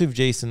massive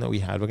JSON that we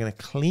had. We're going to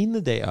clean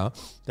the data.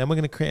 Then we're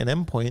going to create an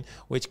endpoint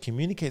which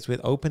communicates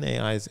with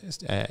OpenAI's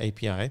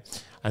API.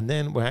 And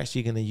then we're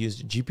actually going to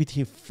use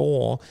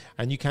GPT-4,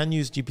 and you can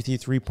use GPT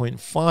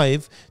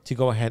 3.5 to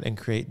go ahead and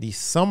create the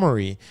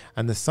summary.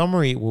 And the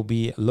summary will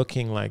be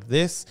looking like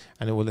this,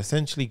 and it will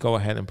essentially go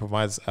ahead and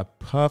provide us a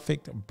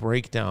perfect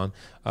breakdown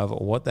of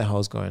what the hell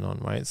is going on,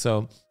 right?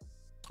 So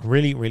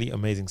really, really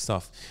amazing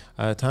stuff.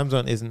 Time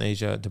zone isn't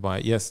Asia,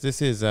 Dubai. Yes,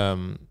 this is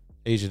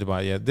Asia,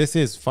 Dubai. Yeah, this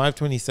is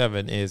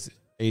 5:27 is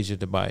Asia,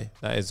 Dubai.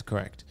 That is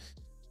correct.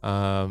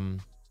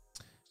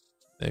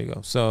 There you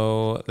go.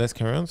 So let's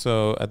carry on.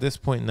 So at this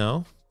point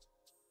now,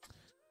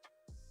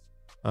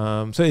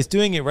 so it's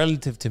doing it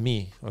relative to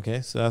me. Okay,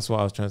 so that's what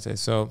I was trying to say.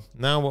 So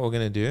now what we're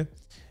going to do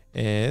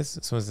is,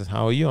 someone says,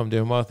 how are you? I'm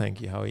doing well,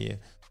 thank you. How are you?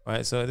 All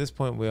right, so at this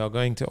point we are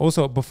going to,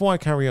 also before I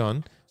carry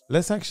on,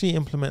 let's actually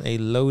implement a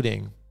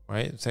loading,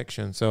 right,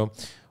 section. So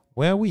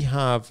where we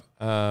have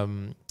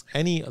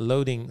any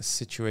loading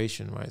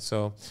situation, right?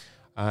 So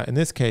in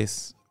this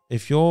case,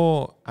 if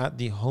you're at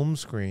the home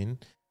screen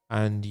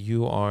and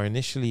you are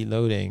initially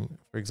loading,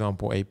 for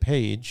example, a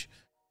page,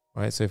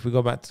 right? So if we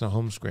go back to the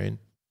home screen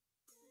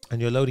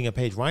and you're loading a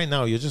page right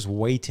now, you're just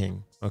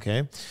waiting.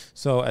 Okay,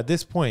 so at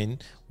this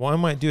point, what I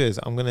might do is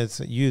I'm going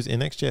to use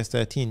in Next.js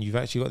 13, you've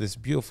actually got this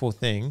beautiful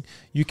thing.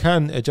 You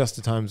can adjust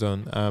the time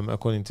zone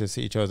according to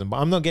city chosen, but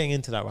I'm not getting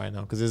into that right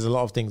now because there's a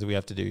lot of things that we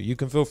have to do. You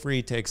can feel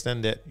free to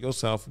extend it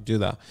yourself, do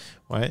that,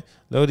 right?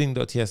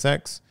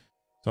 Loading.tsx,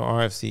 so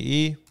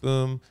RFCE,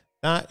 boom.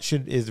 That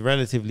is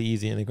relatively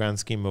easy in the grand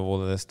scheme of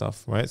all of this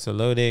stuff, right? So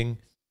loading,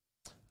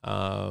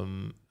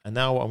 and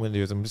now what I'm going to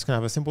do is I'm just going to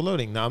have a simple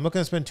loading. Now, I'm not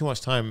going to spend too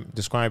much time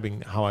describing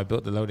how I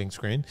built the loading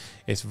screen.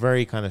 It's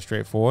very kind of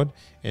straightforward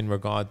in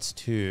regards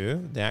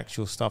to the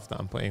actual stuff that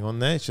I'm putting on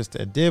there. It's just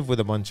a div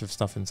with a bunch of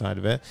stuff inside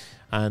of it.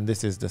 And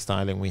this is the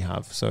styling we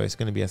have. So it's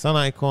going to be a sun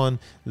icon,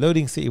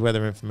 loading city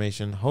weather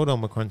information. Hold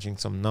on, we're crunching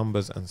some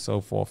numbers and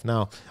so forth.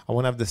 Now, I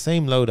want to have the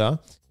same loader.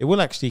 It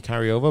will actually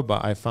carry over,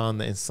 but I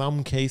found that in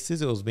some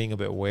cases it was being a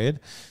bit weird.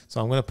 So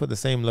I'm going to put the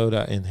same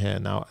loader in here.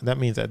 Now, that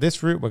means at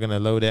this route, we're going to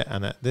load it.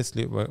 And at this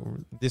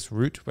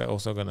route, we're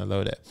also going to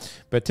load it.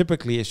 But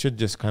typically, it should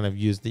just kind of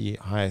use the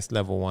highest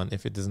level one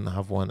if it doesn't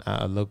have one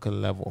at a local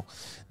level.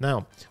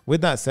 Now,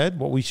 with that said,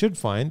 what we should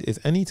find is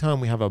anytime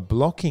we have a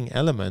blocking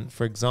element,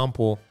 for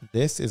example,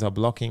 this is a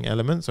blocking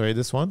element. Sorry,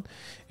 this one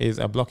is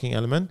a blocking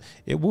element.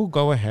 It will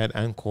go ahead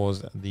and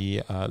cause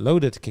the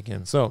loader to kick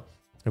in. So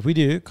if we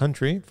do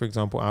country, for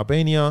example,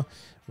 Albania,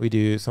 we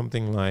do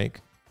something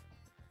like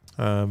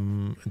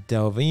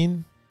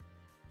Delvine.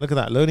 Look at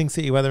that, loading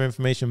city weather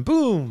information.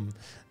 Boom,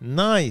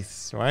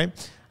 nice, right?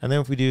 And then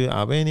if we do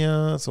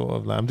Albania, sort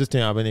of like, I'm just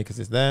doing Albania because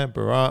it's there,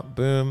 Barat,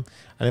 boom.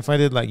 And if I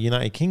did like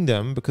United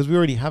Kingdom, because we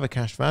already have a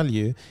cache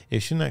value, it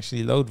shouldn't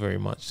actually load very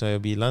much. So it'll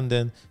be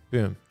London,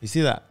 boom. You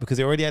see that? Because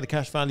it already had a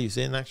cache value, so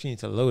it didn't actually need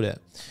to load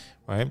it,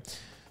 right?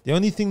 The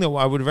only thing that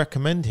I would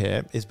recommend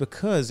here is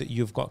because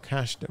you've got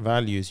cached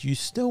values, you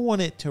still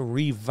want it to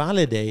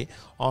revalidate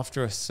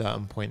after a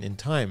certain point in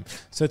time.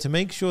 So to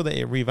make sure that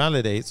it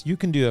revalidates, you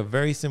can do a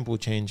very simple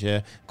change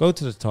here. Go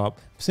to the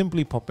top,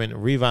 simply pop in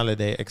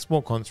revalidate,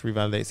 export const,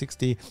 revalidate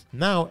 60.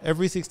 Now,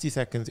 every 60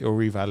 seconds, it will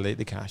revalidate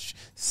the cache.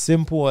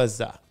 Simple as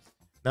that.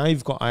 Now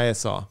you've got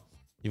ISR.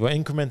 You've got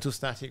incremental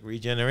static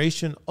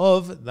regeneration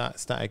of that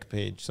static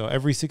page. So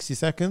every 60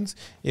 seconds,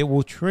 it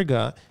will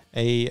trigger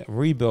a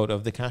rebuild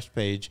of the cache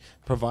page,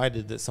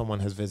 provided that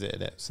someone has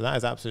visited it. So that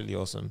is absolutely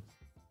awesome,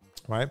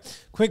 right?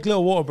 Quick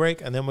little water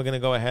break, and then we're going to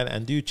go ahead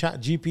and do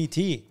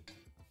ChatGPT.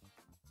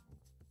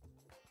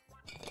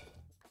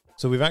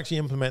 So we've actually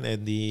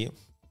implemented the,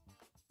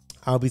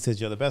 Albie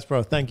says you're the best,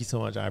 bro. Thank you so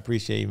much. I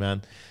appreciate you,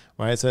 man.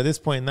 Right. So at this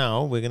point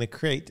now, we're going to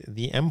create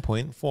the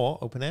endpoint for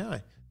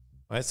OpenAI.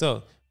 Right.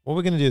 So what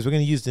we're going to do is we're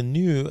going to use the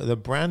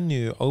brand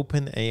new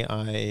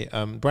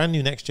OpenAI, brand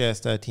new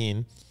Next.js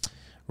 13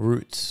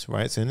 routes,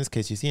 right? So in this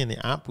case, you see in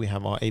the app, we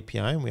have our API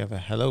and we have a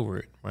hello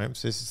route, right?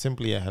 So this is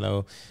simply a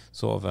hello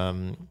sort of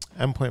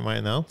endpoint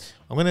right now.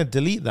 I'm going to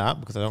delete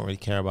that because I don't really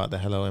care about the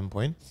hello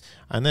endpoint.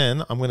 And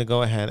then I'm going to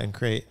go ahead and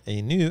create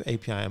a new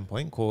API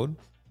endpoint called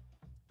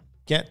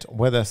get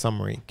weather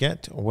summary,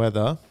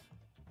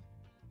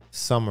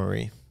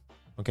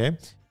 okay?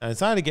 Now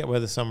inside of get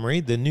weather summary,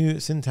 the new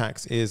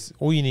syntax is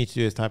all you need to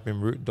do is type in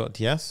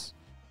root.ts.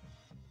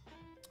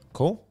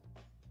 Cool.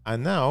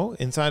 And now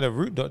inside of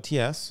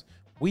root.ts,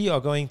 we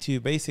are going to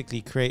basically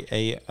create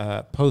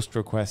a post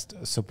request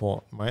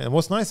support, right? And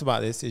what's nice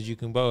about this is you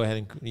can go ahead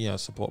and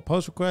support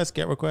post request,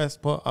 get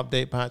request, put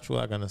update, patch, all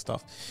that kind of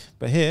stuff.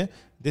 But here,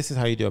 this is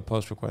how you do a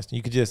post request.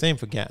 You could do the same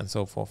for get and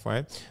so forth,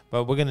 right?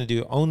 But we're going to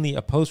do only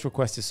a post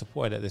request is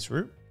supported at this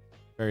route.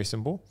 Very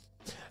simple.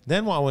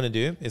 Then what I want to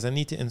do is I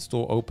need to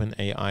install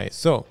OpenAI.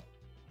 So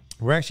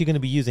we're actually going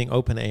to be using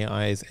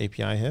OpenAI's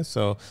API here.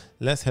 So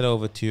let's head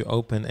over to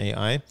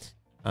OpenAI.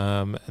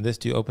 Let's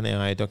do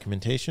OpenAI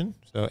documentation.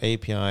 So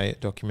API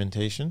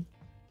documentation.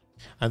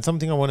 And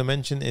something I want to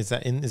mention is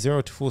that in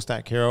Zero to Full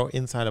Stack Hero,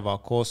 inside of our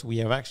course, we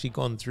have actually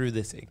gone through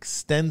this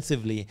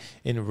extensively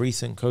in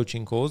recent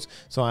coaching calls.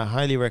 So I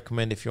highly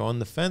recommend if you're on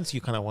the fence,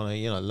 you kind of want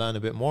to learn a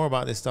bit more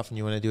about this stuff and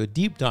you want to do a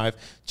deep dive,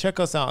 check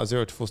us out at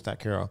Zero to Full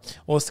Stack Hero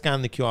or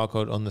scan the QR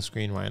code on the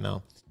screen right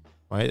now.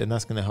 Right, and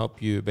that's going to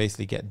help you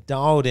basically get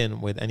dialed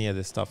in with any of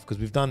this stuff because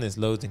we've done this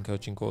loads in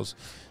coaching calls.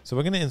 So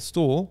we're going to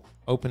install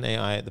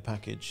OpenAI the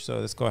package. So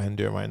let's go ahead and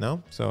do it right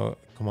now. So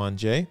Command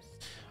J,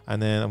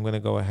 and then I'm going to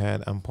go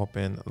ahead and pop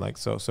in like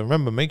so. So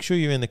remember, make sure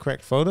you're in the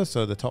correct folder.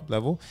 So the top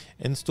level,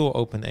 install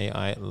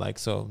OpenAI like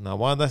so. Now,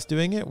 while that's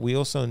doing it, we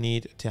also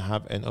need to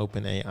have an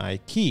OpenAI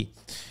key.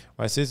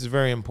 Right, so this is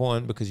very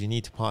important because you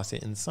need to pass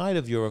it inside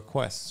of your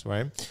requests.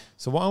 Right.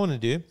 So what I want to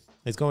do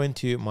is go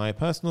into my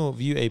personal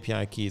view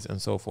API keys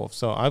and so forth.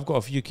 So I've got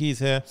a few keys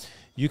here.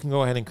 You can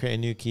go ahead and create a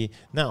new key.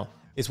 Now,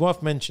 it's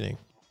worth mentioning,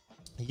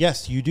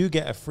 yes, you do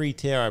get a free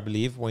tier, I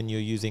believe, when you're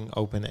using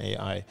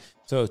OpenAI.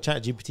 So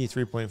ChatGPT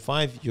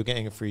 3.5, you're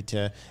getting a free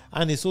tier.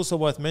 And it's also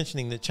worth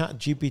mentioning that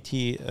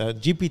GPT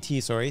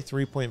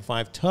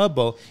 3.5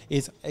 Turbo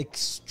is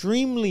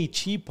extremely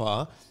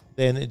cheaper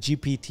than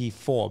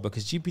GPT-4,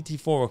 because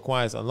GPT-4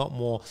 requires a lot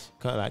more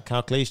kind of like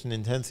calculation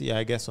intensity,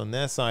 I guess, on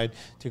their side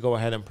to go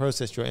ahead and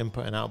process your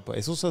input and output.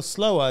 It's also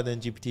slower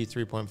than GPT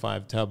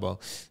 3.5 Turbo.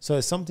 So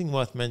it's something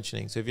worth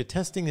mentioning. So if you're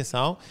testing this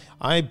out,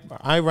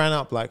 I ran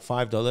up like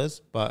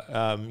 $5, but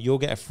you'll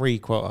get a free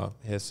quota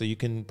here. So you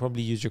can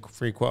probably use your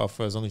free quota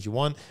for as long as you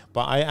want.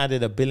 But I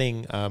added a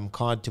billing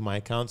card to my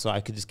account so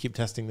I could just keep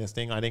testing this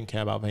thing. I didn't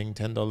care about paying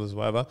 $10 or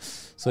whatever.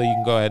 So you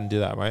can go ahead and do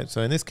that, right?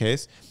 So in this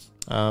case,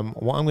 what I'm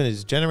going to do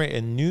is generate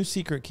a new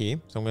secret key.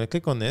 So I'm going to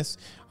click on this.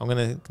 I'm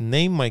going to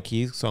name my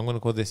key. So I'm going to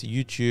call this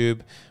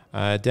YouTube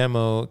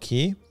demo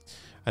key.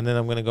 And then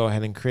I'm going to go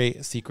ahead and create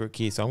a secret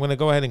key. So I'm going to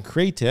go ahead and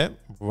create it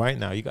right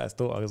now. You guys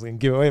thought I was going to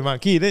give away my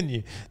key, didn't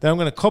you? Then I'm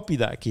going to copy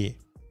that key.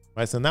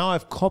 Right. So now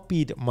I've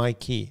copied my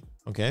key.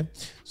 Okay.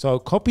 So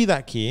copy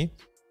that key.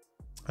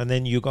 And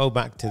then you go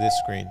back to this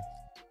screen.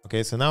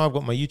 Okay. So now I've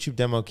got my YouTube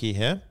demo key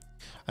here.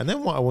 And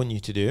then what I want you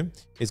to do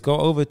is go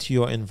over to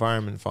your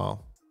environment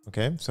file.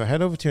 Okay, so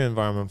head over to your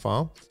environment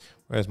file.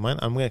 Where's mine?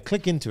 I'm going to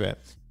click into it.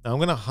 Now I'm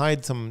going to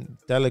hide some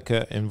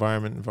delicate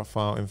environment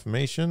file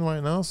information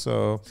right now.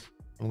 So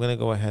I'm going to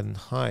go ahead and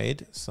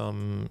hide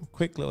some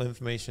quick little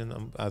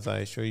information as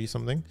I show you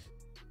something.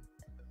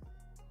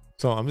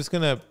 So I'm just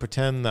going to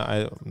pretend that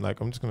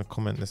I'm just going to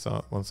comment this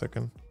out. 1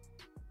 second.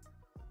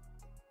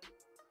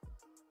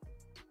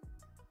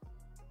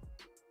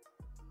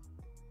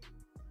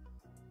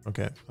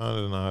 Okay, I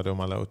don't know how to do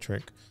my little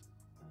trick.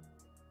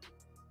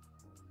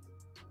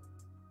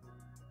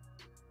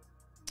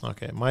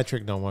 Okay, my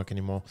trick don't work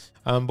anymore.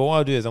 But what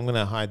I'll do is I'm going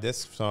to hide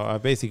this. So I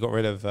basically got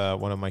rid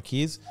of one of my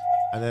keys.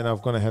 And then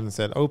I've gone ahead and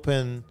said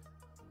open.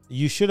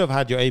 You should have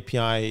had your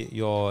API,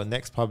 your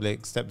next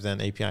public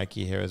StepZen API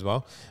key here as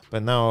well.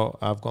 But now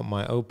I've got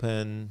my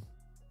open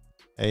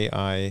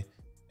AI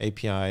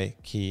API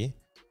key.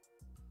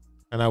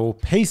 And I will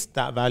paste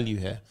that value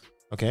here.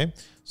 Okay,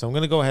 so I'm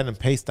going to go ahead and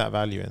paste that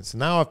value in. So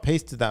now I've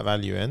pasted that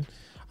value in.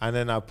 And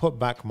then I'll put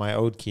back my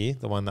old key,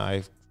 the one that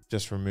I've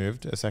just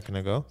removed a second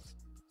ago.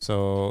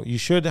 So you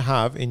should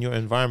have in your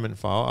environment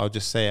file, I'll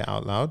just say it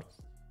out loud.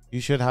 You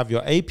should have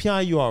your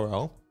API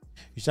URL.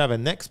 You should have a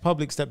next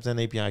public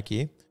StepZen API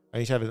key.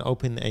 And you should have an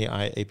open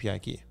AI API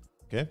key.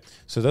 Okay.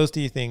 So those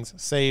 2 things,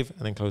 save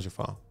and then close your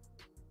file.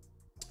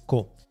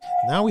 Cool.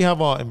 Now we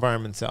have our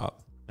environment set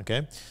up.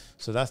 Okay.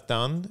 So that's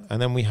done.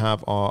 And then we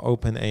have our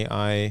open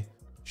AI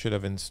should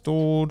have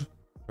installed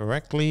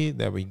correctly.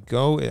 There we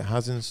go. It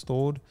has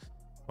installed.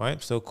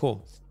 Right. So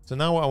cool. So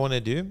now what I want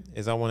to do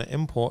is I want to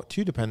import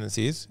 2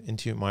 dependencies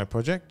into my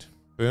project.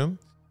 Boom,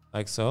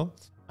 like so.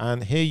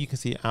 And here you can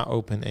see at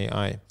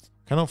OpenAI.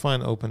 Cannot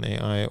find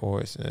OpenAI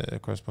or its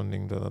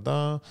corresponding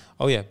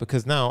Oh yeah,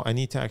 because now I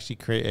need to actually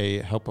create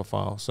a helper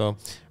file. So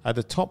at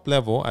the top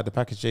level, at the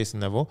package.json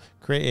level,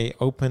 create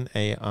a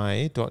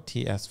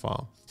OpenAI.ts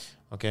file.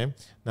 Okay.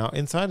 Now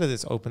inside of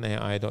this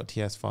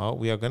OpenAI.ts file,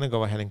 we are going to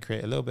go ahead and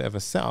create a little bit of a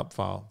setup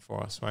file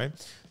for us, right?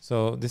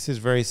 So this is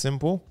very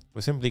simple.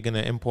 We're simply going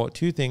to import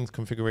 2 things,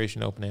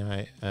 configuration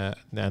OpenAI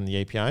and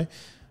the API.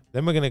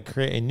 Then we're going to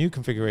create a new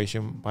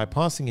configuration by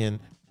passing in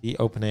the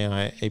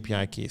OpenAI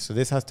API key. So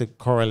this has to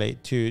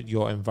correlate to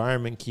your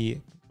environment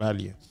key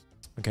value.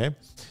 Okay.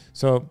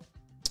 So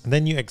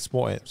then you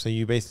export it. So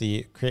you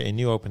basically create a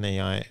new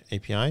OpenAI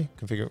API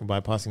by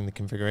passing the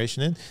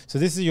configuration in. So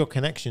this is your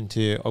connection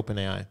to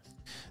OpenAI.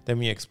 Then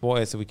we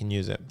export it so we can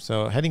use it.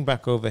 So heading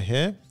back over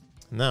here.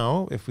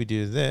 Now, if we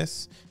do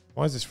this,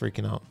 why is this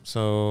freaking out?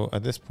 So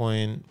at this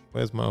point,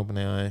 where's my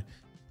OpenAI?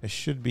 It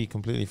should be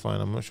completely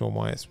fine. I'm not sure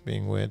why it's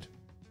being weird.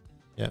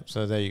 Yeah,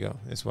 so there you go.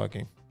 It's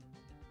working.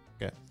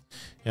 Okay.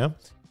 Yeah.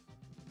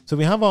 So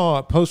we have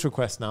our post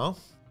request now.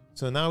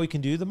 So now we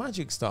can do the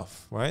magic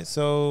stuff, right?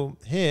 So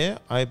here,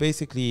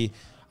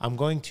 I'm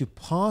going to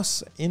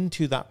pass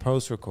into that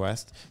post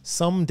request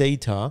some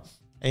data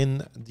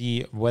in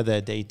the weather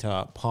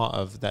data part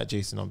of that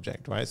JSON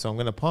object, right? So I'm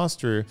going to pass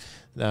through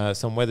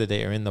some weather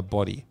data in the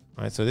body,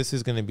 right? So this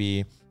is going to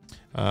be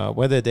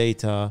weather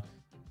data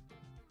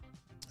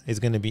is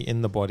going to be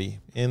in the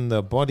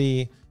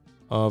body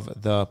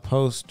of the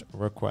post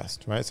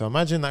request, right? So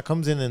imagine that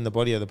comes in the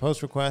body of the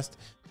post request.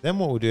 Then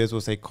what we'll do is we'll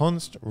say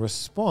const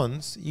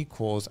response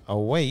equals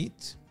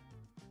await,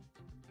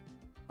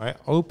 right?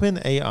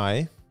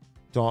 OpenAI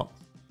dot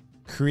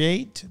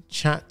create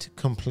chat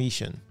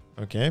completion.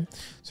 Okay,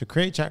 so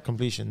create chat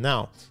completion.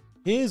 Now,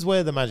 here's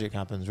where the magic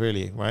happens,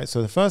 really, right?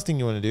 So the first thing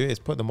you want to do is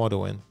put the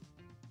model in.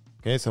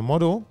 Okay, so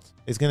model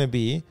is going to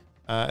be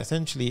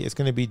essentially it's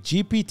going to be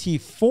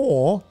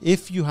GPT-4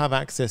 if you have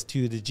access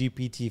to the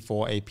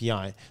GPT-4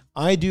 API.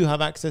 I do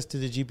have access to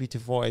the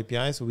GPT-4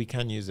 API, so we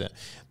can use it.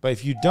 But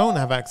if you don't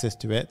have access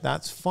to it,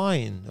 that's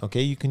fine.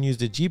 Okay, you can use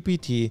the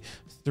GPT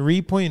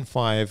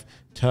 3.5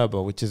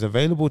 Turbo, which is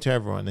available to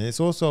everyone. And it's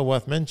also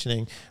worth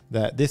mentioning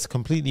that this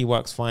completely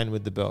works fine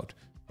with the build.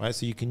 Right,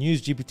 so you can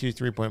use GPT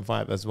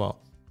 3.5 as well,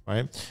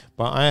 right?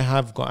 But I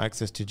have got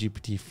access to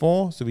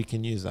GPT-4, so we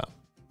can use that.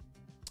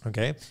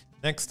 Okay,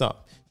 next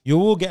up, You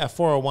will get a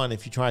 401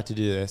 if you try to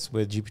do this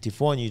with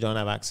GPT-4 and you don't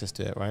have access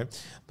to it, right?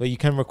 But you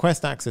can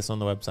request access on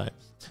the website.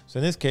 So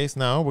in this case,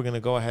 now we're going to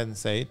go ahead and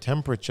say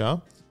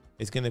temperature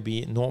is going to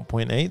be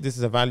 0.8. This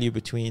is a value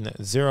between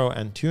 0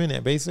 and 2, and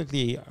it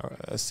basically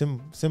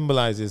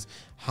symbolizes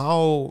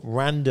how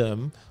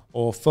random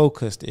or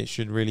focused it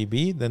should really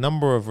be. The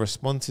number of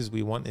responses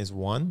we want is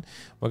 1.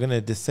 We're going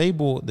to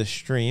disable the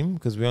stream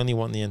because we only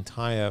want the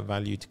entire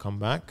value to come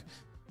back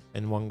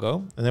in one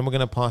go, and then we're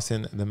going to pass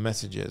in the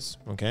messages.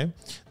 Okay,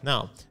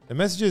 now the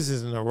messages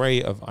is an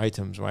array of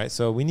items, right?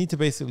 So we need to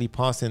basically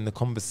pass in the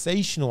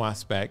conversational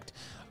aspect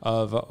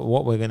of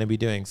what we're going to be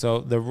doing. So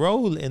the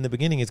role in the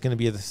beginning is going to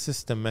be the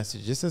system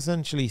message. This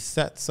essentially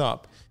sets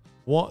up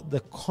what the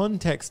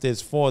context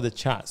is for the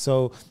chat.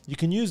 So you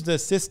can use the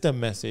system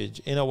message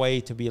in a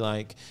way to be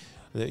like,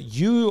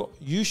 you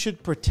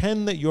should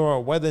pretend that you're a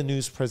weather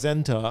news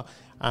presenter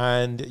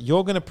and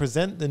you're going to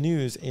present the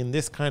news in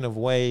this kind of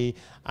way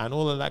and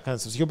all of that kind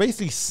of stuff. So you're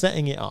basically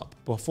setting it up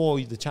before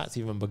the chat's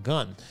even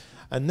begun.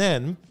 And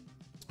then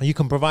you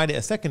can provide it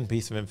a second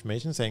piece of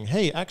information saying,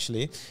 hey,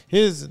 actually,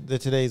 here's the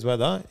today's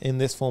weather in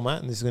this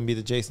format, and this is going to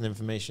be the JSON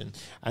information.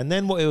 And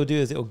then what it will do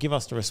is it will give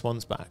us the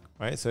response back,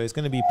 right? So it's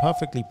going to be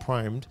perfectly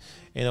primed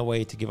in a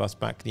way to give us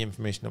back the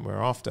information that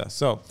we're after.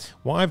 So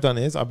what I've done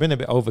is I've been a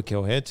bit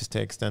overkill here just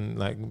to extend,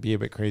 like, be a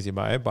bit crazy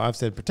about it. But I've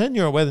said, pretend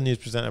you're a weather news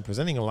presenter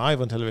presenting live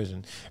on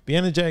television. Be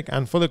energetic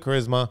and full of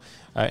charisma.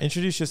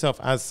 Introduce yourself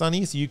as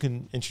Sunny, so you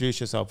can introduce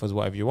yourself as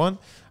whatever you want.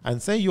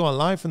 And say you are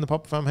live from the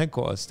Papa Fam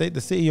headquarters. State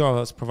the city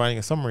you're providing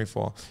a summary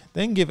for.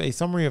 Then give a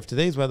summary of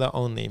today's weather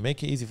only.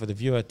 Make it easy for the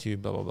viewer to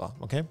blah, blah, blah.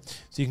 Okay?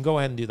 So you can go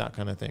ahead and do that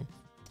kind of thing.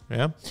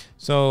 Yeah.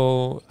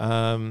 So,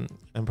 and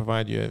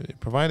provide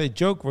a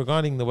joke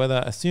regarding the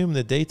weather. Assume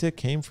the data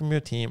came from your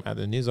team at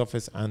the news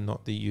office and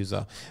not the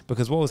user.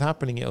 Because what was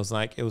happening, it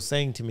was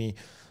saying to me,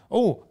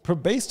 oh,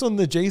 based on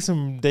the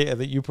JSON data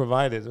that you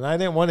provided. And I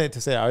didn't want it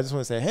to say, I just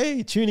want to say,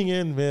 hey, tuning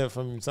in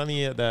from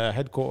Sunny at the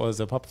headquarters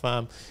of Papa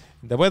Fam.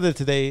 The weather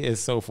today is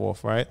so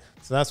forth, right?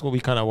 So that's what we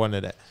kind of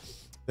wanted it.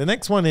 The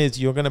next one is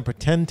you're going to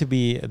pretend to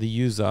be the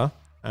user,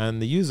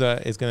 and the user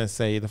is going to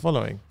say the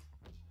following.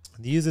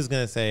 The user is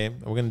going to say,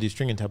 we're going to do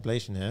string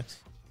interpolation here.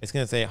 It's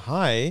going to say,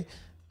 hi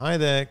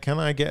there, can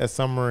I get a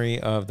summary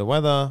of the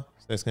weather?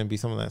 So it's going to be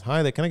something like,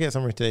 hi there, can I get a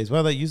summary of today's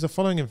weather? Use the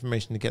following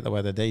information to get the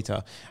weather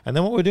data. And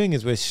then what we're doing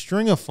is we're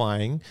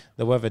stringifying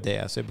the weather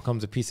data, so it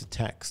becomes a piece of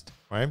text,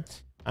 right?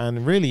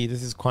 And really,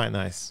 this is quite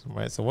nice,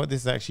 right? So what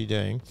this is actually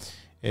doing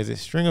is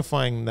it's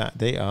stringifying that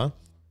data.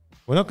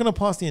 We're not going to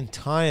pass the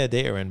entire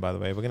data in, by the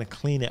way. We're going to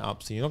clean it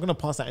up. So you're not going to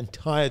pass that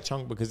entire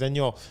chunk because then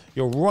you're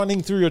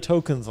running through your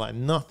tokens like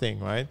nothing,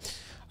 right?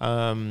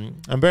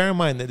 And bear in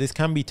mind that this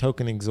can be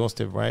token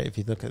exhaustive, right? If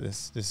you look at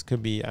this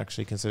could be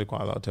actually considered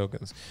quite a lot of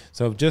tokens.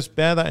 So just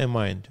bear that in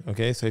mind,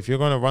 okay? So if you're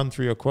going to run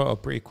through your quota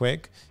pretty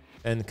quick,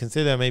 then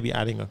consider maybe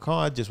adding a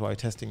card just while you're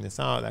testing this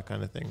out, that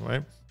kind of thing,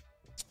 right?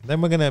 Then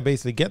we're going to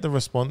basically get the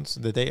response,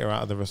 the data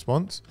out of the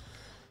response,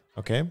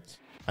 okay?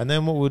 And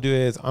then what we'll do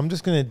is I'm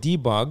just going to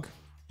debug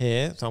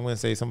here. So I'm going to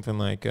say something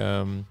like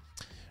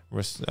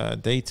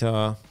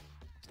data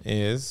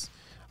is,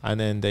 and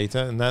then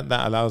data. And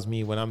that allows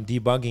me, when I'm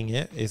debugging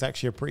it, it's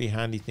actually a pretty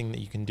handy thing that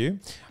you can do.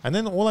 And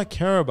then all I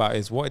care about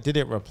is what did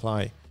it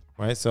reply,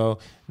 right? So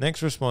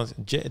next response,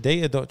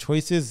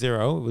 data.choices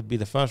 0 would be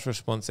the first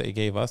response that it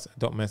gave us,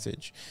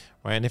 .message,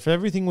 right? And if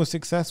everything was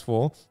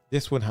successful,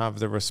 this would have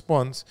the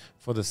response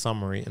for the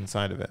summary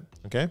inside of it,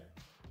 okay?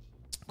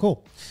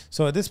 Cool.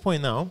 So at this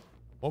point now,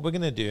 what we're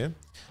going to do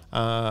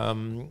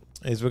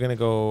is we're going to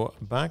go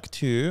back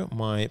to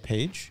my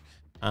page.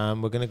 We're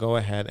going to go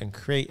ahead and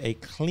create a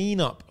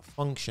cleanup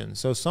function.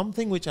 So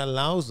something which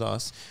allows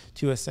us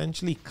to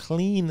essentially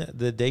clean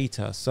the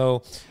data.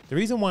 So the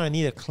reason why I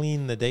need a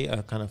clean the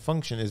data kind of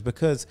function is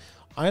because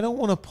I don't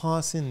want to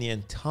pass in the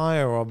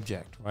entire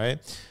object, right?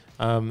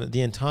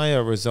 The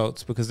entire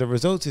results, because the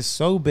results is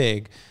so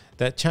big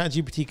that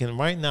ChatGPT can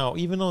right now,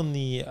 even on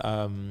the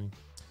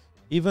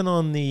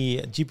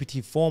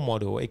GPT-4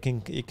 model, it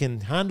can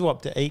handle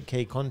up to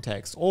 8K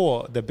context,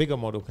 or the bigger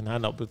model can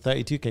handle up to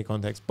 32K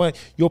context, but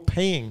you're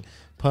paying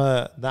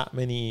per that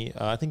many,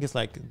 I think it's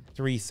like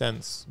 3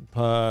 cents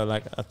per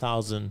like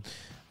 1,000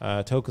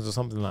 tokens or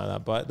something like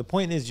that. But the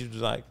point is,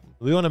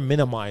 we want to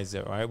minimize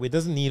it, right? It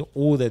doesn't need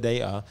all the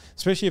data,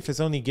 especially if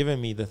it's only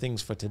giving me the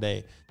things for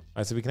today,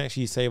 right? So we can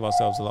actually save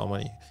ourselves a lot of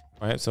money,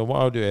 right? So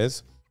what I'll do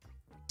is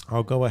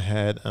I'll go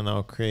ahead and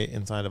I'll create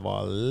inside of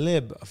our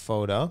lib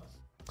folder,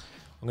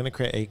 I'm going to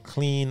create a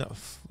clean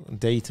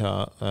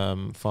data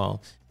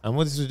file. And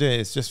what this is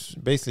doing is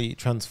just basically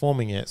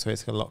transforming it so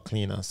it's a lot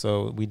cleaner,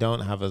 so we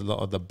don't have a lot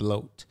of the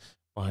bloat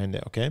behind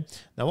it, okay?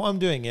 Now what I'm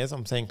doing is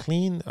I'm saying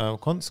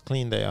const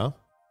clean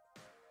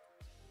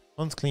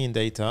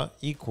data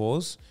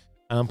equals,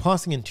 and I'm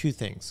passing in two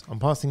things. I'm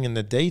passing in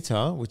the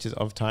data, which is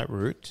of type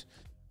root,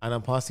 and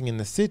I'm passing in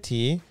the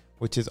city,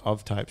 which is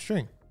of type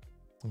string,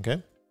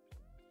 okay?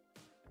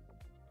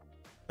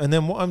 And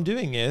then what I'm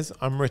doing is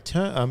I'm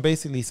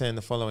basically saying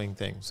the following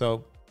thing.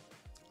 So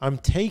I'm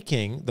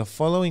taking the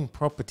following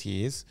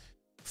properties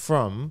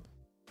from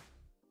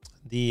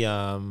the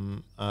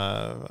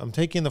I'm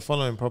taking the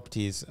following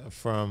properties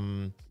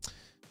from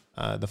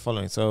the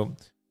following. So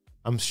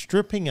I'm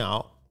stripping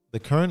out the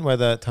current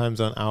weather, time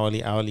zone,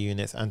 hourly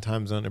units, and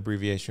time zone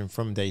abbreviation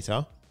from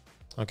data.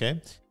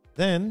 Okay.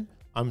 Then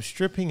I'm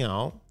stripping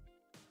out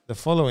the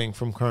following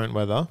from current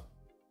weather.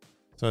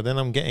 So then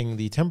I'm getting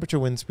the temperature,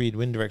 wind speed,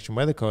 wind direction,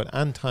 weather code,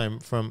 and time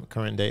from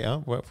current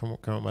data, from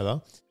current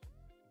weather.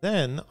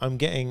 Then I'm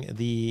getting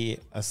the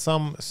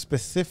some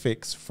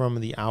specifics from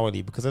the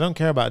hourly, because I don't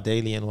care about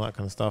daily and all that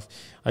kind of stuff.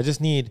 I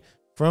just need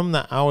from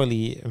the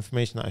hourly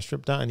information that I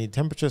stripped out, I need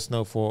temperature,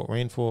 snowfall,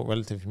 rainfall,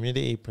 relative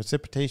humidity,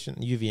 precipitation,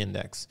 UV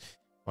index,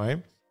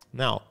 right?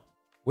 Now,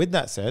 with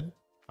that said,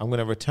 I'm going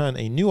to return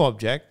a new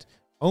object,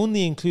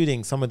 only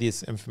including some of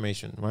this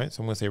information, right?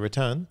 So I'm going to say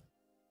return.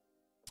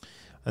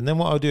 And then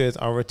what I'll do is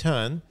I'll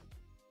return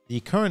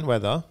the current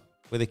weather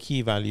with a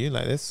key value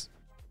like this.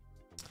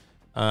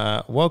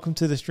 Welcome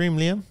to the stream,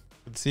 Liam.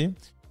 Good to see you.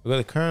 We've got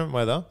the current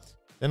weather.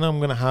 Then I'm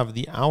going to have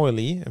the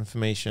hourly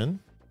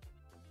information,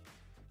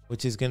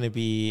 which is going to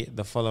be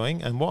the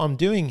following. And what I'm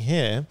doing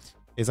here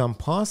is I'm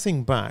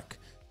passing back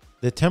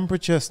the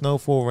temperature,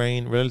 snowfall,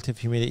 rain, relative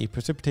humidity,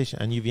 precipitation,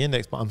 and UV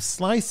index, but I'm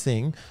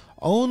slicing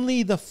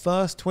only the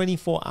first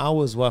 24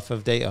 hours worth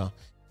of data.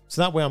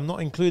 So that way I'm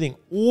not including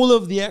all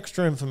of the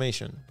extra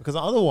information, because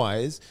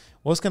otherwise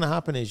what's going to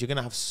happen is you're going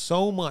to have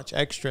so much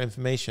extra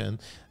information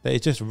that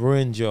it just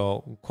ruins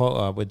your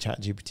quota with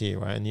ChatGPT,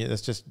 right? And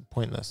that's just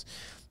pointless.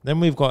 Then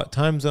we've got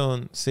time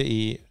zone,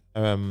 city,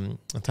 time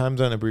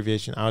zone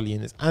abbreviation, hourly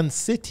units, and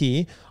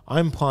city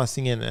I'm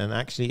passing in and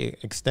actually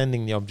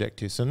extending the object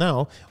to. So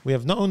now we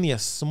have not only a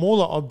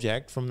smaller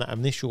object from that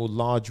initial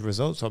large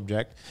results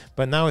object,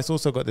 but now it's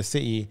also got the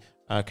city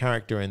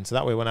character in. So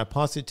that way when I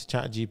pass it to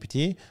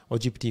ChatGPT or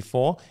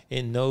GPT-4,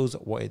 it knows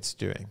what it's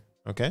doing.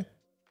 Okay.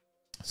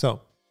 So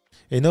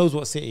it knows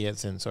what city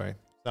it's in, sorry.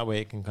 That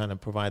way it can kind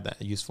of provide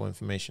that useful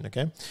information.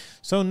 Okay.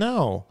 So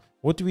now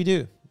what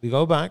do? We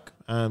go back,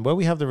 and where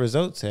we have the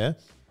results here,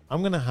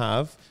 I'm going to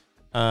have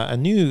a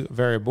new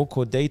variable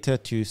called data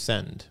to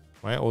send,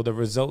 right? Or the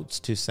results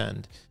to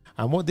send.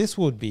 And what this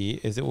would be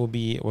is we're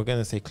going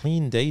to say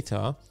clean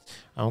data,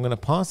 and I'm going to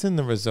pass in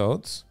the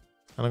results,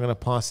 and I'm going to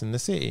pass in the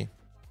city.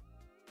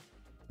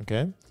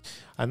 Okay.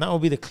 And that will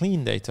be the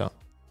clean data.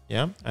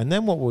 Yeah. And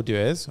then what we'll do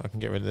is, I can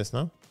get rid of this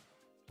now.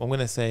 I'm going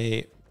to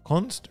say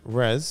const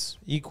res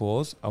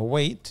equals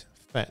await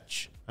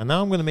fetch. And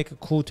now I'm going to make a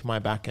call to my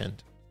backend.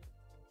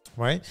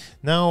 Right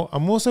now,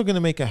 I'm also going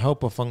to make a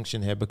helper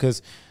function here,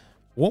 because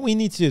what we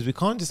need to do is we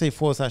can't just say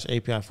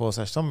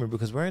 /API/summary,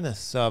 because we're in a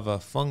server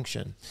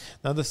function.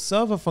 Now, the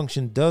server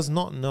function does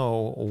not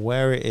know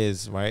where it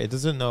is, right? It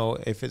doesn't know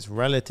if its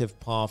relative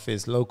path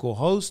is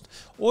localhost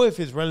or if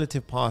its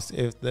relative path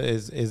is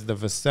the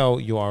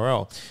Vercel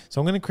URL.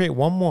 So I'm going to create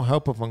one more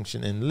helper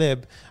function in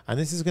lib, and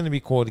this is going to be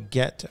called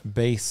get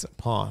base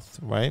path,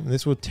 right? And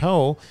this will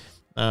tell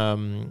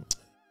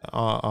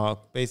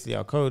basically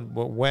our code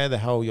where the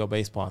hell your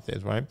base path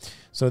is, right?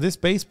 So this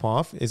base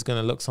path is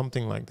going to look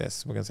something like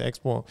this. We're going to say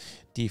export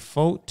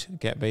default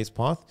get base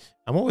path,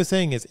 and what we're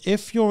saying is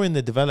if you're in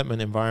the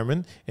development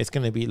environment, it's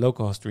going to be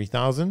localhost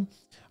 3000.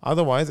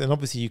 Otherwise, and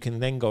obviously you can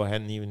then go ahead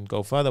and even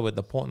go further with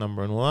the port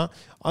number and all that.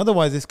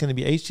 Otherwise, it's going to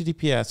be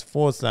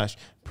https:/process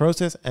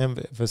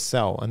env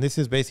Vercel, and this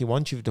is basically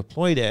once you've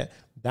deployed it,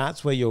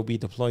 that's where you'll be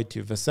deployed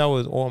to. Vercel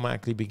will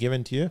automatically be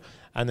given to you,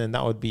 and then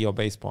that would be your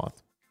base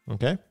path.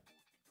 Okay.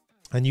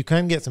 And you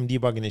can get some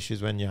debugging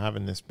issues when you're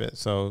having this bit,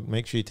 so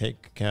make sure you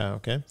take care,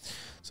 okay?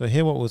 So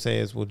here what we'll say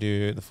is we'll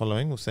do the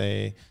following. We'll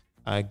say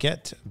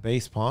get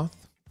base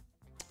path,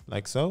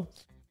 like so,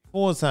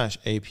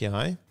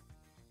 /API,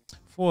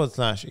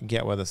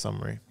 /get weather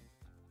summary.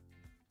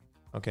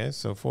 Okay,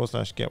 so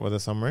 /get weather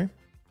summary.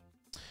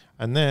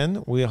 And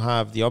then we'll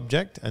have the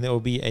object, and it will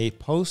be a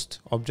post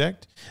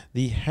object.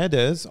 The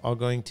headers are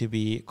going to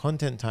be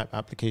content type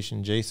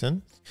application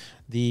JSON.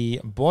 The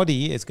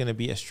body is going to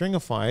be a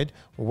stringified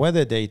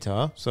weather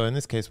data. So in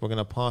this case, we're going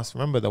to pass,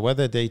 remember the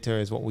weather data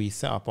is what we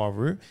set up our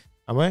route.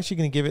 And we're actually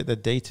going to give it the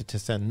data to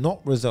send,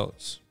 not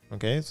results.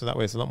 Okay, so that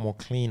way it's a lot more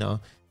cleaner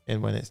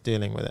in when it's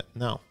dealing with it.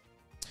 Now,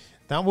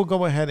 that will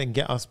go ahead and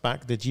get us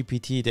back the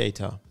GPT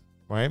data,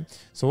 right?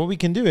 So what we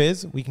can do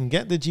is we can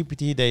get the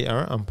GPT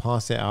data and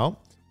pass it out.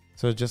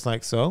 So just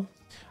like so.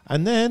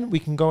 And then we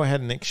can go ahead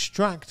and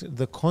extract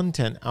the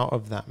content out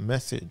of that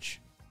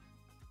message.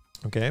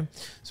 Okay,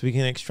 so we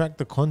can extract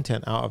the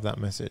content out of that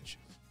message.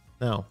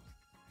 Now,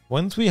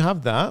 once we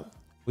have that,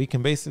 we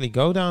can basically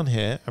go down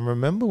here, and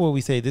remember where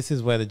we say this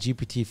is where the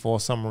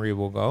GPT-4 summary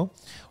will go.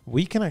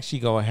 We can actually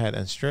go ahead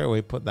and straight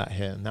away put that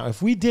here. Now,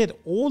 if we did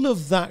all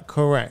of that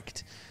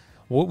correct,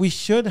 what we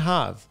should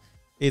have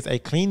is a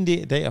clean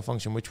data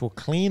function, which will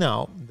clean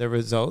out the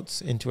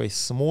results into a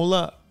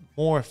smaller,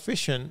 more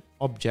efficient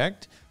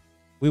object.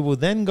 We will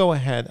then go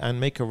ahead and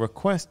make a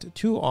request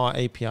to our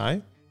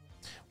API,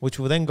 which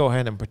will then go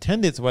ahead and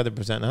pretend it's weather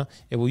presenter.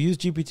 It will use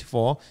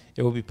GPT-4.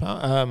 It will be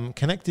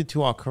connected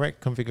to our correct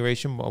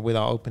configuration with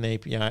our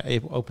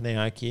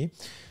OpenAI key.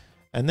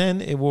 And then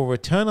it will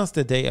return us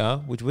the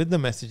data, which with the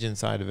message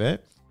inside of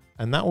it.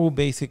 And that will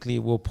basically,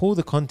 we'll pull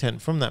the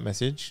content from that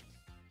message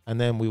and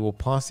then we will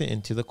pass it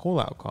into the call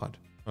out card.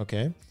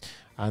 Okay.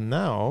 And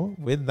now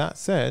with that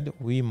said,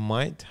 we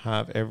might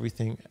have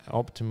everything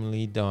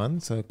optimally done.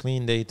 So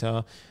clean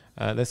data,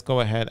 let's go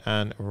ahead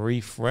and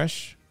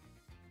refresh.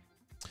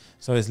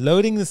 So it's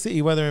loading the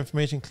city weather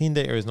information. Clean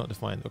data is not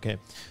defined. Okay.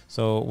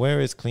 So where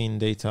is clean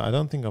data? I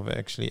don't think I've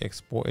actually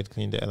exported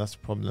clean data. That's the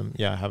problem.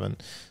 Yeah, I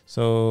haven't.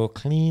 So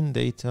clean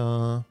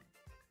data.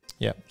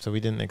 Yeah. So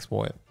we didn't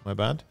export it. My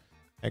bad.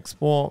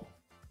 Export,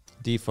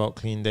 default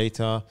clean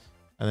data.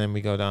 And then we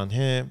go down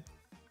here.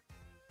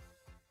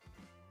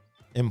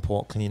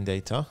 Import clean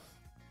data.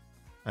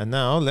 And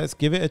now let's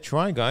give it a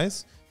try,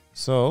 guys.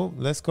 So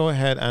let's go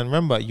ahead and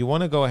remember, you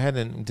want to go ahead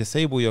and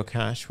disable your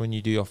cache when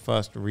you do your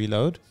first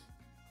reload.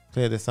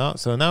 Clear this out.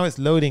 So now it's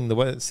loading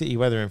the city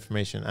weather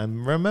information.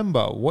 And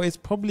remember, what it's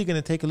probably going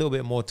to take a little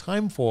bit more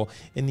time for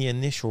in the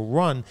initial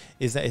run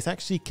is that it's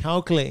actually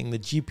calculating the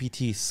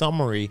GPT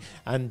summary.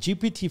 And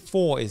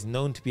GPT-4 is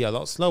known to be a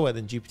lot slower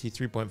than GPT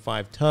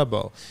 3.5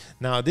 Turbo.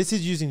 Now, this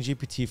is using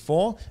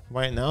GPT-4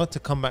 right now to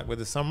come back with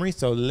a summary.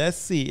 So let's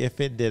see if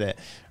it did it.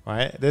 All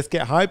right, let's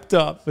get hyped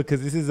up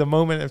because this is a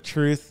moment of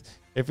truth.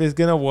 If it's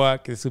gonna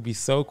work, this will be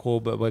so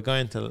cool. But we're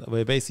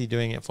basically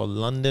doing it for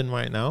London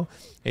right now.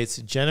 It's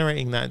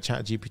generating that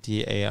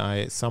ChatGPT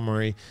AI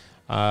summary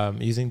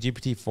using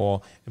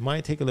GPT-4. It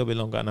might take a little bit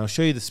longer, and I'll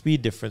show you the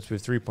speed difference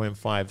with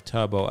 3.5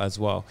 Turbo as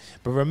well.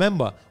 But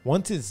remember,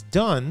 once it's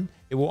done,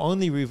 it will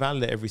only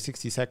revalidate every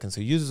 60 seconds.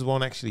 So users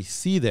won't actually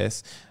see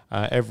this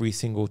every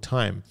single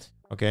time.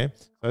 Okay,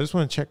 so I just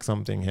want to check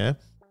something here.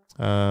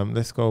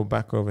 Let's go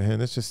back over here.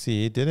 Let's just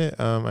see. Did it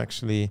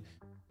actually?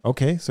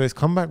 Okay, so it's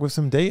come back with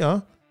some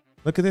data.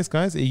 Look at this,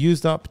 guys. It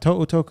used up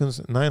total tokens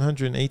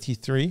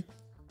 983.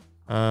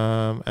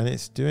 And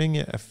it's doing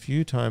it a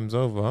few times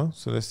over.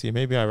 So let's see.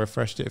 Maybe I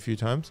refreshed it a few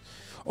times.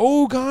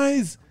 Oh,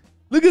 guys,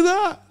 look at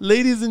that.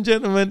 Ladies and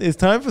gentlemen, it's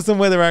time for some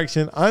weather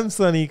action. I'm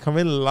Sunny,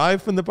 coming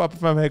live from the Papa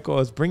Fam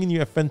headquarters, bringing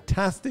you a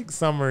fantastic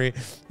summary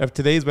of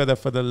today's weather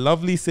for the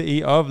lovely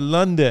city of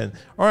London.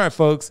 All right,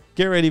 folks,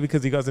 get ready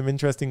because we got some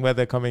interesting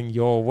weather coming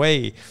your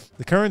way.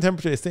 The current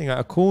temperature is sitting at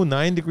a cool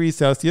 9 degrees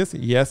Celsius.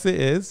 Yes, it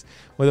is.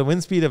 With a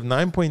wind speed of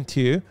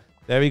 9.2.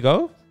 There we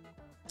go.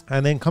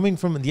 And then coming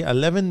from the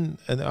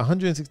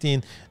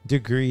 116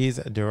 degrees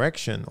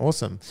direction.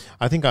 Awesome.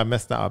 I think I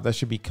messed that up. That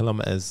should be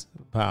kilometers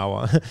per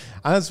hour.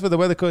 As for the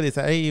weather code, it's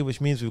at 80,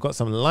 which means we've got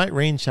some light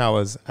rain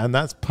showers. And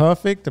that's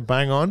perfect.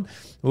 Bang on.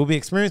 We'll be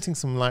experiencing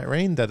some light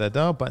rain,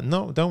 but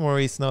no, don't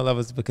worry, snow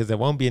lovers, because there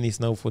won't be any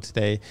snow for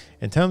today.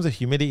 In terms of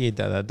humidity,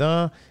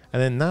 And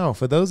then now,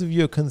 for those of you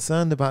who are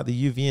concerned about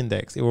the UV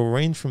index, it will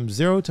range from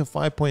 0 to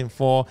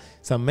 5.4.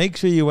 So make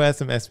sure you wear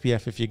some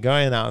SPF if you're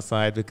going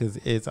outside, because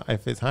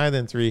if it's higher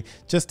than 3,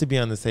 just to be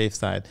on the safe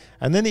side.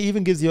 And then it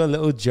even gives you a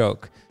little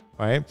joke.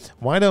 Right?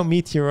 Why don't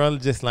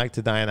meteorologists like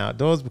to dine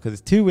outdoors? Because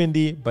it's too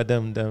windy, but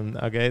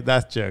okay,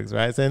 that's jokes,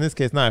 right? So in this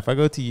case, now if I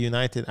go to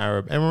United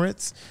Arab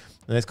Emirates,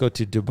 let's go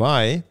to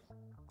Dubai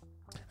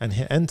and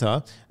hit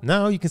enter.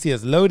 Now you can see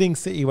it's loading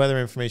city weather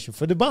information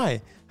for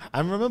Dubai.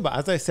 And remember,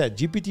 as I said,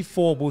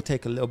 GPT-4 will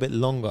take a little bit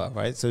longer,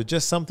 right? So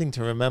just something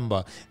to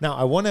remember. Now,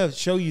 I want to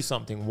show you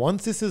something.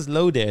 Once this is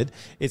loaded,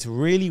 it's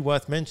really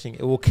worth mentioning.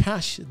 It will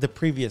cache the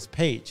previous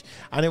page,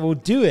 and it will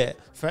do it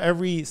for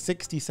every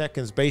 60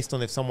 seconds based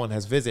on if someone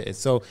has visited.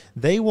 So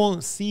they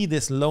won't see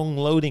this long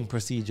loading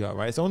procedure,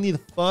 right? It's only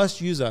the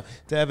first user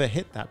to ever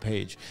hit that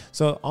page.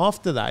 So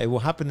after that, it will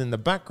happen in the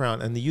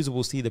background and the user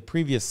will see the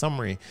previous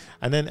summary.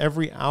 And then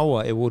every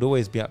hour, it would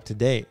always be up to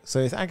date. So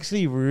it's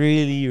actually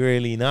really,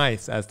 really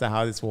nice as to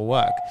how this will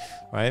work,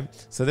 right?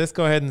 So let's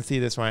go ahead and see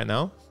this right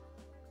now.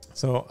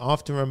 So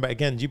after, remember,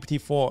 again,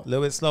 GPT-4, a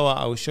little bit slower.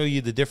 I will show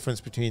you the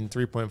difference between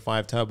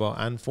 3.5 Turbo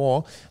and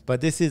 4, but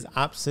this is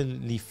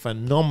absolutely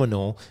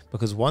phenomenal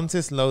because once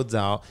this loads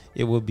out,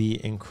 it will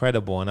be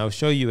incredible. And I'll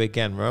show you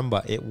again,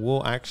 remember, it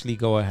will actually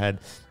go ahead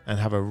and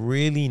have a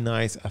really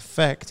nice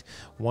effect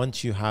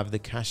once you have the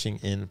caching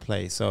in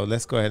place. So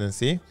let's go ahead and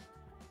see.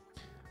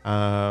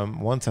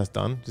 Once that's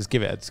done, just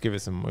give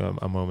it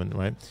a moment,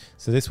 right?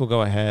 So this will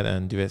go ahead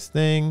and do its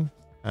thing.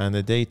 And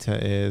the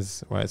data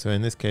is, right, so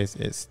in this case,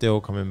 it's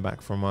still coming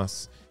back from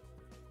us.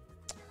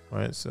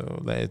 Right, so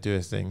let it do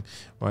its thing,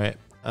 right?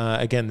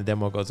 Again, the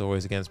demo gods are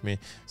always against me.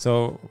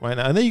 So right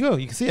now, and there you go,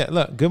 you can see it.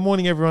 Look, good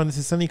morning, everyone. This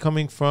is Sunny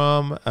coming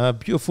from a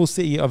beautiful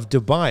city of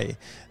Dubai.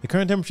 The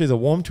current temperature is a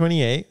warm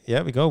 28.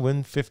 Yeah, we go,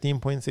 wind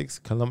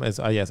 15.6 kilometers.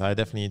 Yes, I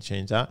definitely need to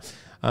change that.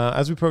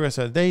 As we progress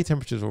throughout the day,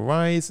 temperatures will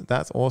rise.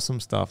 That's awesome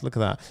stuff. Look at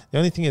that. The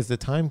only thing is the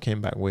time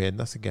came back weird.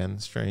 That's again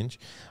strange.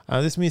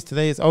 This means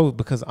today is,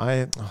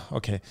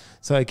 okay.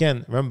 So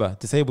again, remember,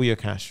 disable your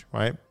cache,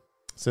 right?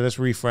 So let's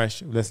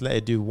refresh. Let's let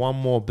it do one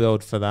more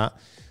build for that.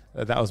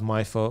 That was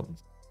my fault.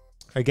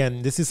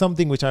 Again, this is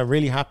something which I'm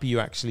really happy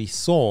you actually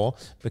saw,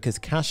 because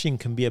caching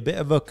can be a bit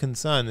of a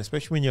concern,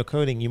 especially when you're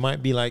coding. You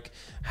might be like,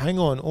 hang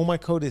on, all my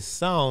code is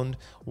sound.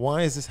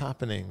 Why is this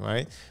happening,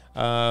 right?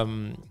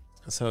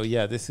 So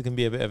yeah, this can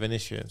be a bit of an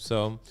issue.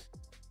 So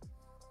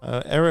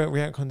Error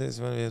React context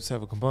is when we have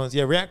several components.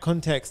 Yeah, React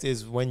context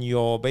is when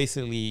you're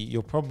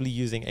probably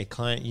using a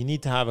client. You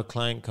need to have a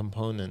client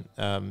component.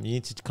 You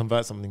need to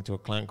convert something to a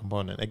client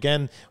component.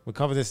 Again, we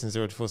cover this in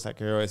 0 to Full Stack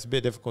Hero. It's a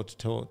bit difficult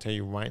to tell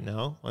you right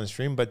now on the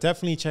stream, but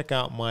definitely check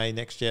out my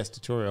Next.js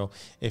tutorial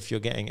if you're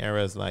getting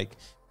errors like,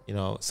 you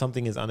know,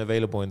 something is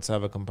unavailable in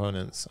server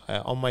components.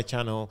 On my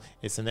channel,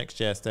 it's a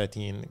Next.js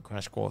 13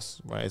 crash course,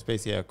 right? It's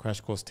basically a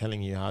crash course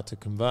telling you how to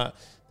convert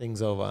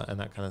things over and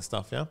that kind of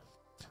stuff, yeah?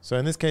 So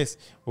in this case,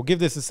 we'll give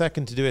this a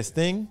second to do its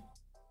thing,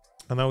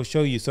 and I will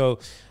show you. So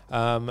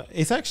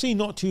it's actually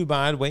not too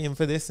bad waiting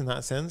for this in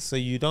that sense. So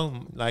you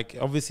don't, like,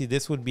 obviously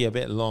this would be a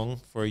bit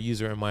long for a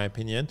user in my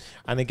opinion.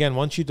 And again,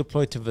 once you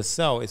deploy to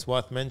Vercel, it's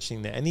worth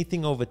mentioning that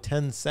anything over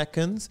 10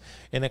 seconds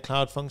in a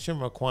cloud function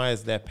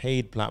requires their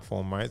paid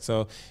platform, right?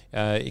 So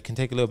it can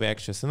take a little bit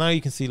extra. So now you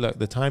can see, look,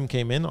 the time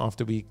came in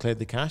after we cleared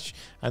the cache,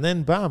 and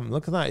then bam,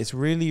 look at that. It's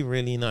really,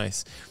 really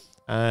nice.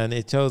 And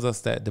it tells us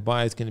that the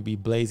buyer is going to be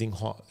blazing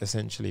hot,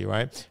 essentially,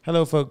 right?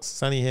 Hello, folks.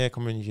 Sunny here,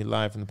 coming to you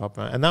live from the pop.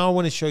 And now I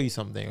want to show you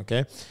something,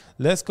 okay?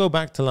 Let's go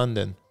back to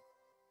London.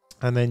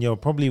 And then you're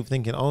probably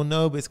thinking, oh,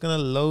 no, but it's going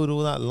to load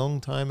all that long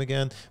time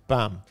again.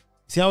 Bam.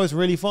 See how it's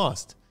really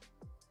fast,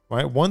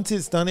 right? Once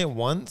it's done it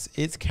once,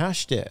 it's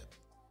cached it.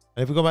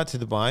 And if we go back to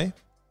Dubai,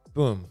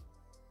 boom.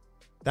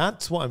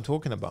 That's what I'm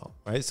talking about,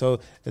 right? So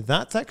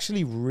that's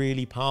actually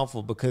really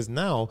powerful because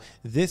now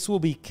this will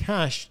be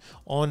cached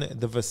on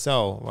the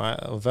Vercel, right?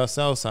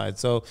 Vercel side.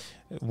 So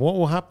what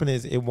will happen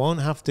is it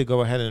won't have to go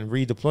ahead and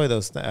redeploy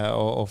those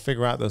or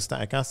figure out those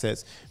static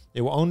assets.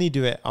 It will only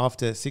do it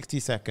after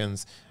 60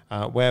 seconds,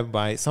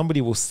 whereby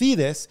somebody will see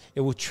this. It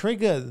will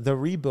trigger the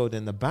rebuild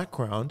in the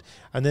background,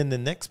 and then the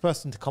next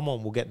person to come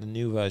on will get the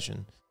new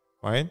version,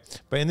 right?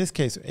 But in this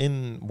case,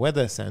 in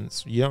weather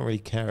sense, you don't really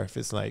care if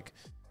it's like,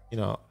 you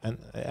know,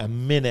 a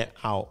minute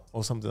out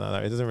or something like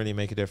that. It doesn't really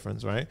make a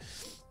difference, right?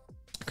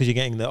 Because you're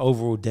getting the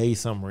overall day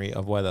summary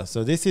of weather.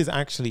 So this is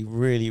actually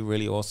really,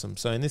 really awesome.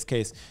 So in this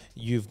case,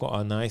 you've got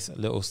a nice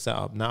little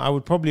setup. Now, I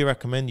would probably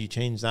recommend you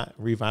change that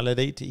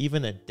revalidate to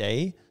even a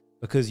day,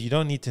 because you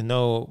don't need to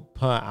know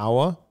per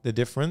hour the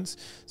difference.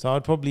 So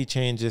I'd probably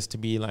change this to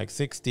be like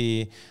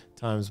 60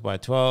 times by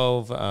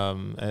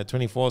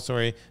 24,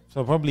 sorry.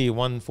 So probably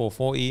 1 for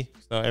 40.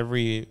 So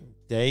every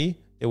day,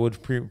 it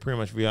would pretty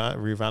much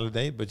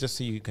revalidate, but just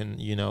so you can,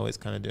 you know, it's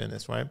kind of doing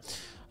this, right?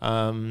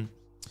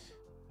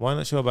 Why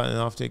not show about it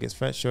after it gets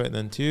fetched, show it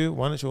then too?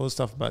 Why not show all the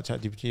stuff about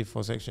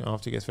ChatGPT-4 section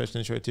after it gets fetched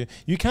and show it too?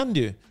 You can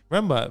do.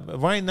 Remember,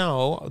 right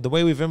now, the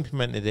way we've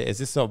implemented it is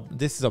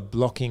this is a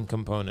blocking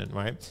component,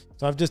 right?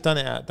 So I've just done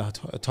it at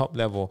the top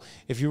level.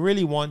 If you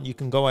really want, you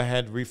can go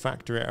ahead,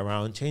 refactor it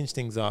around, change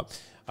things up.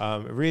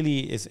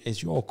 Really,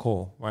 it's your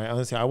call, right?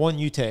 Honestly, I want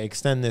you to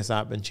extend this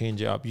app and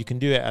change it up. You can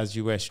do it as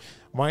you wish.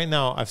 Right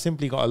now, I've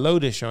simply got a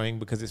loader showing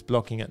because it's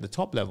blocking at the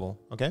top level,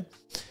 okay?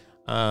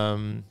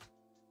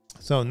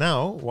 So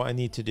now what I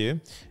need to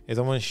do is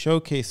I want to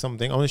showcase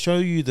something. I want to show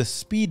you the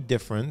speed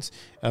difference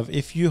of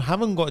if you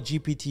haven't got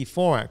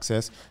GPT-4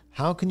 access,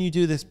 how can you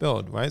do this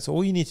build, right? So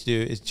all you need to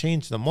do is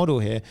change the model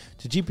here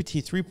to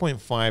GPT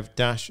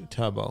 3.5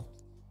 Turbo.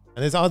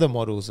 And there's other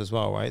models as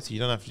well, right? So you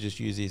don't have to just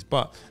use these,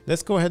 but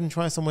let's go ahead and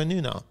try somewhere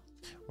new now.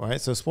 All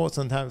right. So Sports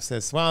on Tap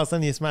says, wow,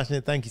 Sunny is smashing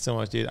it. Thank you so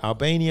much, dude.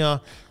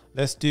 Albania.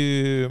 Let's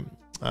do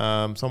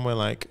somewhere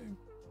like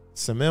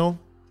Samil.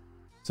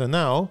 So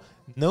now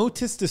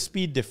notice the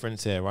speed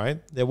difference here,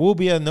 right? There will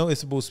be a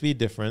noticeable speed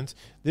difference.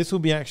 This will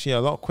be actually a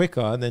lot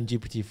quicker than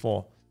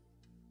GPT-4.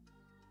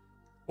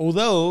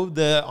 Although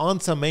the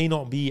answer may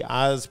not be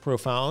as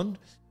profound,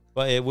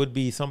 but it would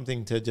be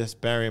something to just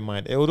bear in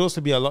mind. It would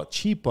also be a lot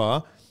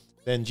cheaper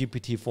than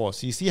GPT-4.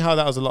 So you see how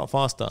that was a lot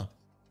faster.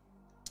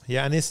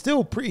 Yeah, and it's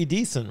still pretty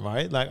decent,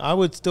 right? Like I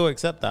would still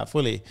accept that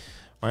fully.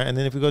 Right, and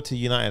then if we go to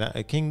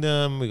United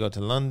Kingdom, we go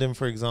to London,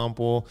 for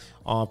example,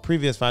 our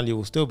previous value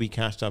will still be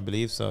cached, I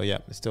believe. So yeah,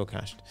 it's still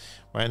cached.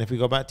 Right, and if we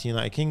go back to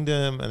United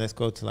Kingdom and let's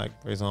go to, like,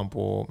 for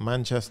example,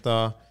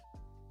 Manchester.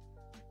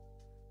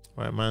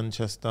 Right,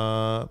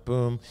 Manchester,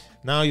 boom.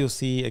 Now you'll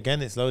see,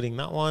 again, it's loading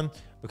that one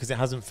because it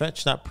hasn't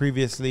fetched that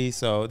previously.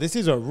 So this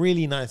is a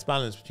really nice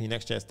balance between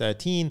Next.js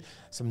 13,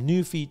 some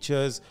new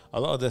features, a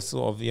lot of the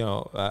sort of, you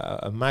know,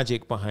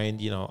 magic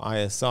behind, you know,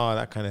 ISR,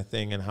 that kind of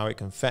thing, and how it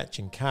can fetch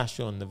and cache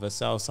on the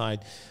Vercel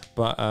side.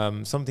 But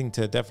something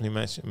to definitely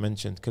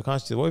mention.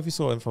 Kakashi said, what if you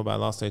saw info about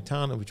last day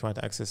town and we tried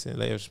to access it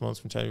later? Response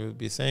from ChatGPT would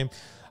be the same.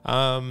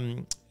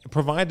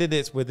 Provided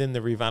it's within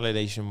the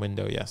revalidation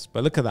window, yes.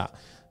 But look at that.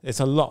 It's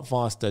a lot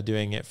faster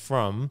doing it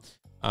from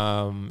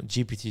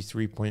GPT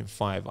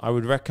 3.5. I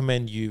would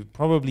recommend you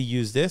probably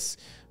use this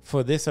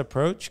for this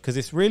approach because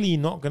it's really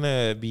not going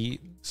to be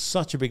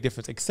such a big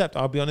difference, except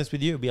I'll be honest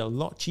with you, it'll be a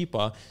lot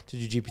cheaper to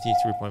do GPT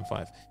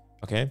 3.5.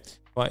 Okay.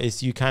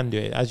 But you can do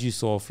it. As you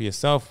saw for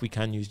yourself, we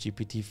can use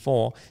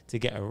GPT-4 to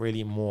get a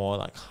really more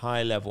like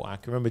high level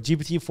accurate. Remember,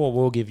 GPT-4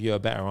 will give you a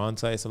better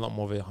answer. It's a lot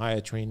more of a higher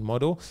trained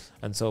model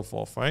and so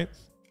forth, right?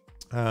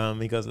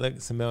 He goes, look,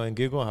 Samil in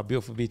Google, how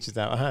beautiful beaches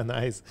are. Ah,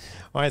 nice.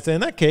 All right, so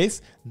in that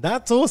case,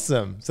 that's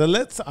awesome. So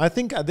I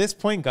think at this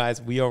point, guys,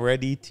 we are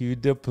ready to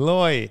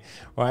deploy,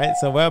 right?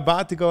 So we're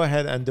about to go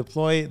ahead and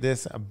deploy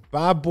this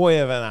bad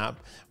boy of an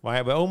app,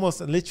 right? We're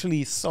almost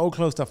literally so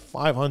close to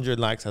 500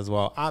 likes as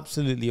well.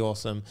 Absolutely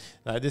awesome.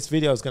 This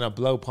video is going to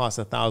blow past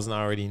 1,000.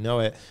 I already know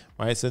it,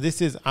 right? So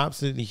this is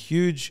absolutely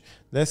huge.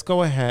 Let's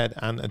go ahead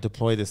and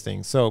deploy this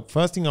thing. So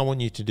first thing I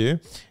want you to do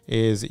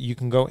is you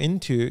can go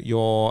into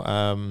your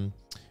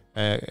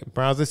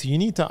browser. So you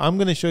need to, I'm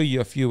going to show you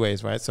a few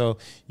ways, right? So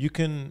you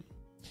can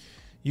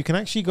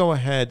actually go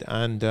ahead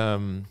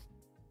and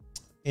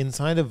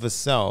inside of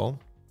Vercel,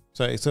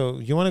 so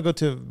you want to go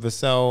to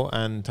Vercel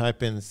and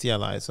type in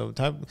CLI. So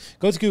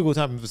go to Google,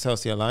 type in Vercel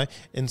CLI,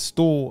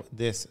 install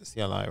this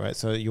CLI, right?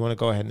 So you want to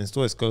go ahead and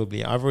install this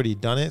globally. I've already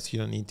done it, so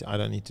I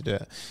don't need to do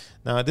it.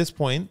 Now at this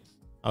point,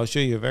 I'll show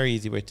you a very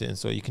easy way to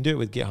install. You can do it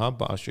with GitHub,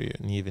 but I'll show you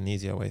an even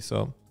easier way.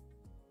 So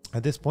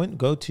at this point,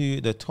 go to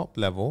the top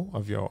level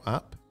of your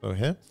app, go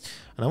here,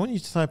 and I want you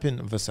to type in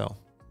Vercel,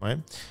 right?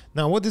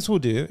 Now, what this will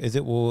do is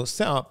it will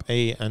set up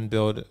and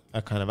build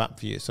a kind of app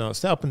for you. So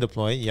set up and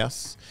deploy,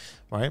 yes,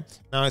 right?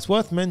 Now, it's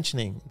worth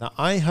mentioning that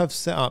I have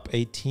set up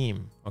a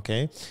team,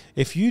 okay?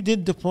 If you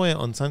did deploy it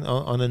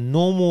on a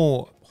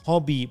normal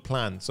hobby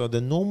plan, so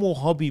the normal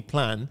hobby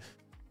plan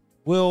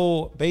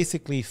will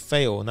basically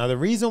fail. Now, the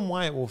reason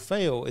why it will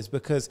fail is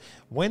because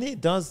when it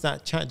does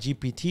that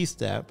ChatGPT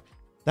step,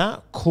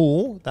 that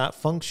call, that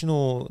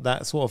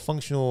sort of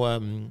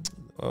functional,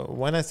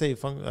 when I say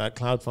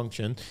cloud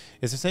function,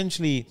 is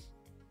essentially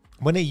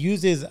when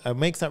it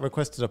makes that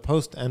request to the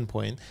post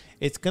endpoint,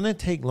 it's going to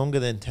take longer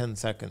than 10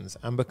 seconds.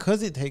 And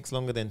because it takes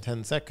longer than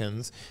 10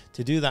 seconds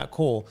to do that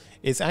call,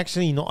 it's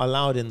actually not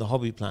allowed in the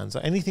hobby plan.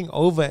 So anything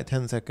over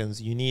 10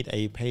 seconds, you need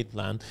a paid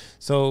plan.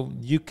 So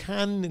you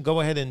can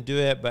go ahead and do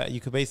it, but you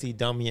could basically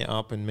dummy it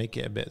up and make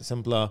it a bit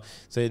simpler.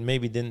 So it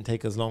maybe didn't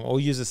take as long, or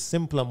use a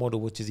simpler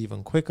model, which is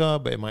even quicker,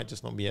 but it might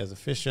just not be as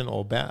efficient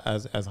or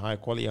as high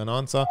quality an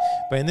answer.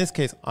 But in this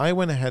case, I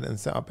went ahead and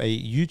set up a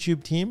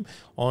YouTube team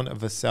on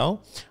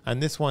Vercel.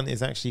 And this one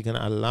is actually going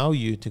to allow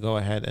you to go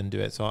ahead and do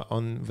it. So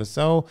on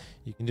Vercel,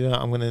 you can do that.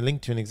 I'm going to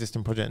link to an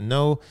existing project.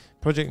 No,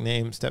 project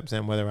name,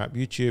 StepZen, weather app,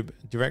 YouTube,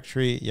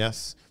 directory,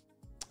 yes,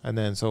 and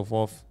then so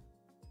forth.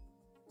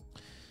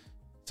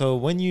 So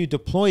when you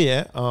deploy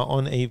it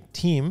on a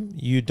team,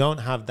 you don't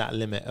have that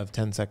limit of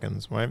 10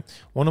 seconds, right?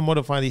 Want to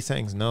modify these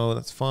settings? No,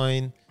 that's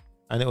fine.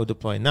 And it will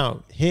deploy.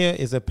 Now, here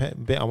is a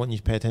bit I want you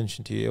to pay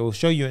attention to. It will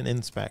show you an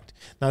inspect.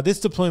 Now, this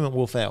deployment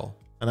will fail.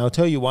 And I'll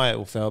tell you why it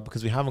will fail,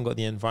 because we haven't got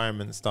the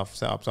environment stuff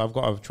set up. So I've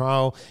got a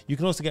trial. You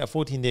can also get a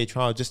 14-day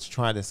trial just to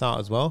try this out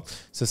as well.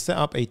 So set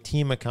up a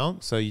team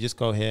account. So you just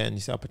go here and you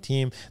set up a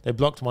team. They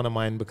blocked one of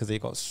mine because they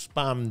got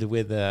spammed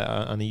with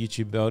on a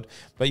YouTube build.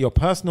 But your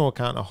personal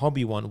account, a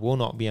hobby one, will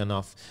not be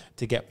enough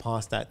to get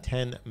past that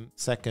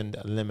 10-second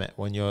limit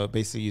when you're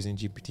basically using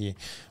GPT,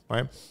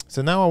 right?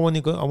 So now I want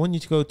you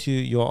to go to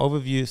your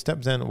overview,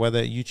 StepZen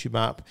weather YouTube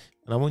app.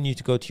 And I want you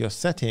to go to your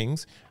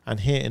settings and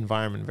here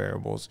environment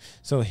variables.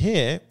 So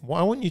here, what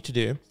I want you to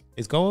do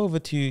is go over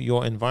to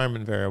your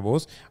environment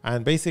variables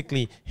and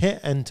basically hit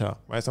enter,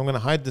 right? So I'm going to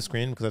hide the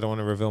screen because I don't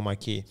want to reveal my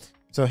key.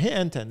 So hit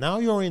enter. Now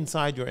you're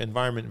inside your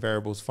environment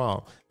variables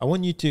file. I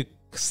want you to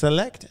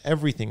select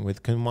everything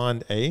with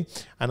Command A,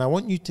 and I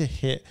want you to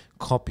hit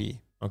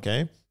copy,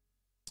 okay?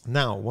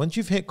 Now, once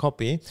you've hit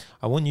copy,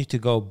 I want you to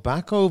go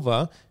back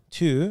over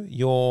to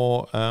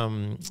your,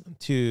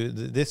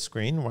 this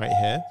screen right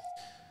here.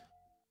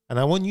 And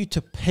I want you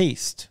to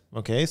paste,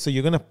 okay? So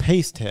you're going to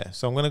paste here.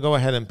 So I'm going to go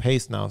ahead and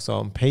paste now. So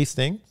I'm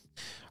pasting.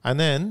 And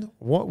then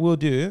what we'll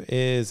do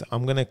is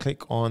I'm going to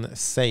click on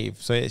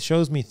save. So it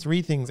shows me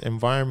three things: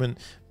 environment,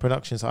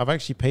 production. So I've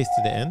actually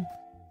pasted it in.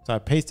 So I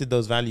pasted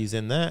those values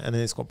in there, and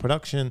then it's got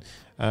production,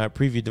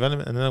 preview,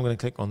 development, and then I'm going to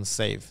click on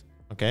save,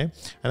 okay?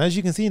 And as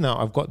you can see now,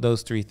 I've got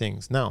those three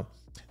things. Now,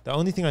 the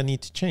only thing I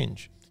need to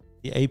change,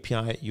 the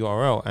API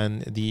URL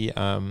and the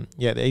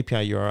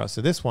API URL.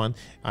 So this one,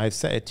 I've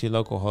set it to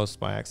localhost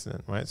by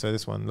accident, right? So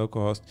this one,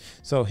 localhost.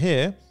 So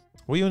here,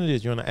 what you want to do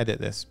is you want to edit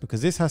this,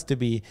 because this has to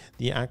be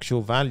the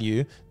actual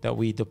value that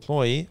we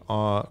deploy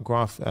our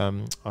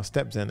our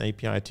StepZen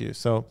API to.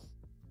 So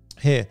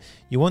here,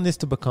 you want this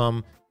to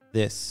become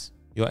this,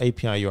 your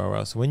API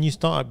URL. So when you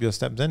start up your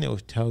StepZen, it will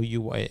tell you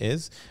what it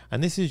is.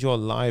 And this is your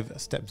live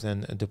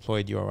StepZen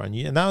deployed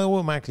URL. And that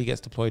automatically gets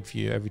deployed for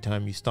you every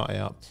time you start it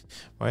up,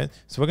 right?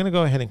 So we're going to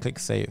go ahead and click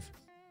save.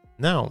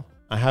 Now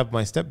I have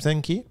my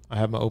StepZen key, I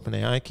have my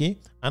OpenAI key,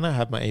 and I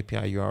have my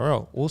API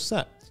URL all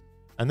set.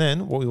 And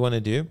then what we want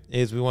to do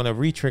is we want to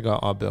re-trigger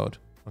our build.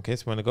 Okay,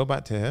 so we're going to go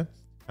back to here,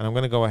 and I'm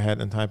going to go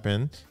ahead and type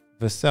in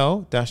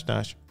Vercel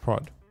 --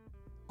 prod.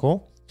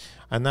 Cool.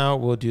 And now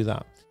we'll do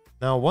that.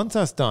 Now, once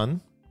that's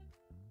done,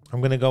 I'm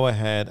going to go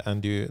ahead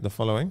and do the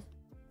following.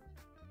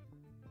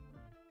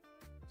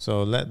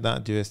 So let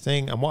that do its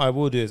thing. And what I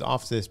will do is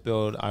after this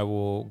build, I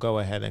will go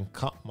ahead and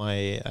cut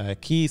my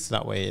keys. So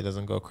that way it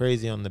doesn't go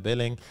crazy on the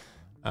billing,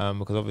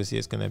 because obviously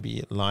it's going to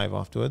be live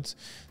afterwards.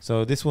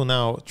 So this will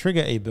now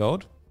trigger a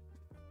build.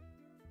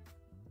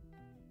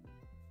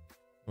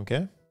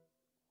 Okay.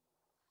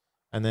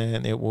 And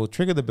then it will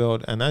trigger the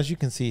build. And as you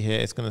can see here,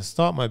 it's going to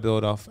start my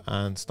build off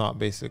and start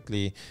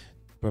basically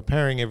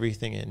preparing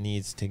everything it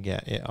needs to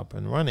get it up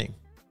and running.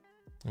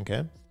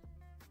 Okay.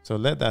 So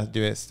let that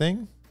do its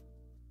thing.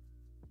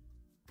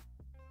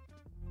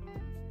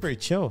 Pretty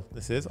chill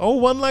this is. Oh,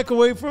 1 like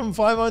away from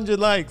 500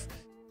 likes.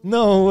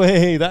 No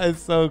way. That is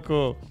so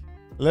cool.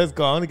 Let's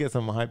go. I want to get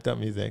some hyped up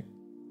music.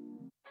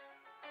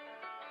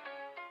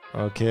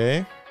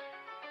 Okay.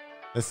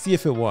 Let's see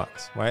if it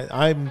works, right?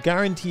 I'm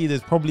guaranteed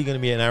there's probably going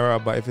to be an error,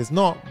 but if it's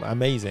not,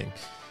 amazing.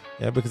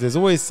 Yeah, because there's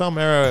always some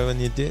error when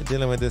you're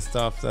dealing with this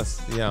stuff.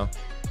 That's, yeah.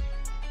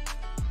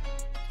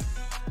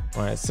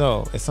 All right,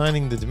 so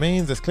assigning the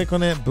domains. Let's click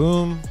on it.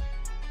 Boom.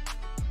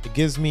 It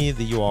gives me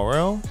the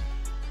URL.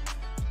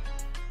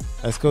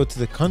 Let's go to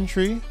the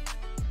country.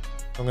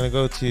 I'm going to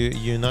go to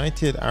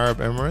United Arab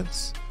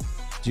Emirates,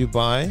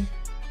 Dubai.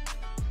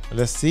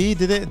 Let's see.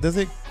 Does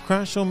it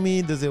crash on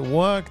me? Does it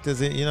work?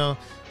 Does it, you know?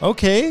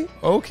 Okay.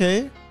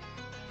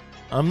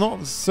 I'm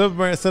not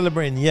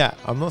celebrating yet.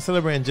 I'm not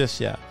celebrating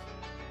just yet.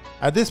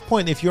 At this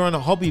point, if you're on a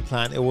hobby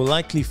plan, it will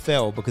likely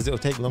fail because it will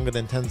take longer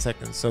than 10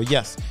 seconds. So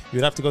yes, you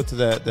would have to go to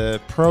the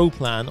pro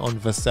plan on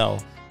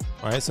Vercel.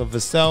 All right, so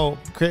Vercel,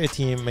 create a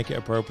team, make it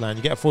a pro plan.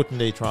 You get a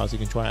 14-day trial so you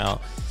can try it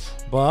out.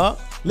 But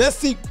let's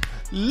see.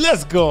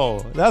 Let's go.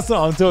 That's what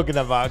I'm talking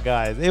about,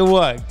 guys. It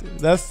worked.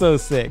 That's so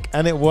sick.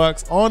 And it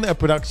works on a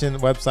production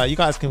website. You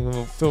guys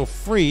can feel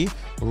free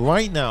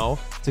right now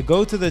to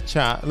go to the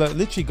chat. Look,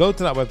 literally go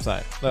to that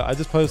website. Look, I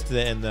just posted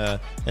it in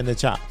the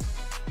chat.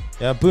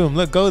 Yeah, boom.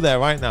 Look, go there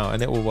right now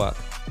and it will work.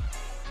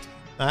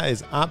 That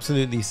is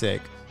absolutely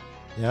sick.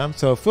 Yeah,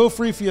 so feel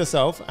free for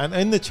yourself. And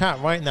in the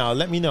chat right now,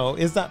 let me know,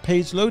 is that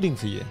page loading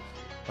for you?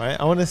 Right?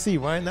 I want to see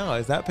right now,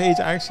 is that page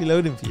actually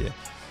loading for you?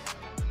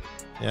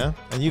 Yeah,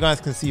 and you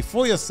guys can see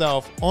for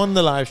yourself on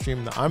the live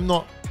stream that I'm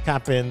not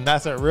capping.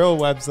 That's a real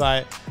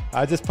website.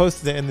 I just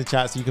posted it in the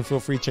chat so you can feel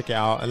free to check it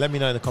out and let me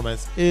know in the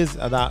comments, is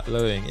that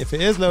loading? If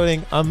it is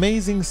loading,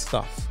 amazing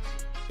stuff.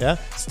 Yeah,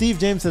 Steve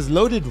James says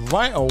loaded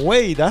right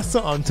away. That's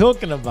what I'm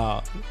talking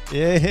about.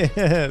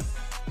 Yes.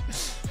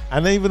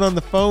 And even on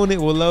the phone, it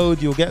will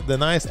load. You'll get the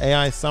nice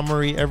AI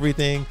summary,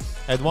 everything.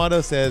 Eduardo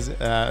says,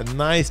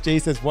 nice. Jay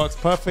says, works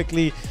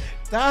perfectly.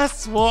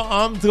 That's what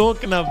I'm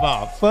talking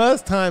about.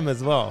 First time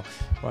as well,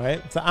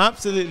 right? So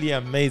absolutely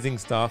amazing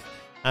stuff.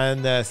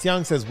 And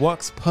Siang says,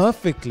 works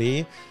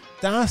perfectly.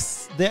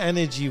 That's the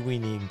energy we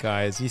need,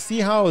 guys. You see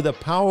how the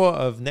power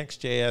of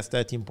Next.js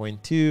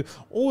 13.2,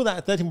 all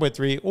that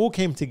 13.3 all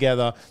came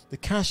together. The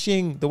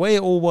caching, the way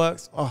it all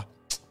works. Oh,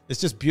 it's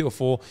just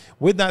beautiful.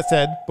 With that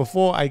said,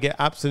 before I get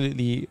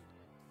absolutely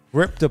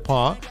ripped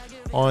apart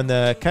on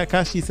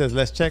Kakashi says,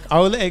 let's check.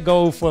 I'll let it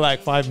go for like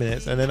 5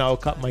 minutes and then I'll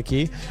cut my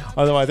key.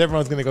 Otherwise,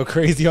 everyone's going to go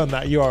crazy on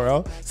that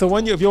URL. So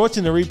if you're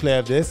watching the replay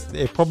of this,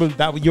 that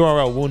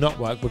URL will not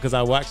work because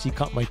I will actually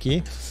cut my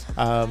key.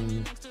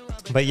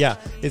 But yeah,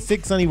 it's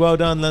sick, Sunny. Well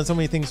done. Learned so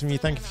many things from you.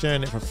 Thank you for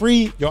sharing it for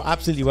free. You're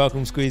absolutely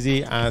welcome,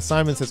 Squeezy.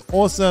 Simon says,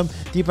 awesome.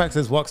 Deepak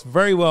says, works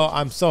very well.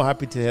 I'm so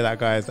happy to hear that,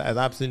 guys. That has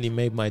absolutely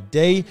made my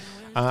day.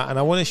 And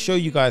I want to show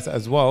you guys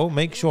as well.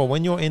 Make sure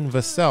when you're in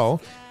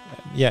Vercel,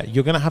 yeah,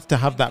 you're going to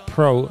have that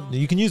pro.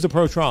 You can use the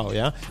pro trial,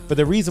 yeah? But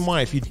the reason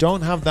why, if you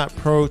don't have that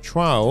pro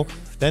trial,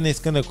 then it's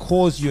going to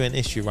cause you an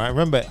issue, right?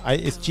 Remember,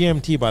 it's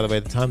GMT, by the way,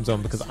 the time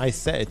zone, because I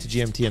set it to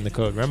GMT in the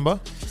code, remember?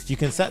 You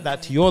can set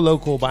that to your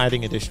local by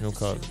adding additional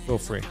code. Feel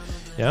free,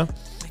 yeah?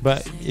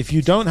 But if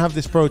you don't have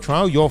this pro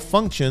trial, your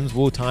functions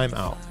will time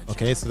out,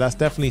 okay? So that's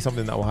definitely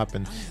something that will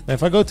happen. Now,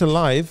 if I go to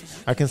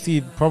live, I can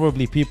see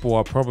probably people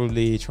are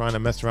probably trying to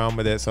mess around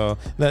with it. So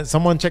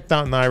someone checked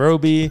out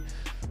Nairobi.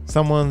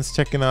 Someone's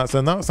checking out.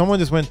 So now someone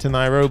just went to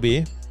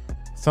Nairobi.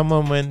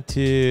 Someone went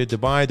to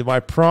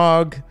Dubai,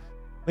 Prague.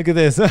 Look at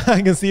this.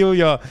 I can see what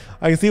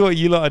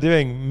you lot are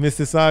doing.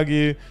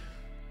 Mississauga,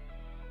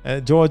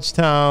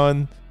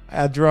 Georgetown,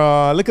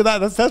 Adra. Look at that.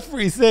 That's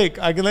pretty sick.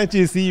 I can let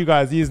you see you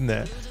guys using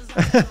it.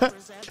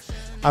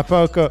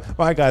 Apoko.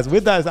 Right, guys.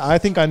 With that, I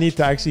think I need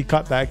to actually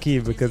cut that key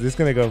because it's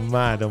gonna go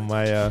mad on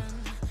my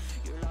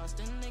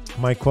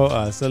my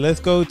quota. So let's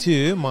go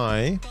to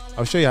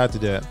I'll show you how to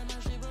do it.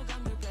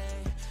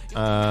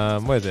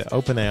 Where is it?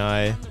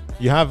 OpenAI.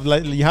 You have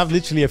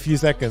literally a few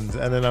seconds,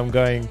 and then I'm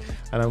going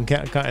and I'm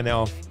cutting it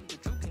off.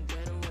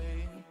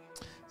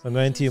 So I'm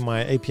going to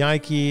my API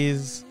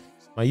keys,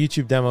 my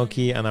YouTube demo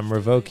key, and I'm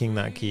revoking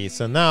that key.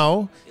 So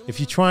now, if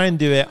you try and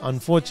do it,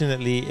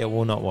 unfortunately, it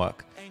will not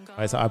work. All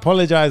right, so I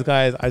apologize,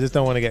 guys. I just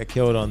don't want to get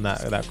killed on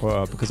that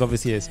quota because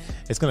obviously it's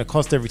going to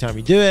cost every time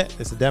you do it.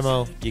 It's a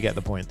demo. You get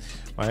the point,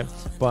 right?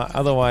 But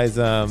otherwise,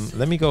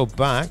 let me go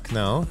back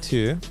now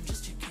to.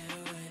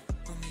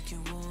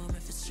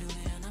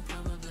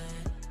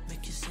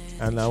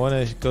 And I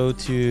want to go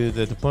to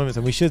the deployments,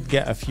 and we should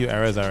get a few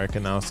errors, I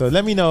reckon, now. So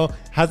let me know,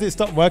 has it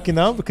stopped working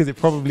now? Because it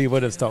probably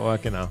would have stopped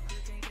working now.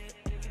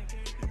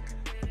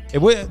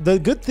 The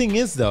good thing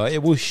is, though,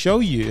 it will show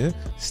you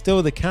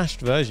still the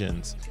cached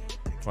versions,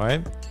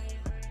 right?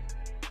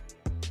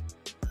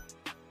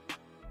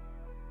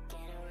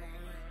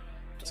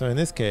 So in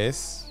this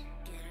case,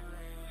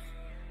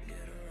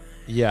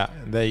 Yeah,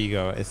 there you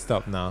go. It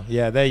stopped now.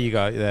 Yeah, there you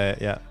go. There,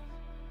 yeah.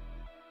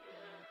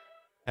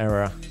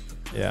 Error.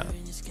 Yeah.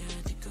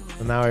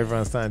 So now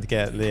everyone's starting to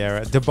get the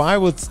error. Dubai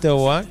would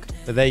still work,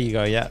 but there you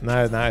go. Yeah,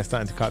 now it's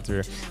starting to cut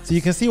through. So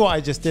you can see what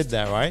I just did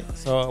there, right?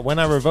 So when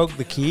I revoked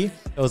the key,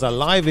 it was a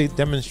live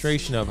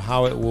demonstration of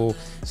how it will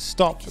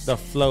stop the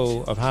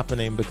flow of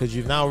happening, because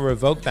you've now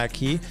revoked that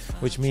key,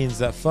 which means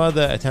that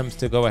further attempts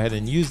to go ahead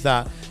and use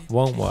that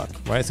won't work,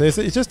 right? So it's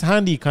just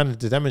handy kind of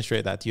to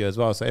demonstrate that to you as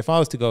well. So if I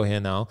was to go here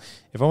now,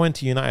 if I went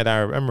to United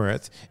Arab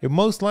Emirates, it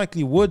most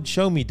likely would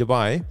show me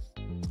Dubai,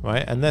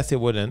 right? Unless it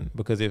wouldn't,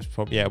 because it's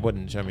probably, yeah, it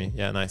wouldn't show me.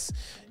 Yeah, nice.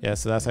 Yeah,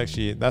 so that's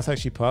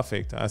actually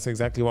perfect. That's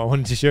exactly what I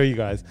wanted to show you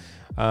guys,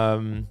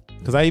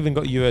 because I even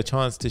got you a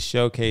chance to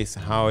showcase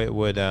how it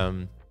would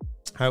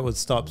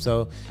stop.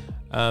 So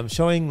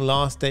showing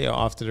last data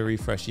after the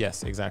refresh.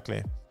 Yes,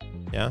 exactly.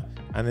 Yeah,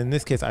 and in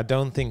this case I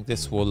don't think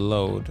this will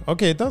load.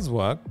 Okay, it does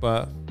work,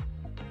 but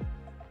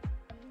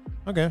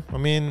okay, I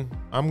mean,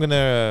 I'm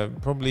gonna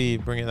probably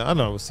bring it. I don't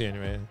know, we'll see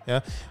anyway. Yeah.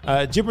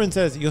 Gibran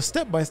says your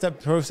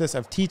step-by-step process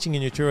of teaching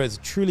in your tutorial is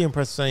truly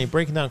impressive, Sonny.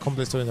 Breaking down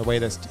complex stories in a way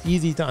that's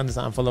easy to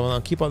understand and follow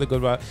along. Keep up the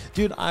good work,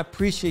 dude. I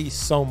appreciate you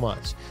so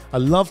much. I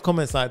love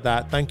comments like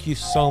that. Thank you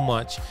so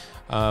much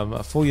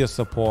for your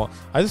support.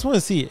 I just want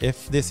to see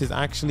if this is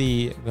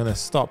actually gonna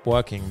stop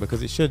working,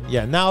 because it should.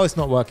 Yeah, now it's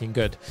not working.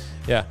 Good.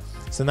 Yeah.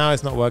 So now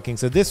it's not working.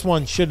 So this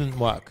one shouldn't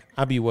work.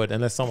 Abbey Wood,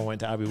 unless someone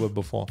went to Abbey Wood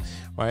before,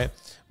 right?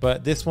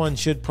 But this one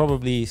should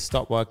probably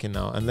stop working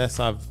now, unless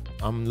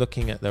I'm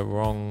looking at the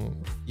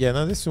wrong. Yeah,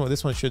 no, this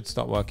one should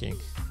stop working.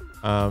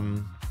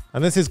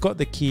 Unless it's got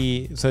the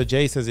key. So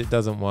Jay says it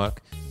doesn't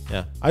work.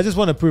 Yeah, I just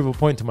want to prove a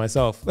point to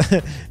myself.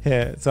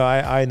 Yeah, so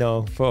I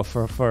know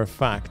for a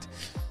fact.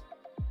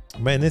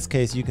 But in this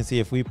case, you can see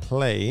if we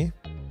play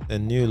the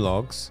new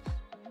logs,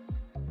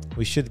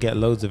 we should get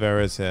loads of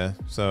errors here.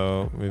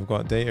 So we've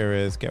got data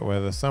errors, get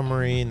weather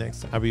summary,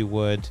 next Abbey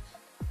Wood,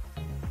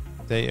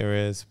 data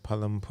errors,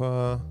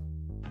 Palampur.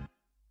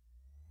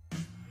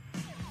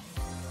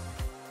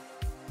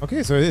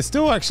 Okay, so it's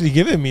still actually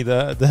giving me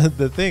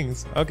the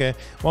things. Okay,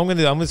 well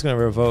I'm just gonna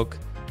revoke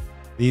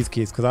these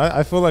keys, because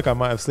I feel like I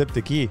might have slipped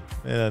a key.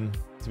 And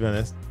to be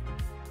honest,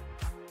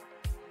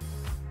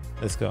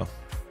 let's go.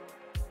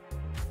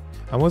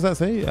 And what does that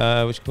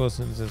say? Which course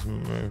is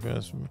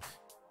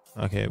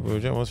okay,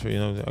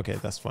 okay,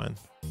 that's fine.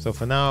 So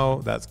for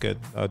now, that's good.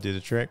 I'll do the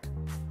trick.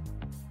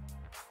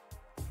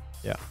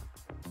 Yeah,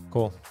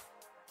 cool.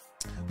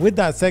 With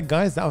that said,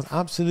 guys, that was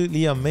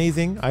absolutely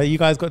amazing. You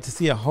guys got to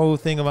see a whole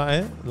thing about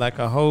it, like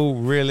a whole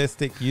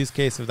realistic use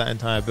case of that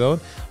entire build.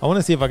 I want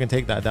to see if I can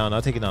take that down.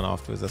 I'll take it down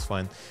afterwards. That's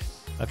fine.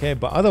 Okay,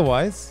 but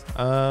otherwise,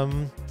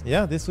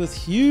 yeah, this was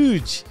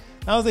huge.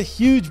 That was a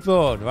huge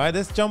build, right?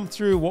 Let's jump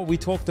through what we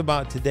talked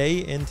about today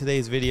in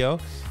today's video,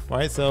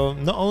 right? So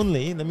not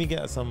only, let me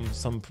get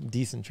some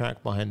decent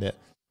track behind it,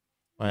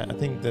 right? I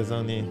think there's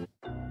only,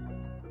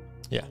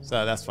 yeah,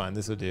 so that's fine.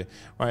 This will do,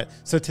 right?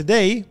 So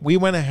today we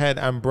went ahead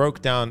and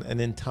broke down an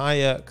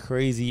entire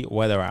crazy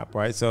weather app,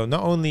 right? So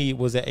not only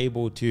was it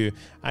able to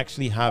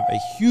actually have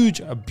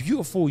a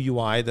beautiful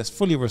UI that's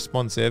fully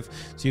responsive,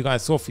 so you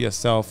guys saw for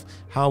yourself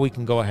how we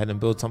can go ahead and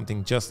build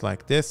something just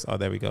like this. Oh,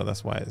 there we go.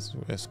 That's why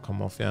it's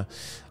come off. Yeah.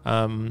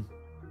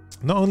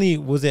 Not only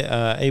was it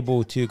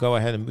able to go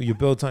ahead and you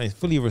build something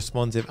fully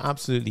responsive,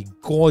 absolutely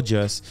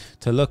gorgeous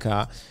to look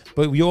at,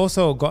 but we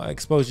also got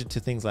exposure to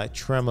things like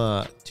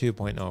Tremor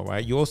 2.0,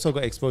 right? You also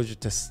got exposure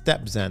to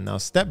StepZen. Now,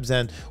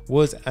 StepZen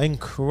was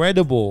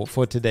incredible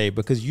for today,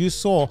 because you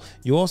saw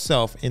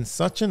yourself in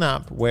such an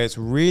app where it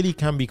really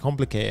can be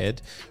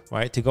complicated,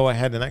 right? To go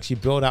ahead and actually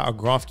build out a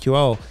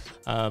GraphQL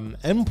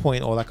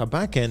endpoint or like a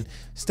backend.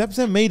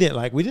 StepZen made it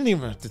like we didn't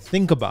even have to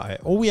think about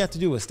it. All we had to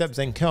do was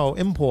StepZen curl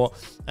import,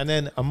 and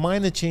then a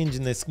minor change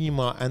in the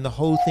schema, and the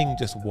whole thing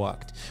just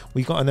worked.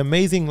 We got an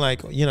amazing,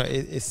 like, you know,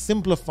 it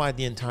simplified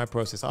the entire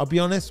process. I'll be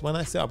honest, when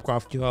I set up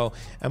GraphQL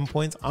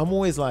endpoints, I'm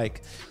always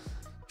like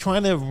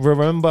trying to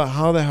remember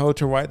how the hell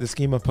to write the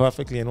schema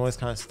perfectly and all this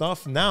kind of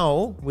stuff.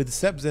 Now with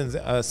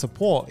StepZen's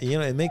support, you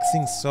know, it makes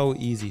things so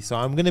easy. So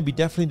I'm going to be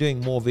definitely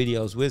doing more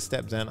videos with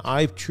StepZen.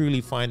 I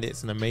truly find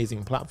it's an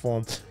amazing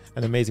platform,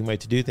 an amazing way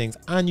to do things.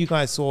 And you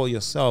guys saw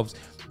yourselves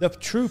the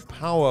true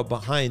power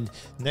behind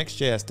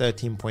Next.js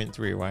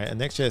 13.3, right? And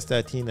Next.js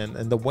 13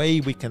 and the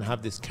way we can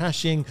have this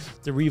caching,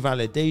 the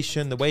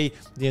revalidation, the way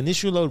the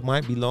initial load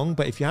might be long,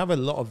 but if you have a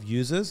lot of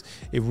users,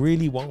 it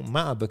really won't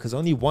matter, because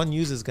only one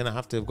user is going to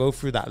have to go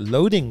through that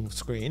loading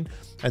screen,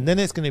 and then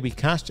it's going to be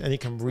cached and it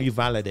can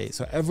revalidate.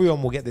 So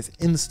everyone will get this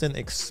instant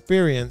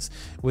experience,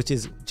 which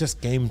is just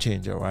game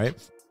changer, right?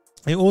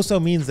 It also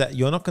means that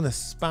you're not going to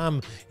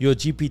spam your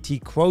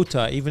GPT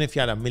quota. Even if you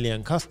had 1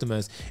 million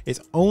customers,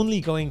 it's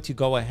only going to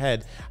go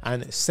ahead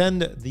and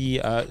send the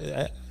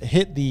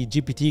hit the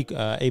GPT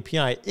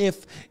API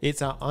if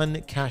it's an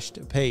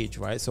uncached page,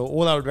 right? So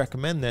all I would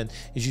recommend then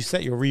is you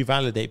set your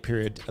revalidate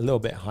period a little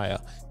bit higher.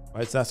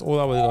 Right, so that's all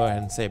I will go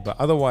ahead and say. But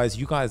otherwise,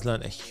 you guys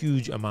learned a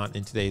huge amount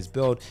in today's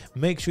build.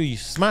 Make sure you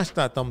smash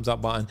that thumbs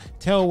up button.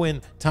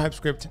 Tailwind,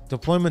 TypeScript,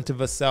 deployment to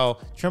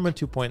Vercel, Tremor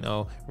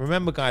 2.0.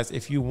 Remember, guys,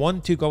 if you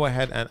want to go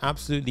ahead and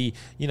absolutely,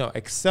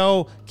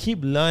 excel, keep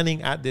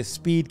learning at this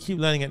speed, keep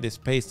learning at this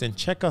pace, then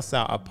check us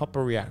out at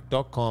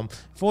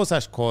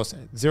papareact.com/course.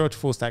 0 to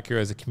full stack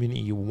Hero is a community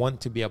you want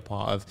to be a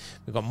part of.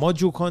 We've got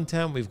module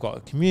content, we've got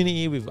a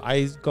community,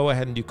 I go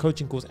ahead and do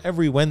coaching calls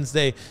every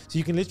Wednesday, so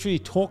you can literally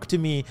talk to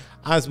me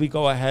as we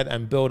go ahead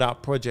and build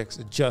out projects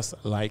just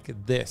like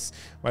this,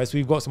 right? So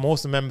we've got some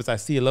awesome members. I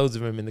see loads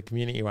of them in the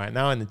community right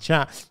now in the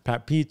chat.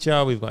 Pat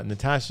Picha, we've got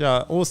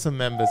Natasha, awesome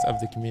members of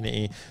the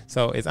community.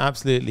 So it's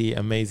absolutely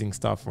amazing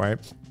stuff, right?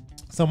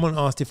 Someone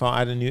asked if I'll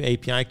add a new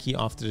API key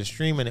after the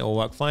stream and it will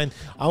work fine.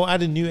 I'll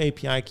add a new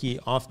API key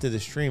after the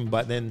stream,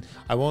 but then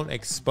I won't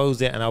expose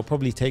it and I'll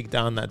probably take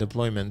down that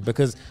deployment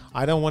because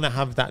I don't want to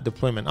have that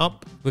deployment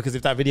up, because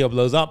if that video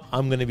blows up,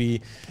 I'm going to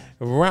be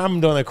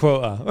rammed on a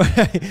quota,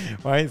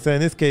 right? So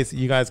in this case,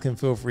 you guys can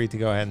feel free to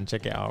go ahead and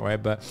check it out,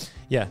 right? But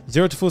yeah,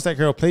 0 to full stack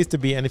Hero, place to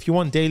be. And if you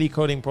want daily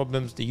coding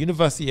problems, the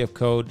University of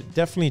Code,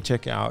 definitely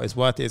check it out. It's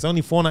worth it. It's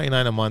only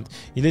 $4.99 a month.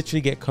 You literally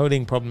get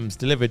coding problems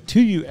delivered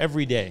to you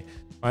every day,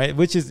 right?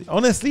 Which is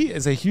honestly,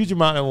 is a huge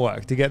amount of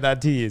work to get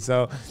that to you.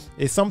 So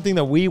it's something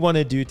that we want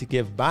to do to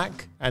give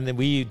back. And then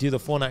we do the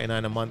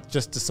 $4.99 a month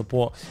just to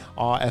support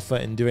our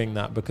effort in doing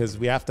that, because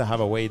we have to have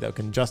a way that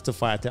can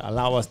justify it to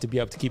allow us to be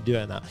able to keep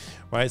doing that,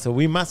 right? So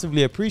we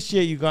massively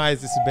appreciate you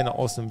guys. This has been an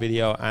awesome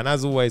video. And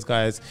as always,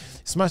 guys,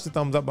 smash the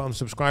thumbs up button,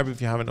 subscribe if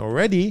you haven't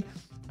already.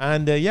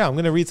 And yeah, I'm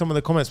going to read some of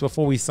the comments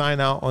before we sign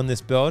out on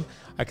this build.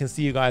 I can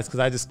see you guys because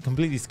I just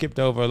completely skipped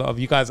over a lot of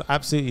you guys.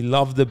 Absolutely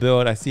love the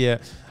build. I see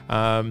it.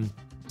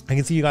 I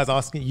can see you guys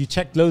asking, you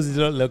checked loads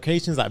of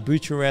locations like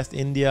Bucharest,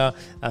 India.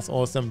 That's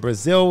awesome.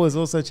 Brazil was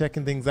also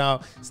checking things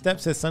out. Step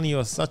says, Sonny,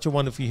 you're such a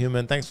wonderful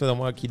human. Thanks for the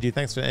work you do.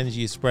 Thanks for the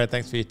energy you spread.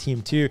 Thanks for your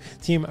team too.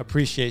 Team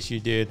appreciates you,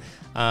 dude.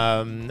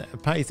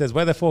 Patty says,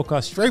 weather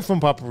forecast straight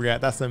from Papa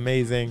React. That's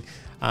amazing.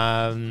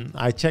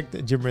 I checked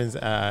Jibrin's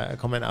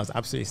comment. I was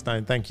absolutely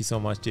stunning. Thank you so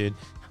much, dude.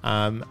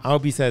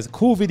 Albi says,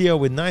 cool video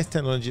with nice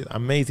technology,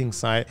 amazing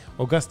site.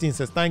 Augustine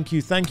says, thank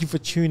you for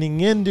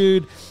tuning in,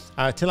 dude.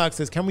 Tilak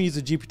says, can we use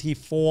the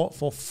GPT-4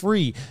 for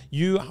free?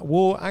 You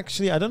will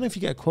actually, I don't know if you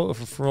get a quota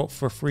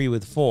for free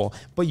with 4,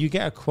 but you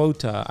get a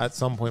quota at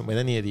some point with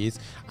any of these.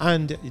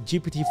 And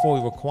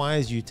GPT-4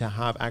 requires you to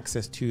have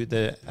access to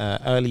the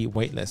early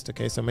waitlist.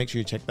 Okay, so make sure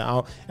you check that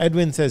out.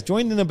 Edwin says,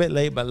 joined in a bit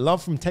late, but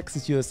love from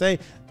Texas, USA.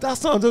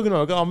 That's what I'm talking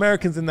about. I've got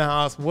Americans in the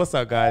house. What's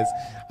up, guys?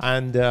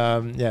 And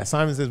yeah,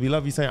 Simon says, we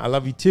love you, Sonny. I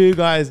love you too,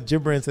 guys.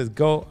 Gibran says,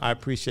 go. I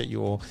appreciate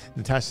you all.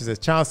 Natasha says,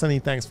 ciao, Sonny.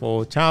 Thanks for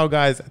all. Ciao,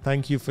 guys.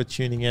 Thank you for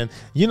tuning in.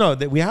 You know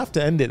that we have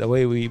to end it the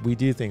way we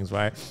do things,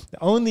 right?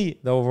 The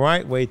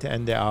right way to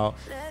end it out.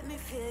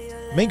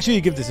 Make sure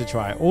you give this a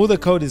try. All the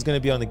code is going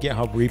to be on the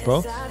GitHub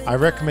repo. I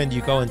recommend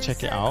you go and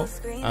check it out.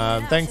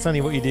 Thanks, Sonny,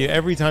 what you do.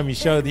 Every time you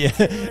show the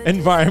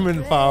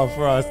environment file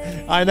for us,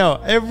 I know,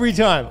 every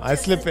time I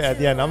slip it at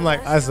the end, I'm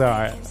like, that's all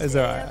right. It's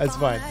all right. It's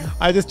fine.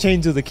 I just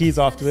change all the keys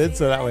afterwards,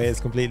 so that way it's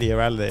completely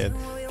irrelevant.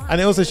 And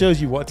it also shows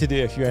you what to do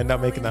if you end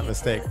up making that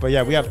mistake. But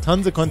yeah, we have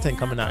tons of content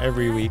coming out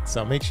every week.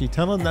 So make sure you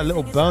turn on that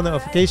little bell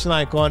notification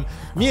icon.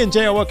 Me and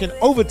Jay are working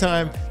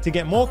overtime to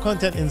get more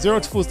content in 0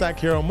 to Full Stack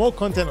Hero, more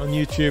content on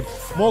YouTube,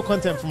 more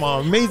content from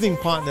our amazing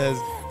partners.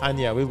 And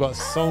yeah, we've got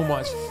so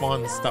much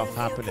fun stuff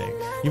happening.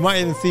 You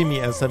might even see me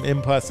at some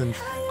in-person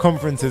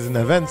conferences and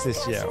events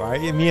this year,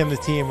 right? Me and the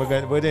team,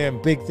 we're doing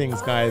big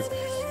things, guys.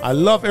 I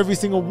love every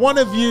single one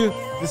of you.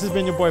 This has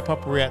been your boy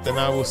Papa React, and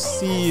I will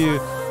see you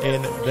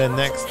in the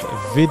next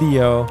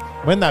video.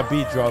 When that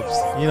beat drops,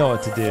 you know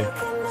what to do.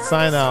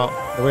 Sign out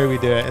the way we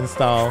do it in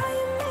style.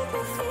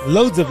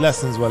 Loads of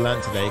lessons were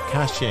learned today.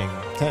 Caching,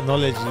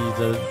 technology,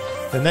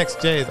 the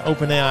Next.js,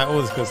 OpenAI,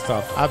 all this good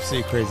stuff.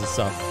 Absolutely crazy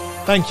stuff.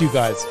 Thank you,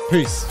 guys.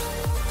 Peace.